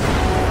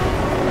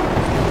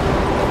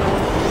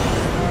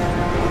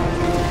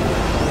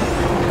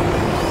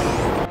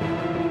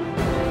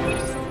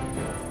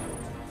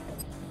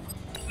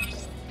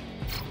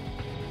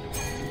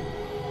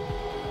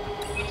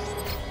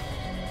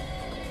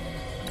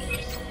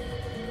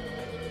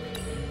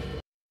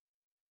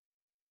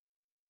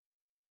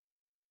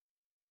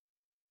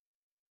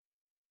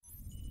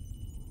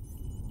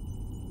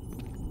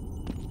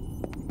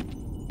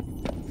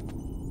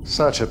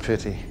 Such a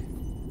pity.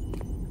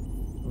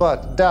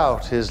 But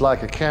doubt is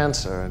like a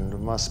cancer and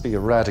must be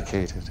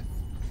eradicated.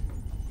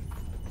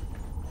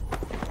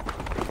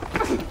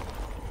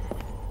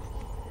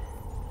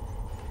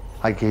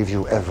 I gave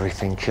you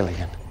everything,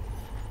 Killian.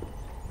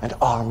 An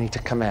army to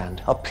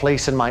command, a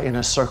place in my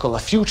inner circle, a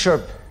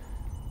future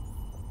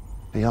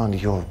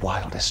beyond your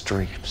wildest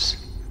dreams.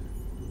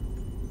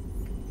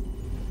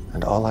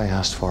 And all I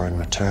asked for in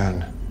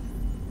return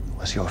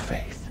was your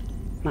faith.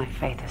 My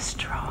faith is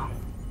strong.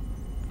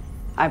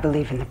 I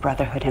believe in the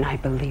Brotherhood, and I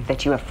believe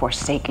that you have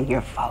forsaken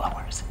your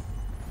followers.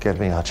 Get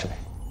me Ache.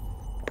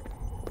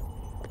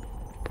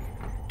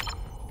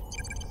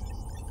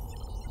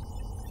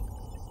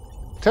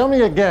 Tell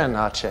me again,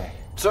 Ache.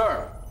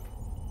 Sir.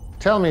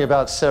 Tell me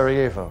about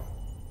Sarajevo.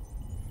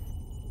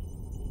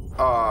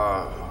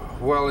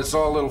 Well, it's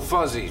all a little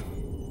fuzzy.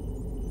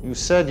 You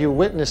said you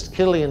witnessed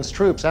Killian's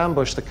troops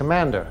ambush the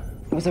commander.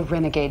 It was a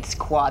renegade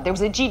squad. There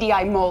was a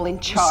GDI mole in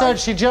You charge. said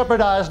she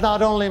jeopardized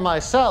not only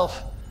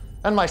myself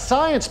and my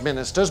science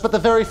ministers, but the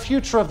very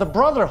future of the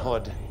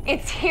Brotherhood.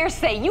 It's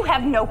hearsay. You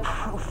have no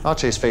proof.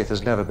 Ache's faith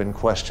has never been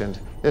questioned.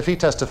 If he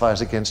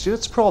testifies against you,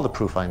 it's all the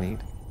proof I need.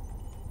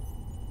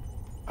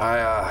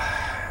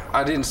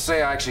 I didn't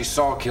say I actually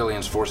saw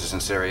Killian's forces in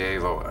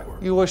Sarajevo.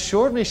 You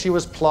assured me she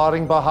was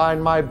plotting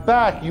behind my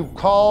back. You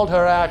called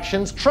her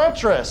actions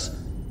treacherous.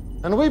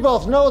 And we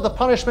both know the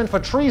punishment for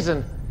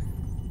treason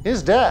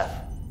is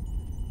death.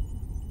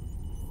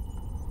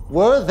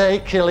 Were they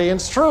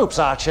Killian's troops,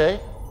 Ache?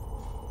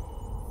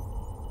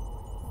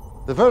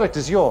 The verdict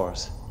is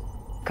yours.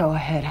 Go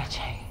ahead,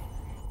 Ache.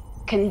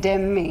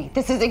 Condemn me.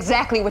 This is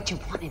exactly what you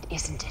wanted,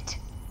 isn't it?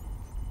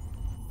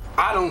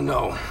 I don't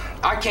know.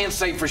 I can't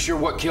say for sure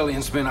what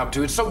Killian's been up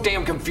to. It's so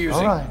damn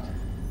confusing. All right.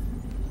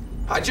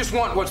 I just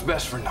want what's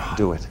best for Nod.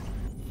 Do it.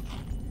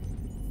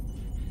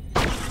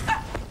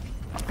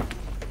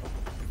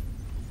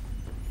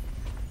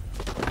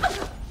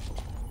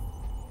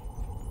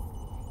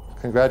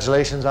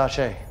 Congratulations,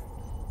 Ache.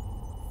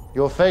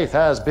 Your faith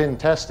has been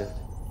tested,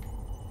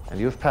 and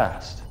you've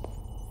passed.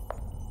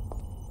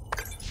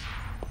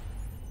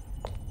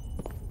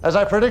 As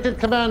I predicted,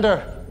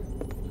 Commander,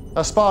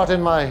 a spot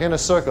in my inner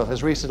circle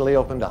has recently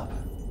opened up.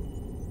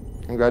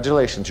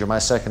 Congratulations, you're my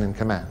second in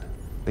command.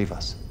 Leave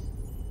us.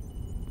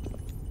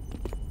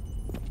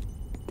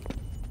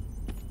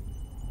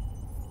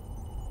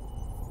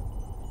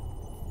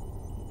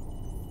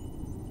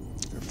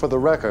 For the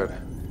record,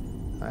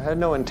 I had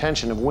no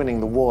intention of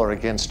winning the war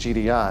against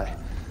GDI,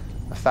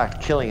 a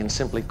fact Killian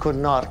simply could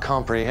not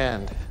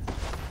comprehend.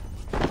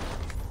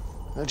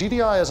 Now,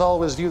 GDI has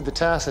always viewed the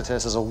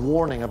Tacitus as a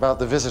warning about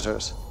the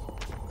visitors.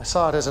 I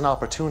saw it as an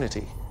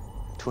opportunity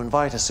to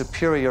invite a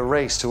superior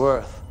race to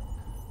Earth,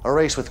 a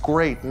race with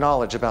great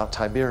knowledge about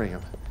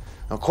Tiberium.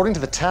 Now, according to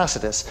the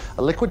Tacitus,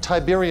 a liquid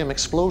Tiberium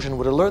explosion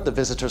would alert the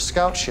visitors'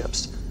 scout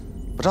ships,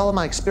 but all of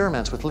my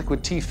experiments with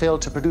liquid T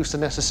failed to produce the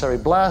necessary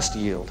blast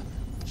yield.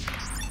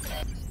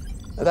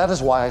 That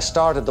is why I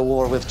started the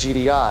war with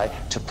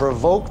GDI, to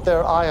provoke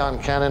their ion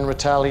cannon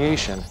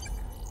retaliation,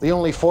 the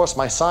only force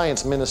my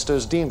science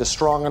ministers deemed a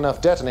strong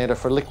enough detonator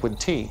for liquid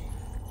T.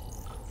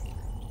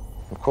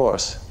 Of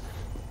course,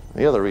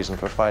 the other reason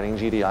for fighting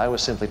GDI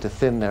was simply to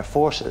thin their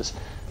forces,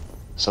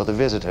 so the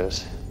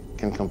visitors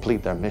can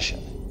complete their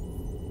mission.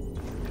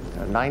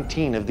 There are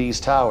 19 of these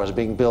towers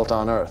being built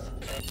on Earth.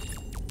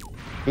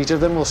 Each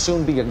of them will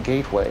soon be a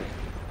gateway,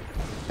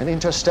 an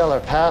interstellar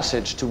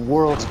passage to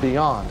worlds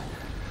beyond.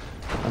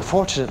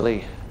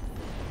 Unfortunately,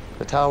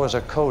 the towers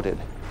are coded,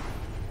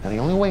 and the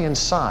only way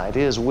inside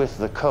is with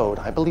the code.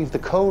 I believe the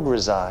code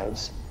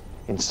resides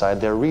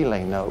inside their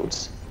relay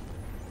nodes.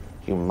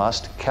 You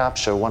must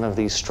capture one of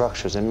these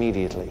structures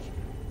immediately.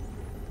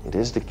 It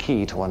is the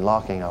key to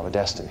unlocking our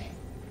destiny.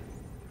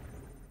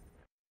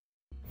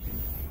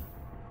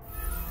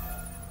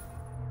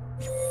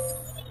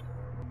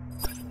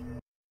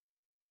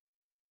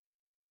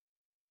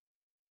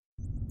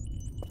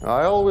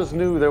 I always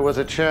knew there was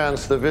a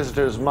chance the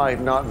visitors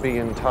might not be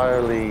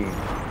entirely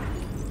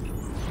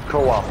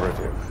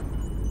cooperative.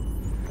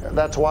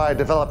 That's why I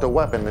developed a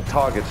weapon that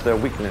targets their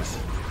weakness.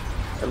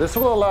 This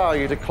will allow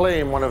you to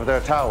claim one of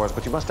their towers,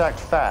 but you must act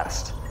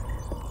fast.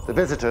 The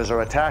visitors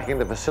are attacking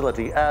the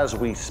facility as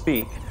we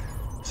speak.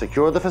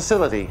 Secure the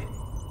facility,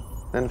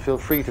 then feel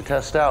free to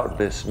test out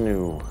this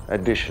new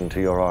addition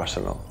to your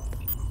arsenal.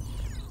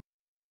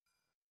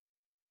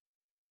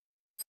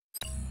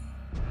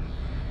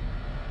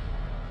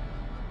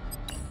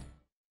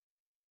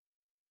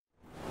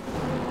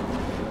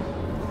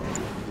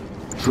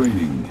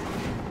 Training.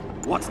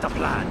 What's the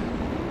plan?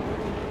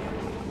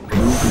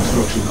 New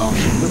construction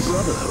options. The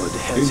Brotherhood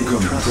has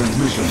Incoming entrusted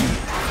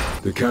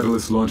transmission. The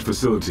Catalyst launch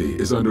facility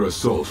is under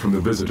assault from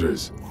the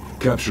visitors.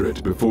 Capture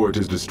it before it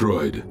is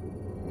destroyed.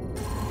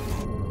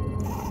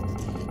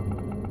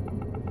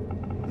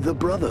 The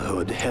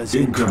Brotherhood has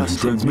Incoming entrusted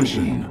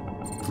transmission. me.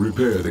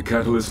 Repair the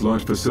Catalyst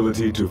launch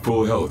facility to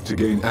full health to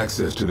gain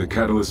access to the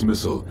Catalyst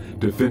missile.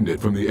 Defend it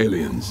from the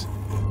aliens.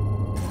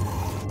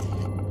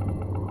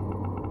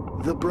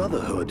 The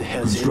Brotherhood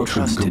has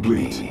Construction entrusted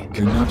complete. me.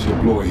 Cannot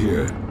deploy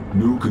here.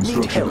 New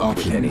construction help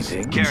with options.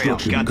 anything?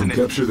 Construction can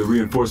capture the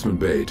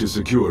reinforcement bay to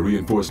secure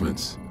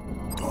reinforcements.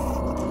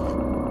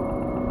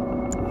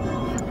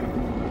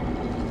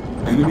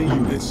 Enemy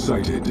units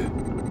sighted.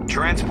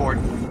 Transport.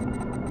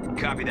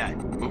 Copy that.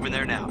 Moving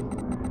there now.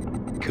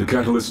 The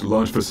Catalyst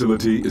launch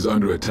facility is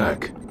under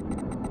attack.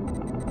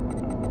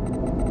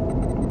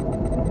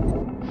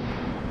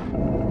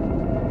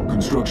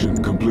 Construction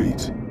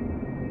complete.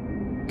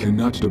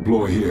 Cannot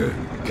deploy here.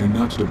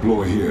 Cannot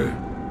deploy here.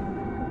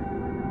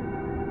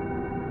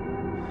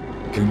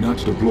 Cannot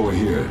deploy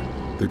here.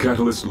 The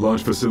Catalyst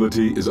launch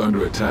facility is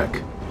under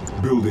attack.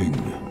 Building.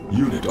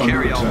 Unit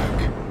under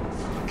attack.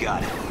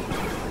 Got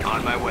it.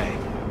 On my way.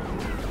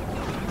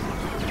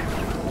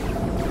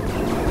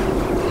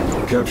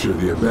 Capture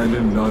the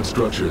abandoned nod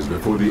structures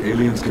before the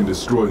aliens can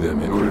destroy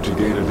them in order to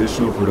gain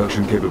additional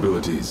production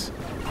capabilities.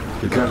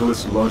 The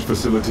Catalyst launch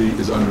facility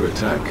is under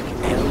attack.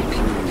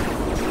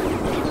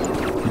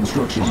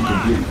 Construction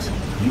complete.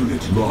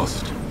 Unit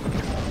lost.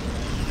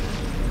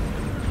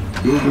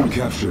 Building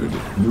captured.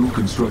 New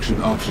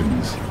construction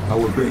options.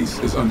 Our base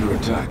is under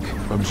attack.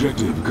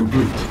 Objective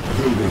complete.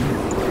 Building.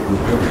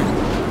 Repairing.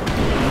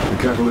 The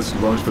Catalyst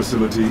launch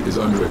facility is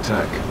under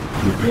attack.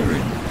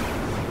 Repairing.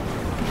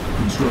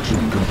 Construction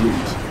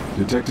complete.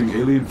 Detecting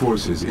alien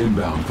forces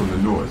inbound from the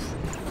north.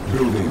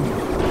 Building.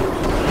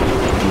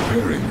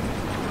 Repairing.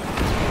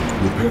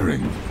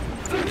 Repairing.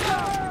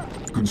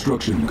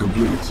 Construction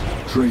complete.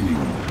 Training.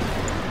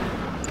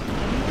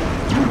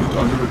 Unit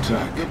under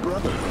attack. The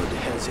Brotherhood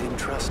has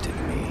entrusted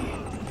me.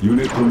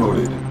 Unit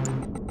promoted.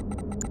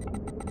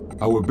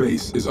 Our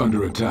base is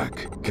under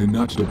attack.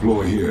 Cannot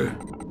deploy here.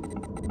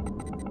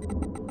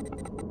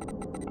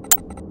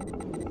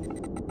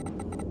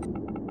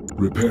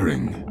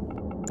 Repairing.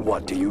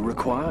 What do you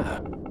require?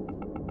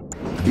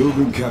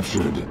 Building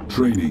captured.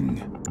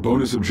 Training.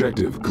 Bonus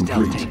objective complete.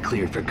 Stealth tank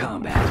cleared for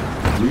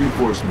combat.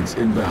 Reinforcements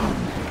inbound.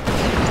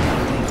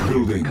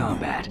 Building.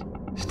 Combat.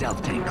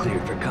 Stealth tank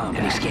cleared for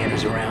combat. Any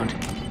scanners around?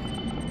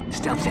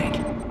 Stealth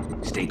tank.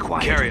 Stay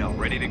quiet. Carry-on,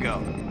 ready to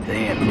go.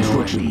 They have no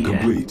Construction idea.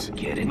 complete.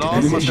 Get into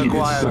Enemy position.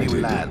 units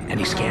sighted.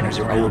 Any scanners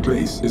Our around?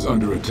 base is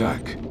under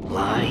attack.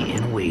 Lie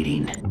in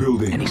waiting.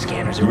 Building. Any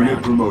scanners Unit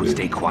around? promoted.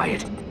 Stay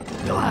quiet.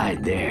 They'll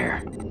hide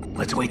there.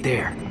 Let's wait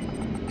there.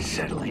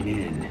 Settling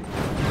in.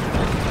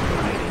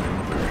 Riding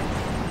over.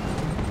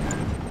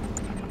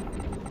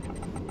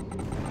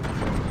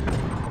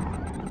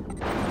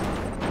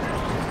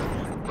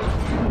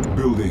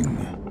 Building.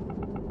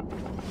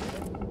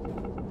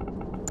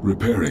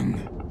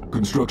 Repairing.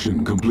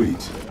 Construction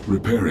complete.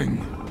 Repairing.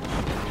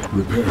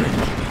 Repairing.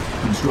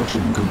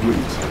 Construction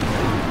complete.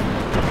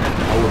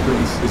 Our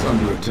base is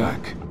under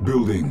attack.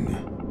 Building.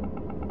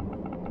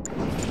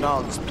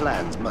 Nog's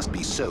plans must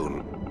be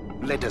sown.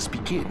 Let us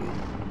begin.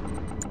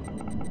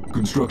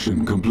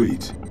 Construction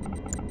complete.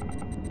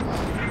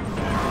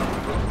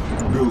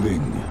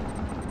 Building.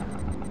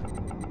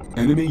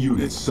 Enemy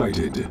units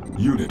sighted.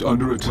 Unit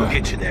under attack. We'll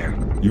get you there.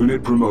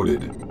 Unit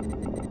promoted.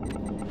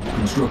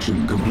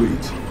 Construction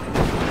complete.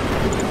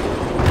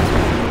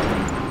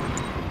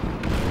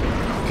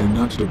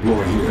 Cannot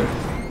deploy here.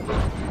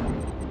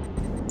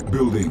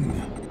 Building.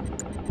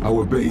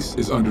 Our base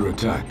is under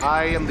attack.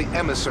 I am the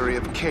emissary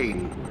of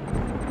Cain.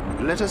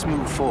 Let us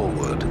move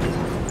forward.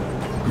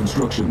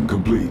 Construction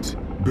complete.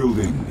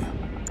 Building.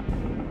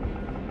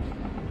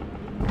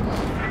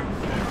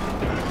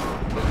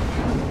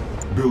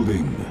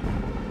 Building.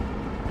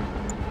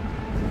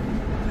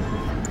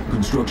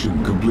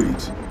 Construction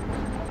complete.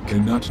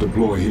 Cannot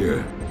deploy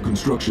here.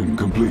 Construction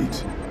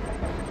complete.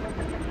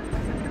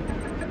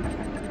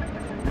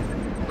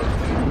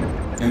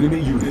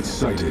 Enemy units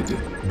sighted.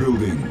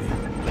 Building.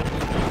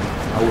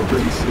 Our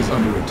base is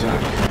under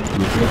attack.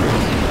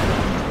 Repairing.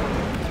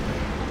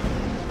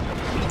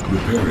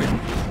 Repairing.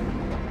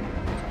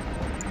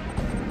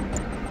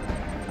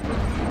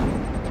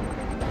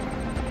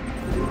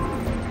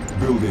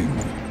 Building.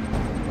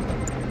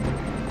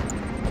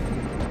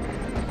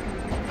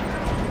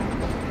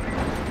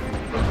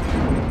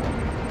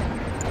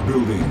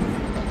 Building.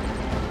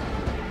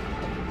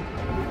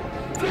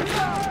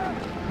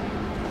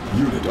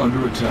 Unit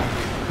under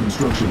attack.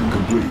 Construction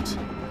complete.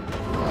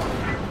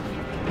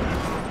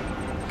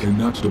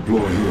 Cannot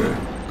deploy here.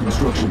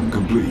 Construction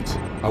complete.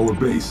 Our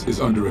base is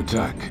under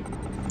attack.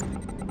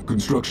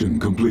 Construction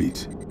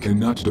complete.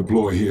 Cannot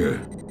deploy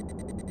here.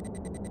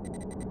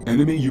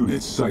 Enemy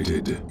units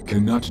sighted.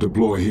 Cannot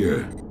deploy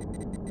here.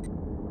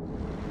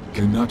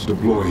 Cannot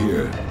deploy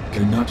here.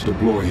 Cannot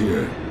deploy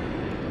here.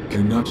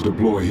 Cannot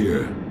deploy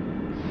here.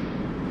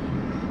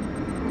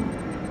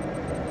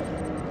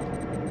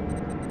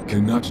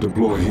 Cannot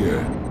deploy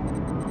here.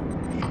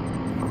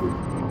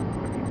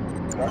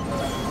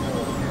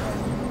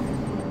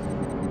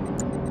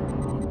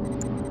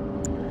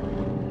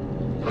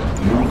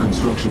 No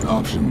construction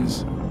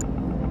options.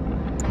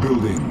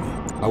 Building.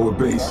 Our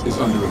base is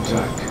under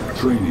attack.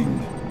 Training.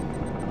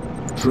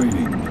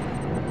 Training.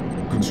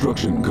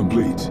 Construction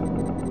complete.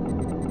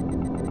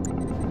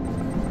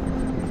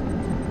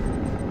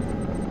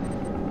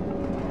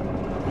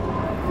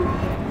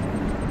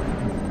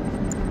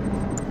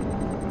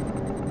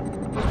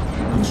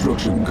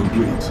 Construction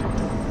complete.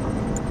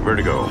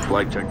 Vertigo,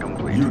 flight check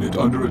complete. Unit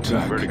under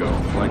attack. Vertigo,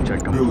 flight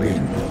check complete.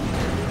 Building.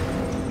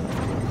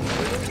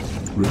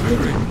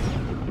 Repairing.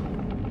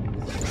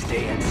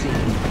 Stay at sea.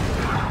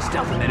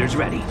 Stealth emitters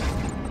ready.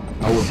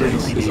 Our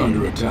base is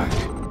under attack.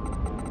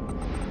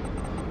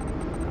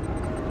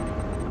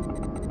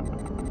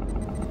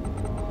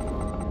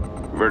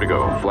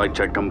 Vertigo, flight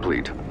check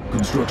complete.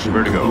 Construction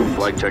Vertigo, complete.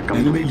 flight check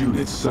complete. Enemy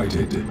units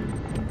sighted.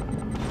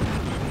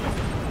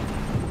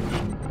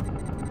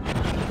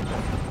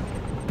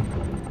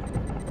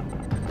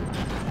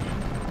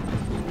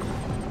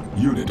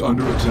 Unit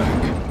under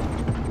attack.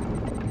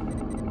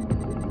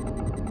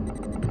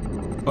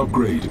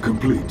 Upgrade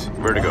complete.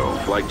 Vertigo,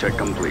 flight check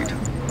complete.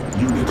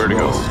 Unit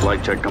Vertigo, lost.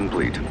 flight check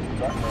complete.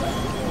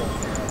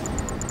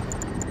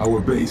 Our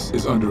base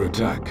is under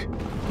attack.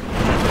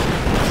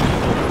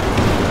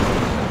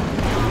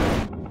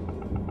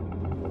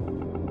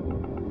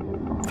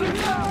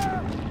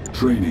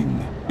 Training.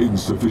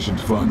 Insufficient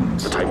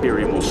funds. The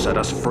Tiberium will set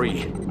us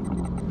free.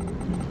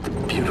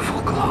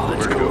 Beautiful glow.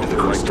 Let's Vertigo, go to the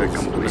flight check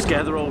crystals. complete. Let's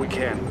gather all we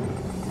can.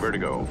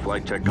 Vertigo,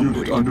 flight check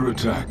complete. Unit under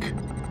attack.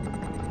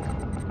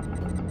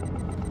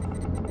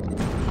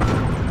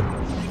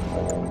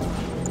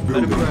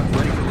 Building. Craft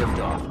ready for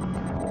liftoff.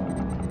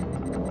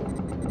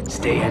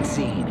 Stay at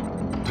scene.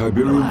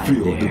 Tiberium Glide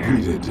field there.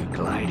 depleted.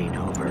 Gliding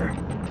over.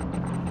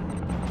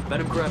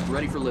 Venom craft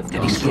ready for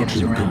liftoff.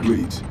 Construction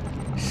complete.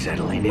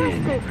 Settling Let's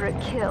in. go for a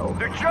kill.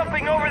 They're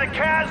jumping over the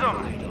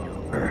chasm!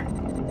 Over.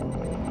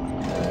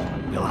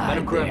 We'll hide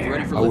Venom craft there.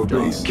 ready for Our liftoff.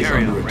 base is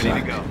Carry under on, ready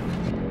attack. to go.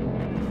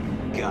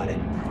 Got it.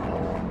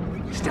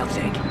 Stealth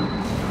tank.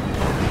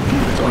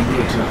 Unit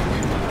under attack.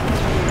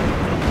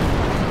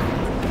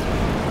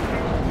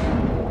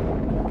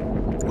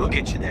 We'll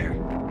get you there.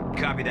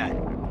 Copy that.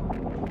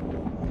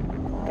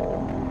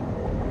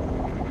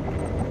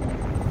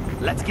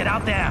 Let's get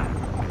out there.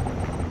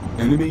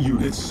 Enemy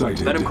units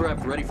sighted. Venom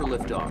craft ready for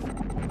liftoff.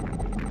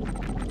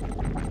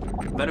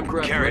 Venom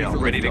craft Carry ready on, for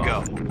ready to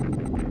liftoff. go.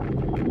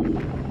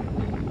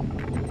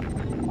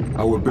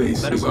 Our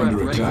base Venom is craft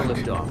under ready attack. for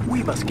liftoff.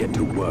 We must get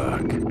to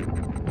work.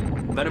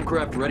 Venom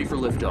craft ready for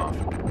liftoff.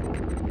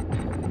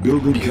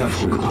 Building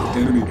captured.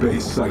 Enemy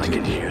base I sighted.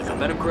 can hear them.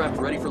 Venom craft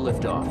ready for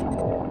liftoff.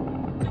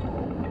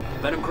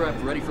 Venom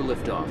craft ready for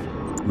liftoff.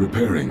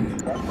 Repairing.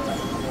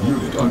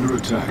 Unit under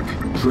attack.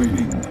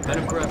 Training.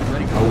 Venom craft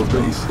ready for Our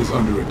liftoff. base is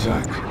under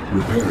attack.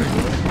 Repairing.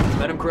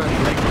 Venom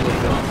craft ready for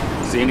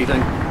liftoff. See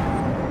anything?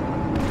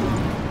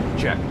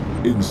 Check.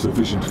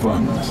 Insufficient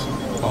funds.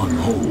 On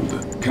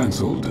hold.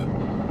 Cancelled.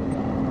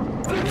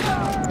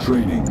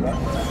 Training.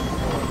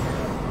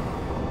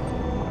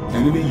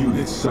 Enemy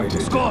units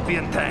sighted.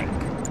 Scorpion tank!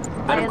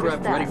 Venom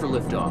craft ready for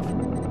liftoff.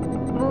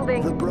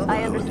 Moving. The I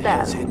Brotherhood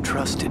has understand.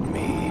 entrusted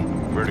me.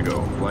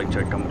 Vertigo, flight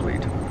check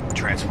complete.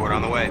 Transport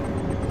on the way.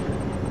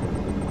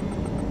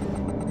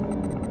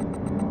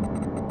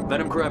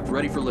 Venom craft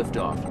ready for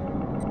liftoff.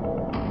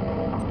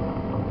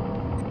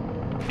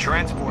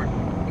 Transport.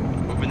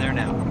 Moving there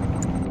now.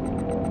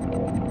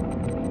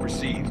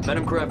 Received.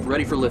 Venom craft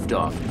ready for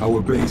liftoff.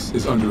 Our base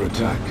is under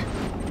attack.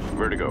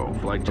 Vertigo,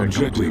 flight check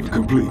Objective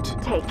complete.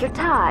 Take your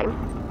time.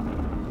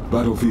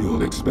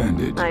 Battlefield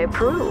expanded. I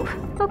approve.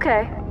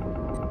 Okay.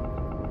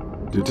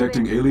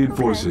 Detecting alien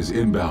forces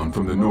inbound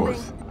from the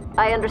north.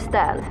 I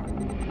understand.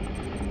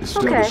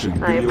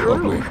 Establishing I video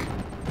approve.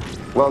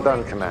 uplink. Well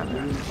done,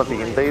 Commander. But the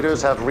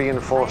invaders have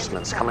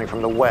reinforcements coming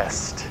from the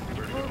west.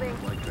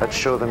 Let's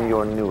show them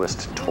your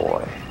newest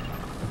toy.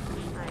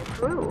 I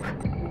approve.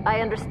 I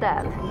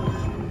understand.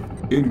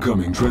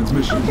 Incoming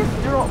transmission.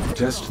 Just drop.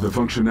 Test the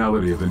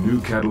functionality of the new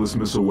Catalyst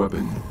missile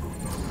weapon.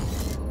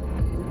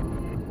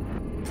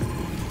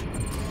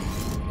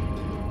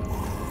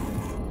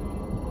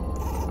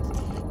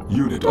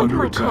 Unit under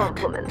my attack.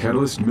 compliment?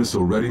 Catalyst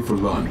missile ready for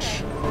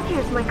launch.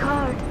 Here's my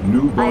card.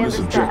 New I bonus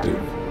understand.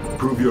 objective.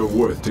 Prove your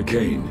worth to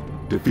Kane.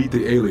 Defeat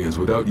the aliens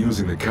without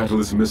using the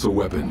Catalyst missile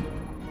weapon.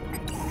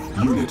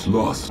 Unit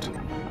lost.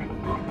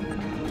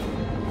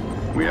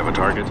 We have a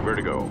target.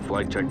 Vertigo,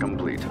 flight check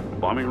complete.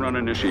 Bombing run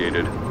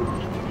initiated.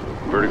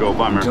 Vertigo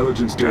bomber.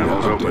 Intelligence data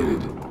Channels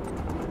updated.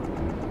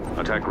 open.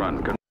 Attack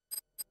run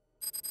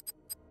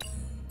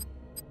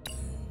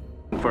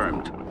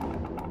confirmed.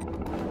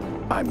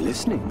 I'm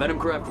listening. Venom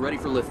craft ready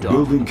for liftoff.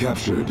 Building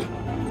captured.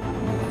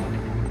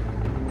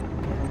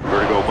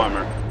 Vertigo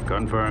bomber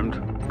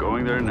confirmed.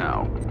 Going there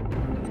now.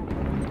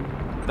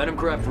 Venom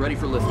craft ready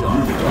for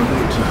liftoff. Unit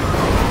under attack.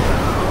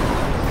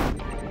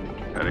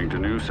 Heading to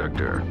new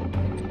sector.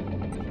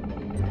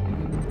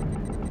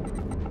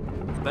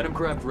 Venom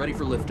craft ready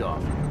for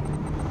liftoff.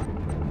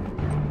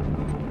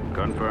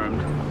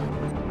 Confirmed.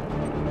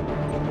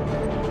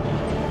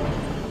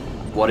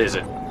 What is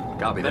it?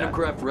 Copy Venom that.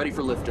 craft ready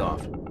for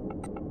liftoff.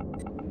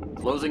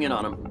 Closing in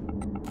on him.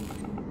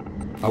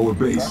 Our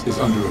base is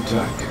under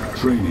attack.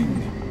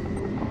 Training.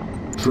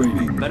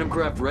 Training. Venom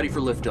craft ready for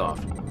liftoff.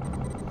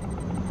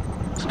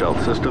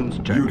 Stealth systems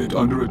check. Unit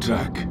under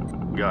attack.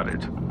 Got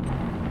it.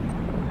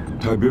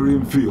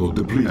 Tiberium field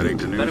Heading depleted.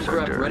 to new Venom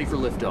craft sector. ready for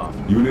liftoff.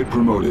 Unit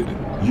promoted.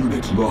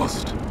 Unit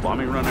lost.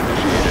 Bombing run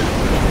initiated.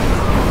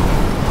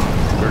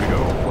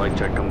 Vertigo, flight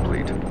check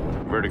complete.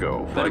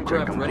 Vertigo, Venom flight check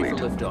craft ready for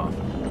complete. liftoff.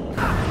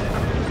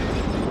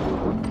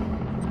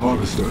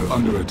 Harvester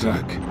under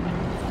attack.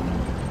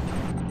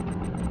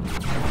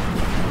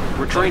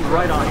 We're trained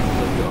right on you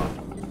for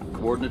liftoff.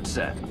 Coordinates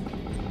set.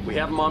 We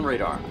have them on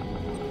radar.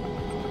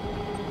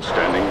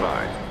 Standing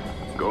by.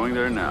 Going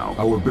there now.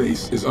 Our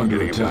base is under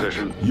Getting in attack.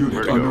 position. Unit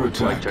Vertigo, under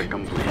flight attack. check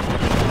complete.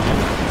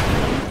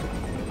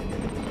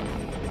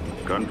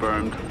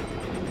 Confirmed.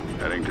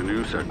 Heading to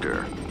new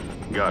sector.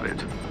 Got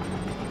it.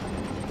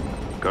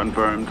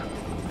 Confirmed.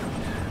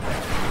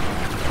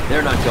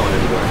 They're not going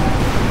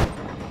anywhere.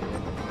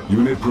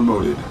 Unit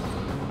promoted.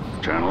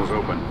 Channels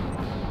open.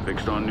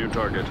 Fixed on new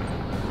target.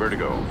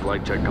 Vertigo,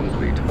 flight check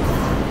complete.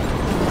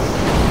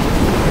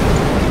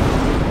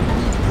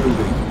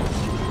 Building.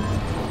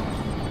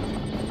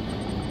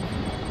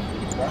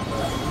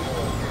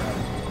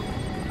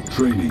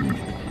 Training.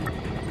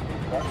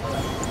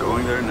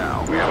 Going there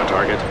now. We have a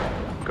target.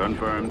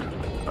 Confirmed.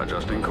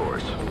 Adjusting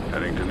course.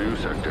 Heading to new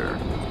sector.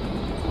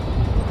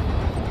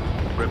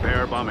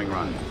 Prepare bombing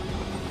run.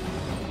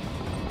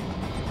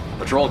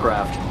 Patrol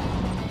craft.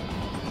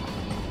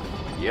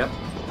 Yep.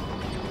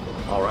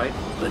 All right.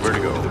 Let's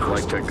Vertigo, go to the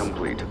flight crystals. check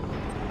complete.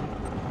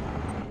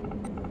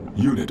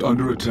 Unit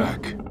under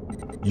attack.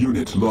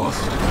 Unit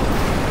lost.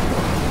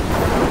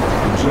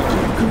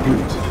 Objective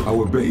complete.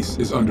 Our base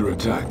is under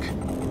attack.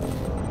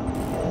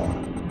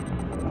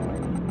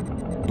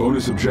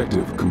 Bonus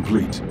objective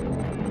complete.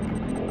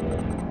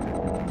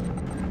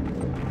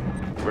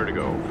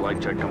 Vertigo,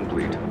 flight check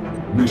complete.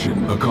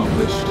 Mission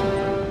accomplished.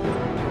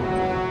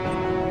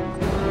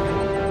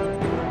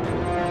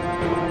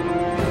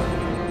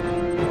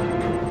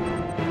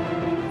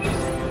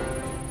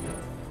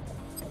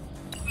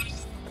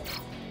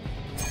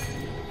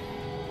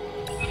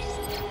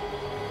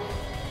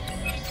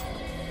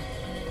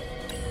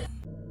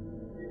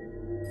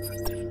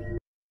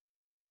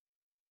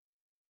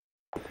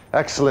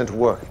 Excellent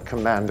work,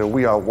 Commander.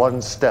 We are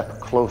one step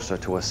closer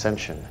to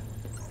ascension.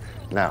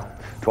 Now,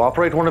 to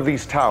operate one of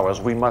these towers,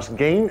 we must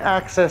gain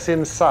access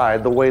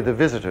inside the way the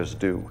visitors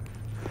do.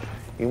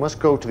 You must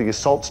go to the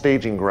assault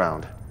staging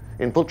ground,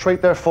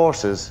 infiltrate their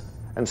forces,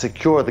 and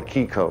secure the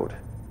key code.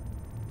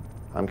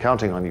 I'm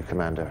counting on you,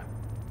 Commander.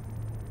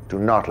 Do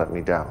not let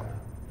me down.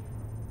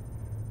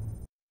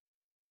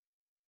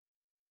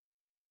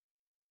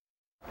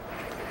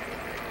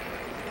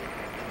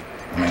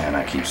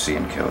 I keep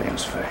seeing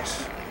Killian's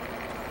face.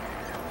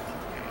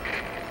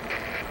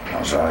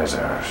 Those eyes of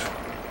hers.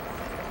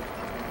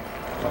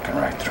 Looking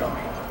right through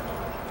me.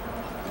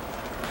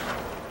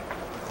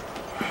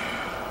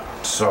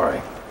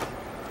 Sorry.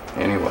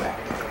 Anyway,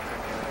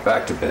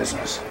 back to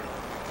business.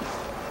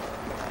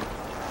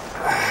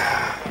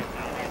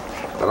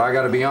 But I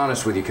gotta be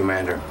honest with you,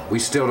 Commander. We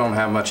still don't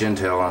have much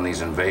intel on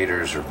these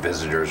invaders or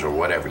visitors or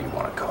whatever you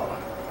want to call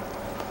them.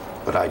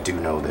 But I do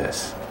know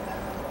this.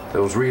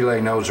 Those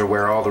relay nodes are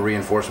where all the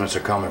reinforcements are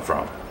coming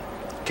from.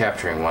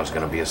 Capturing one's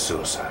gonna be a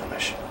suicide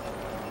mission.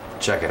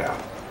 Check it out.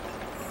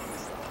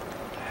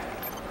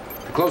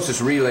 The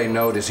closest relay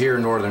node is here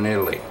in northern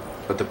Italy,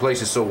 but the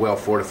place is so well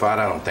fortified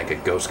I don't think a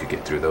ghost could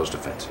get through those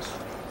defenses.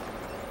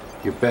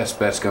 Your best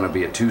bet's gonna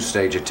be a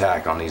 2-stage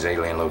attack on these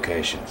alien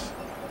locations.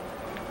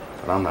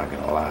 But I'm not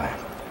gonna lie,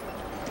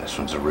 this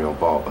one's a real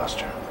ball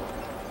buster.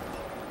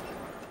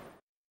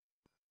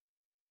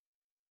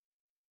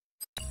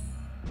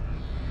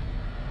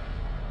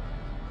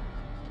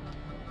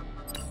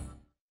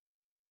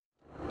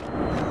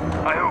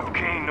 I hope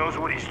Kane knows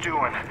what he's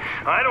doing.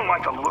 I don't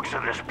like the looks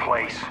of this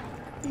place.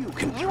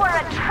 You are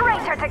a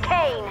traitor to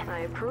Kane! I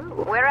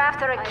approve. We're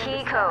after a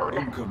key code.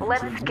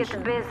 Let's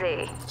get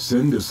busy.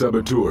 Send a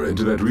saboteur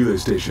into that relay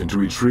station to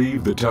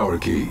retrieve the tower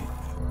key.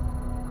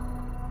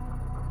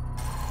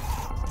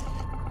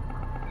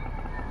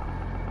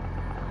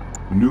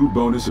 New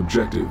bonus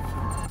objective.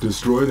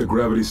 Destroy the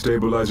gravity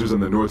stabilizers on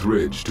the North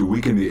Ridge to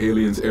weaken the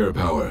aliens' air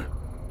power.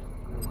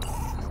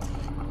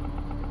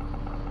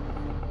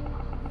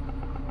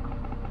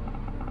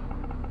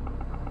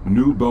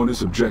 New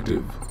bonus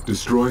objective.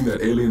 Destroying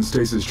that alien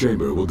stasis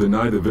chamber will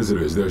deny the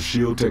visitors their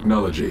shield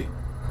technology.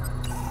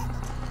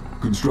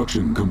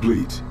 Construction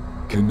complete.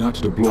 Cannot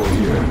deploy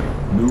here.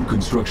 New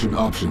construction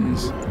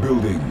options.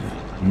 Building.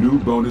 New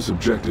bonus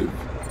objective.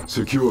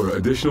 Secure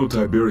additional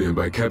Tiberium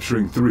by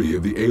capturing 3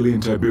 of the alien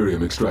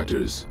Tiberium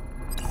extractors.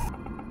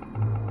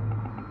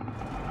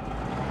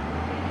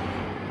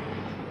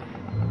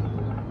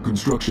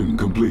 Construction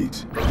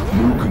complete.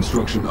 New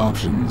construction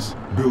options.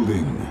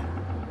 Building.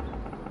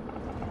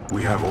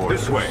 We have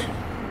orders. This way.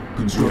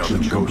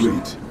 Construction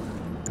complete.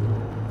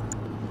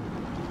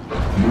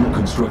 New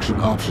construction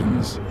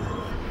options.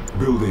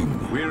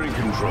 Building. We're in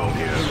control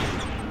here.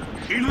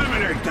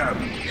 Eliminate them!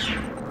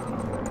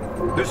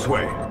 This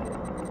way.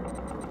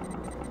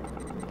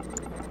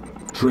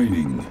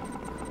 Training.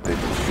 They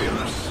will fear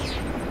us.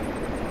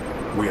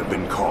 We have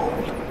been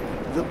called.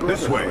 The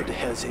This way. Brotherhood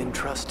has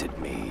entrusted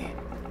me.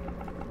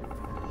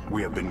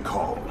 We have been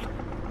called.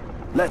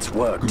 Let's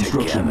work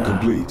Construction together.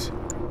 complete.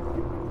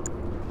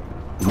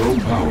 Low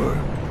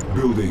power.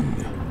 Building.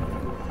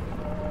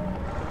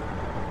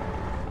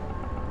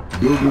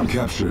 Building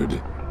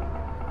captured.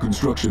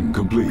 Construction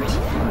complete.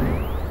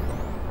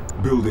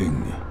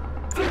 Building.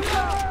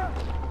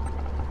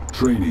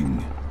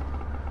 Training.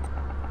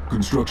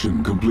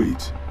 Construction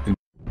complete.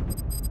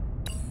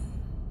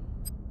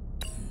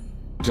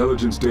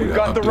 Intelligence data We've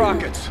got updated. the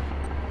rockets.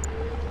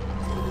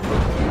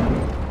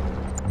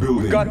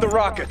 Building. We've got the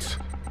rockets.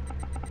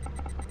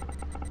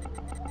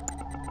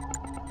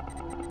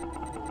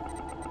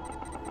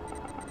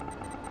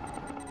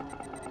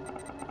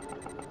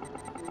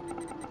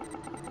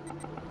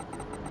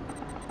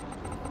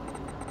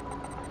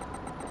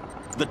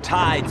 The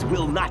tides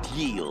will not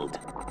yield.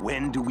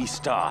 When do we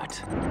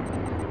start?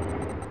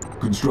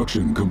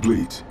 Construction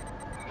complete.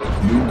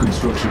 New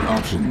construction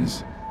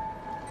options.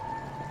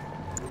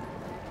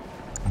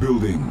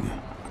 Building.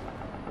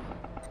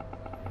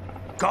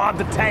 Guard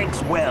the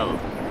tanks well.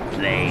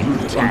 Plain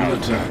Unit under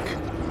attack.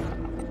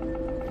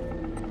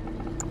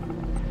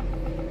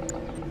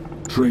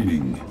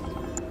 Training.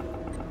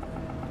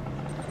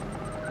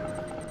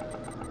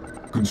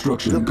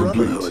 Construction The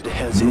complete. Brotherhood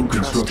has New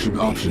entrusted construction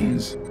me.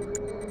 options.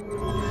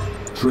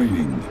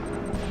 Training.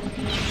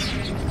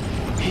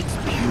 It's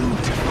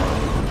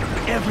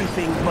beautiful.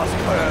 Everything must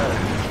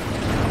burn.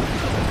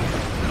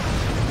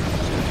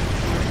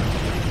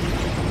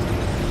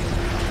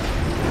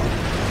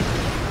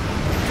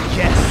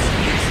 Yes,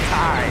 it's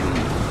time.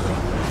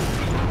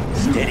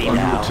 Steady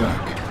Under now.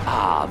 attack.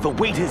 Ah, the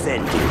wait is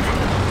ended.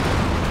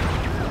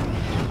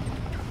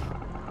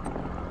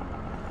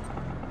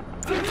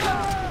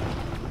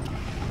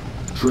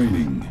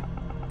 Training.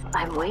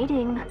 I'm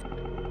waiting.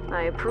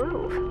 I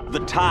approve. The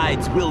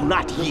tides will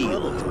not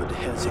yield. The Brotherhood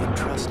has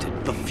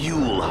entrusted The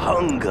fuel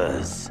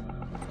hungers.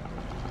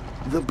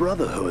 The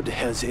Brotherhood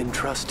has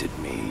entrusted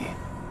me.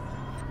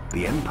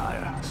 The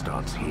Empire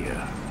starts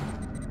here.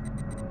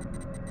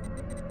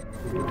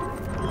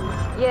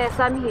 Yes,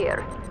 I'm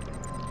here.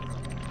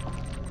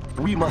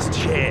 We must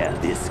share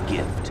this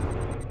gift.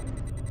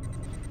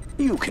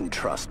 You can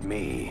trust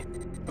me.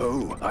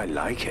 Oh, I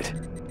like it.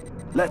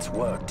 Let's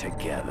work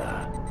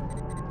together.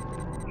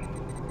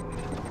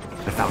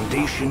 The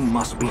Foundation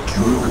must be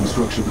true. New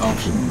construction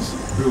options.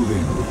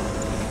 Building.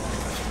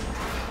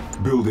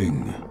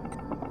 Building.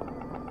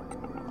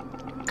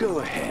 Go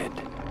ahead.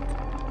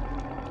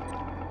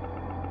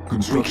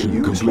 Construction We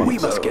can use complete. we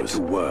must get to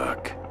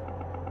work.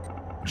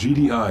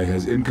 GDI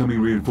has incoming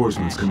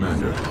reinforcements,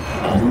 Commander.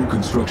 New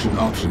construction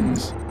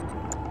options.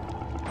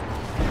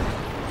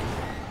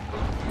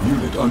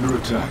 Unit under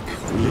attack.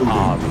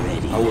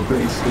 Building. Our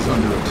base is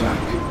under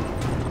attack.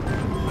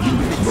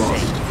 Unit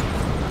lost.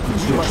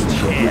 Construction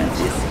complete.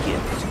 This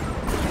gift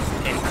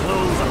and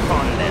close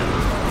upon them.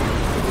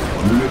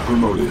 Unit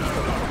promoted.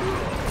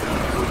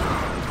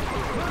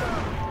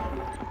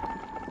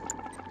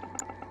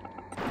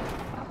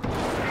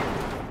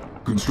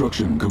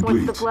 Construction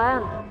complete. What's the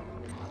plan?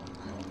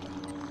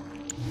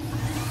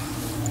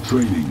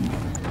 Training.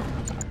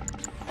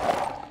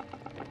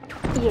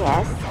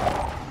 Yes.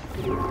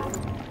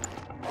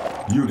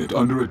 Unit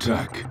under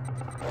attack.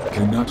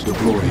 Cannot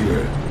deploy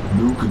here.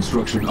 New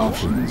construction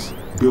options.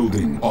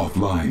 Building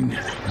offline.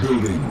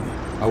 Building.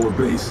 Our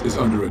base is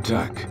under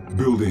attack.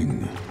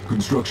 Building.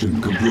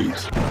 Construction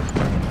complete.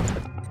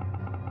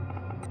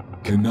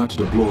 Cannot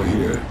deploy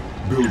here.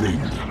 Building.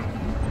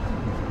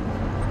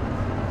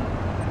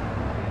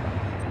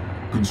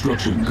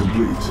 Construction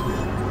complete.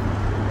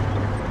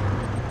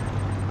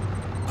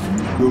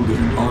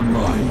 Building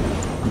online.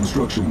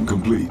 Construction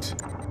complete.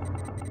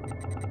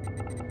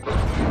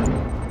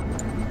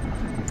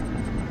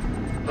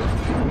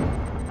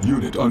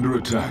 Unit under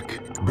attack.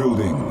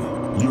 Building.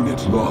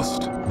 Unit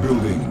lost.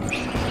 Building.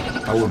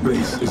 Our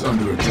base is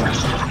under attack.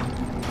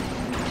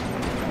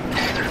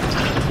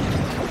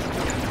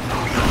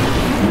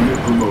 Unit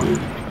promoted.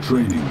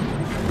 Training.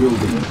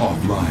 Building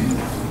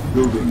offline.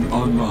 Building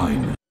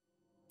online.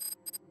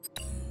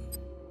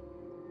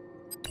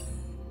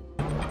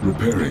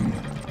 Repairing.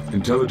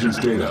 Intelligence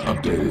data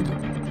updated.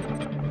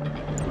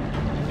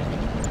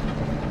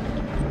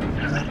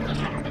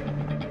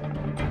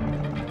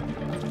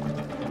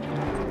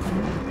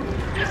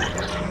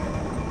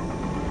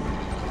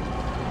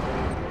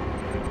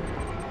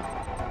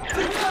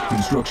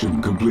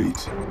 Construction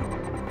complete.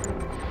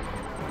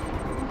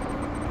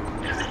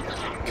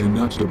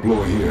 Cannot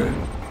deploy here.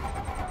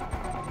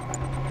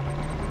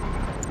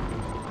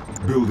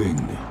 Building.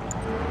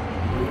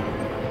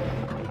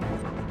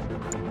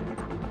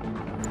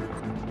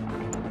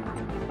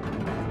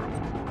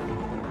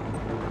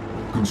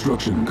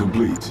 Construction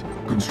complete.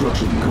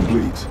 Construction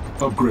complete.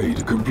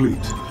 Upgrade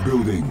complete.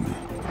 Building.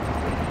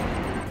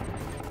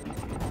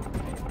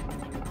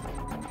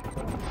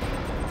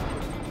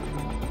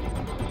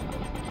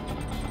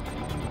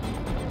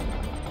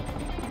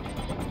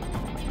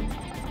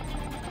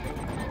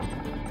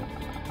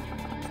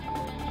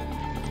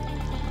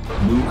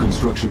 New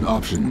construction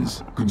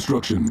options.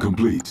 Construction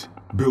complete.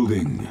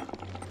 Building.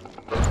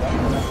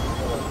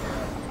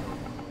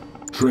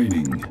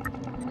 Training.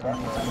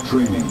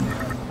 Training.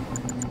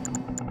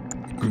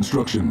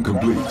 Construction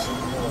complete.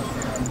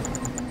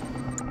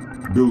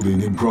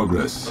 Building in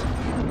progress.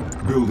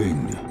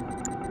 Building.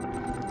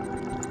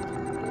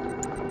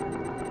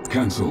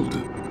 Cancelled.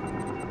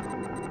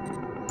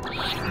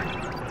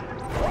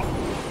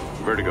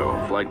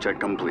 Vertigo, flight check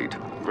complete.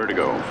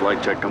 Vertigo,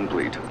 flight check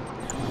complete.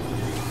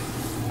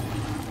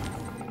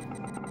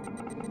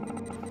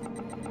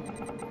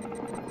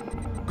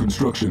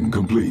 Construction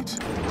complete.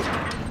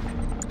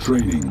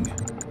 Training.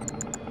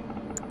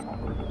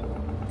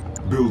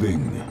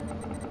 Building.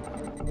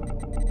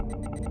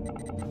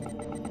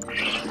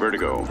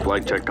 Vertigo,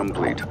 flight check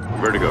complete.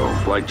 Vertigo,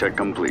 flight check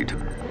complete.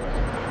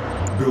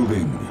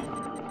 Building.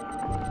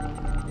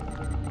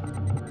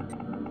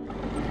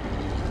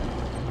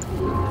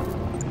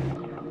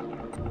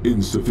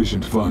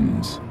 Insufficient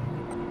funds.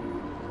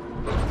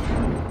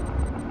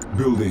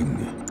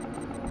 Building.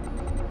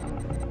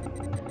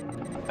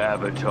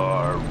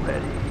 Avatar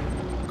ready.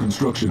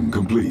 Construction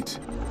complete.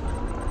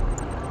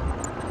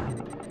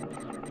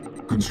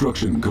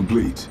 Construction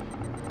complete.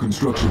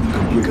 Construction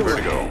complete.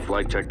 Vertigo,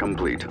 flight check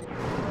complete.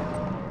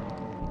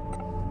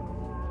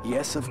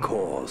 Yes, of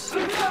course.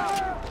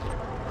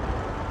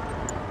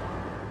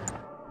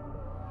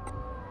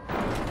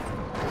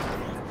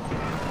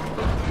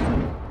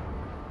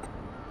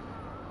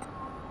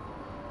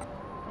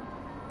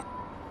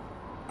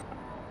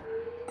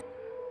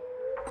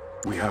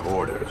 We have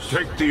orders.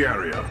 Take the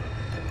area.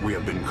 We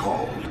have been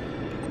called.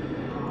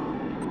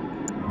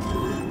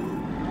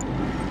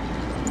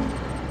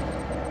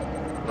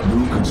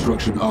 New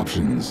construction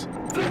options.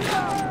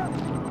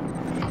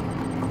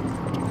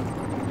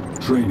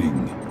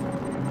 Training.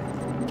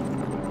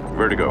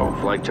 Vertigo,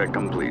 flight check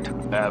complete.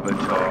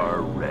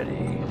 Avatar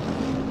ready.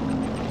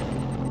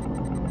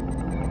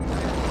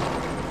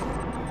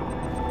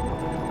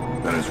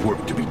 There is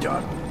work to be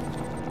done.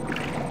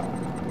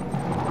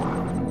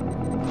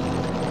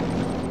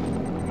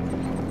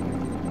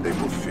 They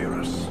will fear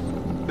us.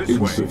 This way.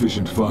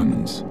 Insufficient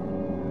funds.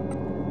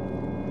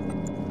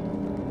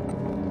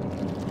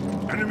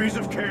 Enemies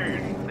of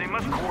Cain. They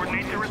must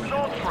coordinate the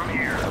results from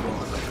here.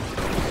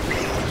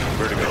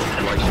 Vertigo,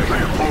 flight check They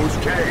complete. oppose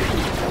Cain.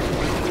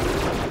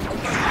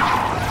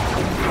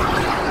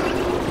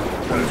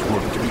 There is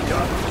work to be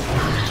done.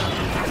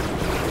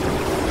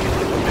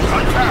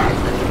 Attack!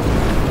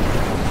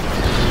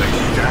 They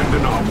stand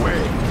in our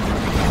way.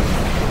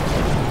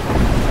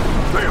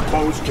 They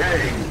oppose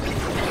Cain.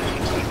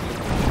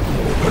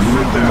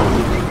 with them!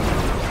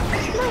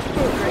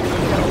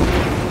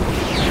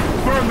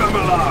 Burn them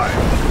alive!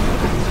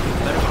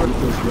 If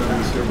those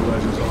gravity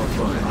stabilizers are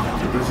fine,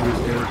 the visitor's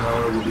air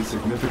power will be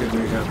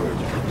significantly hampered.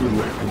 Good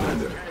work,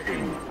 Commander.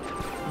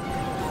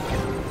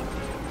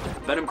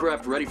 Venom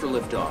craft ready for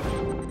liftoff.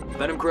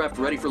 Venom craft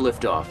ready for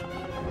liftoff.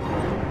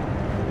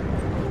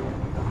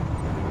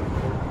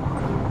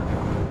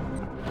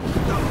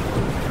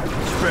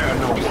 Spare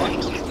no one.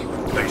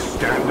 They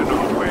stand in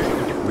our way.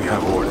 We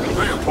have orders.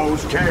 They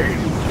oppose Kane.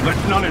 Let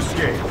none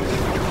escape.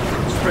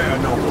 Spare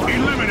no one.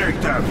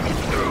 Eliminate them.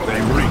 They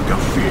reek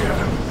of fear.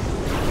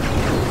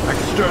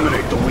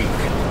 Exterminate the weak.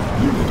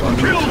 Unit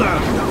under Kill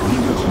attack. them!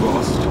 Unit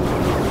lost.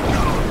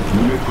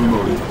 Unit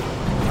promoted.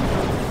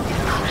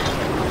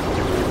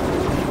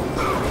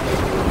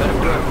 Venom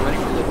craft ready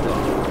for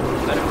liftoff.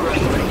 Venom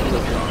craft ready for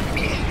liftoff.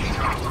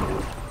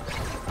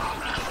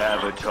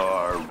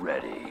 Avatar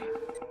ready.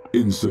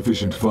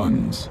 Insufficient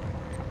funds.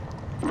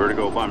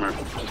 Vertigo bomber.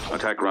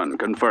 Attack run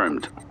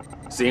confirmed.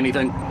 See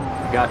anything?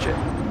 Gotcha.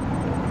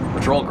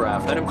 Patrol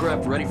craft. Venom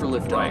craft ready for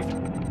liftoff.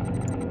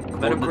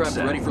 Venom craft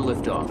ready for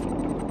liftoff.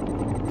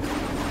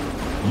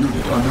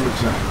 Unit under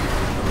attack.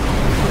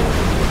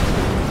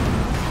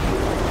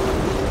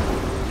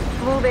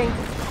 Moving.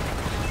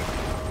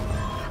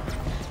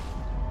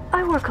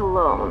 I work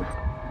alone.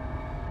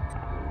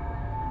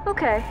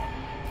 Okay.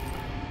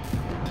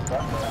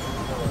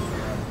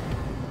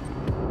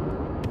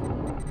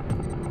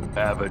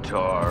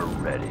 Avatar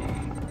ready.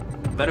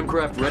 Venom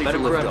craft ready for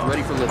liftoff.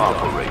 Ready for liftoff.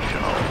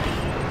 Operational.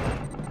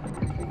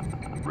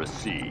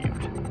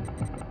 Received.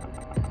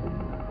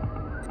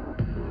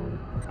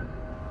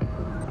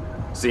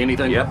 See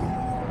anything? Yep.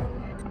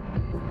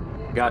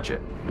 Gotcha.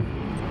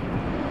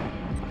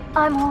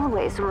 I'm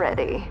always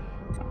ready.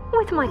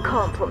 With my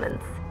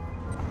compliments.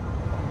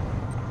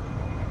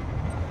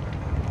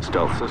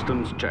 Stealth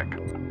systems check.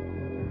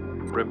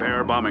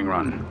 Prepare bombing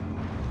run.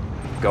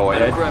 Go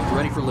ahead. Venom craft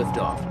ready for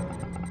liftoff.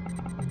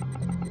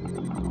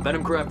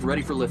 Venom craft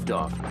ready for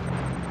liftoff.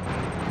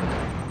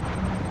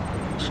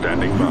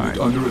 Standing by. Unit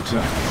under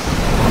attack.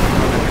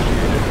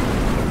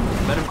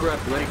 Venom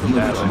craft ready for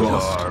Unit liftoff.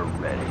 lost.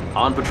 Ready.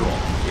 On patrol.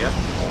 Yep.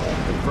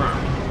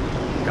 Confirmed.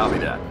 Copy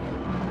that.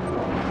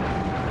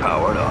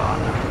 Powered on.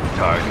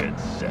 Target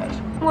set.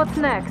 What's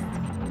next?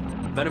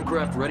 Venom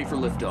craft ready for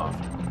liftoff.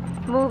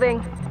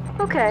 Moving.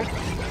 Okay.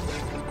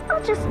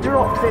 I'll just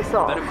drop this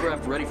off. Venom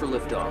craft ready for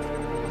liftoff.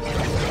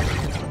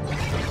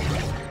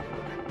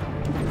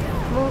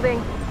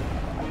 Moving.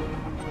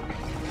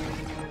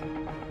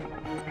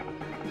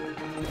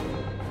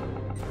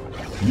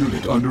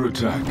 Unit under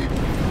attack.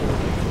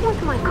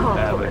 With my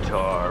compliments.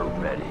 Avatar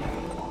ready.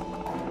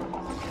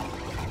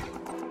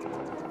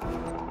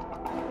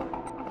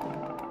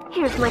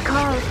 Here's my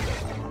card.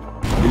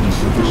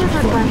 Insufficient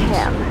Delivered by funds.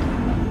 hand.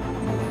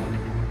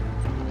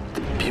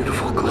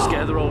 Beautiful glow. Let's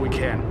gather all we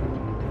can.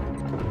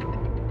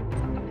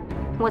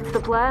 What's the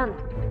plan?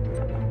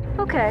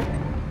 Okay.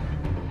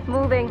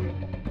 Moving.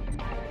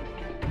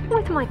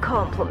 With my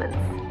compliments.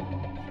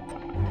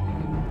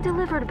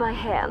 Delivered by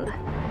hand.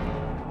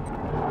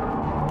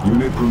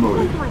 Unit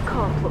promoted. With my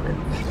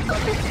compliments.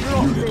 Just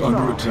drop Unit this under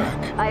off.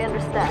 attack. I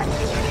understand.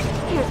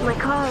 Here's my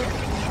card.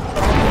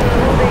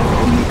 Moving.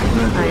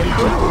 I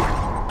approve.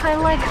 I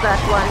like that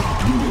one.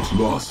 Unit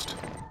lost.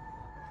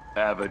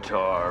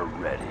 Avatar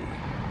ready.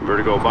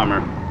 Vertigo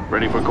bomber,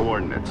 ready for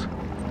coordinates.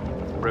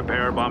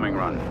 Prepare bombing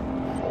run.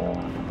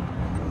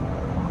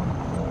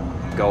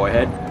 Go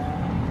ahead.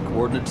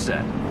 Coordinates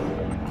set.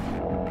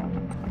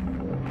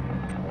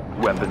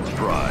 Weapons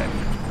prime.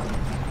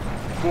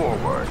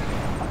 Forward.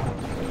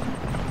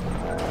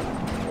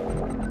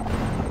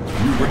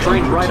 We're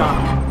trained right on.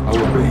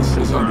 Our base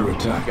is under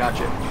attack.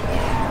 Gotcha.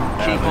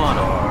 Keep on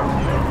them.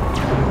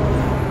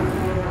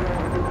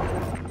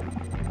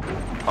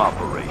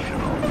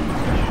 Operational.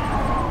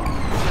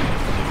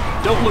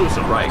 Don't lose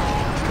them. Right.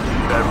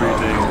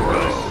 Everything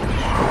good.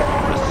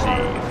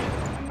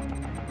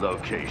 Received.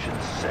 Location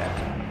set.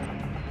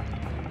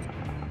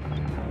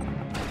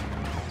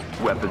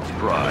 Weapons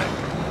prime.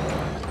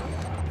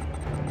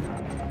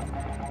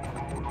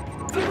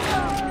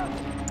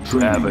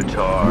 Training.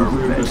 Avatar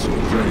Nuclear ready. missile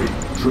ready.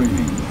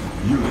 Training.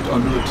 Unit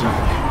under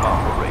attack.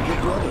 Operation.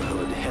 The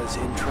Brotherhood has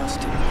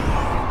entrusted me.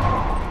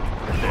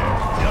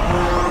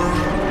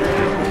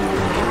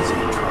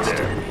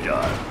 They're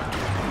done.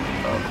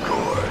 Of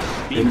course.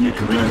 Enemy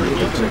commander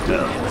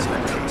detected.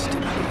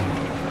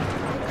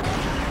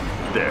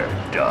 They're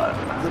done.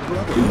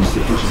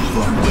 Insufficient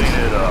funds. Clean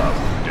it up.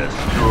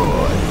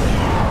 Destroy.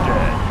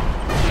 Dead.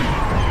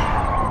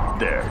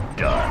 They're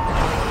done.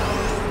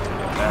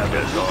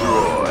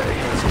 Destroy.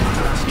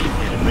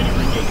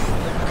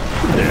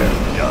 They're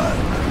done.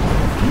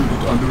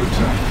 Unit under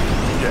attack.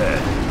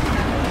 Dead.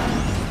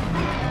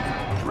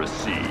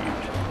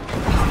 Received.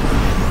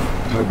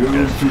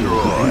 Tiberium field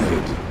Destroy.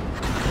 completed.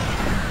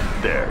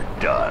 They're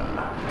done.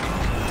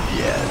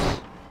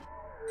 Yes.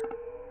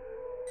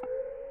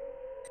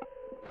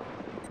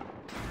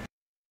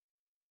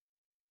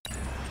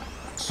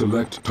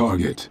 Select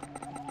target.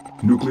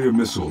 Nuclear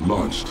missile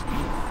launched.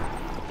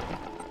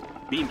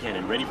 Beam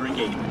cannon ready for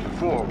engagement.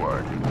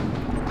 Forward.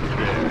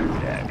 There,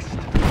 next.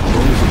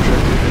 Bonus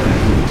objective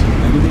complete.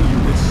 Enemy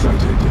units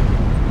sighted.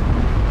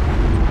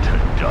 To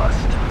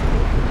dust.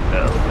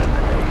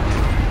 Eliminate.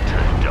 To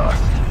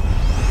dust.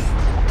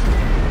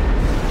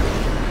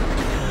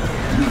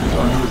 Unit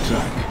under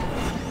attack.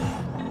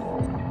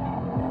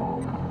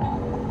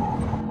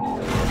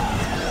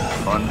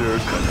 Under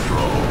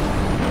control.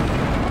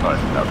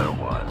 Another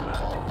one.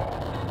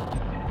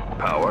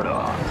 Powered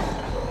on.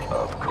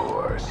 Of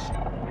course.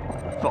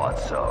 Thought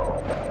so.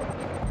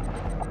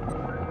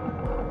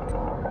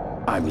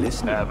 I'm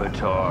listening.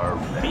 Avatar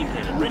Beam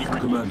cannon ready for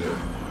Commander,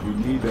 you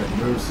need that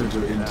nerve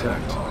center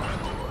intact.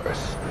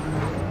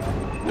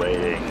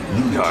 Waiting.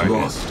 Unit Target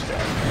lost.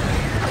 set.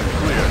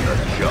 Clear the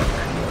junk.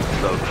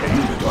 Locate.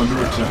 Unit under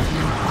attack.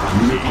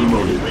 Unit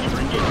promoted.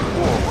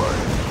 Forward.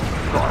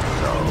 Thought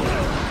so.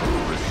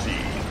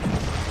 Receive.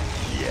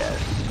 Yes.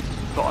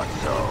 Thought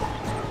so.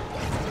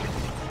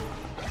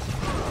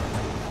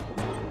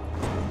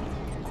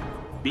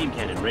 Beam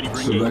cannon ready for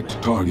Select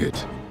engagement.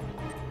 target.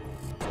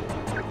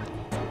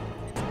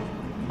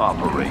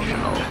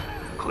 Operational.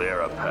 Clear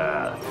a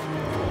path.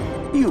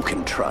 You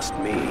can trust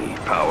me.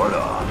 Powered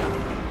on.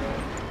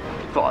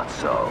 Thought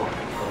so.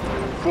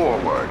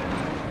 Forward.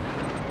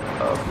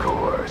 Of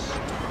course.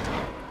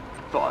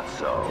 Thought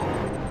so.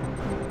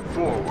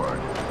 Forward.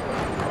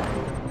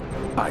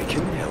 I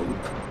can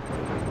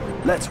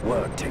help. Let's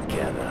work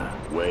together.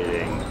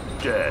 Waiting.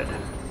 Dead.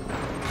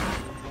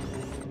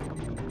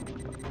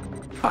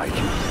 I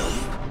can help.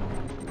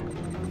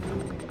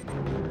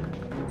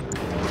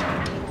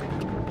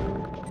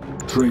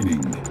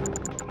 Training.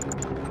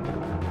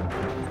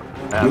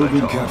 Avatar.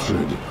 Building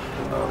captured.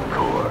 Of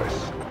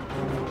course.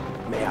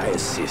 May I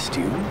assist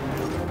you?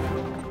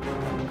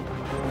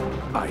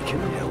 I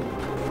can help.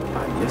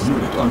 I'm listening.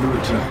 Unit under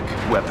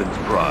attack. Weapons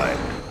prime.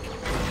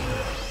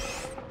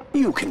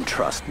 You can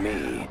trust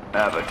me.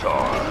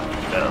 Avatar.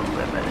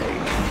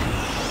 Eliminate.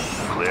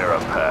 Clear a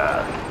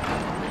path.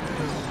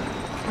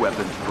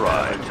 Weapons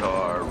prime.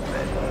 Avatar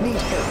ready.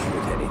 Need help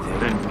with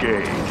anything?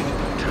 Engaged.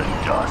 To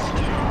dust.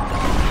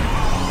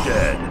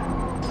 Dead.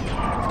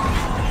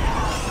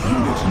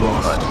 Unit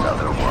lost.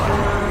 Another one.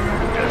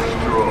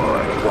 Destroy.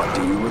 What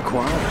do you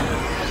require?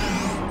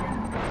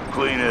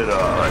 Clean it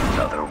up.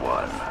 Another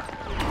one.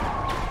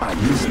 I'm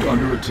Unit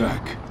under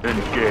attack.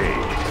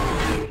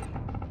 Engaged.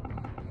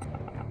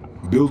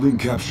 Building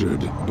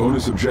captured.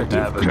 Bonus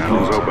objective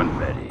Channels complete. open.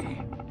 Ready.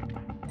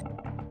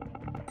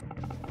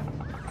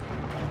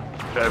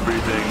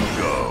 Everything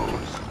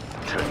goes.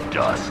 To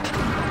dust.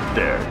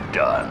 They're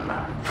done.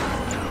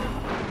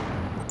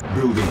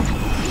 Building.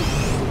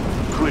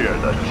 Clear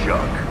the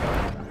junk.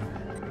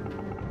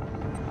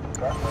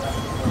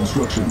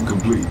 Construction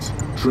complete.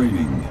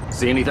 Training.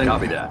 See anything?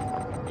 Copy that.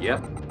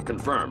 Yep,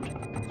 confirmed.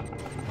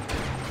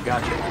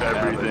 Gotcha.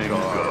 Everything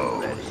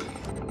goes.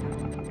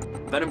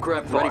 Venom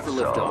craft ready for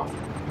liftoff.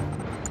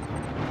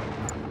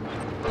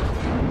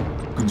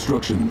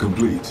 Construction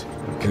complete.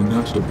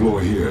 Cannot deploy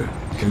here.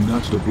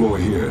 Cannot deploy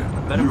here.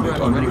 Venom Unit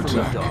craft under ready for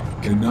attack.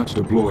 liftoff. Cannot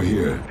deploy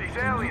here. These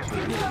aliens,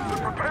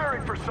 they're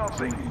preparing for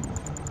something.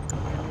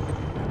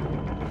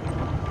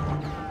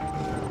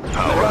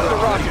 Power the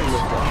rocket.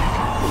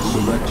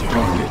 Select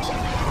target.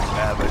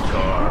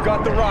 Avatar. We've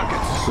got the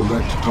rockets.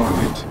 Select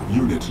target.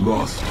 Unit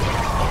lost.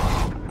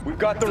 We've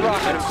got the Venom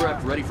rockets.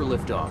 craft ready for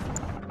liftoff.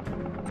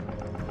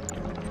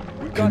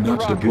 We've got the Cannot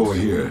rockets. deploy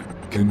here.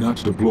 Cannot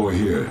deploy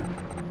here.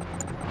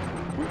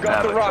 We've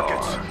got the Avatar.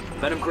 rockets.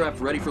 Venom craft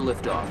ready for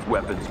liftoff.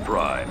 Weapons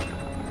prime.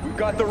 We've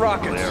got the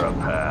rockets. Clear a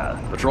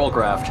path. Patrol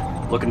craft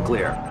looking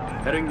clear.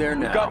 Heading there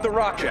now. We've got the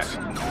rockets.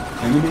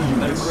 Enemy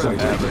unit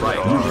sighted. Right.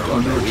 Unit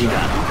under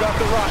attack. We've got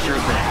the rockets. Sure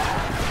thing.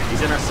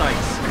 He's in our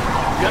sights.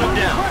 Got him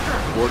down.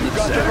 Coordinates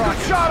Got the set.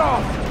 rocket. Shot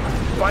off.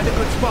 Find a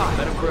good spot.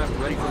 Venom craft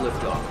ready for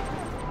liftoff.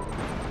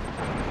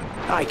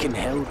 I can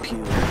help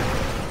you.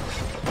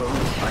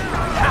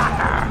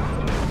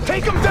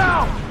 Take him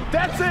down.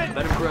 That's it.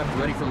 Venom craft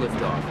ready for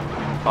liftoff.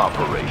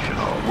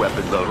 Operational.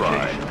 Weapon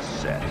location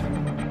set.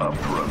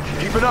 Approaching.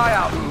 Keep an eye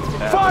out.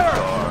 Fire.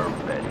 Avatar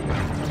ready.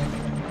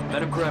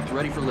 Venom craft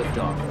ready for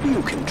liftoff.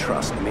 You can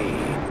trust me.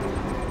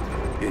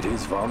 It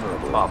is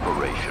vulnerable.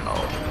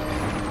 Operational.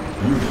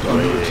 Unit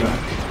under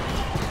attack.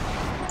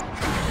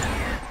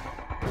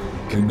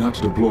 Cannot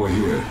deploy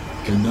here.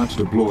 Cannot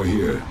deploy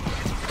here.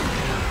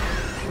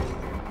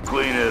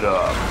 Clean it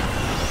up.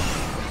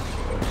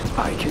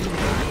 I can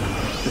help.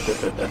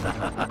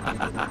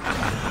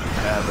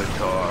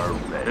 Avatar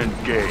ready.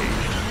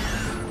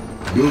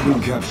 Engaged.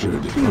 Building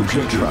captured.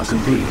 Objective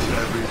complete.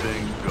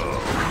 Everything go.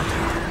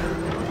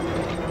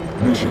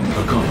 Mission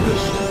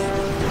accomplished.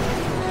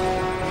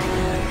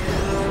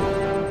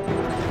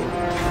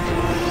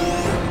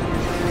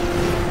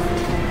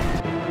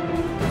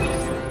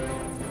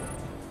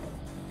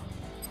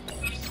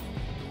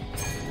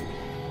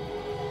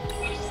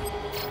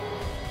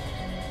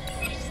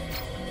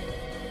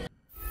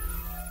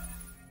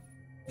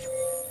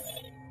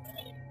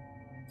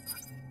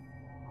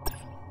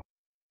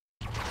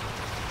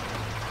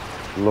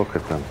 Look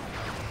at them.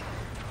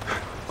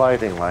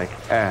 fighting like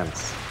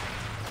ants,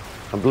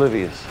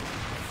 oblivious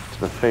to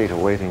the fate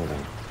awaiting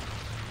them.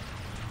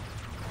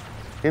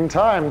 In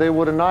time, they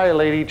would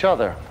annihilate each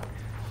other.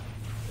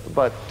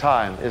 But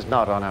time is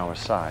not on our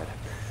side.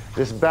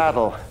 This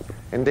battle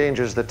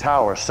endangers the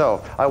tower,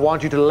 so I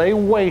want you to lay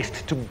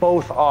waste to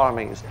both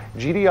armies,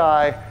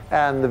 GDI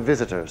and the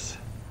visitors.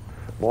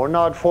 More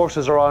Nod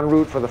forces are en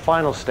route for the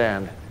final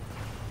stand,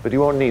 but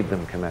you won't need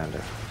them,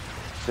 Commander.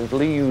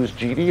 Simply use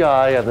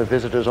GDI and the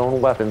visitors' own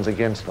weapons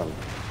against them.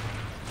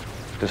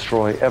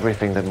 Destroy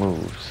everything that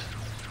moves.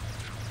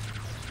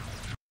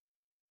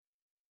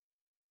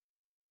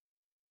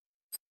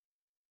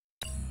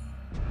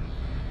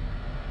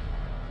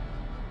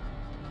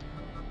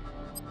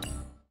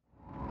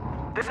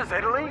 This is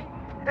Italy?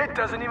 It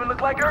doesn't even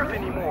look like Earth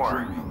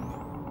anymore.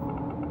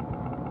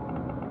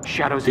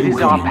 Shadows, it is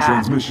our Incoming path.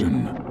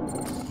 transmission.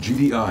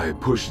 GDI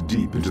pushed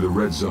deep into the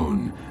red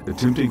zone,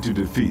 attempting to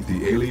defeat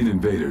the alien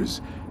invaders.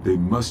 They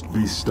must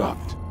be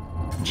stopped.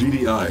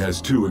 GDI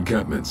has 2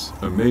 encampments,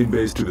 a main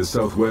base to the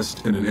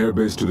southwest and an air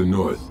base to the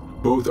north.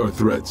 Both are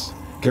threats.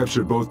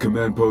 Capture both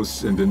command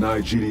posts and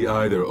deny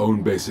GDI their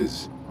own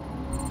bases.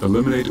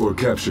 Eliminate or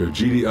capture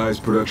GDI's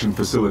production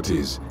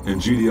facilities, and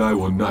GDI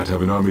will not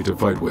have an army to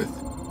fight with.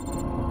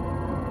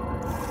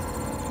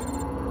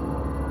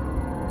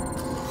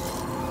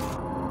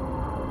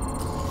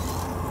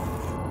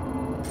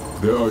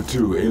 There are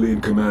 2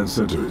 alien command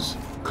centers.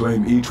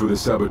 Claim each with a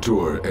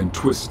saboteur and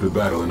twist the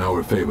battle in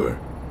our favor.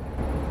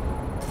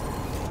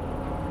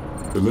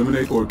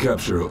 Eliminate or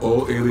capture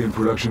all alien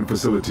production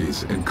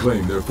facilities and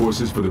claim their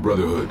forces for the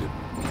Brotherhood.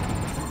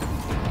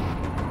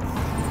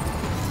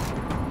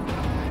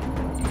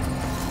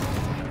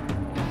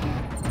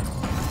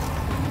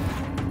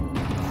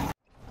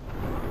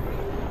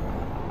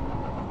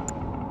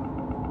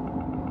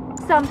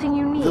 Something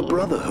you need. The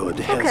Brotherhood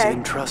has Okay.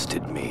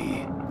 entrusted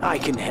me. I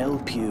can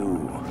help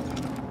you.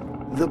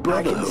 The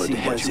Brotherhood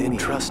has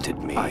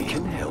entrusted me. I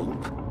can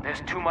help.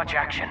 There's too much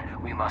action.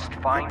 We must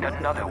find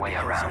another way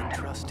around.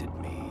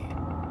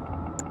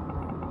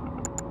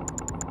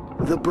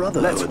 The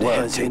Brotherhood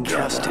has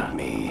entrusted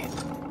me.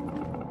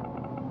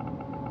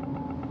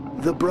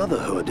 The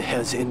Brotherhood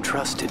has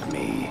entrusted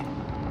me.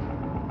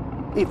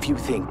 If you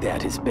think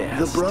that is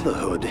best. The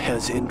Brotherhood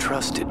has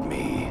entrusted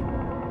me.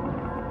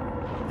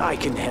 I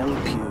can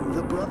help you.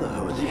 The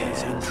Brotherhood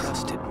has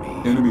entrusted me.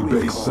 Enemy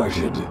With base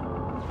caution. sighted.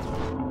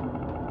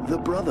 The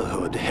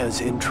Brotherhood has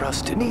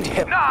entrusted me.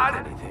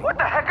 Nod! What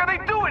the heck are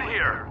they doing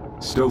here?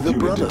 Stealth The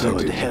unit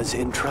Brotherhood detected. has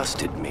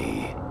entrusted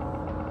me.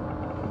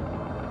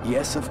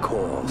 Yes, of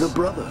course. The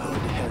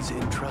Brotherhood has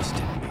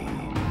entrusted me.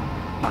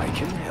 I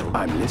can help.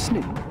 I'm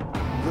listening.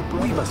 The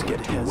Brotherhood we must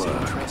get to has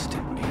work.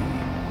 Entrusted me.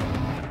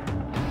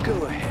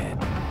 Go ahead.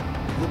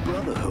 The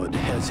Brotherhood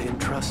has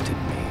entrusted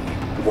me.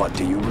 What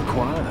do you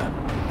require?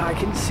 I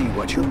can see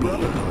what you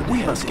mean.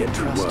 We must get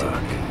to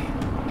work.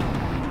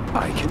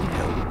 I can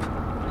help.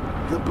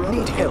 The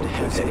Brotherhood need help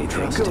with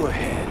anything. Go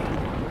ahead.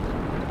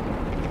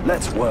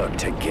 Let's work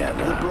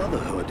together. The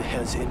Brotherhood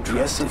has entrusted.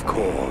 Yes, of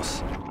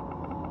course.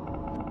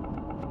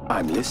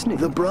 I'm listening.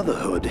 The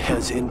Brotherhood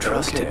has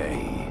entrusted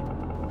me.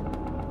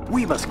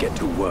 We must get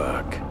to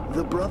work.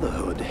 The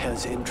Brotherhood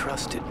has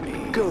entrusted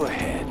me. Go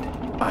ahead.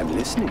 I'm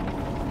listening.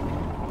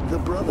 The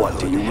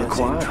Brotherhood has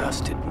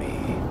entrusted me.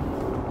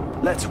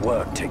 Let's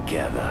work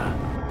together.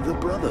 The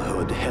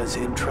Brotherhood has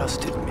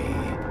entrusted me.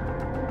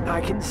 I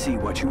can see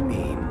what you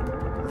mean.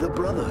 The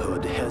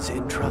Brotherhood has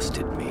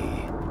entrusted me.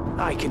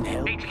 I can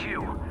help.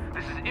 HQ,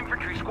 this is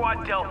Infantry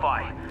Squad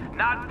Delphi.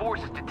 Nod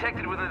forces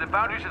detected within the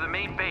boundaries of the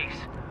main base.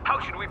 How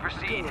should we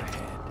proceed?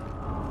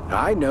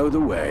 I know the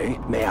way.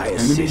 May I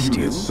assist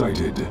you?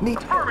 Sighted.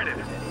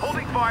 Affirmative.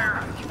 Holding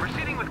fire.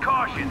 Proceeding with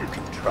caution.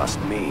 Trust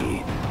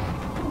me.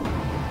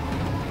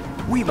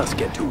 We must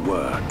get to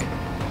work.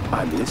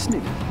 I'm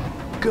listening.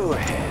 Go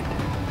ahead.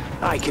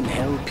 I can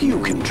help you.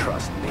 You can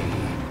trust me.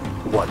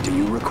 What do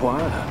you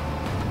require?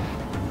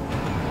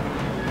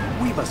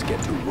 We must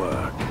get to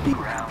work.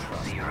 Ground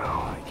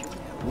Zero.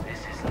 This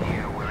is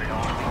near where it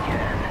all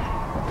began.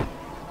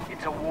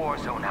 It's a war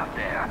zone out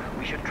there.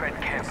 We should tread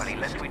carefully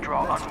lest we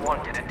draw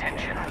unwanted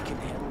attention. I can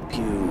help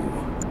you.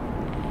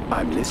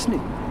 I'm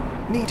listening.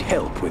 Need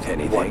help with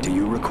anything? What do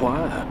you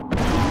require?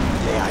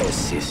 May I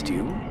assist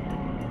you?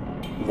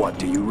 What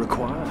do you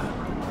require?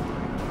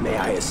 May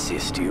I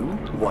assist you?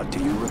 What do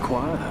you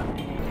require?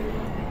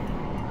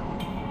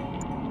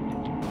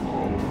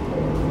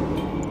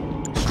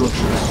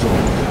 Structure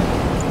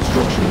sold.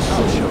 Structure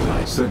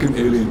sold. Second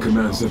alien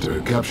command center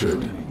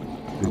captured.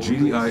 The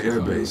GDI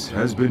airbase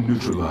has been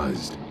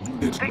neutralized.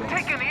 They've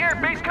taken the Air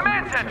Base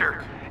Command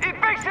Center!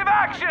 Evasive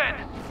action!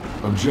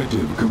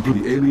 Objective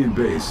complete. The alien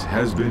base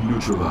has been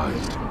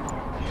neutralized.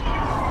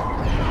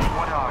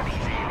 What are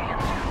these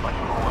aliens but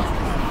more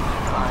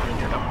blind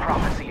to the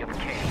prophecy of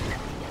Cain?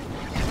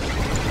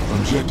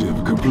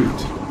 Objective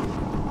complete.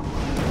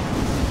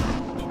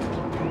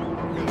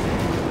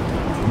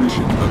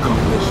 Mission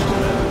accomplished.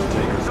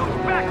 Those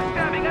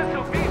backstabbing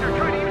SOBs are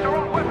trying to use their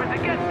own weapons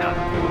against us!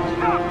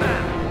 Stop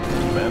them!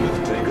 Mammoth,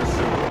 take us.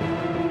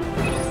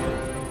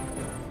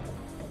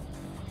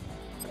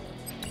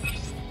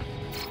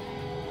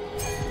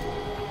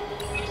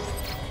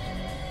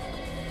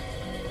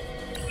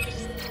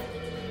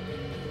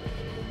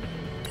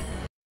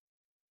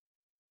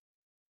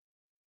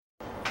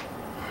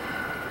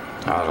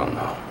 I don't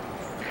know.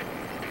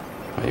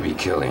 Maybe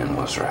Killian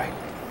was right.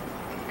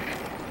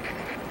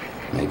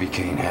 Maybe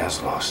Kane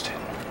has lost it.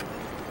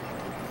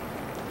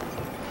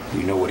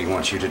 You know what he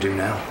wants you to do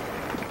now?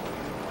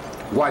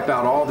 Wipe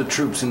out all the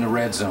troops in the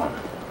red zone.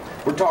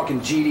 We're talking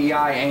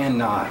GDI and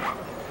Nod.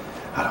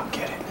 I don't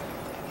get it.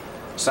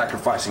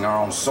 Sacrificing our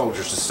own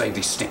soldiers to save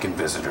these stinking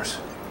visitors.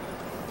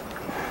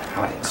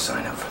 I didn't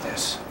sign up for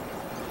this.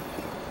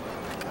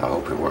 I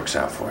hope it works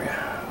out for you.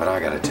 But I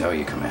gotta tell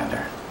you,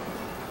 Commander,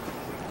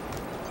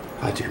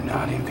 I do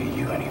not envy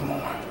you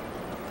anymore.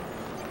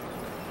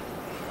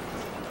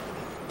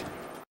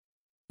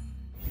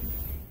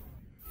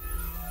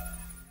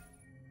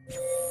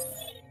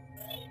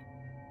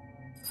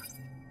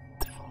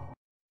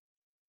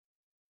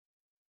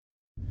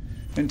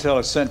 Intel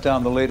has sent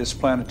down the latest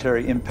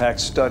planetary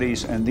impact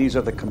studies, and these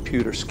are the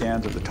computer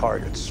scans of the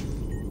targets.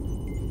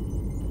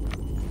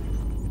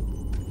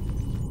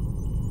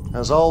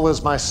 As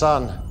always, my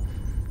son,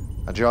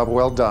 a job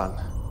well done.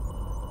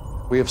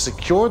 We have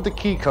secured the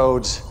key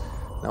codes.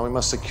 Now we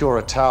must secure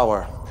a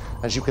tower.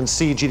 As you can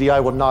see,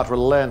 GDI will not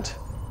relent.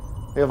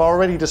 They have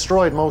already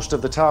destroyed most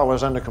of the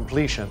towers under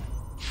completion.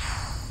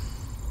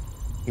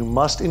 You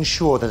must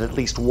ensure that at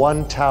least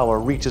one tower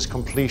reaches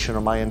completion,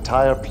 or my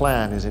entire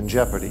plan is in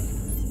jeopardy.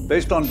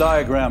 Based on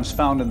diagrams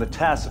found in the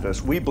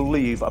Tacitus, we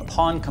believe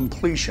upon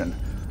completion,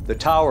 the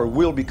tower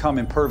will become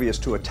impervious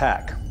to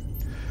attack.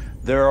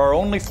 There are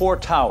only 4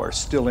 towers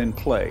still in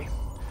play.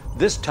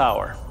 This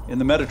tower, in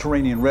the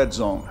Mediterranean red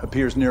zone,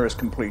 appears nearest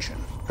completion.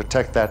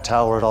 Protect that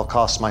tower at all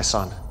costs, my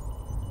son.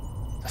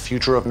 The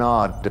future of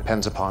Nod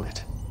depends upon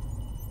it.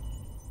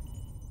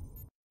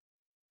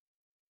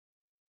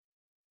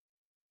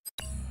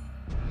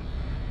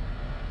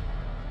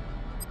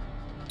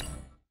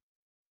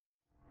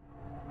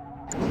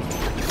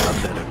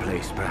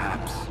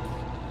 Perhaps.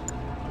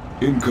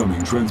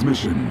 Incoming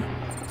transmission.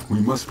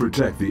 We must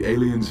protect the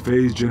aliens'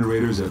 phase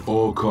generators at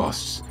all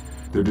costs.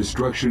 Their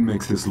destruction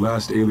makes this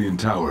last alien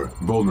tower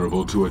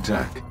vulnerable to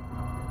attack.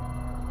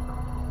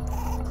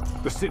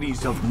 The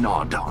cities of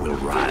Nod will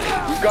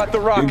rise. We've got the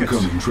rockets.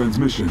 Incoming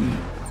transmission.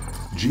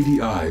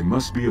 GDI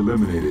must be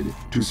eliminated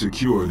to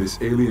secure this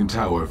alien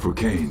tower for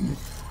Kane.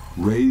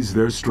 Raise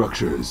their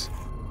structures.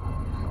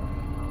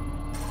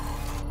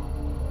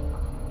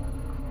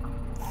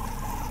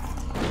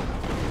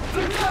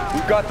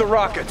 We've got the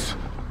rockets.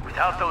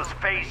 Without those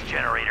phase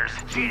generators,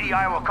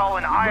 GDI will call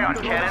in ion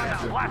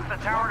cannons and blast the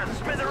tower to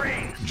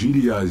smithereens.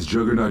 GDI's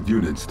Juggernaut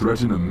units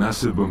threaten a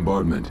massive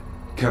bombardment.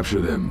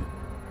 Capture them.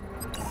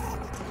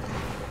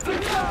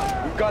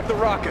 We've got the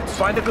rockets.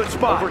 Find a good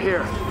spot. Over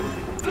here.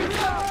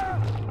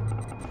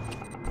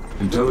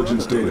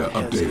 Intelligence data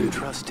updated.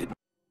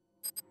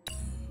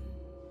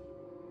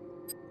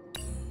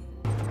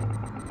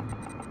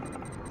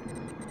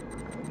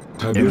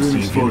 Tiberium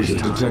exposure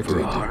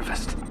detected.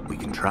 Harvest. We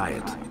can try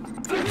it.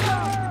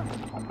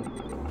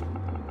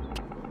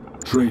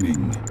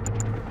 Training.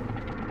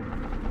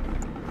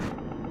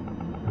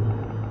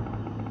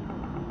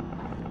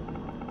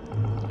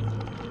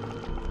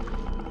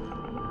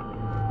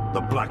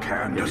 The Black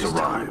Hand has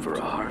arrived. For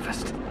a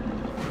harvest.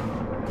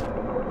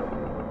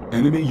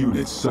 Enemy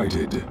units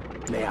sighted.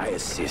 May I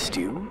assist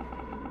you?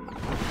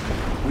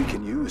 We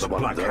can use the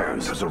one Black of those.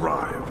 Hand has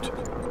arrived.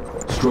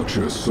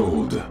 Structure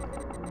sold.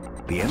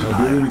 The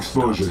Tiberium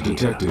exposure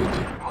detected.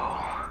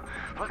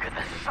 Look at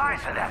the size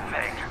of that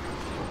thing.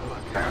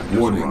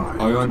 Warning,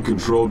 ion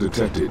control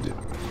detected.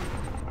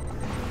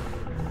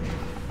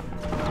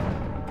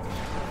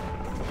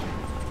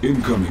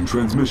 Incoming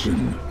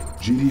transmission.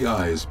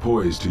 GDI is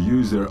poised to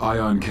use their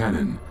ion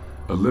cannon.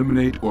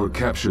 Eliminate or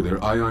capture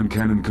their ion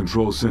cannon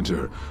control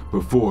center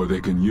before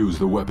they can use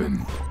the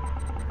weapon.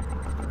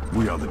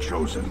 We are the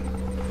chosen.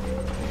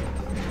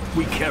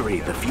 We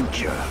carry the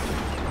future.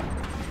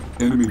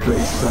 Enemy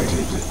base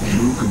sighted.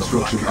 New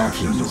construction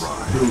options.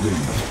 Building.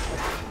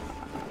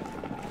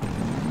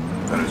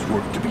 There is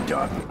work to be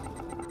done.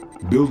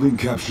 Building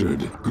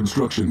captured.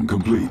 Construction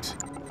complete.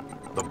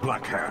 The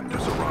Black Hand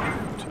has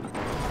arrived.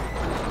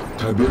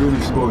 Tiberium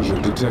exposure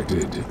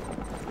detected.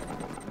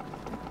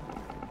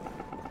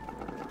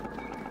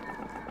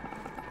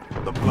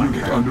 The Black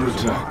Unit Hand under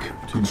has attack.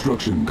 arrived.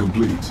 Construction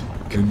complete.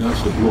 Cannot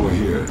deploy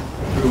here.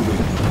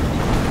 Building.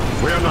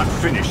 We are not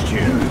finished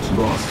here. Unit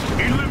lost.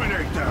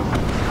 Eliminate them.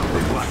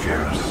 The Black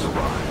Hand has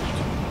arrived.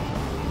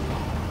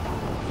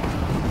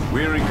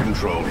 We're in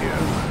control here.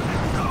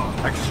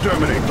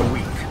 Exterminate the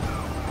weak.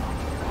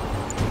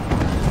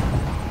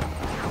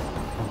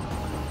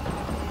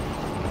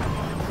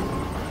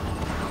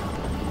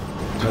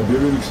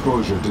 Tiberium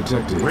exposure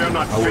detected. We are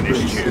not Our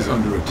finished base here. is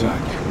under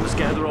attack. Let's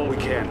gather all we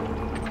can.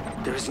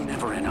 There's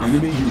never enough.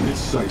 Enemy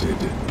units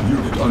sighted.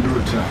 Unit under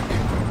attack.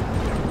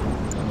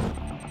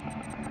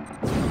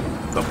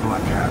 The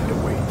Black Hand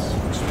awaits.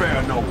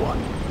 Spare no one.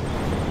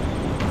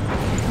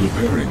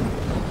 Repairing.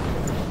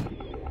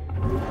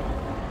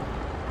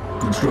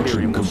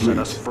 Construction Will set complete.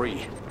 us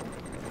free.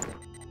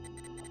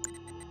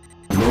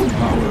 Low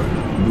power.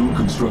 New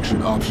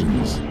construction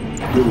options.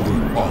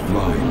 Building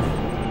offline.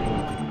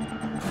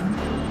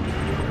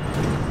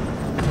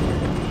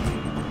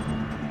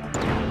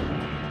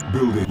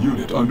 Building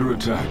unit under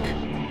attack.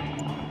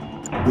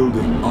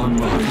 Building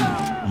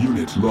online.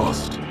 Unit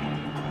lost.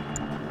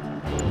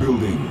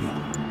 Building.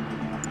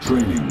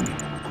 Training.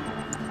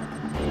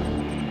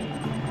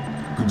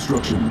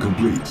 Construction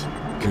complete.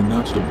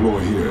 Cannot deploy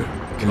here.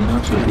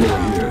 Cannot deploy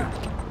here.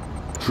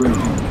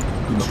 Training.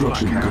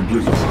 Construction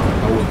complete.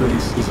 Our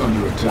base is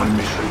under attack. One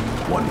mission,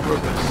 one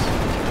purpose.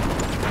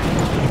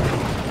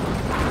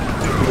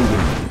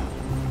 Building.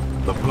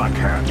 The Black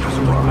Hand has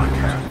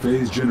arrived.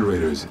 Phase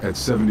generators at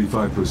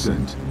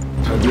 75%.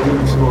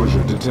 Tiberium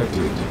exposure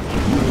detected.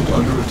 Unit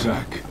under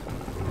attack.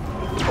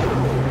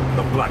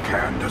 The Black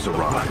Hand has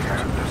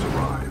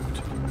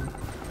arrived.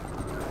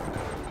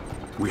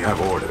 We have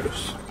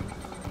orders.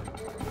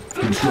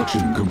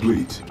 Construction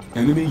complete.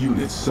 Enemy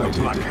units sighted.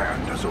 The Black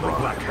Hand has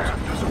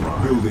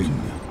arrived.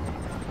 Building.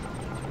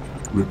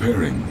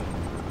 Repairing.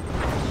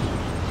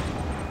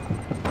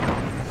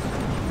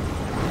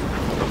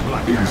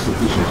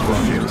 Insufficient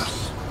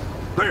funds.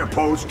 They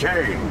oppose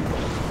Kane.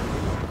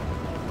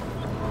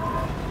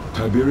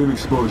 Tiberium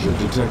exposure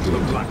detected. The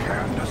Black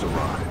Hand has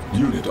arrived.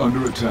 Unit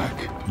under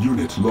attack.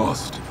 Unit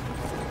lost.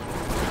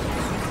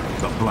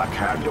 The Black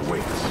Hand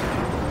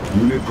awaits.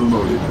 Unit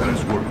promoted. There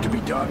is work to be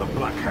done. The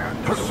Black Hand.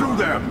 Pursue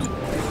them!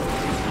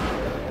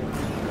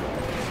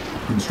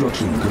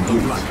 Construction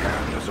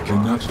complete.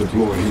 Cannot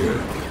deploy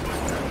here.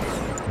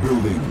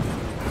 Building.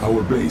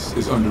 Our base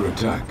is under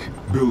attack.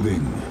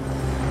 Building.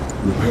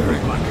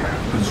 Repairing.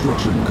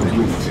 Construction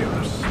complete.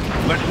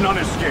 Let none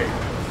escape.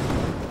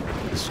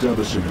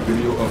 Establishing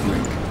video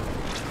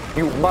uplink.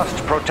 You must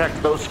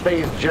protect those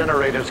phase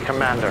generators,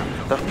 Commander.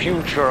 The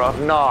future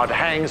of Nod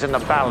hangs in the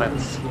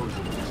balance.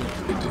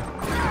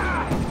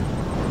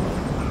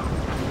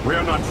 We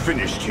are not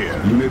finished here.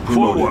 Unit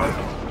promoted. Forward!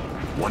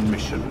 One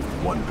mission,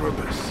 one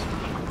purpose.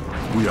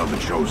 We are the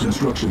chosen.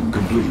 Construction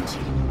complete.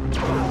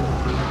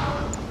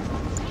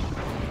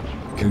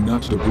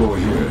 Cannot deploy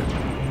here.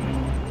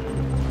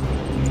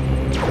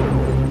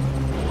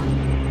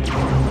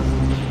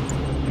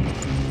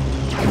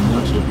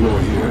 Cannot deploy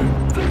here.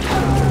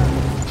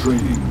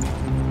 Training.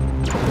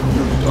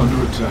 Unit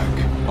under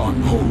attack. On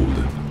hold.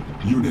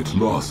 Unit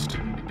lost.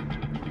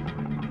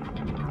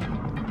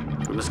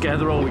 We must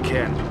gather all we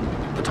can.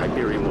 The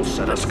Tiberium will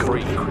set us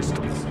free.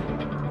 Crystals.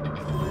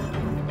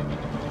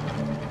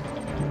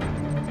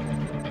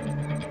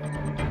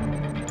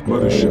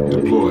 Mothership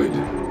deployed.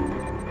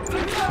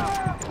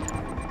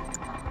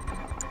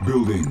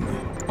 Building.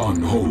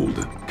 On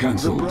hold.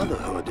 Cancelled. The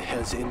Brotherhood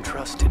has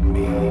entrusted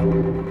me.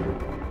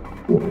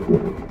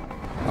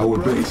 Our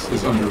base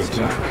is under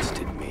attack.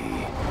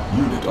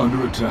 Unit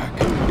under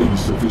attack.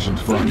 Insufficient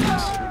funds.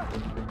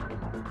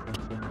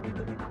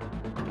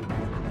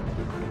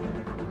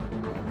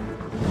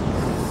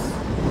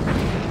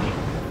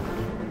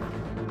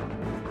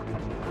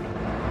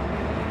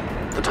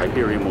 The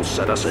Tiberium will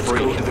set us free. Let's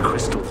go to the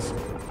crystals.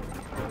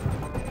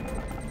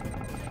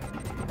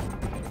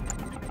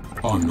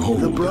 On hold.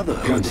 The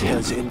Brotherhood Cancelled.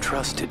 has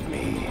entrusted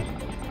me.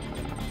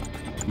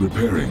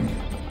 Repairing.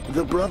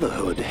 The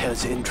Brotherhood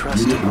has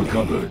entrusted Unit me.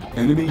 recovered.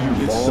 Enemy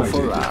units More sighted.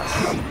 for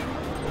us.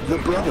 The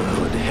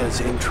Brotherhood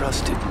has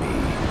entrusted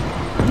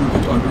me.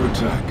 Unit under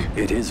attack.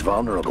 It is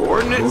vulnerable.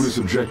 Bonus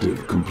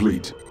objective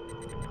complete.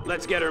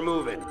 Let's get her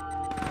moving.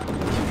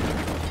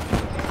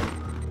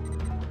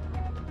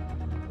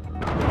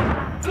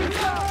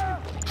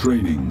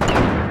 Training.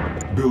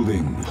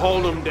 Building.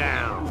 Hold them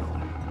down.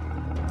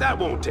 That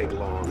won't take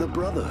long. The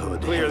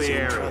Brotherhood Clear has the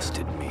area.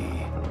 entrusted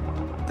me.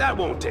 That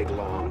won't take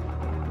long.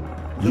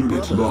 The Unit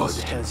Brotherhood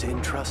lost. has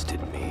entrusted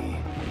me.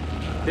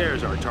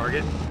 There's our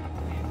target.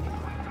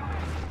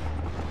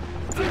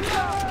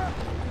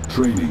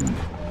 Training.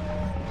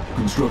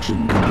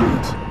 Construction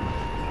complete.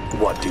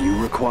 What do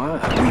you require?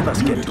 We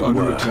must get Unit to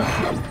under work.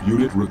 attack.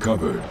 Unit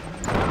recovered.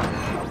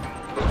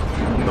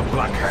 The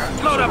Black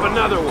Hand. Load up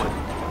another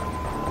one.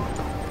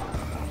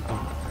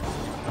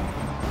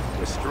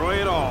 Destroy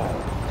it all.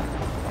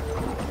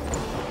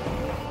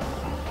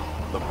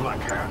 The Black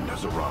Hand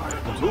has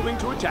arrived. Moving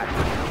to attack.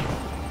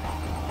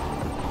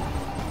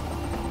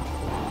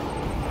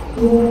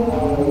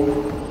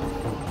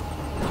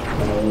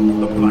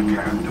 The Black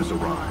Hand has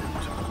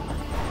arrived.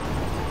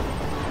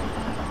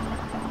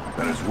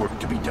 There is work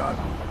to be done.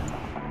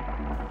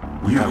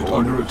 We Unit have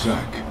under orders.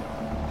 attack.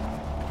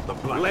 The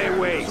Black Lay Hand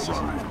waste. has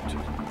arrived.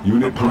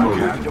 Unit The Black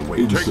Hand promoted.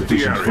 awaits. Take the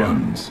Insufficient area.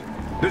 funds.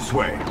 This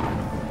way.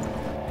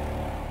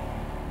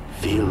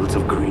 Fields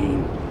of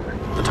green.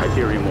 The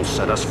Tiberium will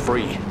set us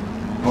free.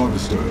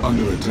 Harvester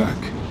under attack.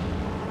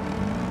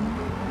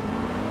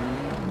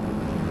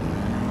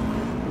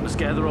 Let's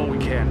gather all we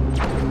can.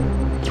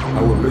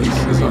 Our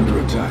base is under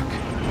attack.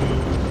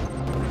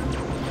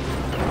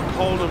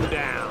 Hold them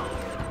down.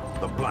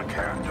 The Black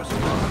Hand has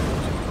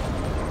arrived.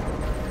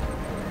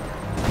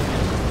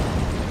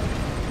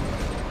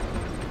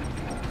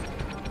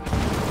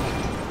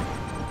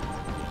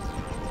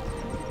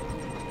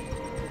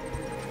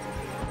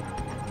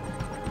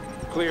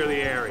 Clear the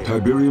area.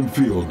 Tiberium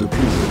field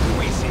depleted.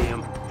 We see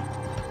him.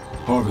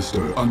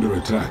 Harvester under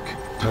attack.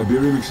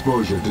 Tiberium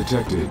exposure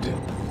detected.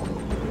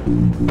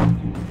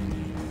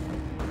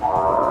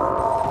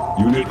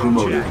 Unit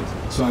promoted.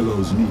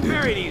 Silos needed.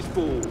 Bury these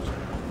fools.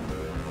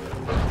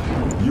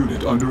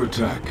 Unit under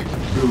attack.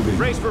 Building.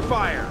 Brace for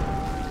fire.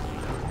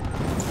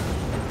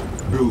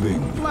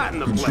 Building. Flatten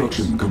the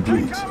Construction place.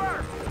 complete.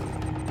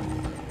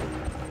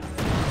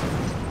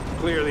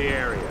 Clear the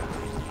area.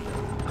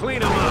 Clean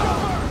them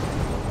up.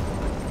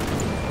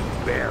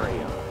 Bury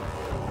them.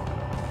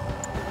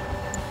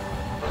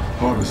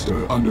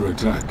 Harvester under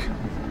attack.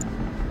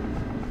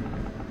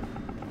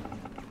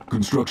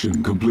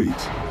 Construction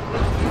complete.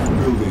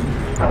 Building.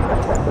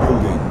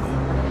 Building.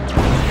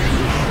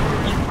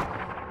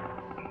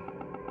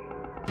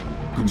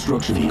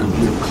 Construction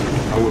complete.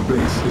 Our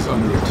base is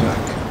under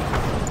attack.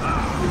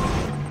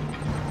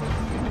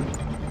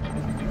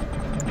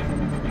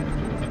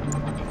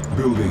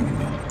 Building.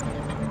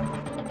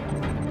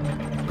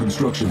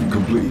 Construction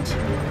complete.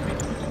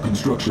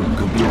 Construction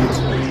complete.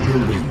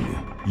 Building.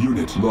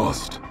 Unit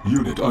lost.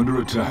 Unit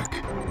under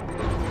attack.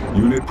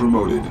 Unit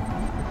promoted.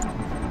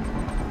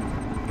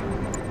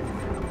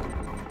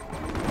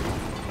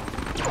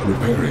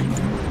 Repairing.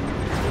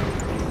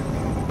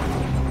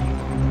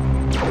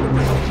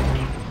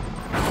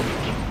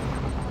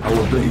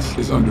 Our base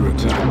is under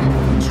attack.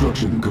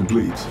 Construction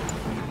complete.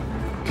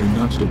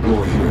 Cannot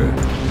deploy here.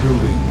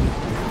 Building.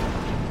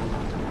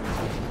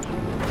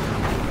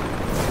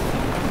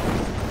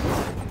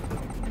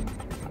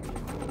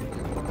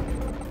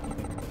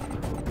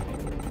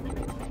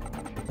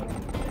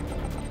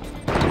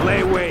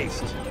 Lay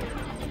waste.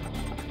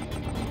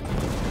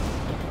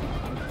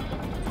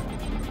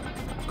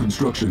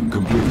 Construction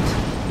complete.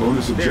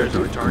 Bonus There's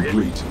our objective target.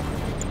 complete.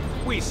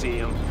 We see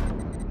him.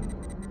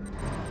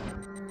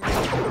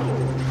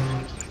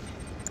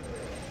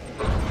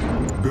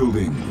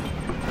 Building.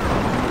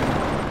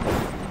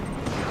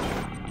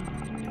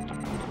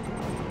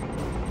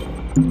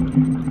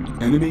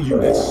 Enemy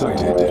units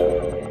sighted.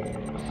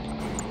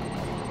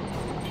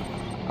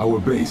 Our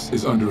base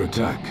is under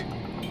attack.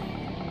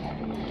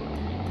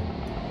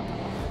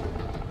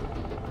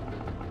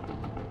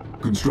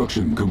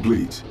 Construction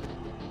complete.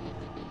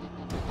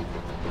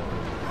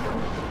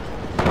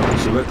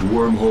 Select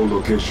wormhole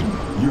location.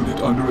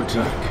 Unit under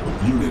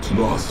attack. Unit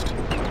lost.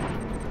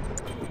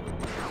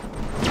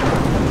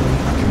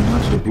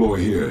 Cannot deploy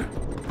here.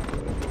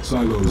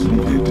 Silos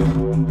needed.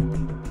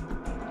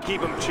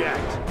 Keep them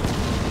checked.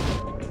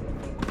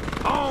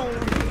 Home.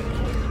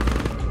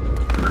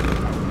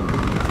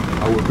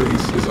 Our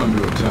base is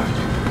under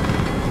attack.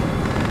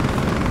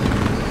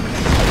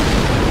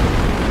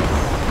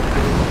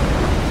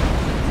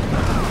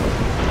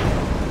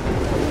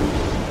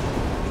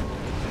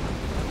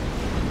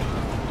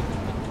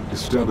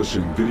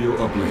 Establishing video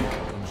uplink.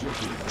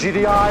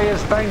 GDI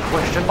is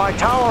vanquished and my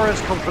tower is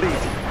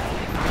complete.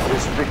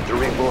 This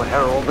victory will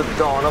herald the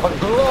dawn of a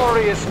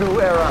glorious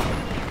new era.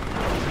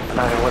 And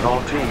I owe it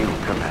all to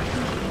you,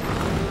 Commander.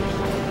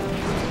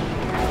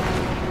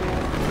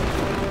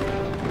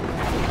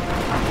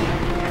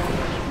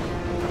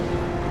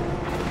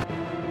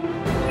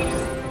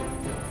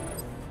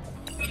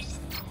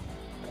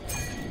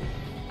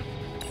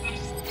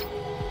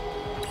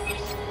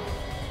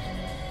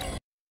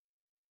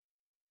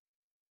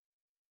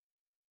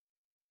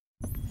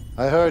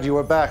 I heard you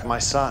were back, my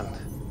son.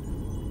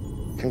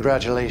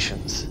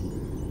 Congratulations.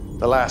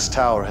 The last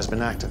tower has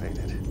been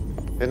activated.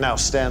 It now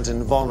stands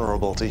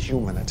invulnerable to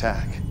human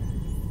attack.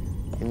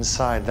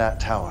 Inside that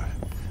tower,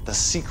 the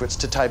secrets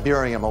to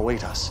Tiberium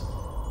await us.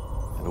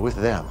 And with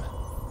them,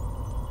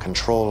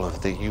 control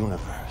of the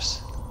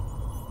universe.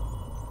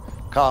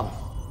 Come,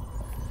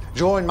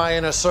 join my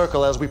inner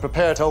circle as we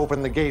prepare to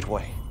open the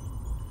gateway.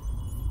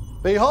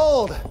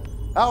 Behold,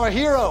 our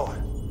hero!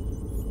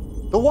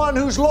 The one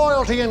whose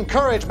loyalty and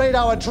courage made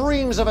our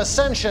dreams of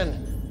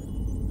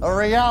ascension a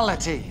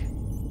reality.